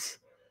cops.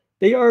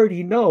 They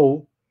already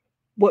know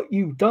what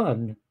you've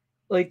done.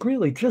 Like,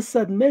 really, just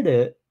admit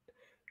it.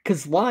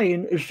 Because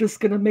lying is just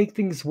going to make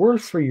things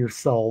worse for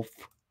yourself.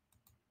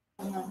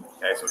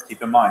 Okay, so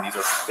keep in mind, these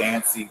are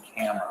fancy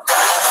cameras.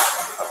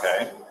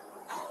 Okay?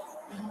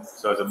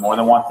 So is it more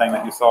than one thing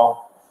that you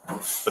saw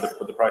for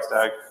the price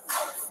tag?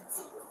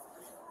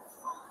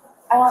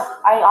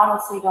 I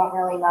honestly don't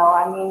really know.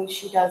 I mean,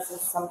 she does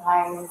this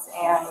sometimes,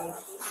 and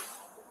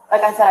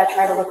like I said, I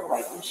try to look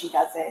away when she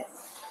does it.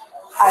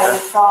 I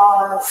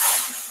saw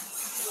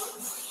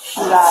she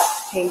got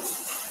paid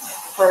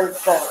for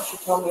she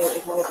told me it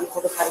was going to be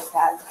for the price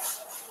tag.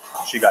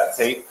 She got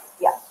tape?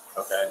 Yeah.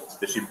 Okay.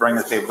 Did she bring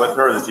the tape with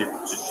her, or did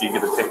she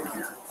get the tape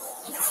here?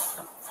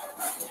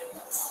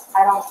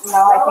 I don't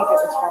know. I think it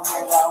was from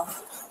here, though.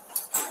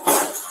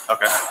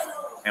 Okay.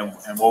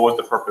 And what was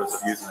the purpose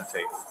of using the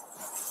tape?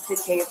 To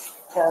tape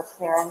the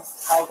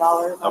clearance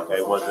 $5.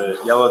 Okay. Was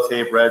it yellow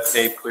tape, red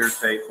tape, clear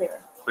tape?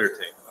 Clear. Clear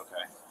tape.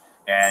 Okay.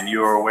 And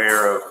you are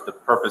aware of the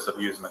purpose of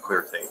using the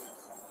clear tape?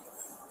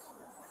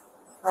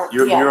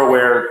 You're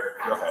aware.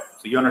 Okay.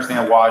 So you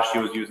understand why she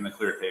was using the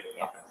clear tape?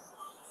 Yeah. Okay.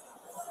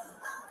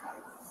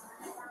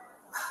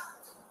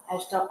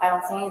 I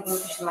don't say anything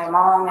because she's my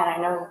mom, and I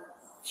know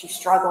she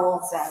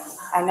struggles, and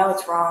I know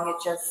it's wrong. It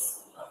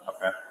just.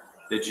 Okay.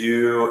 Did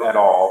you at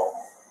all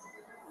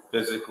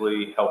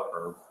physically help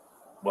her,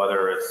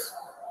 whether it's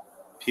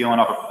peeling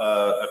off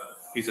a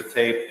piece of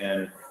tape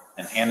and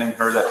handing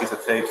her that piece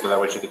of tape so that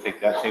way she could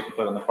take that tape and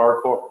put it on the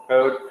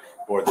barcode,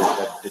 or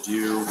did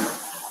you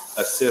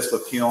assist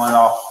with peeling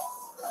off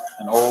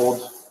an old?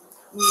 No,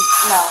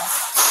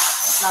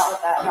 not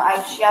with that.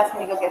 No, she asked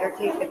me to go get her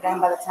tape, but then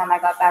by the time I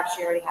got back,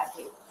 she already had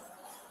tape.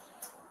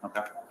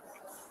 Okay.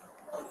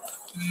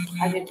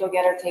 I did go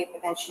get her tape,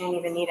 but then she didn't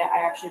even need it. I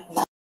actually put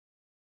it.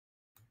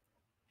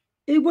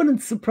 It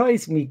wouldn't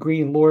surprise me,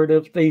 Green Lord,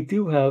 if they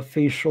do have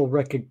facial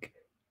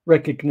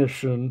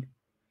recognition.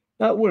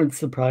 That wouldn't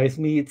surprise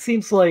me. It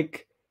seems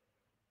like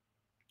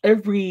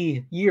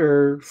every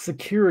year,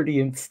 security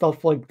and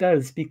stuff like that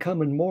is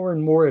becoming more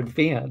and more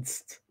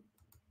advanced.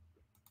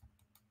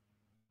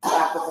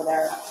 Back over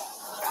there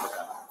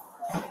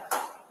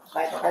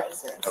by the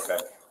registers. Okay.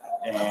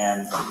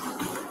 And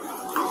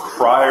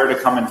prior to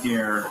coming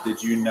here,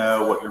 did you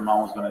know what your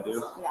mom was going to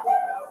do? Yeah.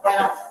 I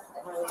don't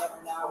really ever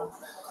know.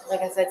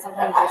 Like I said,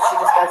 sometimes she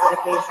just does it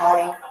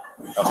occasionally.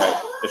 Okay.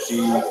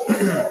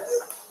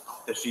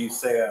 Does she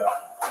say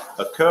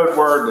a code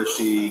word? Does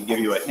she give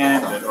you a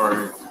hint,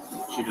 or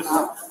she just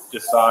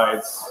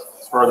decides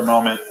spur of the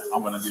moment,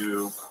 I'm going to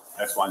do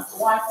X, Y, and Z?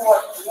 1 4.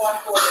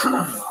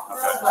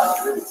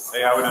 Okay.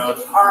 Hey, how we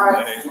doing? All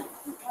right. Hey.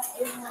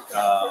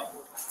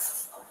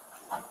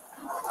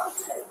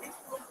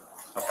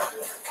 Okay.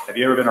 Have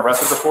you ever been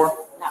arrested before?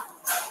 No.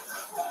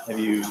 Have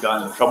you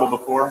gotten in trouble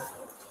before?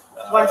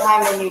 One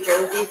time in New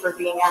Jersey for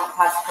being out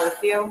past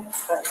curfew,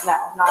 but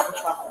no, not in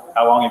trouble.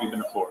 How long have you been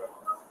in Florida?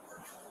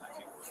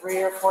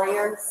 3 or 4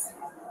 years.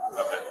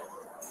 Okay.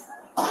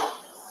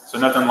 So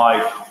nothing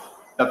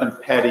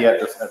petty at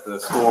the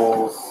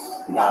schools.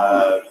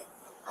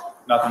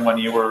 Nothing when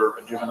you were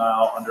a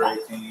juvenile under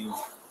 18,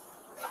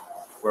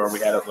 where we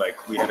had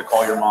to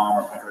call your mom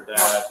or her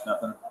dad.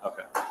 Nothing.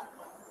 Okay.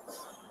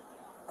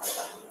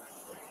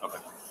 Okay.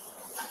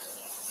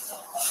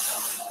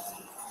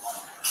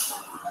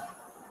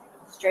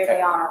 Straight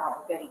A honor roll,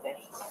 goody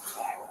goody.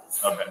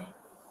 Okay.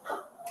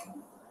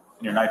 And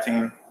you're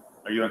 19.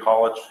 Are you in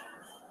college?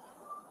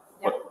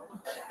 Yep.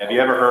 Have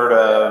you ever heard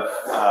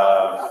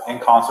of In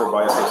Concert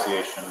by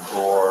Association,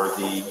 or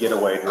the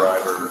Getaway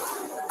Driver?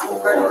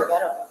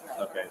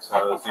 Okay,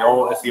 so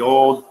it's the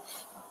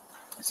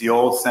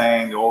old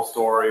saying, the old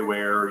story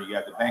where you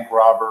have the bank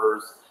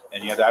robbers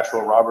and you have the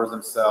actual robbers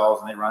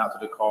themselves, and they run out to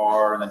the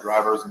car, and the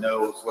driver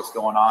knows what's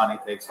going on. He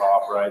takes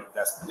off, right?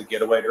 That's the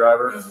getaway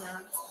driver.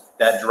 Mm-hmm.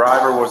 That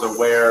driver was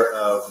aware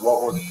of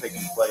what was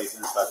taking place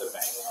inside the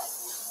bank.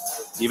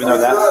 Even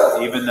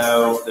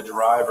though the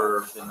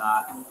driver did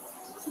not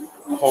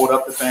hold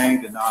up the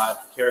bank, did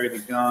not carry the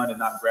gun, did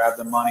not grab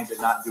the money, did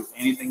not do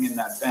anything in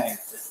that bank,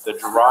 the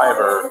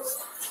driver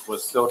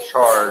was still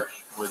charged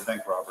with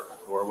bank robbery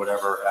or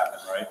whatever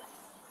happened, right?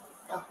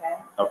 Okay.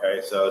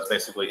 Okay, so it's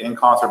basically in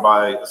concert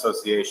by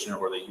association,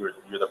 or that you're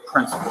the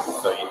principal.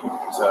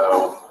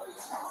 So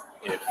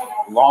if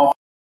law.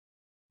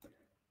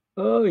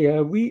 Oh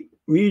yeah, we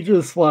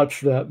just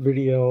watched that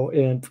video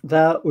and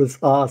that was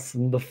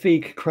awesome. The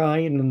fake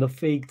crying and the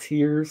fake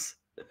tears.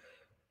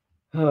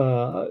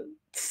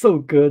 So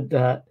good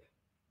that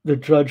the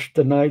judge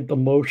denied the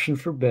motion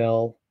for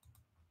bail.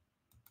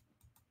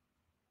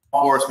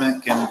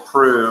 Enforcement can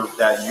prove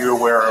that you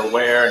were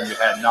aware and you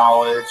had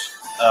knowledge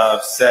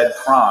of said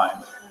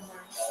crime,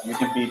 you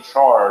can be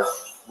charged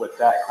with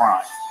that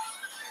crime.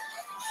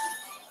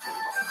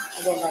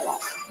 I didn't know that.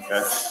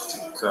 Okay,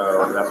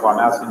 so that's why I'm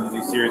asking you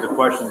these series of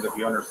questions. If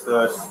you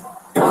understood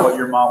what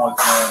your mom was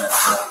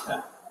doing,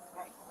 and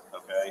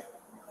okay.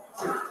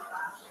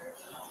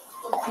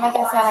 Like I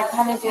said, I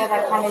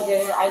kind of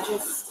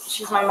did.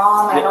 She's my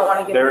mom. I don't want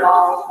to get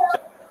involved.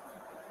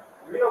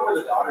 Do you know where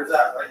the daughter's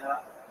at right now?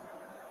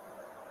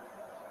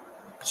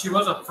 She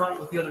was up front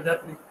with the other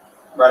deputy.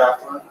 Right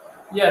out front?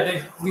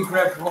 Yeah, we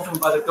grabbed both of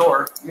them by the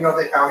door. You know if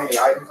they found any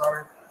items on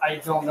her? I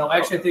don't know.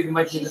 Actually, I think it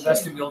might be in the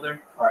vestibule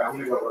there. All right, I'm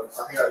gonna go look. I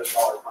think I just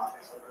saw her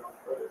pockets.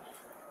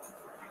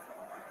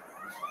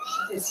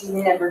 She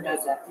never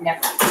does that.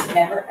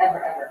 Never,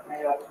 ever,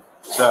 my daughter.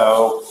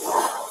 So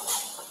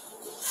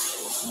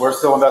we're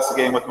still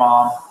investigating with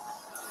mom.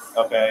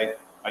 Okay,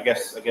 I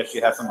guess she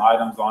has some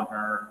items on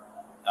her,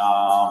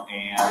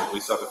 and we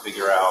still have to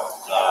figure out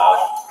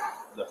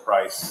the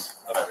price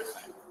of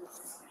everything.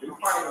 Did you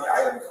find any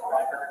items on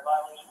her?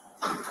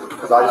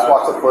 Because I just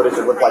watched the footage.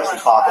 It looked like she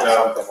pocket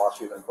something while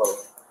she was in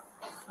clothes.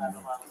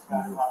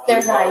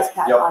 There's an ice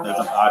pack on There's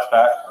me. an ice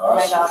pack. For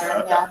my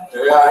daughter, yeah.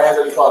 Yeah, I had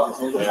any pockets.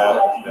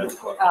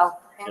 Oh.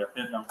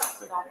 Yeah, no.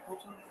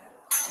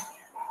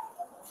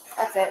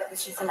 That's it.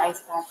 It's just an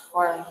ice pack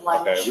for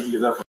lunch. Okay, we can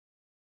get that from.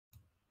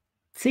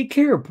 Take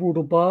care,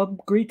 Poodle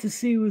Bob. Great to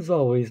see you as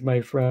always,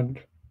 my friend.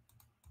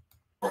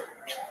 The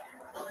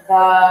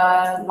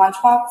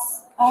lunchbox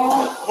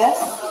aisle, this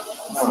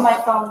is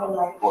my phone and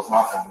my. Well, it's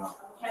my phone now.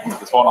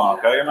 Just hold on,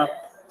 okay, man?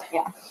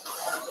 Yeah.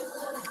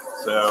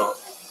 So,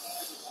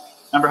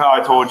 remember how I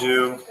told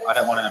you I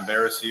didn't want to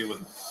embarrass you with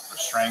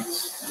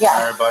restraints and Yeah.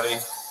 everybody,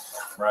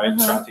 right?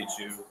 Mhm. Trying to teach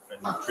you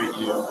and treat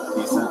you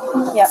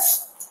decent. Yep.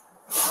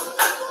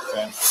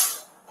 Okay.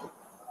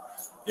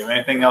 You have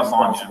anything else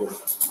on you?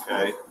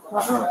 Okay.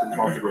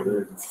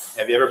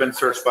 Have you ever been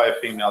searched by a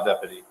female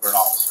deputy or an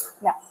officer?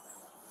 No.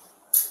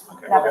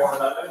 Okay.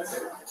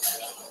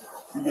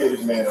 You gave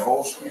this man a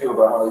whole spiel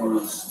about how he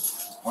was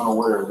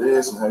unaware of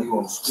this and how you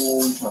going to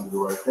school, you trying to do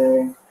the right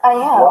thing. I am.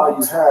 While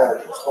you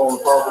had stolen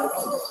property.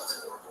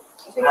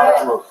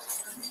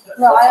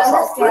 No, I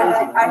understand.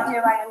 I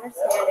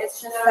understand.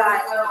 It's just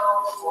that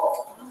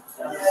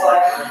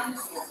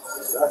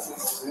That's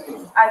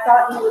insane. I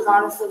thought he was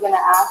honestly going to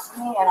ask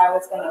me, and I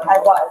swear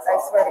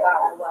to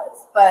God, I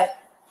was. But,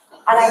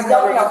 and I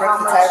don't know how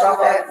much it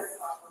was.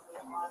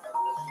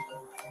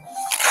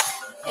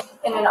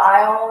 In an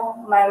aisle,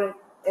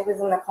 it was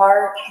in the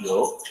cart.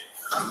 What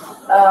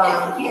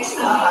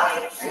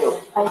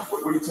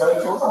you telling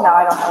me? No,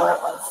 I don't know what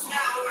it was.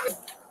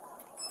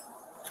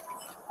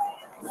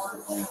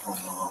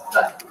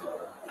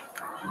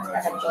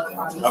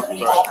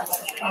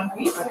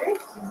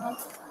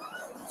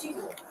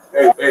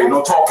 Hey,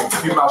 no talking.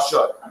 Keep your mouth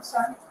shut. I'm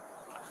sorry.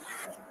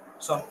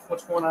 So,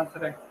 what's going on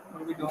today?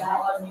 What are we doing?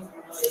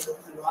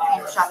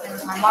 I'm shopping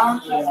with my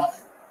mom.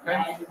 Okay.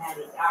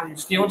 Are you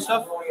stealing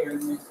stuff?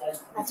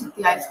 I took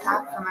the ice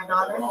pack for my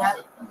daughter.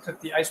 Yep. Took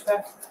the ice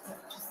pack?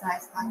 Just the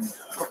ice pack.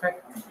 Okay.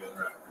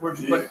 Where'd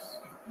you put it?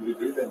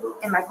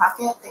 In my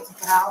pocket. They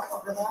took it out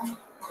over there.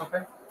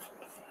 Okay.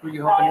 Were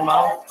you helping your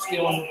mom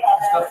stealing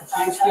stuff that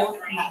she was stealing?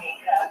 No.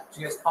 Did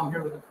you guys come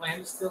here with a plan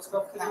to steal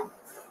stuff? No.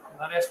 I'm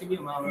not asking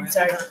you, Mom. I'm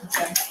sorry.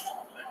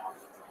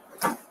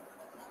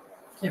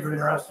 You ever been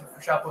arrested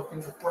for shoplifting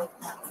before?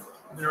 No.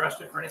 Been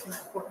arrested for anything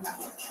before? No.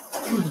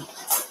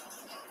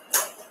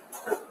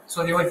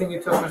 So the only thing you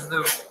took was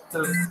the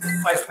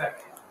ice pack.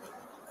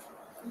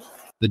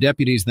 The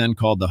deputies then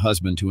called the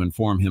husband to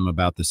inform him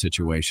about the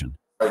situation.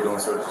 Doing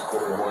searches for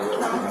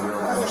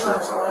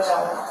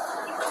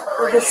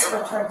We're just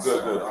returned.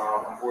 Good.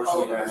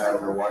 Unfortunately, I have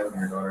your wife and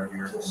your daughter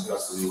here in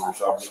custody for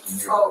shoplifting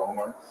here at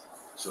Walmart.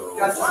 So,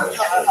 yes,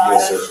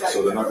 sir. So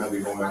they're not going to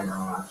be going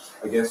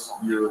against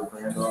your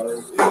granddaughter.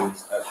 Is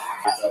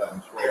at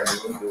a prayer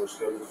meeting. They were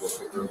scheduled to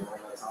pick her up at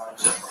that time.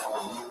 So I'm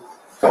calling you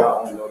to not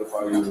only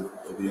notify you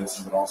of the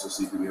incident, but also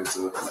see if you be able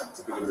to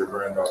pick up your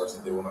granddaughter,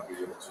 since they will not be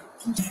able to.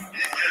 There's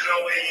no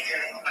way you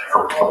can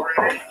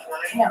program it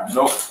for me? No.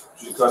 Nope.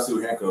 She's in custody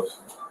with handcuffs.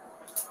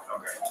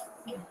 Okay.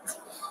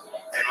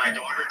 And my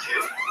daughter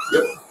too?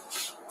 Yep.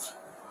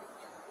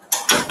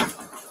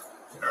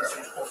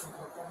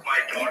 My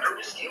daughter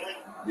was stealing?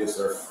 Yes,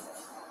 sir.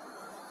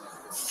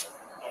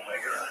 Oh my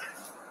God.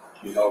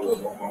 You held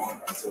up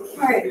on until All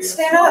right,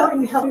 stand up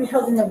and help me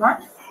hold in the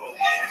front.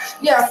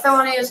 Yeah,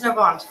 felony is no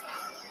bond.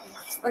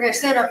 Okay,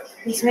 stand up.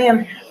 Yes,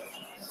 ma'am.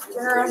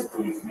 Turn around.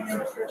 Do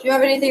you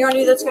have anything on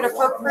you that's gonna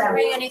poke prick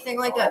me, anything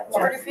like that?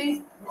 30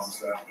 feet?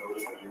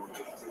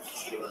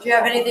 Do you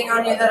have anything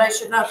on you that I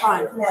should not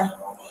find?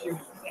 No.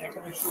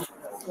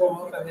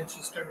 Well, and then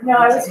she started. No,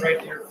 I was right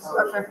here.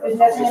 Okay. There's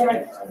nothing in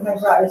my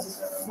bra. I was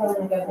just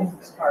holding it into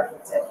this car.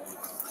 That's it.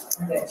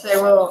 Okay.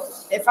 Say, well,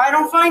 if I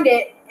don't find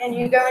it and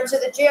you go into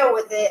the jail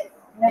with it,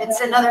 it's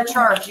another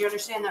charge. You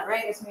understand that,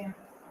 right? Yes, ma'am.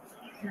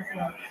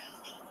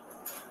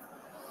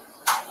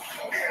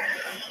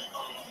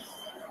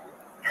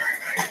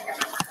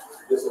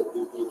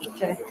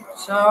 Okay.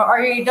 So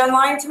are you done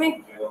lying to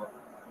me?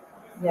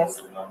 Yes.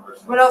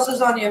 What else is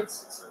on you?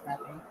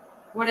 Nothing.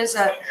 What is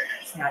that?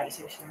 It's not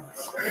addiction.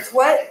 It's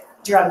what?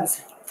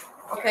 Drugs.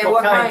 Okay,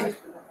 what kind?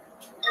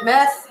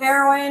 Meth,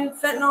 heroin,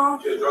 fentanyl?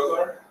 She has drugs on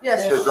her?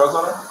 Yes. She has drugs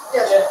on her?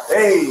 Yes.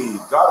 Hey,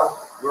 got him.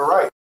 We're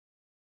right.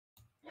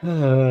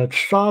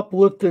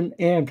 Shoplifting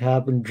and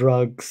having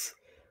drugs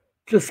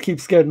just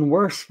keeps getting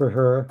worse for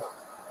her.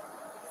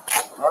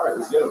 All right,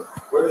 let's get him.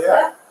 Where they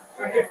at?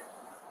 Right here.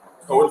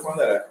 Oh, where'd you find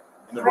that at?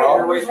 In the Right bra?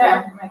 here, right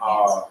there.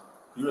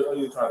 You were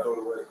trying to throw it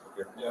away.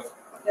 Okay. Yeah.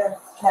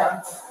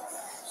 Yeah. Stand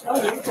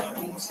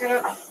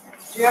up.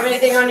 Do you have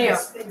anything on you?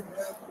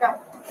 Yeah.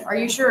 Are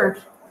you sure?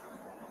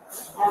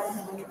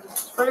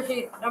 What if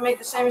you don't make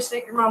the same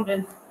mistake your mom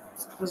did?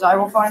 Because I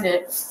will find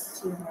it.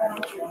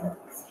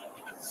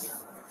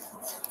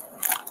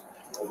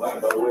 Oh, by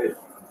the way,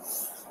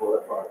 pull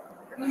that part.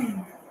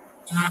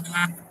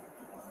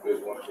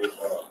 There's one case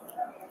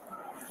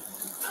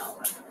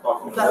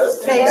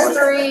That's phase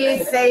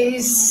 3,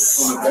 phase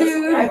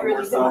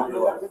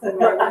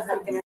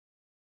 2.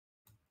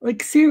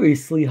 Like,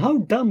 seriously, how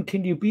dumb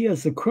can you be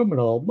as a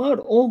criminal? Not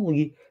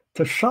only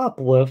to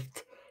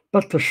shoplift,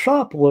 but to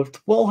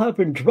shoplift while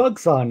having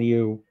drugs on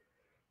you.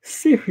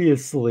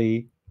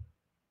 Seriously.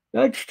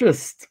 That's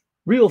just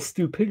real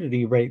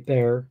stupidity right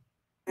there.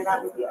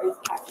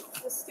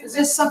 Is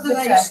this something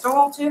that you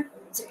stole too?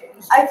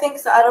 I think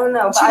so. I don't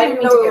know, but I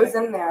didn't know it was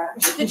in there.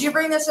 Did you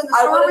bring this in the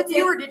store with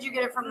you, or did you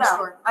get it from the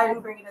store? I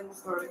didn't bring it in the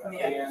store with me,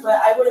 but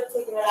I would have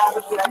taken it out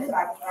with you next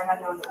time if I had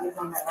known that it was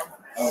on there.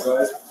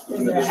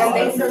 And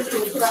they searched me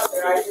out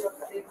there. I would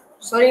have.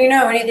 So you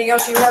know, anything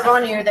else you have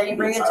on you that you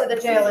bring into the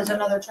jail is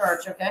another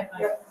charge, okay?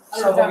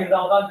 So we'll get it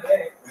all done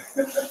today.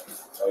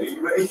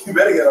 You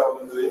better get all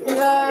of them today.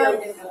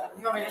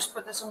 You want me to just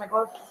put this in my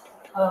glove?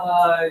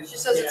 She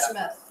says it's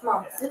Smith. Come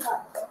on, sit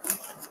down.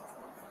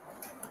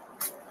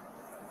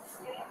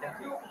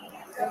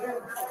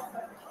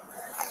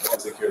 I'll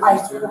take care of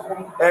these two.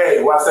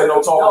 Hey, well, I said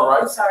no talking, right?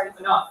 I'm sorry.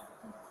 Enough.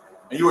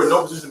 And you are in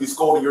no position to be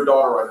scolding your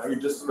daughter right now. You're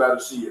just as bad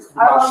as she is. Keep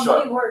your mouth I'm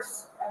shut. way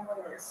worse. I'm way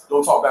worse.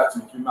 Don't talk back to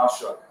me. Keep your mouth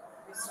shut.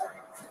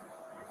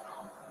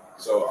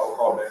 So I'll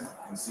call Ben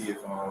and see if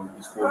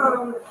he's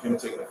cool with him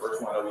taking the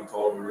first one that we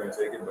told him we were going to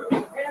take it. But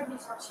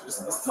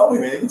just tell me,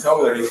 man. You can tell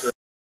me that he's.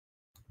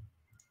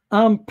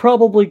 I'm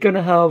probably going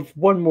to have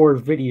one more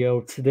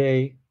video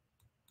today,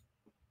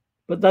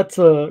 but that's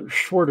a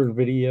shorter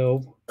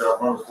video.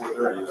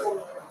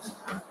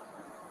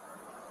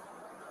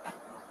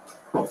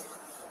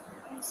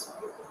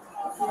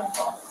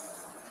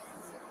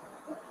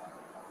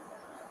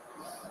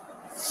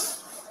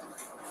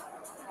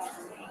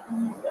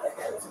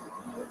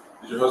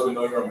 Did your husband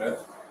know you're a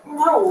meth?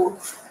 No.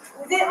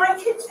 Then my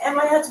kids and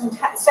my husband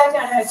sat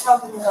down and had a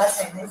talk with me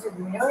last night. And they said,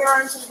 "We know you're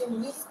on something. You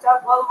need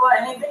stuff, blah blah blah."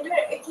 And they've been doing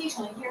it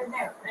occasionally here and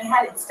there. And I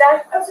had it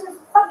stacked. I was in a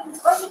fucking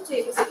budget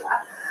too. Because I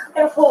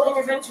had a whole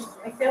intervention with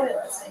my family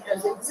last night. I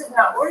was like, "This is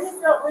not ordinary.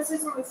 It's not this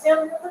is my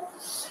family."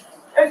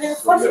 I was in a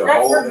budget and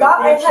I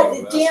forgot I had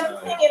the damn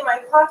thing in my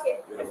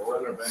pocket. You had a whole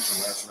intervention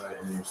last night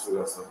and you still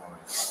got stuff on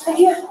it.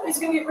 Yeah, I was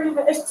gonna get rid of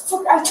it. I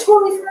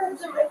totally forgot it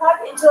was in my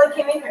pocket until I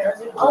came in here. I was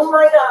like, "Oh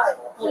my god!"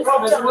 The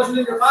problem is it wasn't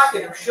in your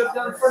pocket. It was shoved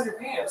down in front of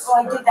your pants. So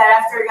I did that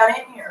after I got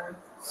in here.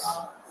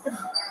 I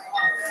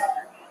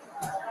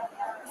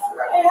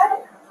had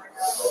it.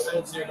 I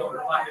didn't see it over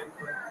your pocket.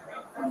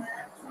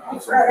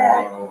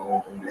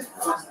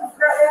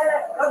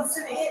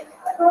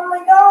 Oh my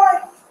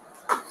god!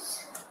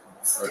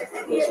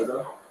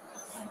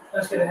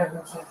 That's gonna happen.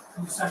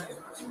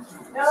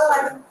 No,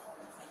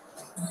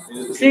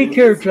 Take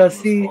care,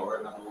 Jesse.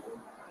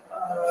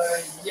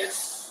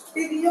 Yes.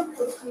 baby, you're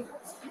cooking.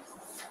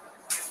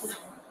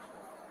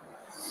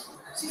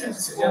 Yeah,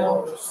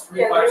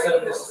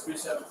 357. This is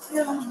 37.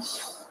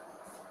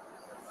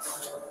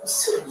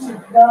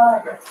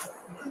 God.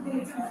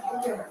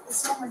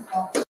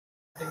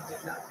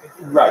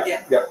 Right.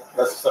 Yeah.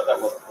 That's that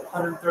was.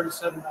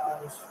 $137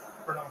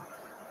 per night.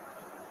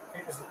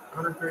 Is it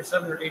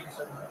 137 or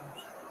 87 dollars?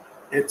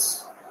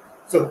 It's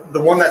so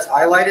the one that's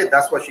highlighted.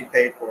 That's what she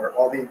paid for.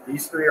 All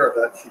these three are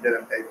that she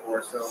didn't pay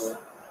for. So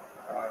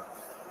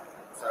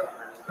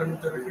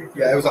 133.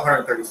 yeah, it was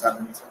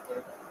 137.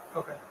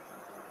 Okay.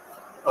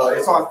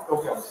 It's on.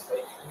 Okay.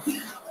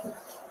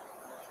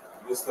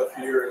 This stuff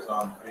here is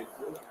on paid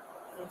for.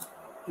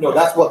 No,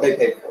 that's what they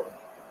paid for.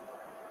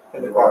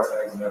 In the car.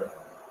 Tags and everything.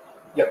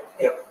 Yep.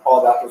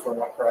 All that was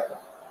run up correctly.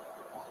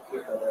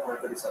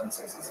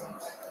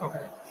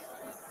 Okay.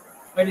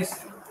 I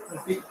just,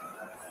 you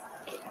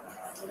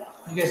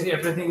guys need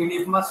everything you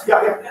need from us?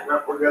 Yeah,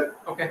 we're good.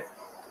 Okay.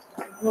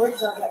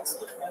 Where's our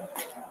next?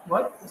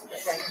 What?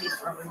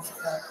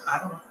 I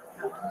don't know.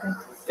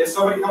 Is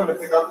somebody coming to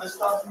pick up this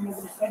stuff?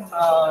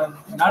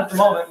 Not at the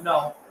moment,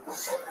 no.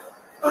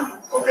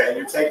 Okay,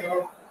 you're taking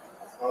them?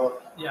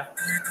 Yeah.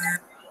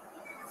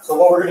 So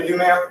what we're gonna do,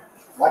 ma'am,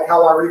 like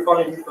how I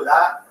refunded you for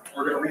that,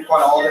 we're gonna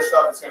refund all this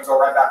stuff. It's gonna go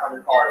right back on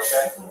your card,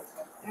 okay?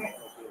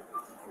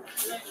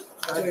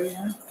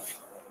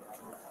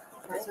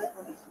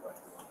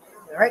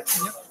 All right.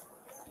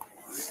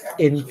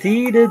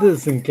 Indeed it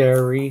isn't,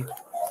 Gary.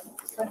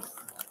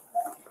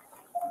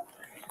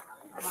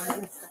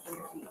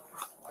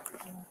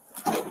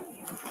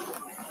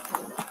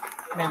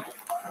 Man,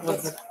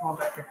 Elizabeth, come on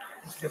back here.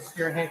 Just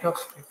you're in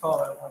handcuffs. You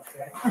fall out once,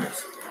 okay?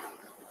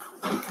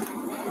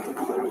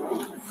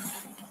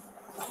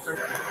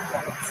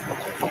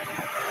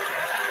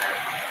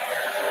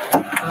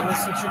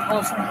 Let's sit you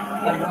closer.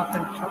 Let me up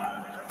and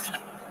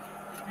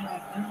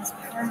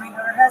My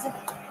daughter has it.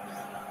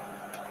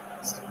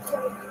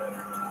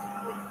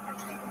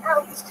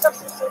 Ow, these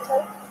cuffs are so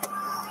tight.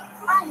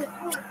 I have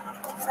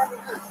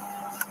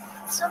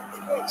some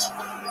bitch.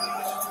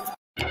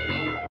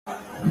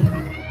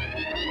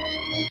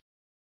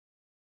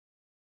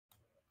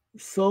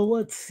 So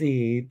let's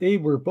see. They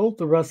were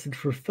both arrested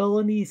for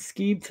felony,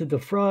 scheme to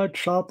defraud,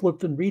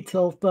 shoplift, and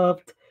retail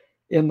theft,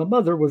 and the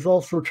mother was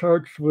also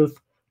charged with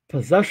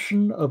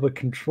possession of a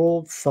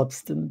controlled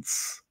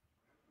substance.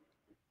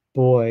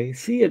 Boy,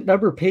 see, it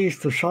never pays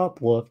to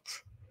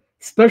shoplift,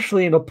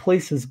 especially in a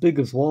place as big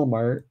as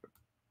Walmart.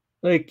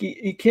 Like,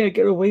 you can't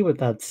get away with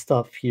that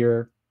stuff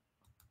here.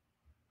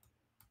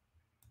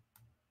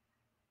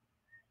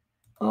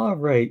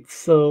 Alright,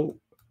 so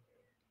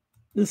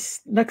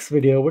this next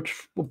video,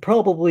 which will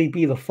probably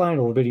be the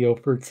final video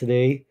for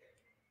today,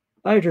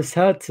 I just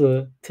had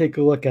to take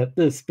a look at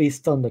this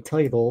based on the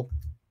title.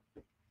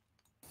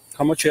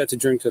 How much you had to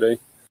drink today?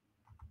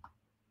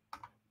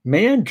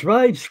 Man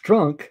drives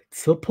drunk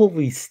to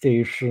police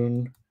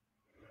station.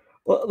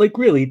 Well, like,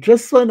 really,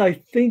 just when I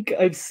think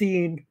I've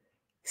seen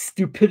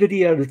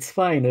stupidity at its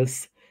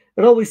finest,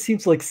 it always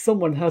seems like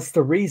someone has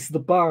to raise the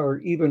bar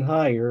even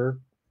higher.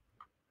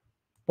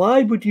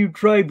 Why would you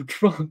drive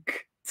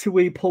drunk to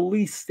a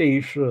police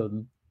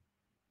station?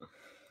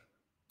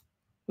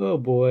 Oh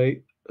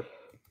boy.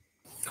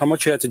 How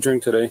much you had to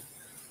drink today?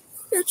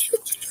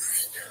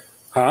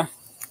 Huh?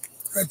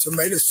 I had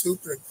tomato soup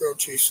and a grilled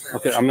cheese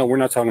sandwich. Okay, we're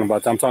not talking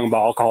about that. I'm talking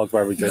about alcoholic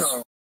beverages.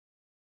 No.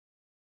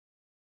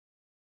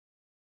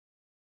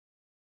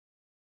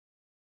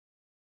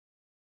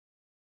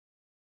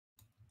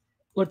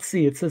 Let's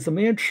see, it says a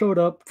man showed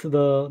up to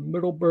the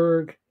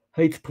Middleburg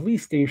Heights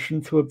police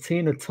station to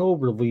obtain a tow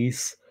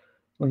release.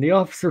 When the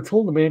officer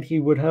told the man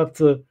he would have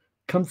to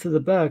come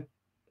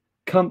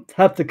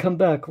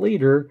back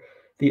later,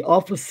 the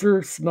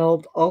officer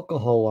smelled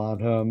alcohol on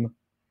him.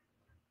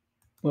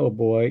 Oh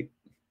boy.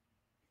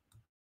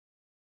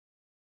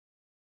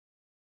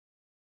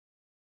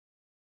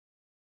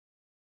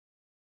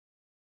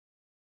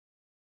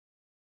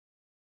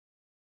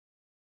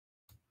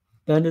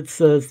 Then it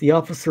says the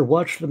officer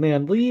watched the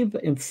man leave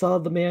and saw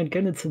the man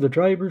get into the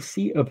driver's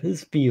seat of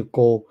his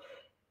vehicle.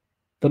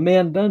 The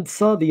man then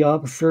saw the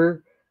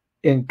officer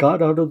and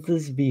got out of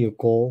his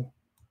vehicle.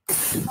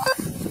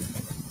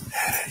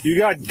 You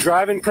got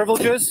driving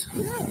privileges?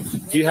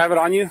 Do you have it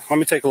on you? Let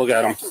me take a look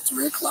at them. Until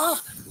 3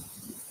 o'clock.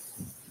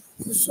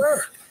 Yes,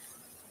 sir.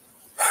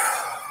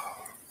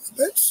 I've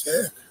been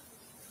sick.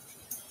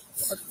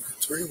 Fucking for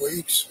 3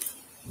 weeks.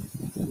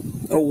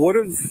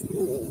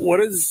 What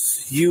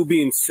does you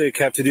being sick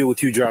have to do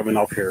with you driving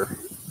up here?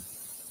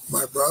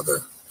 My brother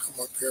come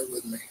up here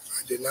with me.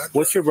 I did not.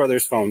 What's your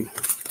brother's phone?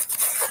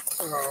 If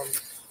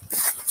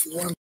you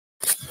want,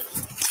 I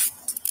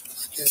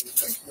can't even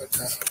think of it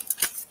now.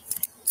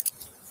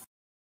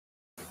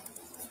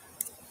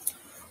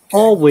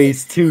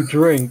 Always 2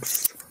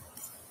 drinks.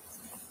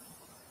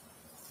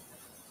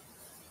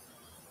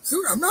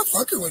 Dude, I'm not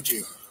fucking with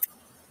you.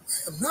 I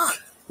am not.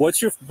 What's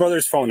your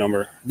brother's phone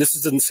number? This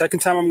is the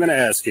second time I'm going to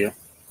ask you.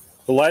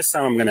 The last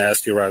time I'm going to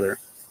ask you, rather.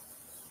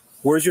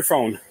 Where's your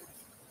phone?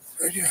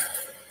 Right here.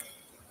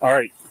 All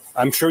right.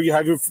 I'm sure you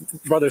have your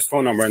brother's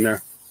phone number in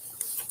there.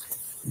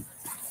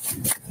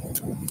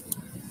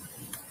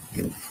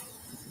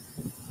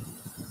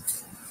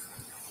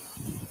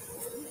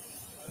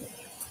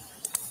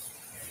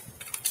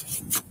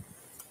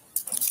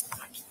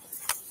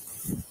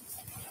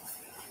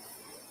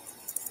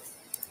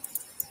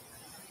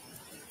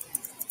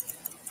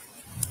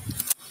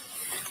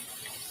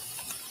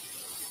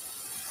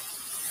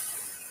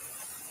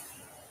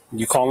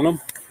 You calling him?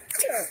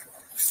 Yeah.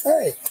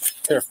 Hey.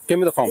 Here, give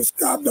me the phone. This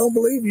cop don't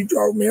believe you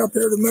drove me up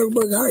here to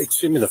Middleburg Heights.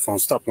 Give me the phone.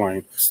 Stop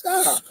lying.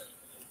 Stop.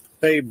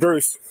 Hey,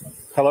 Bruce.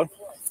 Hello?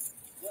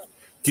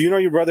 Do you know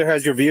your brother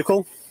has your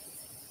vehicle?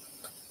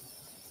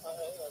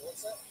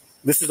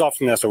 This is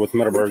Officer Nestor with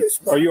Middleburg.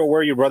 Are you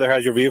aware your brother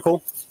has your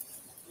vehicle?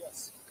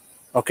 Yes.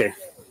 Okay.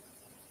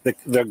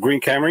 The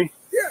green Camry?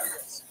 Yeah.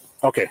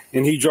 Okay,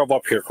 and he drove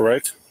up here,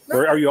 correct?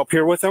 Or are you up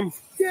here with him?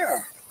 Yeah.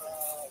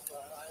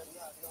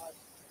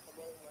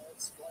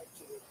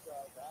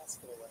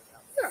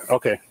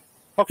 Okay.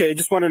 Okay, I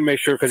just wanted to make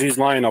sure because he's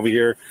lying over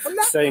here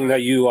saying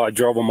that you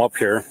drove him up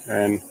here.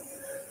 And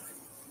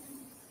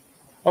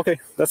okay,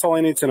 that's all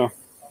I need to know.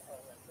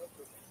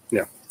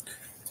 Yeah.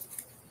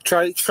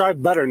 Try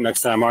better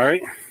next time, all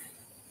right?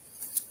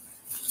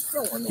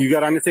 You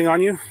got anything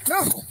on you?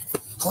 No.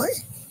 Clean.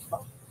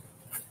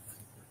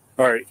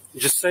 All right,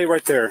 just say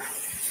right there.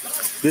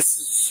 This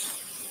is.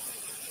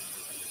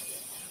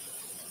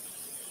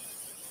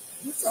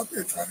 Who's up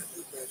here trying to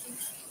do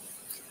business?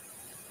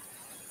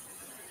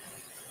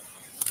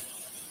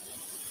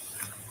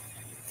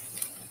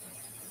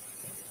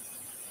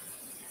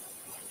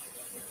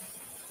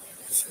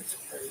 This is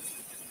crazy.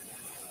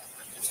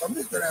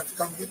 Somebody's gonna have to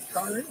come get the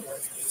car anyway.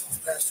 It's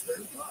past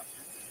 3 o'clock.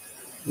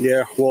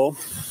 Yeah, well,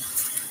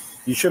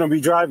 you shouldn't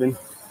be driving.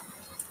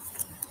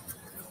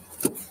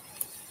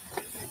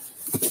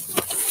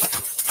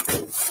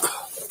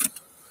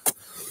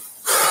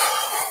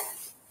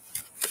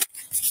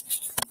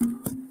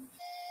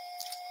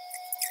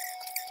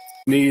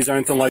 Knees,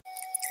 anything like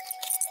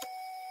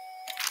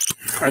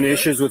any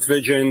issues with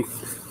vision,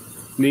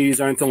 knees,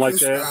 anything like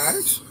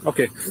that?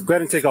 Okay, go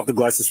ahead and take off the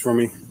glasses for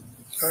me.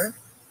 Okay.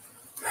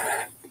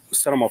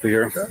 Set them over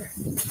here. Okay.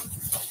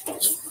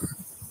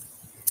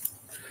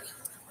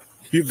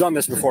 You've done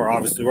this before,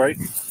 obviously, right?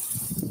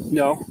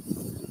 No.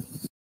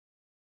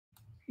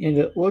 And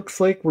it looks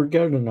like we're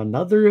getting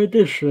another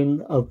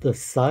edition of the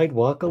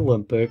Sidewalk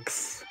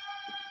Olympics.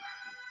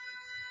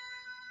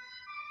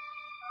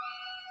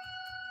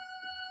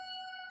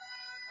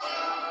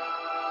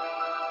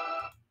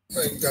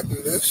 So you gotta do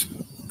this.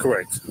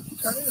 Correct.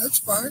 Okay, that's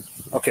fine.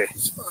 Okay.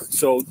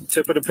 So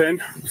tip of the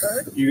pin.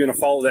 Okay. You're gonna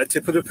follow that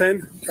tip of the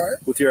pin Okay.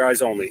 with your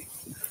eyes only.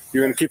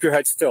 You're gonna keep your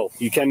head still.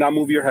 You cannot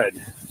move your head.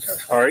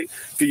 Okay. All right.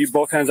 Get you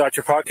both hands out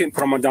your pocket and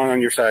put them down on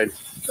your side.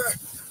 Okay.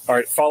 All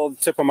right. Follow the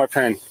tip of my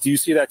pen. Do you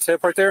see that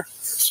tip right there?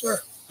 Yes, sir.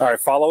 All right.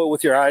 Follow it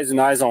with your eyes and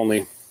eyes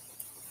only.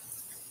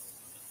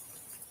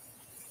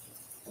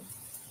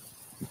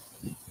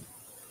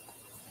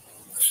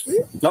 See?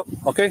 Nope.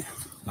 Okay.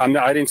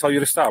 I didn't tell you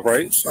to stop,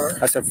 right? Sorry.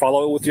 I said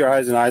follow it with your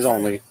eyes and eyes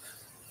only.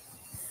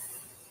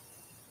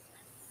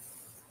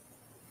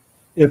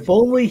 If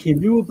only he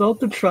knew about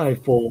the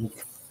trifold,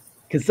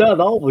 because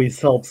that always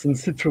helps in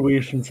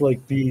situations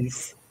like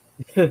these.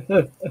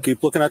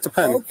 Keep looking at the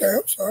pen. Okay,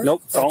 I'm sorry.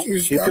 Nope. Thought Don't. you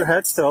was Keep done. your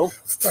head still.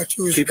 Thought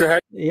you was Keep your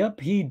head Yep,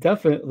 he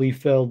definitely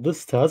failed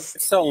this test.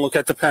 still and look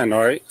at the pen,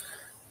 all right?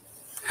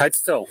 Head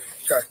still.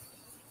 Okay.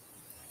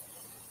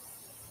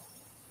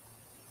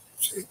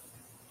 See?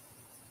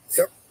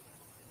 Yep.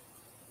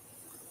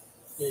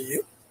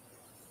 Yep.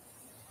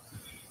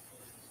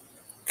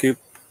 Keep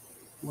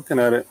looking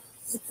at it.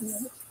 Looking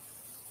at it.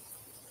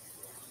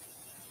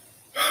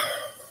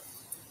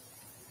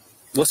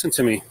 Listen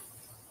to me.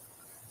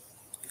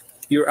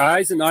 Your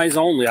eyes and eyes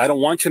only. I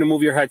don't want you to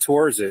move your head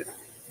towards it.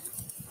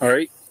 All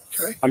right?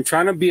 Okay. I'm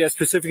trying to be as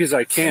specific as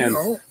I can,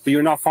 No. but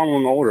you're not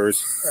following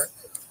orders. All right.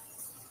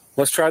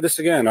 Let's try this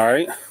again, all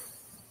right?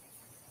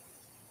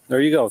 There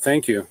you go.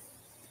 Thank you.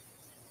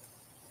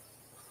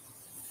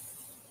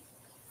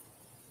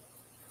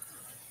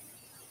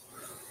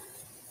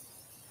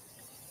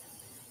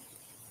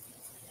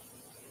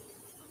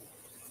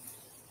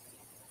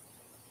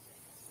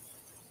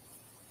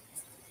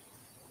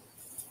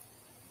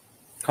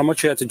 How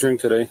much you had to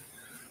drink today?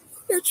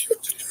 It's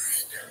shit to drink.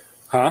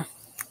 Huh?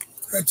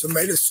 Had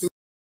tomato soup.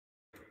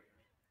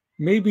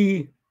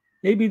 Maybe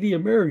the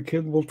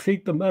American will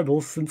take the medal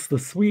since the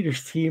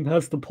Swedish team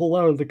has to pull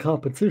out of the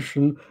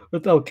competition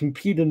without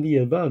competing in the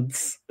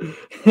events.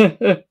 Soup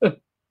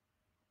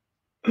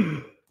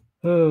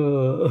and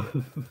a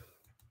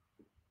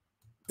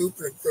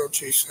grilled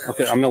cheese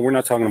sandwich. Okay, we're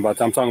not talking about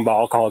that. I'm talking about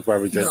alcoholic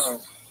beverages.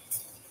 No.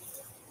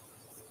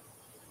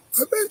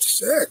 I've been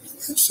sick.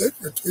 I've been sick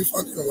for 2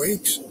 fucking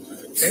weeks.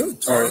 Came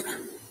with All right.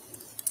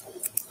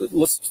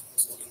 Let's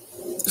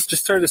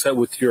just try this out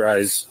with your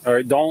eyes. All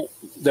right,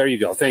 there you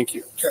go. Thank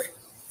you. Okay.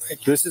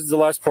 Thank you. This is the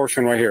last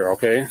portion right here,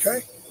 okay?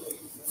 Okay.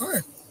 All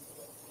right.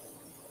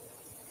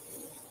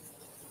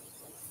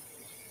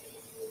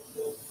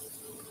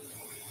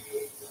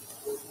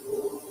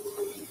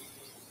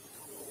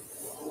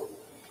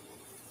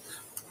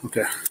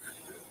 Okay.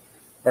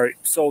 All right,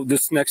 so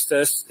this next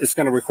test is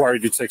going to require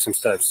you to take some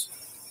steps.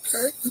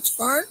 Okay, that's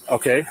fine.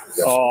 Okay.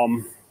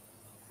 Yes.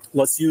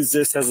 Let's use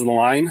this as a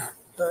line.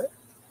 Okay.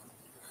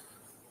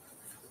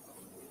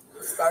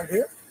 Start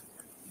here.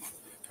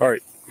 All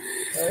right.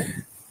 Okay.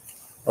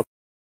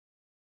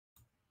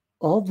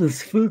 All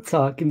this food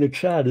talk in the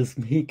chat is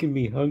making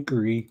me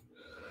hungry.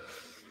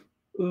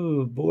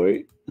 Oh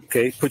boy.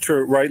 Okay, put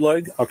your right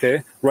leg,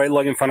 okay? Right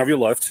leg in front of your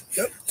left.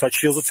 Yep. Touch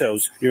heels of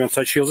toes. You're going to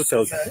touch heels of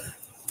toes. Okay.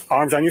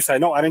 Arms on your side.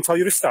 No, I didn't tell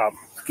you to stop.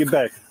 Get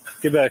back.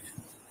 Get back.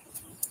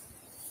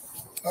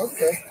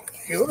 Okay.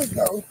 Here we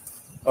go.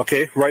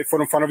 Okay, right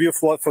foot in front of your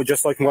foot,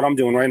 just like what I'm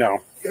doing right now.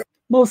 Yep.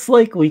 Most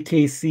likely,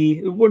 Casey.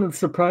 It wouldn't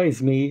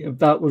surprise me if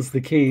that was the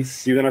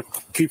case. You're going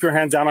to keep your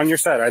hands down on your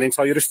side. I didn't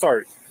tell you to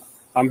start.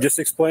 I'm just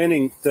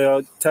explaining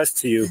the test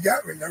to you,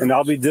 and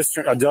I'll be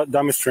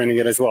demonstrating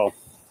it as well.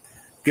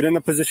 Get in the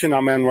position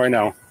I'm in right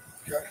now.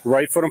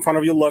 Right foot in front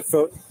of your left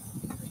foot.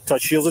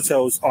 Touch heels of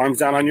toes. Arms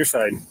down on your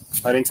side.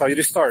 I didn't tell you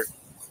to start.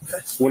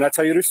 When I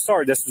tell you to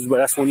start,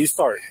 that's when you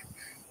start.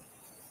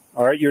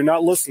 All right? You're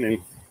not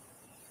listening.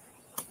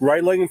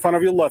 Right leg in front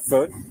of your left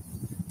foot.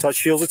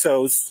 Touch heels of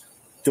toes.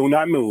 Do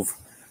not move.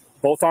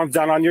 Both arms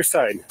down on your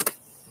side.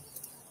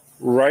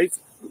 Right.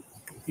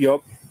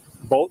 Yup.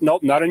 Both.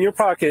 Nope. Not in your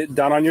pocket.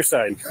 Down on your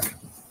side.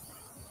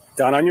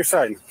 Down on your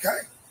side.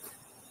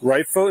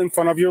 Right foot in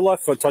front of your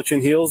left foot,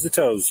 touching heels to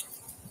toes.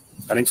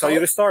 I didn't tell you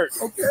to start.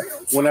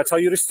 When I tell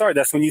you to start,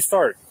 that's when you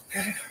start.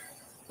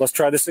 Let's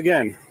try this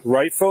again.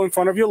 Right foot in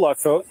front of your left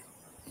foot.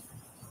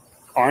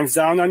 Arms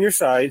down on your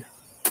side.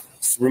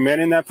 Remain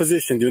in that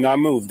position. Do not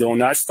move. Do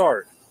not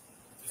start.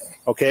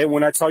 Okay,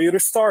 when I tell you to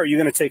start, you're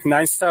going to take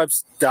 9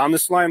 steps down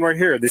this line right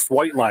here, this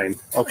white line,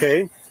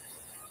 okay?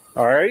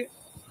 All right?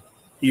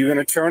 You're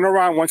going to turn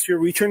around. Once you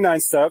reach your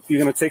 9th step,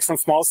 you're going to take some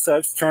small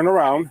steps, turn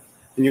around,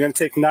 and you're going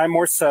to take 9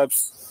 more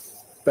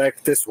steps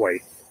back this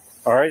way,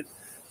 all right?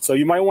 So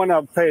you might want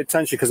to pay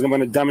attention because I'm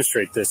going to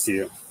demonstrate this to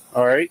you,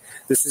 all right?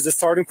 This is the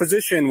starting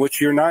position, which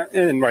you're not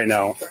in right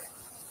now.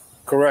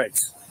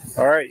 Correct.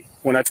 All right.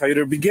 When I tell you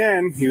to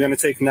begin, you're going to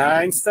take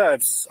 9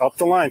 steps up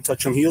the line,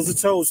 touch them heels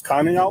to toes,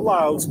 counting out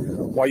loud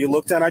while you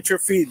look down at your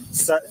feet,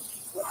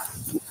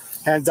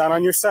 hands down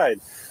on your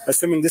side.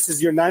 Assuming this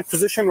is your 9th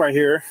position right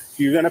here,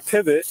 you're going to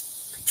pivot,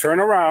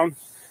 turn around,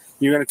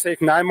 you're going to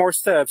take 9 more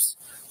steps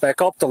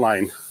back up the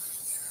line.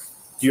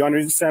 Do you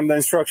understand the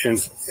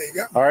instructions? There you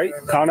go. All right,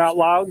 count out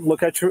loud,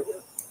 look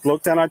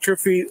down at your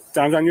feet,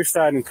 down on your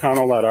side, and count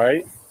out loud, all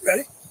right?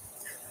 Ready?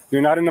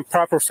 You're not in the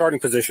proper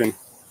starting position.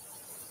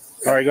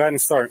 All right, go ahead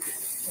and start.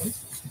 1,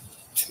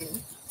 2,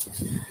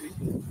 3,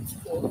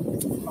 4,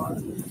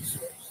 5, 6,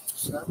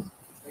 7,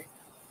 8,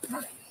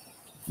 9.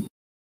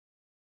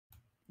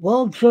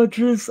 Well,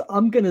 judges,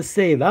 I'm going to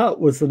say that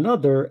was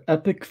another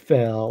epic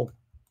fail.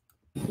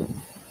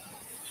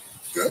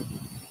 Good.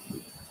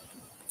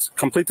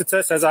 Complete the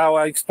test as how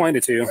I explained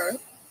it to you. Okay.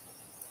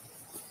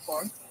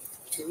 1,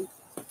 2,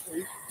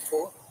 3,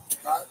 4,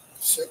 5,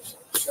 6,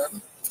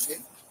 7, 8,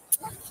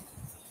 9.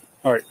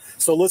 All right.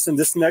 So listen,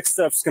 this next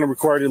step is going to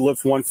require you to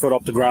lift 1 foot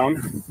off the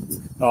ground,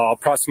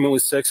 approximately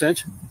 6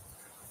 inch.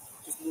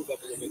 Just move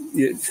up a little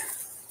bit.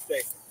 Yeah.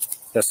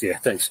 That's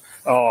thanks.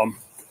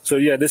 So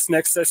yeah, this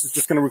next step is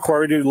just going to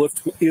require you to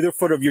lift either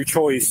foot of your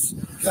choice,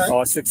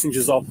 6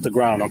 inches off the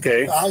ground.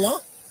 Okay. How long?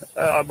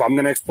 I'm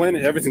going to explain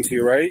everything to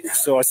you, right?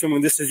 So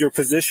assuming this is your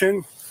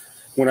position,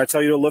 when I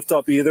tell you to lift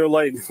up either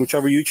leg,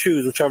 whichever you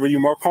choose, whichever you're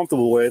more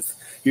comfortable with,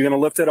 you're going to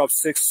lift it up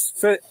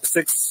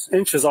 6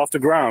 inches off the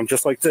ground,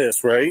 just like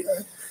this, right?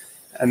 Okay.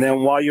 And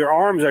then while your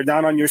arms are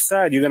down on your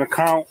side, you're going to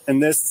count in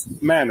this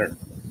manner.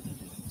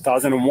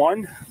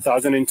 1001,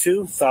 1002,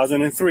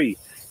 1003.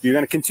 You're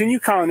going to continue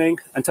counting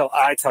until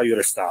I tell you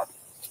to stop.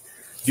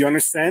 Do you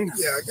understand?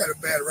 Yeah, I got a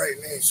bad right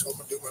knee, so I'm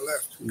going to do my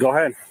left. Go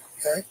ahead.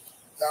 Okay.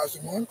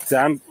 1001.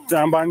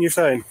 Down by your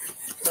side.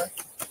 Okay.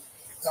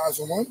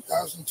 1001,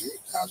 1002,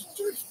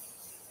 1003.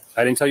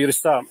 I didn't tell you to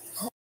stop.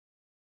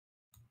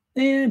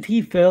 And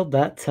he failed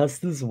that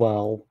test as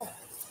well.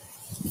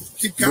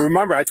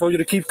 Remember, I told you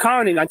to keep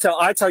counting until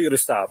I tell you to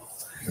stop.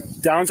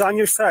 Down's on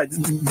your side.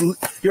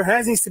 Your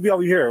hands needs to be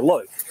over here.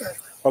 Look.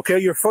 Okay,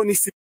 your foot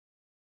needs to.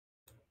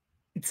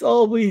 It's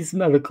always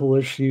medical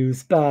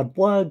issues. Bad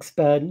legs,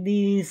 bad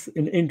knees,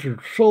 an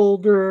injured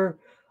shoulder,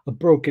 a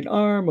broken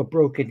arm, a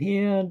broken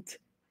hand,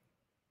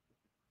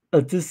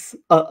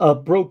 a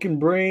broken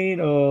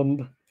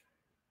brain.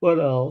 What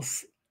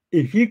else?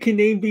 If you can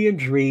name the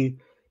injury,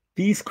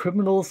 these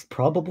criminals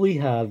probably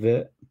have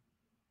it.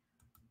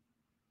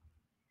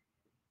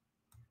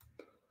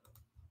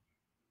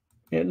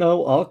 You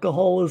know,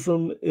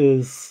 alcoholism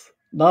is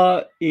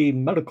not a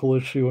medical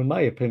issue, in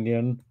my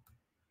opinion.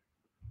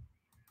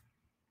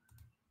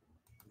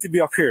 To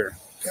be up here.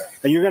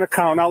 And you're going to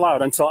count out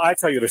loud until I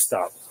tell you to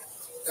stop.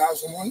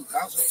 1001,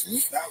 1002,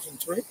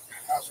 1003,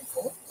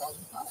 1004,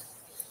 1005.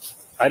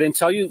 I didn't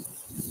tell you.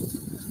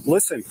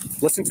 Listen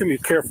to me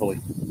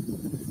carefully.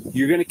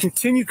 You're going to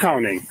continue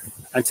counting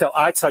until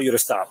I tell you to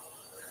stop.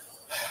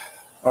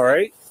 All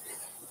right?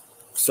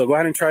 So go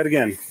ahead and try it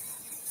again.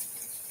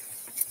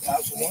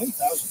 1001,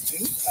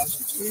 1002,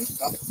 1003,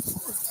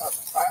 1004,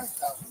 1005,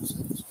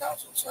 1006,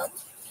 1007.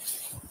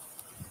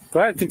 Go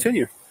ahead,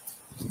 continue.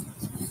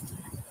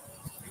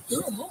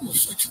 Dude, I'm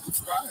almost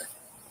 65.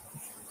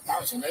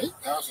 1008,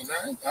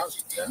 1009,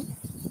 1010.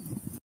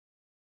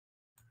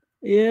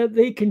 Yeah,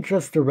 they can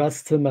just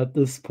arrest him at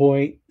this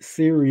point.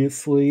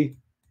 Seriously.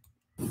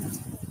 I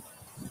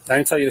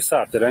didn't tell you to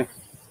stop, did I?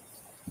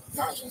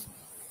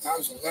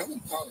 2011,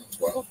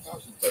 2012,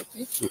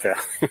 2013. Okay.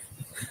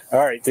 All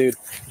right, dude.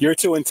 You're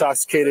too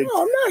intoxicated.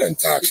 No, I'm not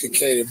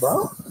intoxicated,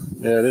 bro.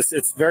 Yeah,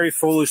 it's very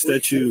foolish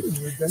that you.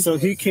 So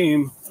he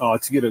came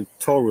to get a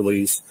tow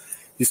release.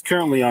 He's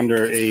currently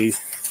under a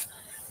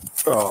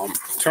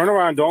Turn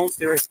around. Don't.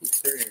 Stay right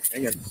here.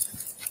 Hang on.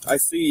 I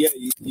see.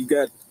 Yeah, you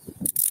got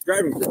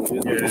driving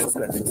privileges.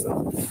 Yeah. I think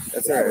so.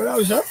 That's Yeah, all right. when I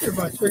was up there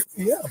by 3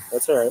 p.m.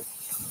 That's all right.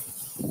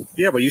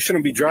 Yeah, but you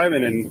shouldn't be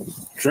driving and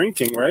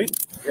drinking, right?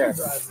 Yeah.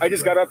 I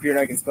just got up here and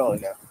I can spell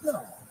it now.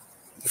 No,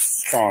 It's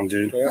strong,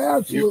 dude.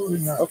 absolutely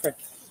not. Okay.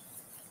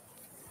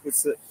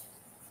 It's it.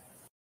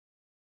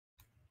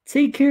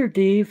 Take care,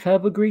 Dave.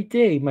 Have a great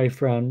day, my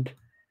friend.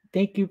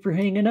 Thank you for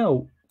hanging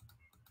out.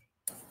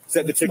 Is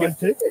that the My ticket?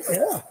 ticket,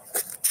 yeah.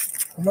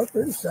 I'm up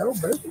there to settle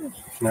business.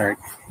 All right.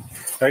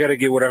 I got to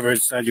get whatever is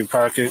inside your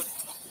pocket.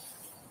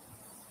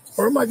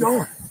 Where am I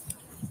going?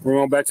 We're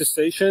going back to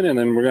station, and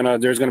then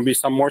there's gonna be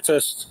some more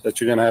tests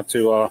that you're gonna have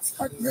to.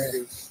 Fuck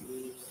me.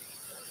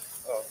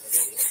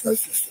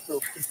 That's just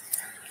stupid.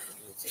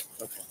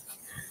 Okay.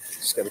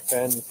 Just got a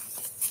pen.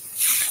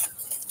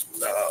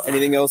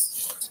 Anything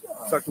else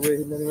tucked away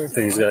hidden anywhere?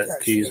 Things got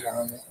keys.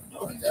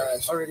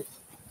 Already.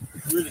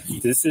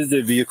 This is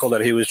the vehicle that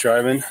he was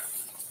driving.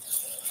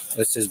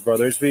 That's his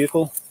brother's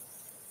vehicle.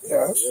 Yeah.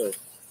 Really?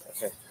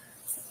 Okay.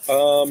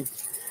 All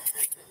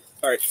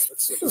right.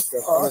 Let's set this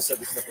stuff. I'm gonna set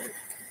this stuff in.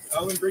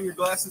 Alan, bring your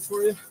glasses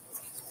for you.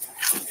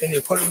 Can you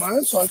put them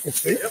on so I can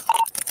see? Yep.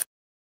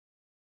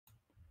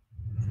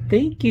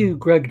 Thank you,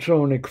 Greg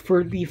Jonick,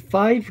 for the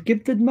 5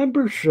 gifted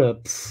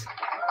memberships.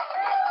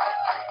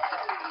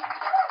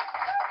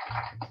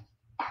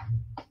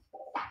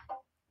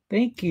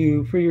 Thank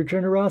you for your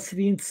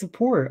generosity and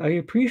support. I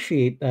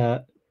appreciate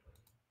that.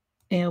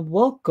 And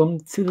welcome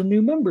to the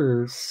new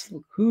members.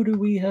 Who do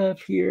we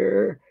have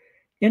here?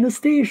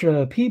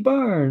 Anastasia, P.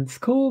 Barnes,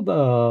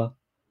 Koba,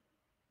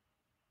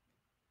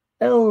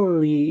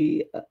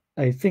 Ellie,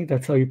 I think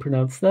that's how you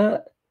pronounce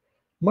that.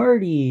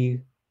 Marty,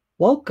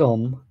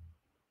 welcome.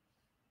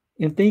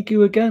 And thank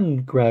you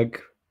again, Greg,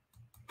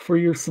 for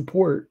your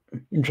support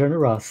and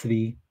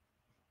generosity.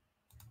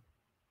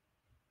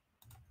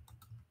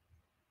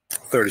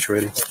 30's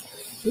ready.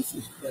 This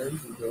is crazy,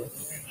 bro.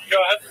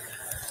 Go ahead.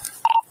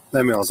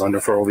 That mail's under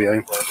for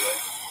OVA.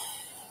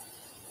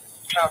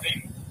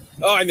 Copy.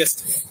 Oh, I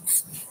missed.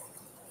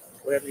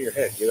 What happened to your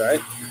head? You all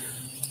right?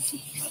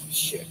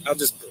 Shit. I'll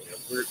just go.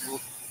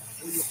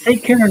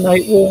 Take care,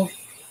 Nightwolf.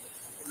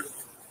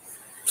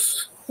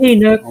 Hey,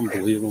 Nick.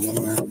 Unbelievable,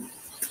 man.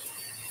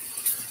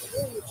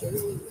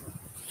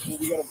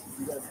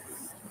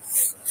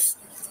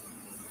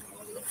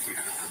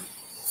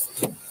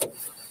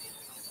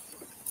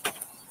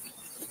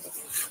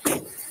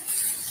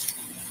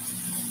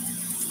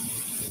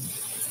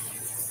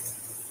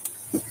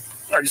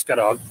 I just got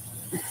out.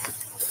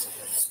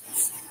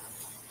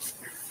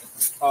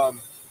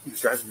 He was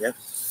driving, yeah?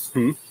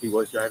 Hmm? He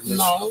was driving.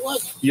 No, it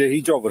wasn't. Yeah,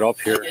 he drove it up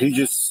here. He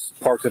just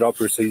parked it up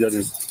here so he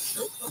doesn't.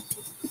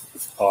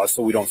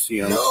 So we don't see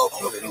him.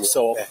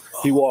 So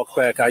he walked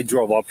back. I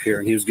drove up here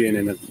and he was getting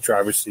in the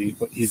driver's seat,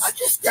 but he's. I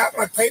just got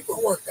my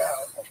paperwork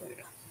out.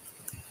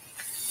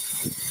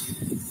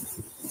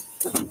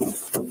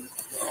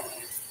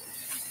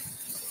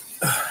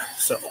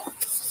 So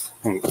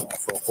I'm going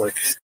off real quick.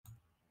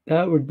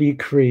 That would be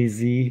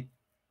crazy.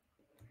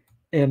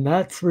 And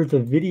that's where the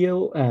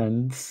video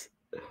ends.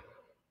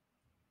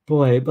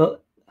 Boy,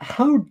 but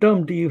how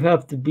dumb do you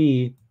have to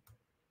be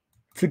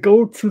to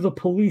go to the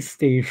police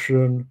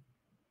station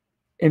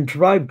and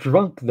drive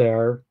drunk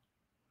there?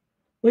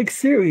 Like,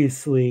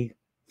 seriously.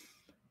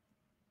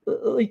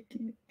 Like,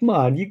 come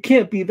on, you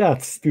can't be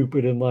that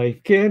stupid in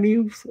life, can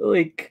you?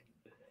 Like,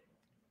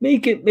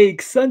 make it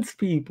make sense,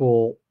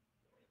 people.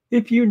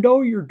 If you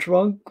know you're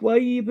drunk, why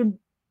even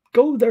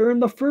go there in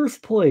the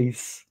first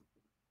place?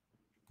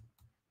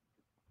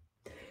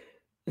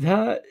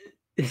 That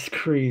is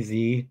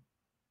crazy.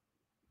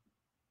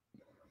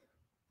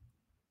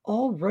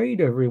 All right,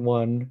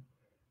 everyone.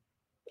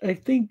 I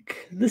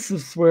think this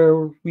is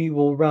where we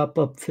will wrap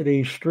up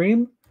today's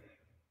stream.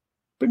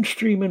 Been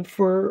streaming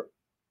for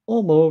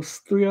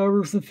almost 3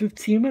 hours and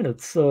 15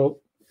 minutes, so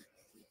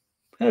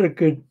had a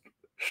good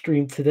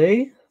stream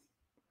today.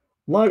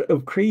 A lot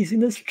of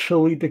craziness.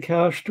 Chili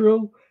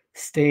DeCastro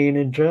staying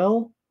in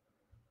jail.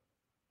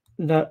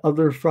 That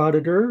other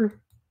frauditor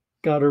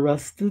got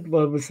arrested.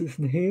 What was his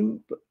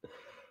name?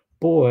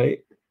 Boy,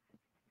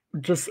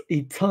 just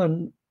a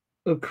ton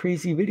of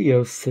crazy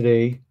videos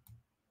today.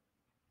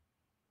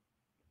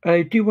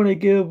 I do want to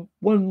give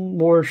one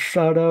more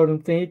shout out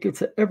and thank you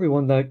to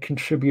everyone that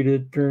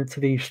contributed during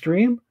today's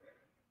stream.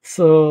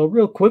 So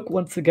real quick,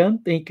 once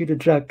again, thank you to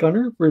Jack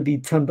Gunner for the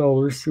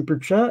 $10 super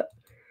chat.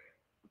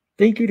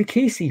 Thank you to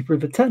Casey for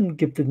the 10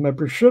 gifted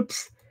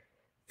memberships.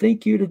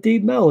 Thank you to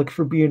Dave Malik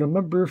for being a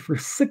member for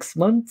 6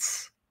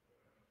 months.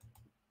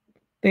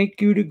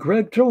 Thank you to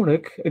Greg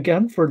Jonick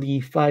again for the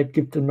 5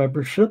 gifted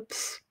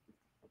memberships.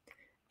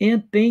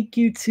 And thank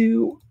you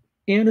to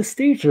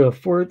Anastasia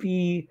for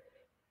the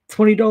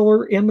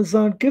 $20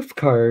 Amazon gift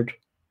card.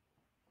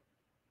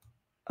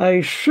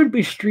 I should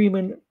be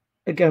streaming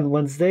again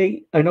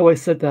Wednesday. I know I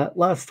said that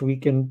last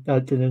week and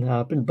that didn't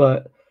happen,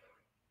 but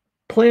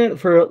plan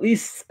for, at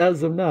least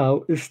as of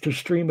now, is to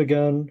stream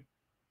again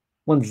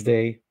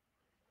Wednesday.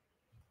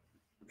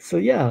 So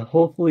yeah,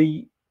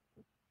 hopefully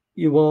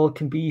you all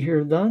can be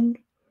here then.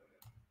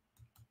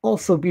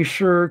 Also, be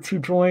sure to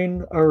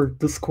join our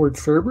Discord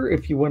server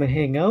if you want to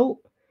hang out,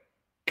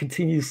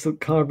 continue some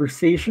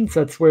conversations.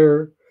 That's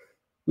where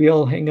we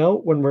all hang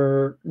out when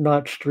we're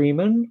not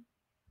streaming.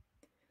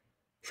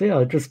 So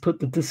yeah, just put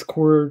the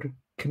Discord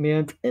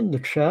command in the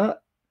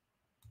chat.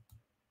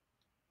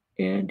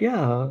 And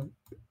yeah,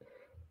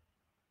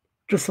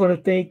 just want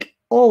to thank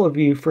all of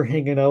you for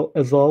hanging out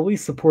as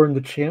always, supporting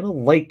the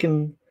channel,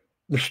 liking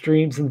the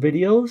streams and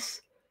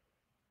videos.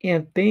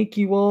 And thank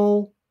you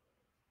all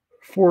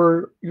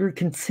for your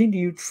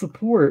continued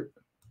support.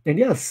 And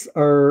yes,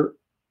 our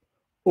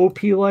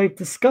OP Live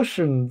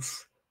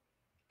discussions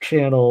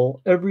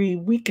channel every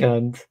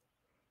weekend.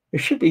 It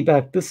should be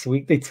back this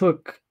week. They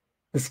took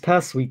this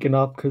past weekend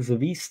off because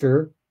of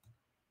Easter.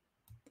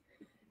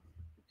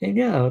 And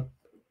yeah, I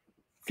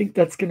think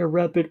that's going to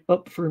wrap it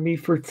up for me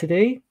for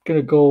today. Going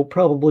to go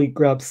probably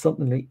grab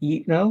something to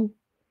eat now.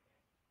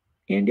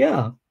 And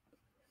yeah,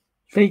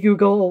 thank you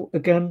all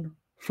again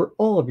for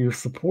all of your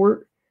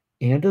support.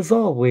 And as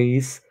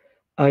always,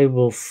 I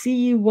will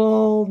see you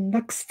all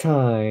next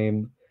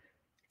time.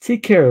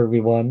 Take care,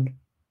 everyone.